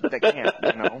guys that can't,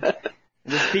 you know.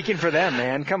 I'm just speaking for them,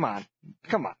 man. Come on.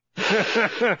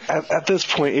 At this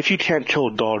point, if you can't kill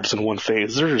dogs in one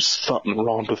phase, there's something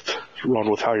wrong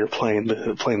with how you're playing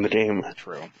the game.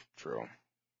 True.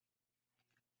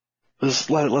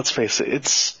 Let's face it, it's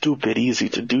stupid easy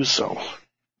to do so.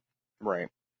 Right.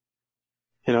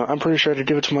 You know, I'm pretty sure I could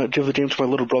give the game to my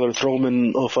little brother, throw him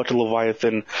in a fucking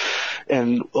Leviathan,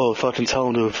 and fucking tell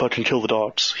him to fucking kill the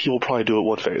dogs. He will probably do it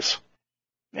one phase.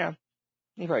 Yeah,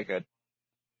 he probably could.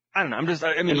 I don't know.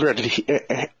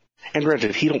 And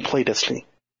granted, he don't play Destiny.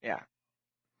 Yeah.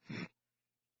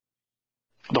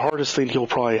 The hardest thing he'll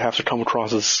probably have to come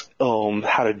across is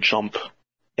how to jump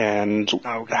and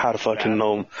how to fucking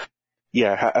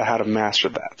how to master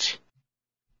that.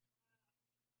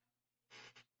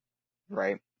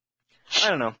 Right. I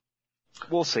don't know.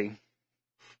 We'll see.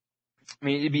 I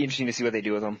mean, it'd be interesting to see what they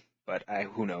do with them, but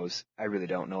who knows? I really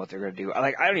don't know what they're going to do.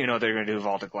 I don't even know what they're going to do with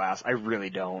Vault of Glass. I really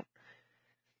don't.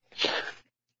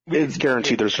 It's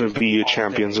guaranteed there's going to be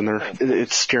champions in there.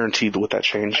 It's guaranteed with that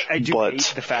change. I do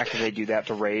hate the fact that they do that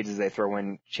to raids as they throw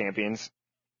in champions.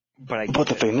 But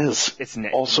the thing is,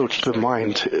 also keep in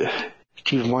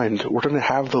mind, we're going to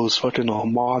have those fucking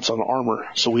mods on armor,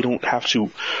 so we don't have to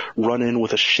run in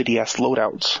with a shitty-ass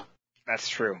loadouts. That's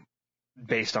true.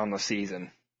 Based on the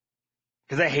season.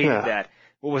 Because I hated that.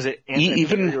 What was it?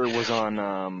 Even was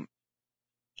on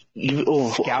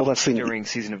Scout during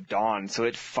Season of Dawn, so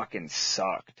it fucking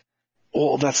sucked.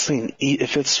 Well, that's the thing.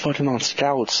 If it's fucking on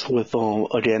Scouts with,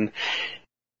 again,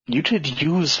 you could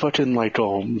use fucking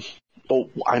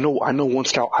I know one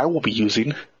Scout I will be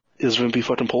using is going to be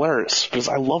fucking Polaris, because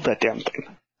I love that damn thing.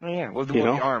 Oh yeah, with the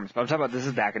arms. But I'm talking about this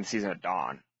is back in Season of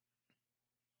Dawn.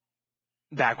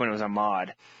 Back when it was a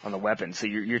mod on the weapon. So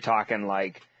you're talking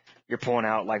like, you're pulling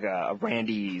out like a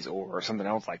Randy's or something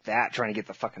else like that, trying to get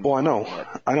the fucking... Oh, I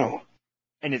know.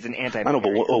 And it's an anti... I know,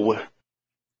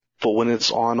 but when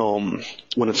it's on arms...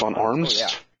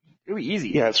 It'll be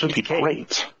easy. Yeah, it's going to be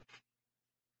great.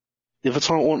 If it's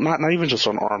on, not even just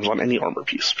on arms, on any armor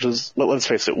piece. Because, let's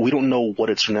face it, we don't know what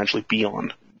it's going to actually be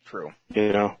on. True.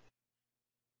 You know?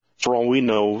 For all we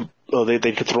know,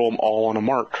 they could throw them all on a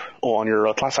mark, or on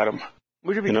your class item.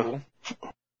 Which would be cool.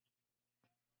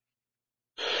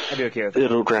 I'd be okay with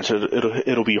it.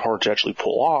 It'll be hard to actually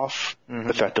pull off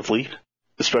effectively,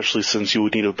 especially since you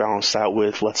would need to balance that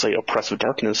with, let's say, Oppressive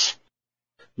Darkness.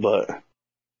 But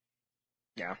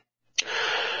yeah,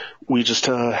 we just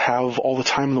have all the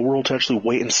time in the world to actually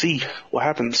wait and see what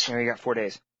happens. You got 4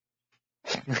 days.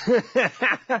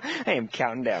 I am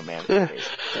counting down, man. 4 days.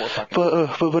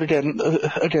 But again,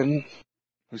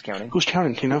 who's counting? Who's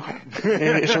counting? You know,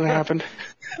 it's going to happen.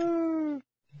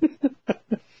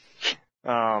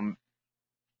 Yeah,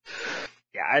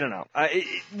 I don't know.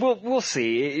 We'll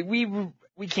see.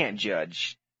 We can't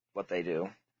judge what they do.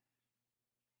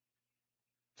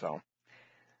 So, all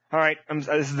right.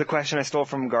 This is the question I stole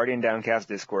from Guardian Downcast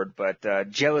Discord, but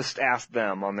Jealous asked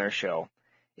them on their show: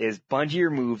 is Bungie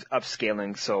removes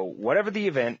upscaling, so whatever the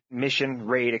event, mission,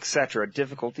 raid, etc.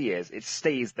 difficulty is, it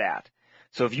stays that.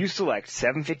 So if you select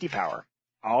 750 power,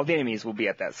 all the enemies will be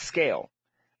at that scale.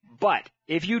 But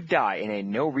if you die in a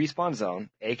no respawn zone,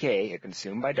 aka a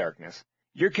consumed by darkness,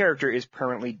 your character is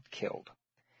permanently killed.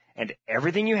 And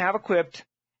everything you have equipped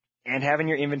and have in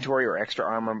your inventory or extra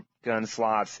armor gun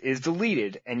slots is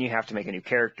deleted, and you have to make a new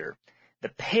character. The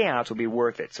payouts will be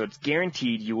worth it, so it's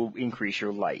guaranteed you will increase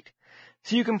your light.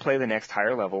 So you can play the next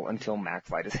higher level until max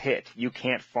light is hit. You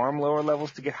can't farm lower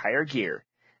levels to get higher gear.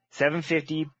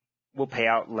 750 will pay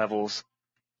out levels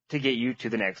to get you to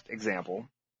the next example.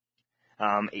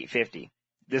 850.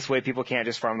 This way people can't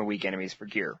just farm the weak enemies for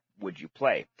gear. Would you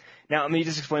play? Now, let me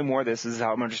just explain more of this. This is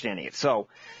how I'm understanding it. So,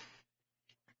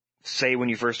 say when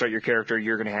you first start your character,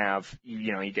 you're going to have,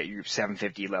 you get your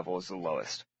 750 level as the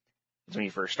lowest. That's when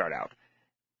you first start out.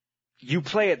 You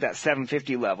play at that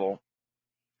 750 level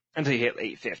until you hit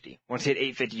 850. Once you hit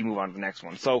 850, you move on to the next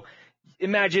one. So,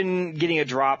 imagine getting a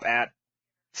drop at,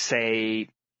 say,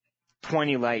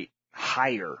 20 light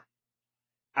higher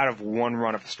out of one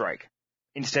run of a strike,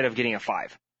 instead of getting a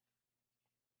 5.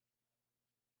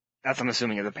 I'm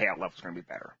assuming the payout level is going to be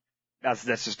better. That's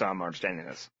just how I'm understanding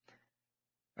this.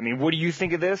 I mean, what do you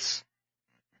think of this?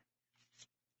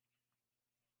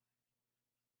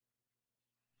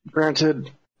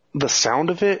 Granted, the sound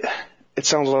of it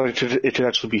sounds like it could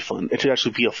actually be fun. It could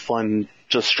actually be a fun,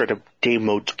 just straight up game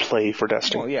mode to play for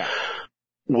Destiny. Oh, yeah.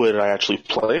 Would I actually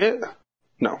play it?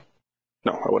 No,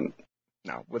 I wouldn't.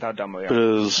 No, without Dumbo, yeah.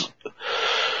 Because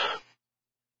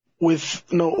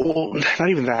not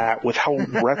even that, with how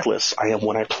reckless I am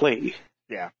when I play.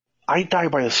 Yeah. I die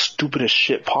by the stupidest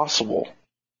shit possible,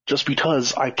 just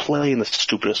because I play in the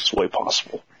stupidest way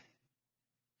possible.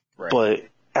 Right. But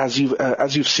as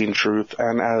you've seen, Truth,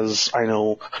 and as I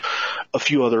know a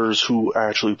few others who I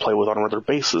actually play with on a regular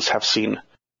basis have seen,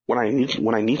 when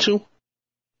I need to,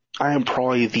 I am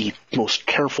probably the most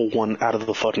careful one out of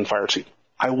the fucking fire team.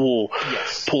 I will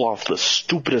pull off the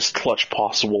stupidest clutch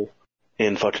possible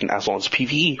in fucking, as long as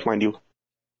PvE, mind you.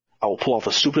 I will pull off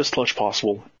the stupidest clutch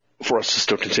possible for us to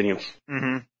still continue.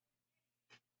 Mm-hmm.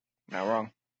 Not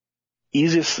wrong.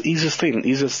 Easiest thing,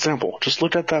 easiest example. Just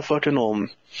look at that fucking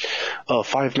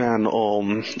 5-man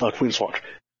Queen's Watch.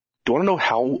 Do you want to know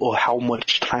how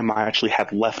much time I actually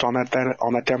had left on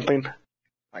that damn thing?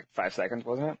 Like 5 seconds,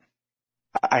 wasn't it?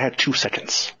 I had 2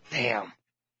 seconds. Damn.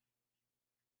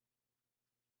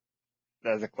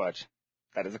 That is a clutch.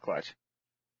 That is a clutch.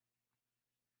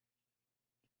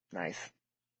 Nice.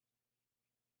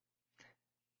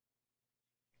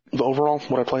 But overall,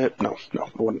 would I play it? No, I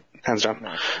wouldn't. Hands down.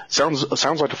 No. Sounds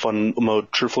like a fun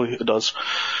mode. Truthfully, it does.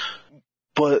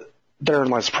 But therein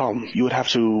lies the problem. You would have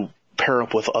to pair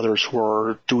up with others who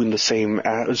are doing the same,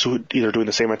 either doing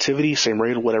the same activity, same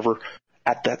raid, whatever,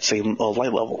 at that same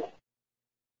light level.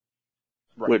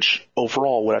 Right. Which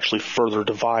overall would actually further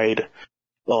divide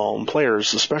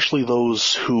players, especially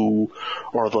those who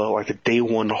are the day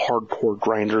one hardcore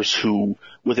grinders who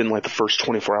within the first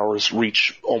 24 hours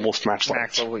reach almost max levels.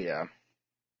 Max level, yeah.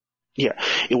 Yeah,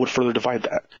 it would further divide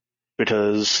that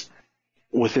because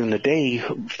within a day,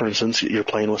 for instance, you're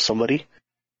playing with somebody,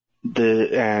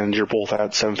 and you're both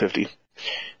at 750.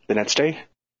 The next day,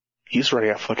 he's already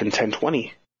at fucking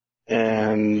 1020,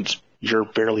 and you're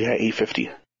barely at 850.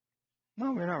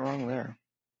 No, you're not wrong there.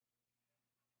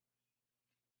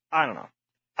 I don't know.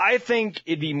 I think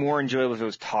it'd be more enjoyable if it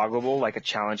was toggleable, like a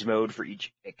challenge mode for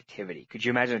each activity. Could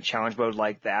you imagine a challenge mode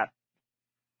like that?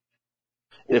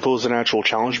 If it was an actual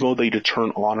challenge mode that you could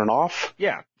turn on and off?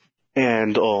 Yeah.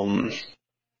 And,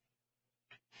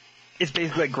 it's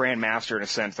basically like Grandmaster in a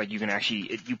sense, like you can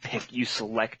actually, you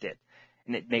select it,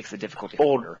 and it makes the difficulty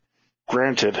harder.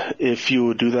 Granted, if you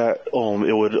would do that, it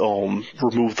would,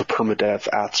 remove the permadeath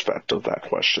aspect of that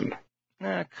question.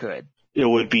 Could. It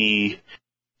would be,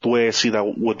 the way I see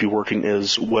that would be working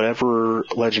is whatever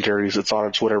legendaries,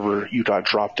 exotics, whatever you got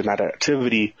dropped in that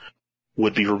activity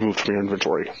would be removed from your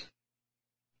inventory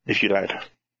if you died.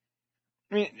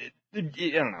 I mean, I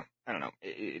don't know.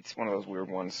 It's one of those weird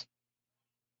ones.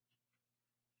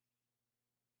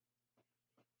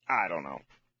 I don't know.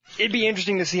 It'd be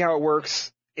interesting to see how it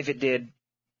works if it did,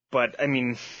 but I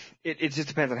mean, it just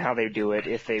depends on how they do it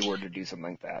if they were to do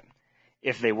something like that.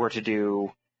 If they were to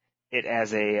do it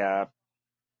as a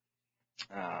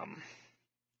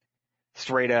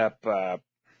straight up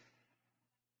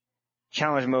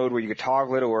challenge mode where you could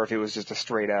toggle it, or if it was just a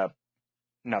straight up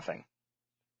nothing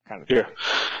kind of thing. Yeah.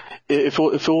 If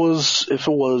it was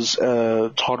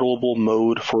a toggleable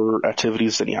mode for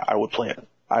activities, then yeah, I would play it.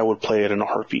 I would play it in a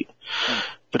heartbeat.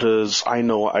 Because I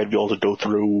know I'd be able to go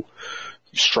through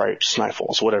stripes,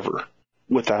 nightfalls, whatever,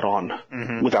 with that on,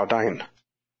 without dying.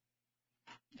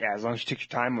 Yeah, as long as you took your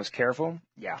time and was careful,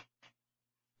 yeah.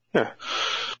 Yeah.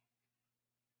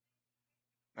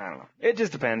 I don't know. It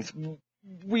just depends.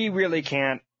 We really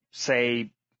can't say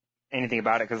anything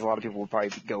about it because a lot of people would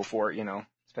probably go for it,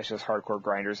 especially those hardcore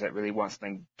grinders that really want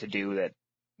something to do that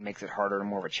makes it harder and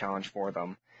more of a challenge for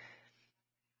them.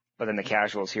 But then the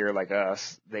casuals here, like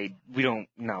us, we don't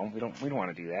want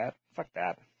to do that. Fuck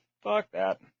that.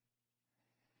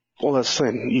 Well, that's the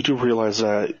thing. You do realize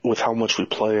that with how much we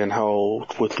play and how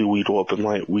quickly we go up in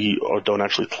light, we don't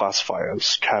actually classify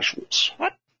as casuals.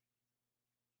 What?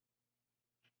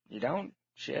 You don't?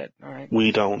 Shit. All right.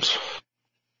 We don't.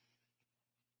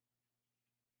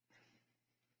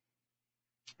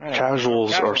 Right.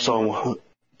 Casuals are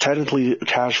technically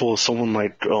casual is someone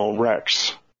like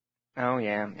Rex. Oh,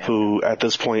 yeah. Who, at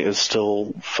this point, is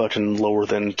still fucking lower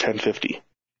than 1050.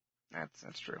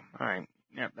 That's true. All right.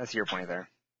 Yeah, that's your point there.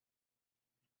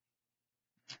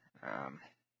 All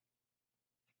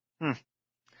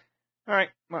right.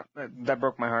 Well, that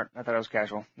broke my heart. I thought I was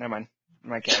casual. Never mind. I'm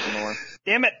not casual anymore.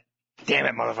 Damn it,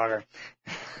 motherfucker.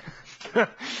 No,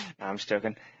 I'm just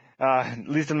joking. At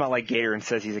least I'm not like Gator and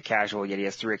says he's a casual, yet he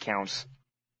has 3 accounts.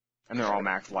 And they're all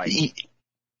max light.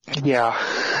 Yeah.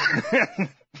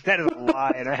 That is a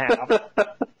lie and a half.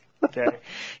 Okay.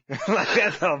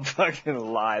 That's a fucking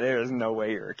lie. There is no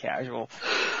way you're a casual.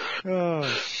 Oh,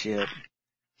 shit.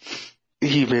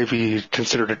 He may be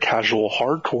considered a casual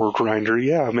hardcore grinder.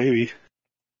 Yeah, maybe.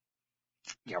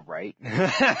 Yeah, right.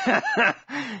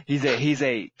 He's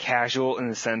a casual in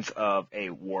the sense of a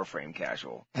Warframe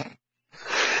casual.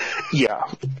 Yeah.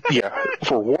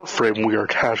 For Warframe, we are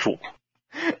casual.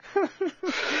 But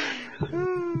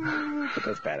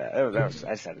that's bad. I just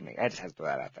had to put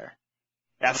that out there.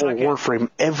 That's For Warframe,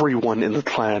 everyone in the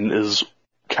clan is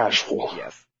casual.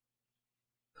 Yes.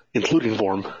 Including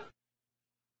Vorm.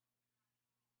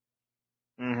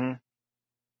 Mm-hmm.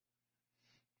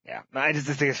 Yeah. I just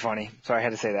think it's funny, so I had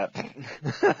to say that.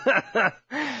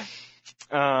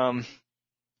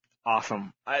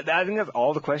 Awesome. I think that's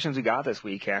all the questions we got this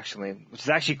week, actually, which is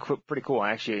actually pretty cool.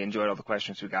 I actually enjoyed all the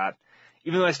questions we got.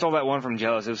 Even though I stole that one from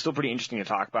Jealous, it was still pretty interesting to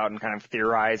talk about and kind of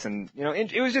theorize, and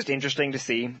it was just interesting to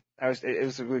see. It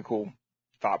was a really cool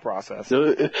thought process.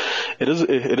 It is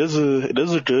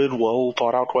a good, well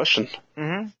thought out question.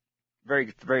 Mm-hmm.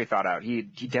 Very, very thought out. He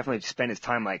definitely spent his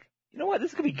time like, you know what,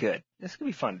 this could be good. This could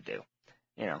be fun to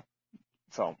do.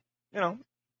 So, I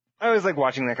always like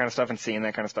watching that kind of stuff and seeing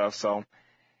that kind of stuff, so.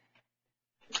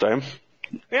 Same.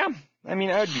 Yeah. I mean,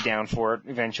 I would be down for it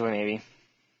eventually, maybe.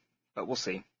 But we'll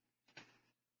see.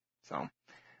 So,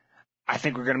 I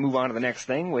think we're going to move on to the next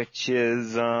thing, which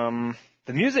is, the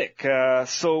music.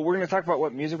 So we're going to talk about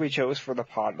what music we chose for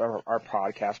our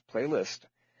podcast playlist.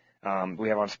 We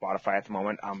have on Spotify at the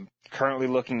moment. I'm currently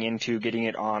looking into getting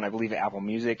it on, I believe, Apple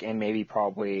Music and maybe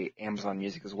probably Amazon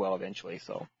Music as well eventually.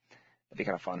 So it'd be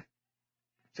kind of fun.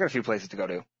 It's got a few places to go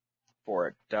to for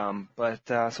it.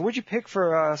 So what'd you pick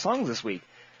for songs this week?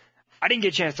 I didn't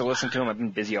get a chance to listen to them. I've been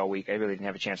busy all week. I really didn't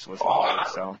have a chance to listen to them.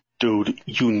 So. Dude,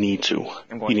 you need to.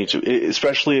 You need to.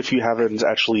 Especially if you haven't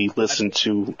actually listened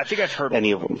to I think I've heard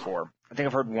any of them before. I think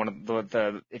I've heard one of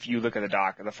the if you look at the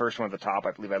doc, the first one at the top,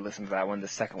 I believe I listened to that one. The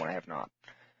second one I have not.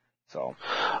 So.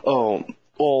 Oh,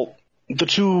 well, the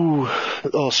two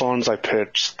songs I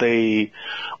picked,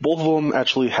 both of them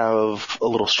actually have a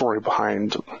little story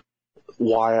behind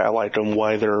why I like them,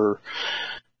 why they're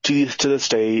to this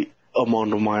day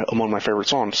among my favorite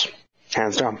songs,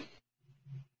 hands down.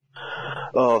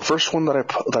 The first one that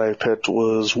I picked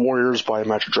was Warriors by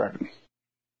Magic Dragon.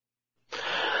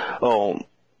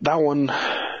 That one,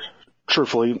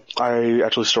 truthfully, I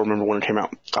actually still remember when it came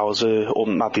out. I was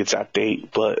not the exact date,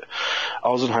 but I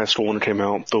was in high school when it came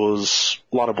out. There was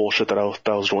a lot of bullshit that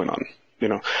was going on.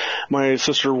 My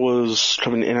sister was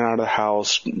coming in and out of the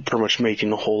house, pretty much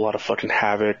making a whole lot of fucking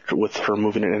havoc with her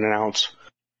moving in and out,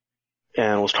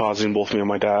 and was causing both me and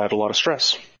my dad a lot of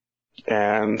stress.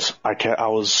 And my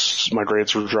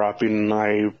grades were dropping, and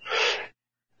I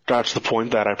got to the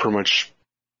point that I pretty much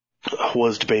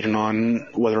was debating on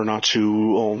whether or not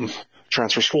to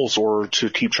transfer schools or to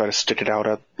try to stick it out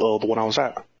at the one I was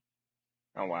at.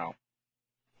 Oh wow.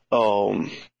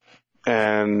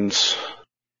 And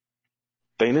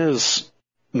thing is,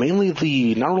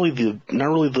 mainly not really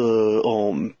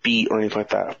the beat or anything like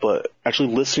that, but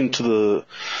actually listening to the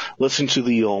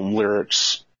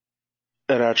lyrics,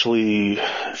 it actually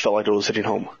felt like it was hitting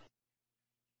home.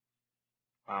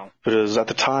 Wow. Because at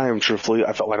the time, truthfully,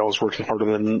 I felt like I was working harder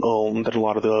than a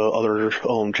lot of the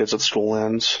other kids at school,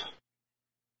 and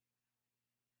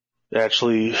it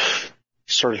actually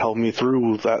started helping me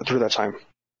through that time.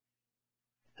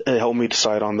 It helped me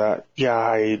decide on that. Yeah,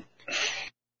 I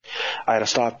had to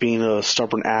stop being a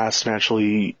stubborn ass and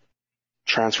actually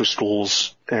transfer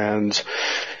schools, and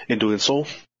in doing so,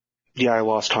 yeah, I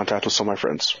lost contact with some of my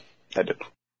friends. I did.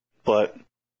 But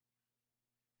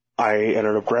I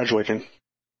ended up graduating.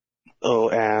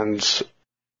 And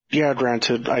yeah,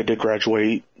 granted, I did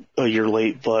graduate a year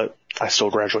late, but I still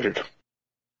graduated.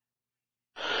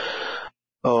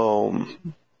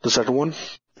 The second one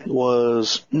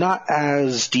was not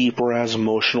as deep or as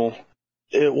emotional.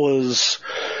 It was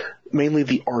mainly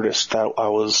the artist that I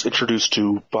was introduced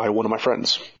to by one of my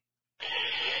friends.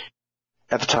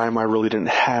 At the time, I really didn't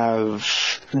have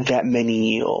that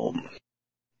many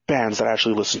bands that I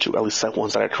actually listened to, at least that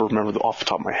ones that I could remember off the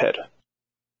top of my head.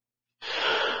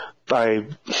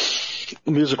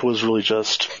 Music was really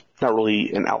just not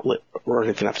really an outlet or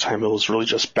anything at the time. It was really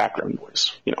just background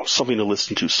noise, something to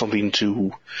listen to, something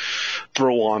to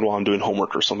throw on while I'm doing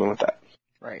homework or something like that.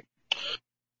 Right.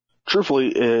 Truthfully,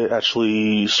 it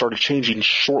actually started changing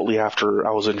shortly after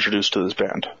I was introduced to this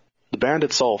band. The band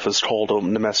itself is called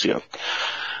Nemesia.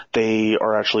 They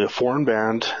are actually a foreign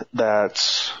band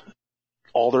that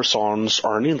all their songs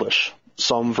are in English.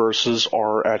 Some verses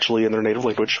are actually in their native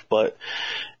language, but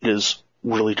it is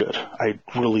really good. I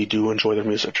really do enjoy their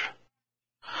music.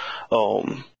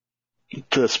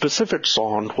 The specific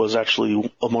song was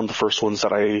actually among the first ones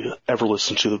that I ever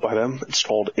listened to by them. It's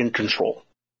called In Control.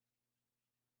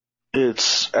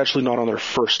 It's actually not on their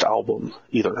first album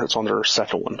either. It's on their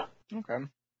second one. Okay.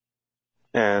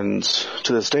 And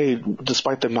to this day,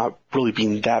 despite them not really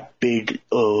being that big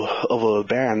of a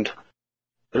band,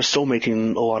 they're still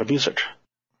making a lot of music.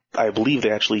 I believe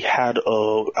they actually had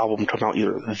a album come out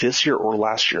either this year or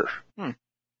last year.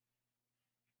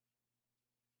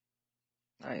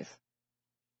 Nice.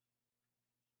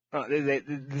 Oh,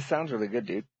 this sounds really good,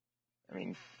 dude. I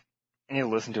mean, I need to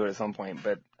listen to it at some point,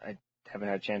 but I haven't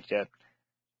had a chance yet.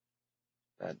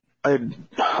 But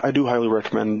I do highly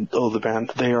recommend the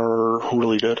band. They are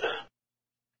really good.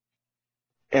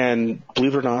 And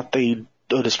believe it or not, they,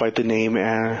 despite the name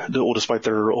and despite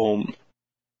their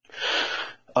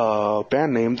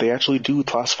band name, they actually do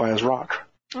classify as rock.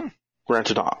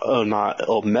 Granted,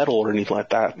 not metal or anything like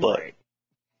that, but right.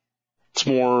 It's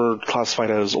more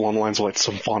classified as along the lines of like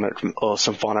symphonic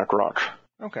rock.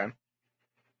 Okay.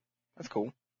 That's cool.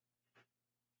 It's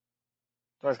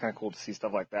always kind of cool to see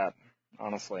stuff like that,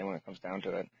 honestly, when it comes down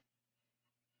to it.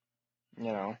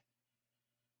 You know.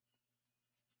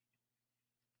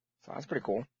 So that's pretty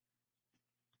cool.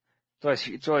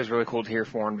 It's always really cool to hear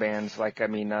foreign bands. Like, I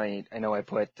mean, I know I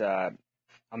put, on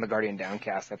the Guardian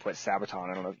Downcast, I put Sabaton.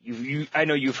 I don't know if I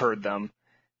know you've heard them.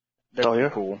 They're yeah.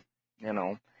 cool, you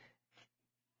know.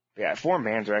 Yeah, foreign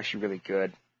bands are actually really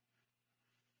good.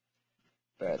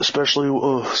 But,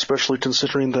 especially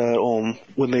considering that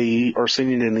when they are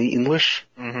singing in English.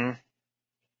 Mm-hmm.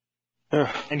 Yeah.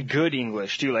 And good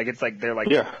English too. Like it's like they're like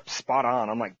yeah. spot on.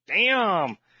 I'm like,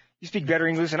 damn, you speak better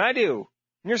English than I do.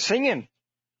 And you're singing.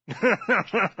 You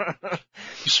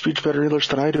speak better English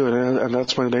than I do, and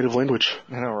that's my native language.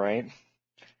 I know, right?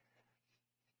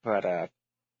 But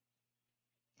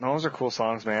those are cool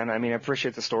songs, man. I mean, I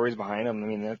appreciate the stories behind them. I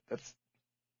mean, that's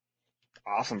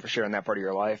awesome for sharing that part of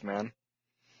your life, man.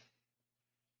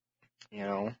 You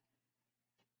know.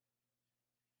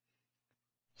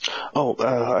 Oh,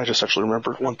 I just actually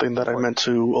remembered one thing that I meant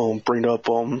to bring up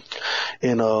in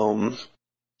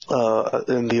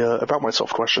the about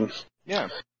myself question. Yeah.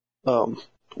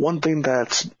 One thing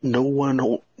that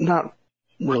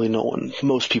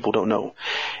most people don't know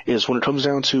is when it comes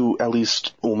down to at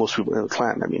least most people in the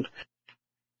clan. I mean,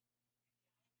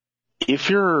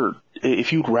 if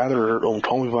you'd rather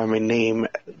call me by my name,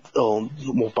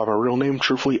 by my real name,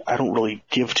 truthfully, I don't really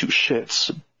give two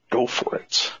shits. Go for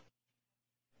it.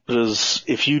 Because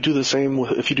if you do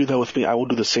that with me, I will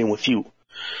do the same with you.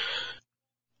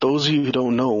 Those of you who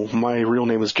don't know, my real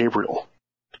name is Gabriel.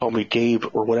 Call me Gabe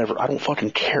or whatever. I don't fucking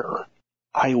care.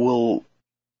 I will.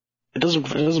 It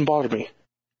doesn't bother me.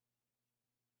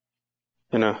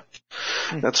 You know,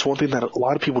 that's one thing that a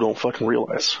lot of people don't fucking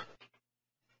realize.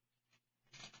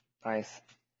 Nice.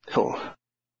 Oh.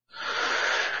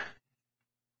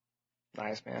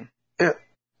 Nice, man. Yeah.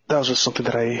 That was just something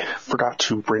that I forgot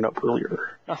to bring up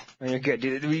earlier. Oh, you're good,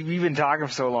 dude. We've been talking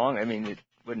for so long. I mean,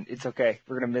 it's okay.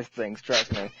 We're gonna miss things.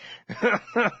 Trust me.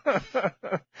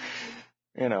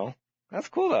 You know, that's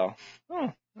cool though.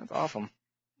 Oh, that's awesome.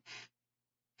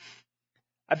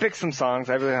 I picked some songs.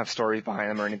 I really don't have stories behind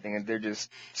them or anything. They're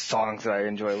just songs that I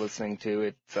enjoy listening to.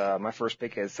 It's my first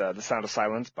pick is "The Sound of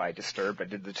Silence" by Disturbed. I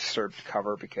did the Disturbed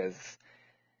cover because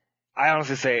I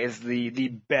honestly say it's the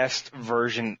best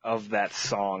version of that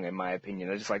song in my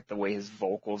opinion. I just like the way his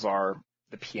vocals are,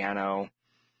 the piano.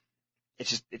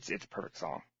 It's a perfect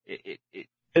song. It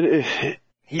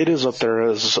is up there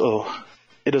as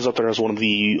one of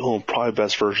the probably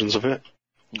best versions of it.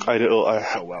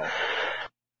 So well.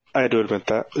 I had to admit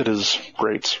that it is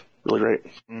great, really great.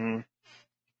 Mm-hmm.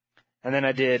 And then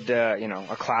I did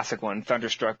a classic one,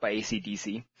 "Thunderstruck" by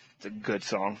AC/DC. It's a good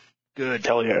song. Good.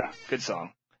 Hell yeah. Good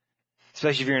song.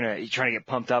 Especially if you're trying to get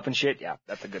pumped up and shit. Yeah,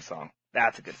 that's a good song.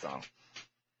 That's a good song.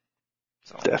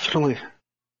 So. Definitely.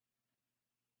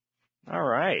 All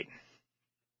right.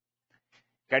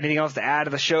 Got anything else to add to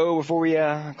the show before we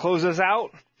close this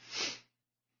out?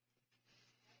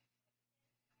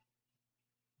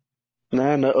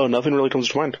 Nah, no, nothing really comes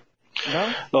to mind.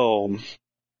 No?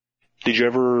 Did you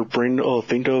ever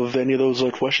think of any of those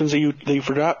questions that you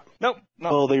forgot? Nope. No.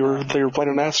 Oh, they were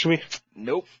planning on asking me?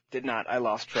 Nope, did not. I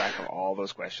lost track of all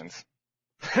those questions.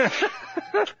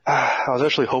 I was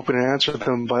actually hoping to answer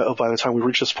them by the time we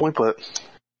reach this point, but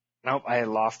nope, I had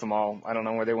lost them all. I don't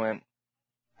know where they went.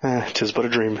 'Tis but a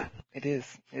dream. It is.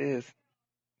 That's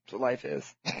what life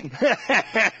is.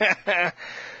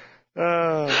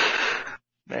 Oh,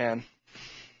 man.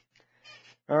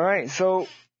 All right, so a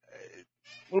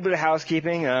little bit of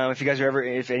housekeeping.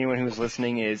 If anyone who's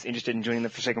listening is interested in joining the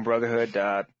Forsaken Brotherhood,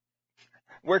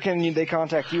 where can they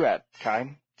contact you at,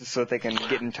 Kai? Just so that they can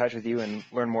get in touch with you and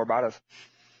learn more about us.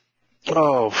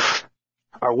 Oh,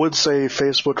 I would say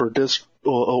Facebook or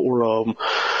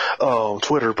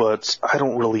Twitter, but I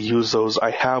don't really use those.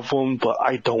 I have them, but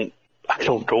I don't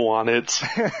go on it.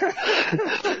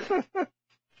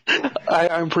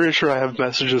 I'm pretty sure I have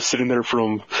messages sitting there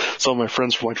from some of my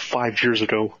friends from like 5 years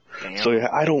ago. Damn. So yeah,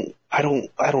 I don't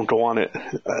go on it.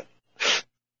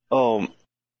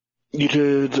 You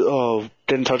did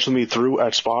get in touch with me through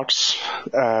Xbox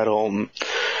at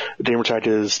gamertag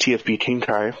is TFB King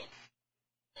Kai.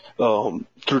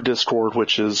 Through Discord,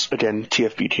 which is again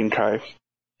TFB King Kai.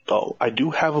 I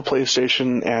do have a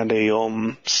PlayStation and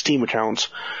a Steam account.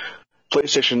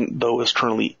 PlayStation though is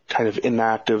currently kind of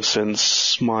inactive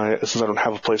since I don't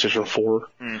have a PlayStation 4.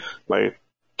 My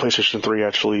PlayStation 3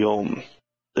 actually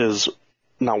is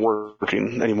not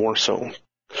working anymore, so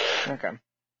Okay.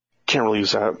 can't really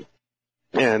use that.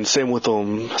 And same with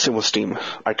Steam.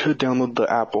 I could download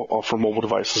the app for mobile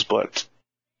devices, but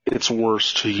it's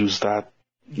worse to use that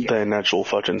than actual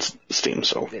fucking Steam.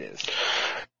 So It is.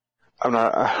 I'm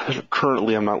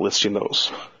not listing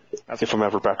those. That's If I'm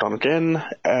ever back on again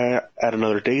at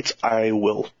another date, I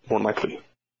will, more than likely.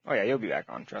 Oh yeah, you'll be back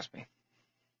on, trust me.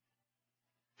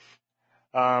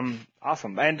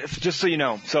 Awesome. And just so you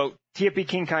know, so TFB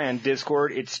King Kai on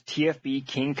Discord, it's TFB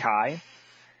King Kai.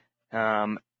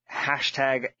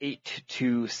 Hashtag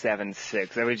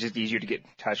 8276. That was just easier to get in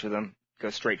touch with him. Go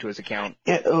straight to his account.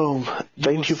 Yeah,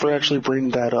 thank you for actually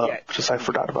bringing that up. Just I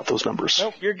forgot about those numbers.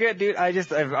 Nope, you're good, dude.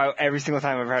 Every single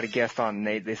time I've had a guest on,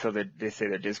 they say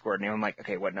their Discord name. I'm like,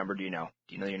 okay, what number do you know?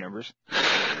 Do you know your numbers?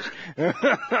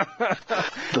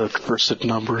 The cursed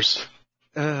numbers.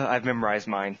 I've memorized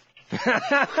mine.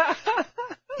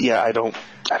 Yeah, I don't.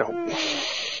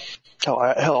 Hell,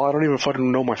 I don't even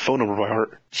fucking know my phone number by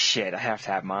heart. Shit, I have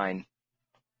to have mine.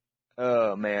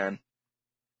 Oh man.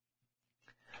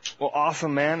 Well,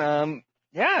 awesome, man.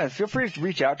 Yeah, feel free to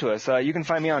reach out to us. You can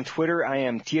find me on Twitter. I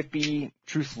am TFB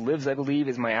Truth Lives, I believe,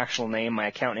 is my actual name. My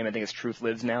account name, I think, is Truth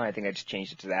Lives now. I think I just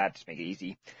changed it to that to make it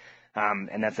easy.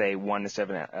 And that's a 1 to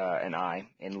 7 an I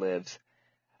in lives.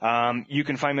 You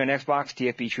can find me on Xbox,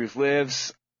 TFB Truth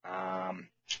Lives.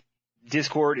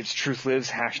 Discord, it's Truth Lives,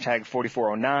 hashtag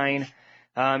 4409.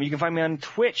 You can find me on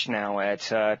Twitch now at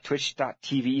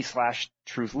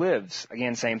twitch.tv/Truth Lives.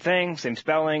 Again, same thing, same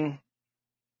spelling.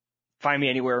 Find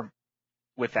me anywhere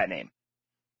with that name.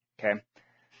 Okay?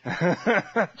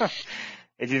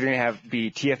 It's either going to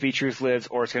be TFB Truth Lives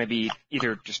or it's going to be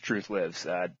either just Truth Lives.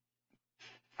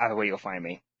 Either way you'll find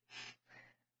me.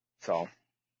 So,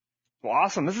 well,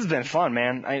 awesome. This has been fun,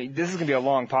 man. This is going to be a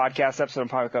long podcast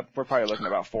episode. We're probably looking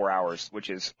at about 4 hours, which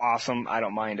is awesome. I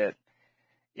don't mind it.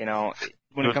 You know,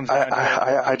 when it comes down to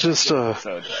I just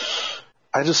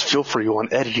feel for you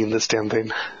on editing this damn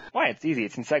thing. Why? It's easy.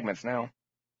 It's in segments now.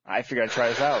 I figured I'd try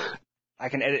this out. I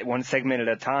can edit one segment at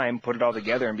a time, put it all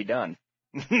together, and be done.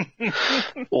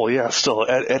 Well, yeah, still,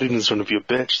 editing is going to be a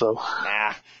bitch, though. Nah,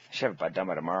 I should have it done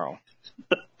by tomorrow.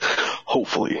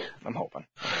 Hopefully. I'm hoping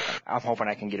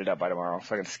I can get it up by tomorrow,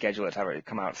 so I can schedule it to have it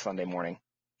come out Sunday morning.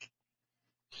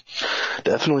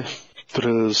 Definitely.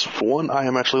 Because, for one, I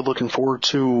am actually looking forward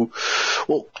to,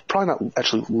 well, probably not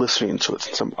actually listening to it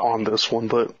since I'm on this one,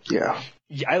 but yeah.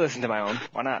 Yeah, I listen to my own.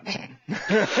 Why not?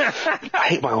 I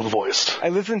hate my own voice. I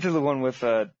listened to the one with,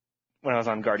 when I was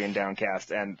on Guardian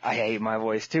Downcast, and I hate my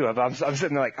voice too. I'm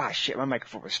sitting there like, ah, shit, my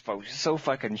microphone was so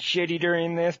fucking shitty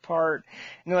during this part.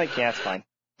 And they're like, yeah, it's fine.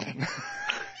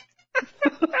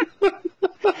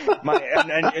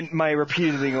 My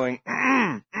repeatedly going,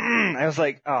 I was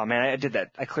like, oh man, I did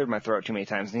that. I cleared my throat too many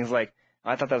times. And he's like, oh,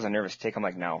 I thought that was a nervous tick. I'm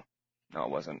like, no, it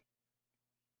wasn't.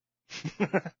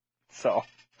 So,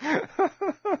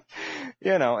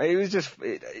 you know, it was just,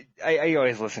 I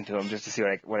always listen to him just to see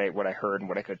what I heard and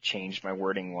what I could change my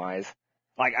wording wise.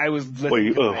 Like I was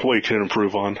listening what you can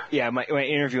improve on. Yeah, my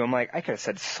interview, I'm like, I could have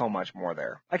said so much more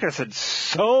there.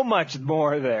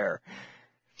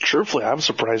 Truthfully, I'm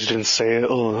surprised you didn't say it.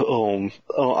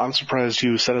 I'm surprised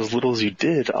you said as little as you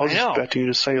did. I was expecting you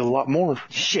to say a lot more.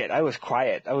 Shit, I was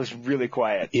quiet. I was really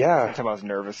quiet. Yeah. Sometimes I was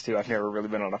nervous too. I've never really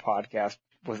been on a podcast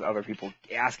with other people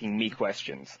asking me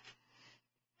questions.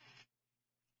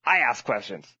 I ask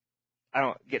questions. I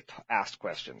don't get asked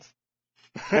questions.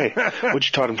 Hey, what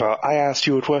you talking about? I asked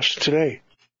you a question today.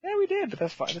 Yeah, we did, but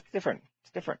that's fine. It's different.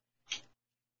 It's different.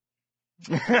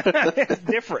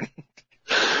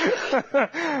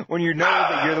 When you know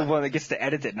that you're the one that gets to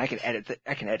edit it, and I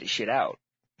can edit shit out.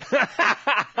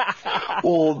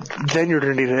 Well, then you're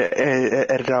gonna need to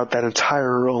edit out that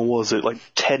entire,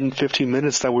 10, 15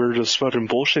 minutes that we were just fucking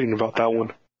bullshitting about that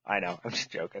one. I know, I'm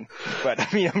just joking. But, I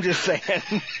mean, I'm just saying,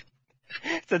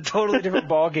 it's a totally different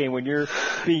ballgame when you're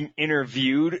being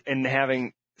interviewed and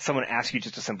having someone ask you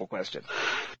just a simple question.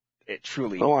 It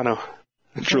truly... Oh, I know.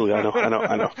 Truly, I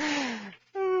know.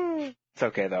 It's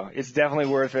okay though. It's definitely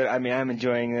worth it. I mean, I'm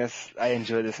enjoying this. I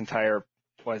enjoyed this entire,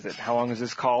 how long is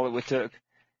this call it took?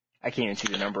 I can't even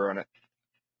see the number on it.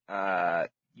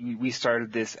 We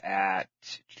started this at,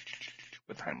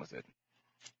 what time was it?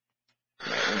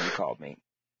 When you called me.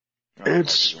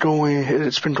 It's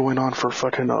been going on for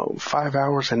fucking 5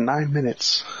 hours and 9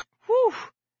 minutes. Whew.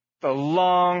 It's a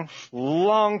long,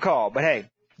 long call, but hey,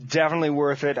 definitely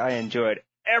worth it. I enjoyed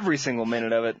every single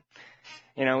minute of it.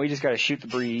 You know, we just gotta shoot the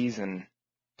breeze and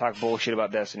talk bullshit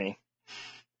about Destiny.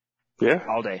 Yeah.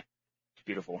 All day. It's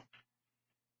beautiful.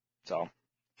 So.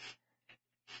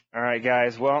 Alright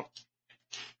guys, well,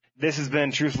 this has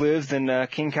been Truth Lives and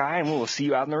King Kai, and we will see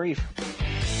you out in the reef.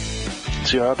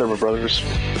 See you out there, my brothers.